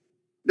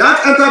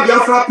 That Enter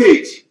Biafra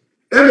page.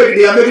 The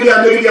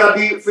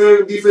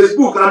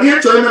Facebook and the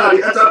China the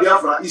Enter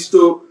Biafra is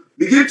to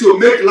begin to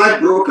make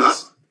live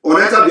broadcasts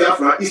on Enter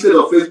Biafra instead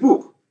of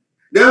Facebook.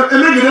 Then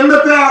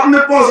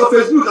make pause of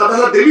Facebook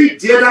and delete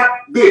the other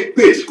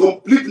page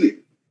completely.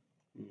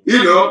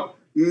 You know,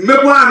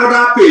 make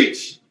another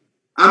page.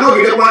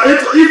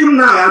 Even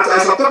now,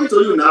 as I'm talking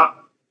to you now,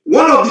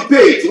 one of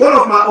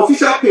my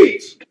official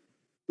page,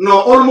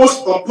 now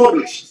almost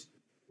unpublished.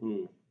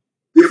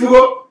 If you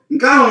go.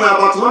 Nke ahụ na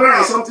about 100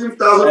 and something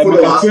thousand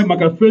followers.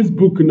 Maka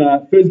Facebook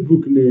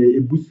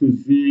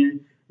na-ebusozi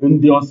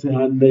ndị ọsị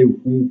ha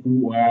na-ekwu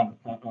okwu agha.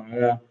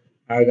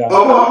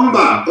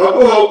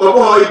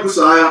 Ọbụghọ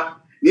ibuso agha.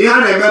 N'ihe a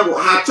na-eme bụ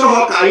ha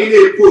chọghọ ka anyị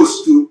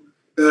na-epostu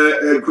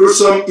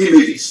gruesome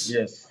images.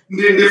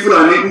 Ndị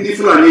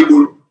Fulani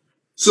gburu.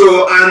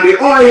 So and the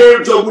oil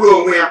jọgburu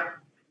onwe ya.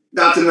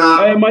 That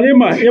na mana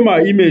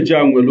ịma imeji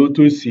a nwere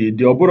otu o si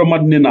dị ọ bụrụ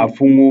mmadụ niile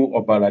na-afụnwu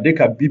ọbara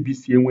dịka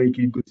BBC enweghị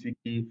ike igosi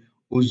gị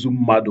ozu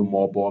mmadụ ma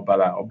ọ bụ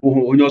ọbara ọ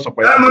bụghị onye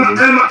ọsọkwa ya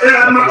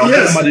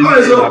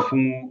na-afụ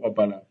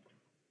ọbara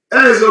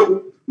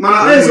eziokwu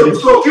mana eziokwu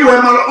so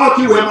kiwe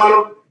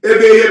malụ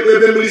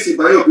ebe mmiri si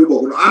banye obi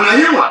gbọgbụrụ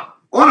anaghị nwa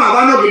ọ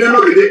na-aba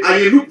n'ogide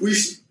anyị nupụ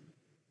isi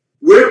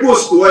wee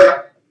postuo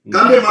ya ka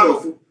ndị mmadụ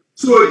fụ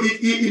so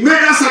i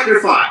made a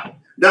sacrifice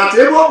that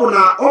ebe ọ bụ na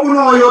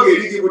ọhịa ọ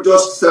ga-eri gị bụ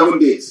just 7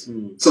 days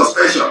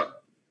suspension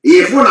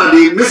ịfụ na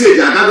the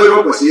message agaghị ebe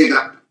ọ kwesịrị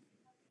ịga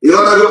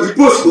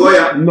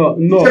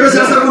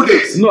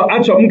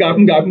achọ m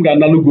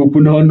ga-analụ gị okwu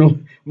n'ọnụ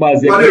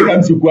maazị ka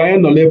m sikwu anyị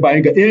nọ ebe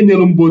anyị ihe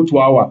nyere mba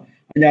otu awa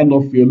anyị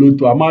anọfuela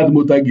otu a mahadum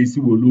otu a ga-esi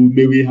wolu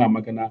mewe ihe a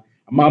maka na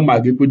ama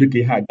ga-ekwedo ka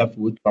ihe agafe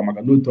otu a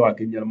maka na otu a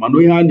ka enyere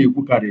mana ihe a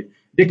na-ekwukarị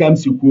dịka m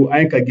sikwuo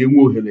anyị ka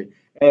ga-enwe ohere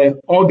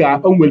o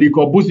nwere ike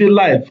ọ bụzi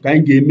live ka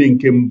anyị ga-eme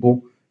nke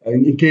mbụ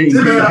nke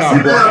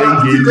abụọ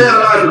anyị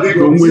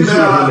ga-eme onwezi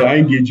ohere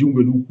anyị ga-eji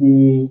nwere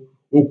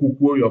okwu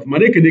kwuo ya ọfụma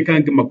na-ekene ka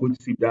nke maka otu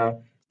si bịa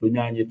onye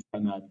anyị taa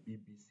na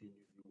BBC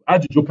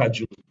ajụjụ ka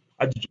jụrụ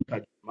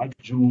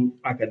ajụjụ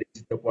aka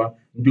na-esitekwa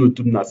ndị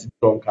otu m na-asị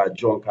jụọ nka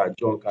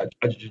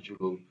ajụjụ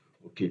jụrụ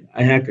oke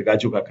ahịa aka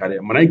ga-ajụ ka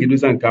karịa mana anyị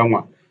ga-edoza nke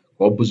anwa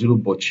ka ọ bụziri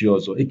ụbọchị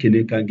ọzọ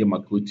ekele ka gị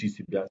maka otu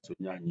isi bịa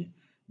sonye anyị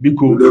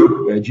biko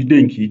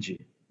jide nke ije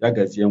ya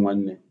gazie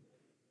nwanne.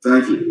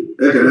 Thank you.